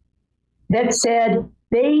note that said,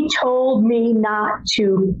 they told me not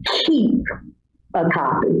to keep a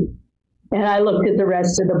copy. And I looked at the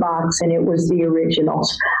rest of the box, and it was the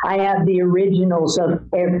originals. I have the originals of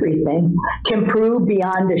everything, can prove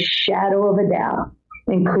beyond a shadow of a doubt,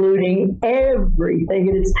 including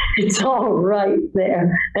everything. It's all right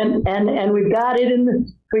there. And we've got it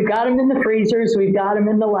we've got them in the freezers. We've got them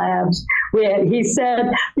in the labs. He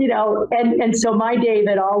said, you know, and so my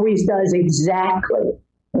David always does exactly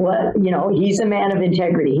what, you know, he's a man of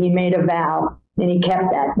integrity. He made a vow, and he kept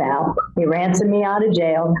that vow. He ransomed me out of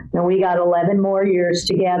jail, and we got 11 more years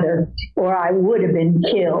together, or I would have been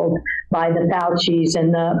killed by the Faucis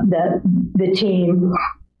and the team,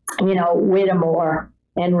 you know, Whittemore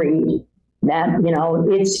and Reed. That, you know,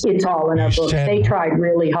 it's all in our books. They tried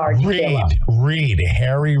really hard to kill him.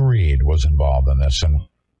 Harry Reid was involved in this, and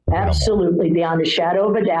absolutely, beyond a shadow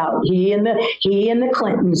of a doubt. He and the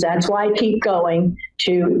Clintons. That's why I keep going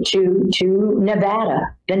to Nevada,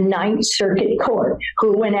 the Ninth Circuit Court,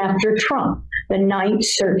 who went after Trump. The Ninth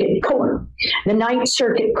Circuit Court. The Ninth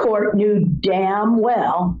Circuit Court knew damn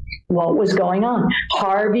well what was going on.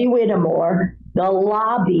 Harvey Whittemore, the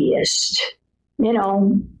lobbyist, you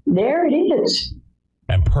know, there it is.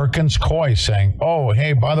 And Perkins Coie saying, "Oh,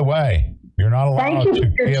 hey, by the way, you're not allowed to." Thank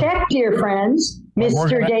you for your check, dear friends.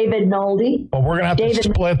 Mr. David Nolde. Well, we're going to have to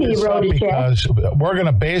split this up, because we're going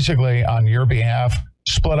to basically, on your behalf,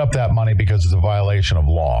 split up that money because it's a violation of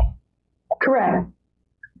law. Correct.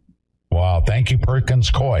 Wow. Thank you,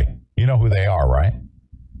 Perkins Coie. You know who they are, right?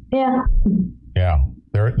 Yeah. Yeah.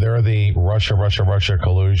 They're the Russia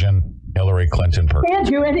collusion, Hillary Clinton person. Can't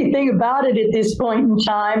do anything about it at this point in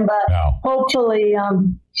time, but hopefully,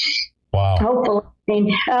 wow. Hopefully,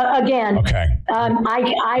 Again, okay.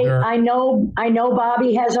 I know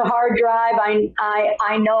Bobby has a hard drive.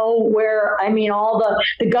 I know where, all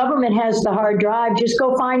the government has the hard drive. Just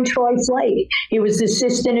go find Troy Flake. He was the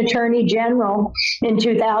Assistant Attorney General in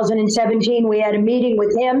 2017. We had a meeting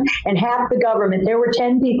with him and half the government. There were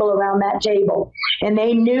 10 people around that table, and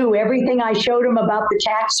they knew everything I showed them about the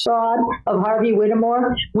tax fraud of Harvey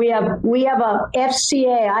Whittemore. We have a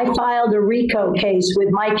FCA. I filed a RICO case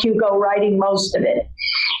with Mike Hugo writing most of it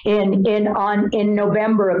in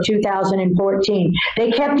November of 2014.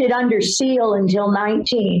 They kept it under seal until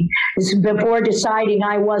 19 before deciding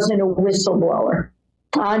I wasn't a whistleblower.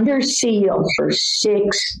 Under seal for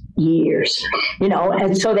 6 years,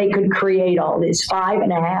 and so they could create all this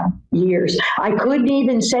 5.5 years. I couldn't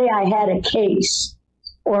even say I had a case,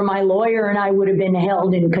 or my lawyer and I would have been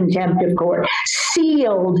held in contempt of court.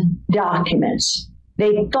 Sealed documents.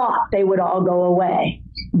 They thought they would all go away,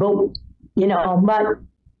 but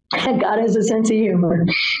God has a sense of humor.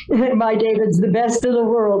 My David's the best in the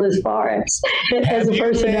world as far as a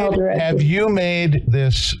personnel director. Have you made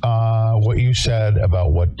this what you said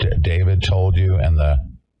about what David told you and the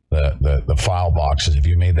file boxes? Have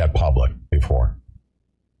you made that public before?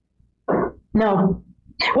 No.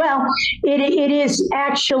 Well, it is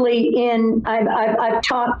actually I've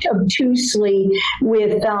talked obtusely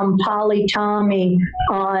with Polly Tommy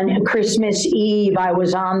on Christmas Eve. I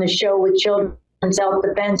was on the show with Children's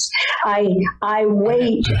Self-Defense. I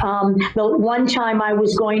wait. The one time I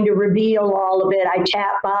was going to reveal all of it, I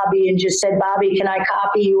tapped Bobby and just said, Bobby, can I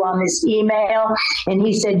copy you on this email? And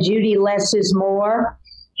he said, Judy, less is more.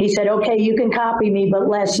 He said, okay, you can copy me, but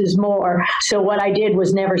less is more. So what I did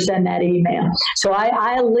was never send that email. So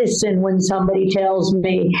I listen when somebody tells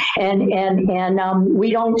me, and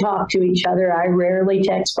we don't talk to each other. I rarely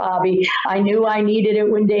text Bobby. I knew I needed it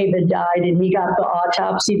when David died, and he got the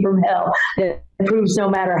autopsy from hell that proves no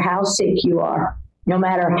matter how sick you are, no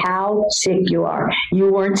matter how sick you are,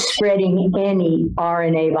 you weren't spreading any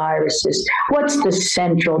RNA viruses. What's the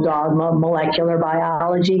central dogma of molecular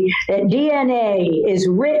biology? That DNA is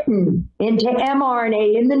written into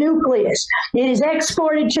mRNA in the nucleus. It is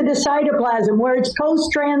exported to the cytoplasm where it's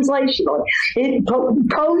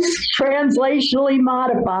post-translationally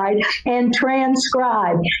modified and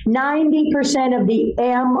transcribed. 90% of the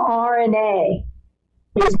mRNA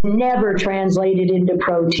is never translated into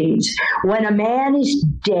proteins. When a man is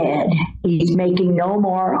dead, he's making no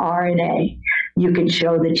more RNA. You can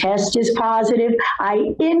show the test is positive.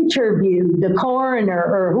 I interviewed the coroner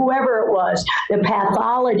or whoever it was, the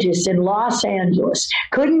pathologist in Los Angeles.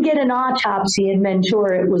 Couldn't get an autopsy in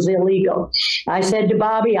Ventura. It was illegal. I said to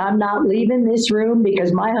Bobby, I'm not leaving this room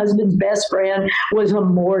because my husband's best friend was a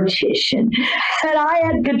mortician. And I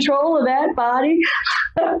had control of that body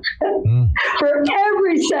for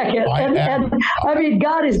every second.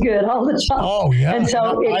 God is good all the time. Oh, yeah. And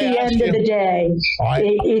so at the end of the day,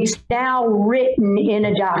 it's now written in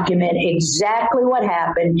a document exactly what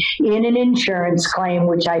happened in an insurance claim,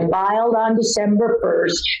 which I filed on December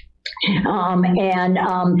 1st.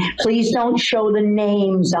 Please don't show the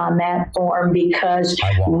names on that form because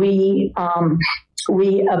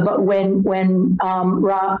when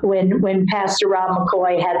Pastor Rob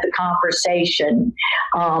McCoy had the conversation,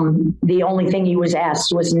 the only thing he was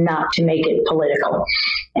asked was not to make it political.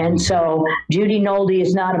 And so Judy Nolde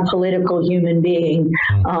is not a political human being,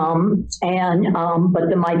 but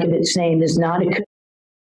the Mike of its name is not a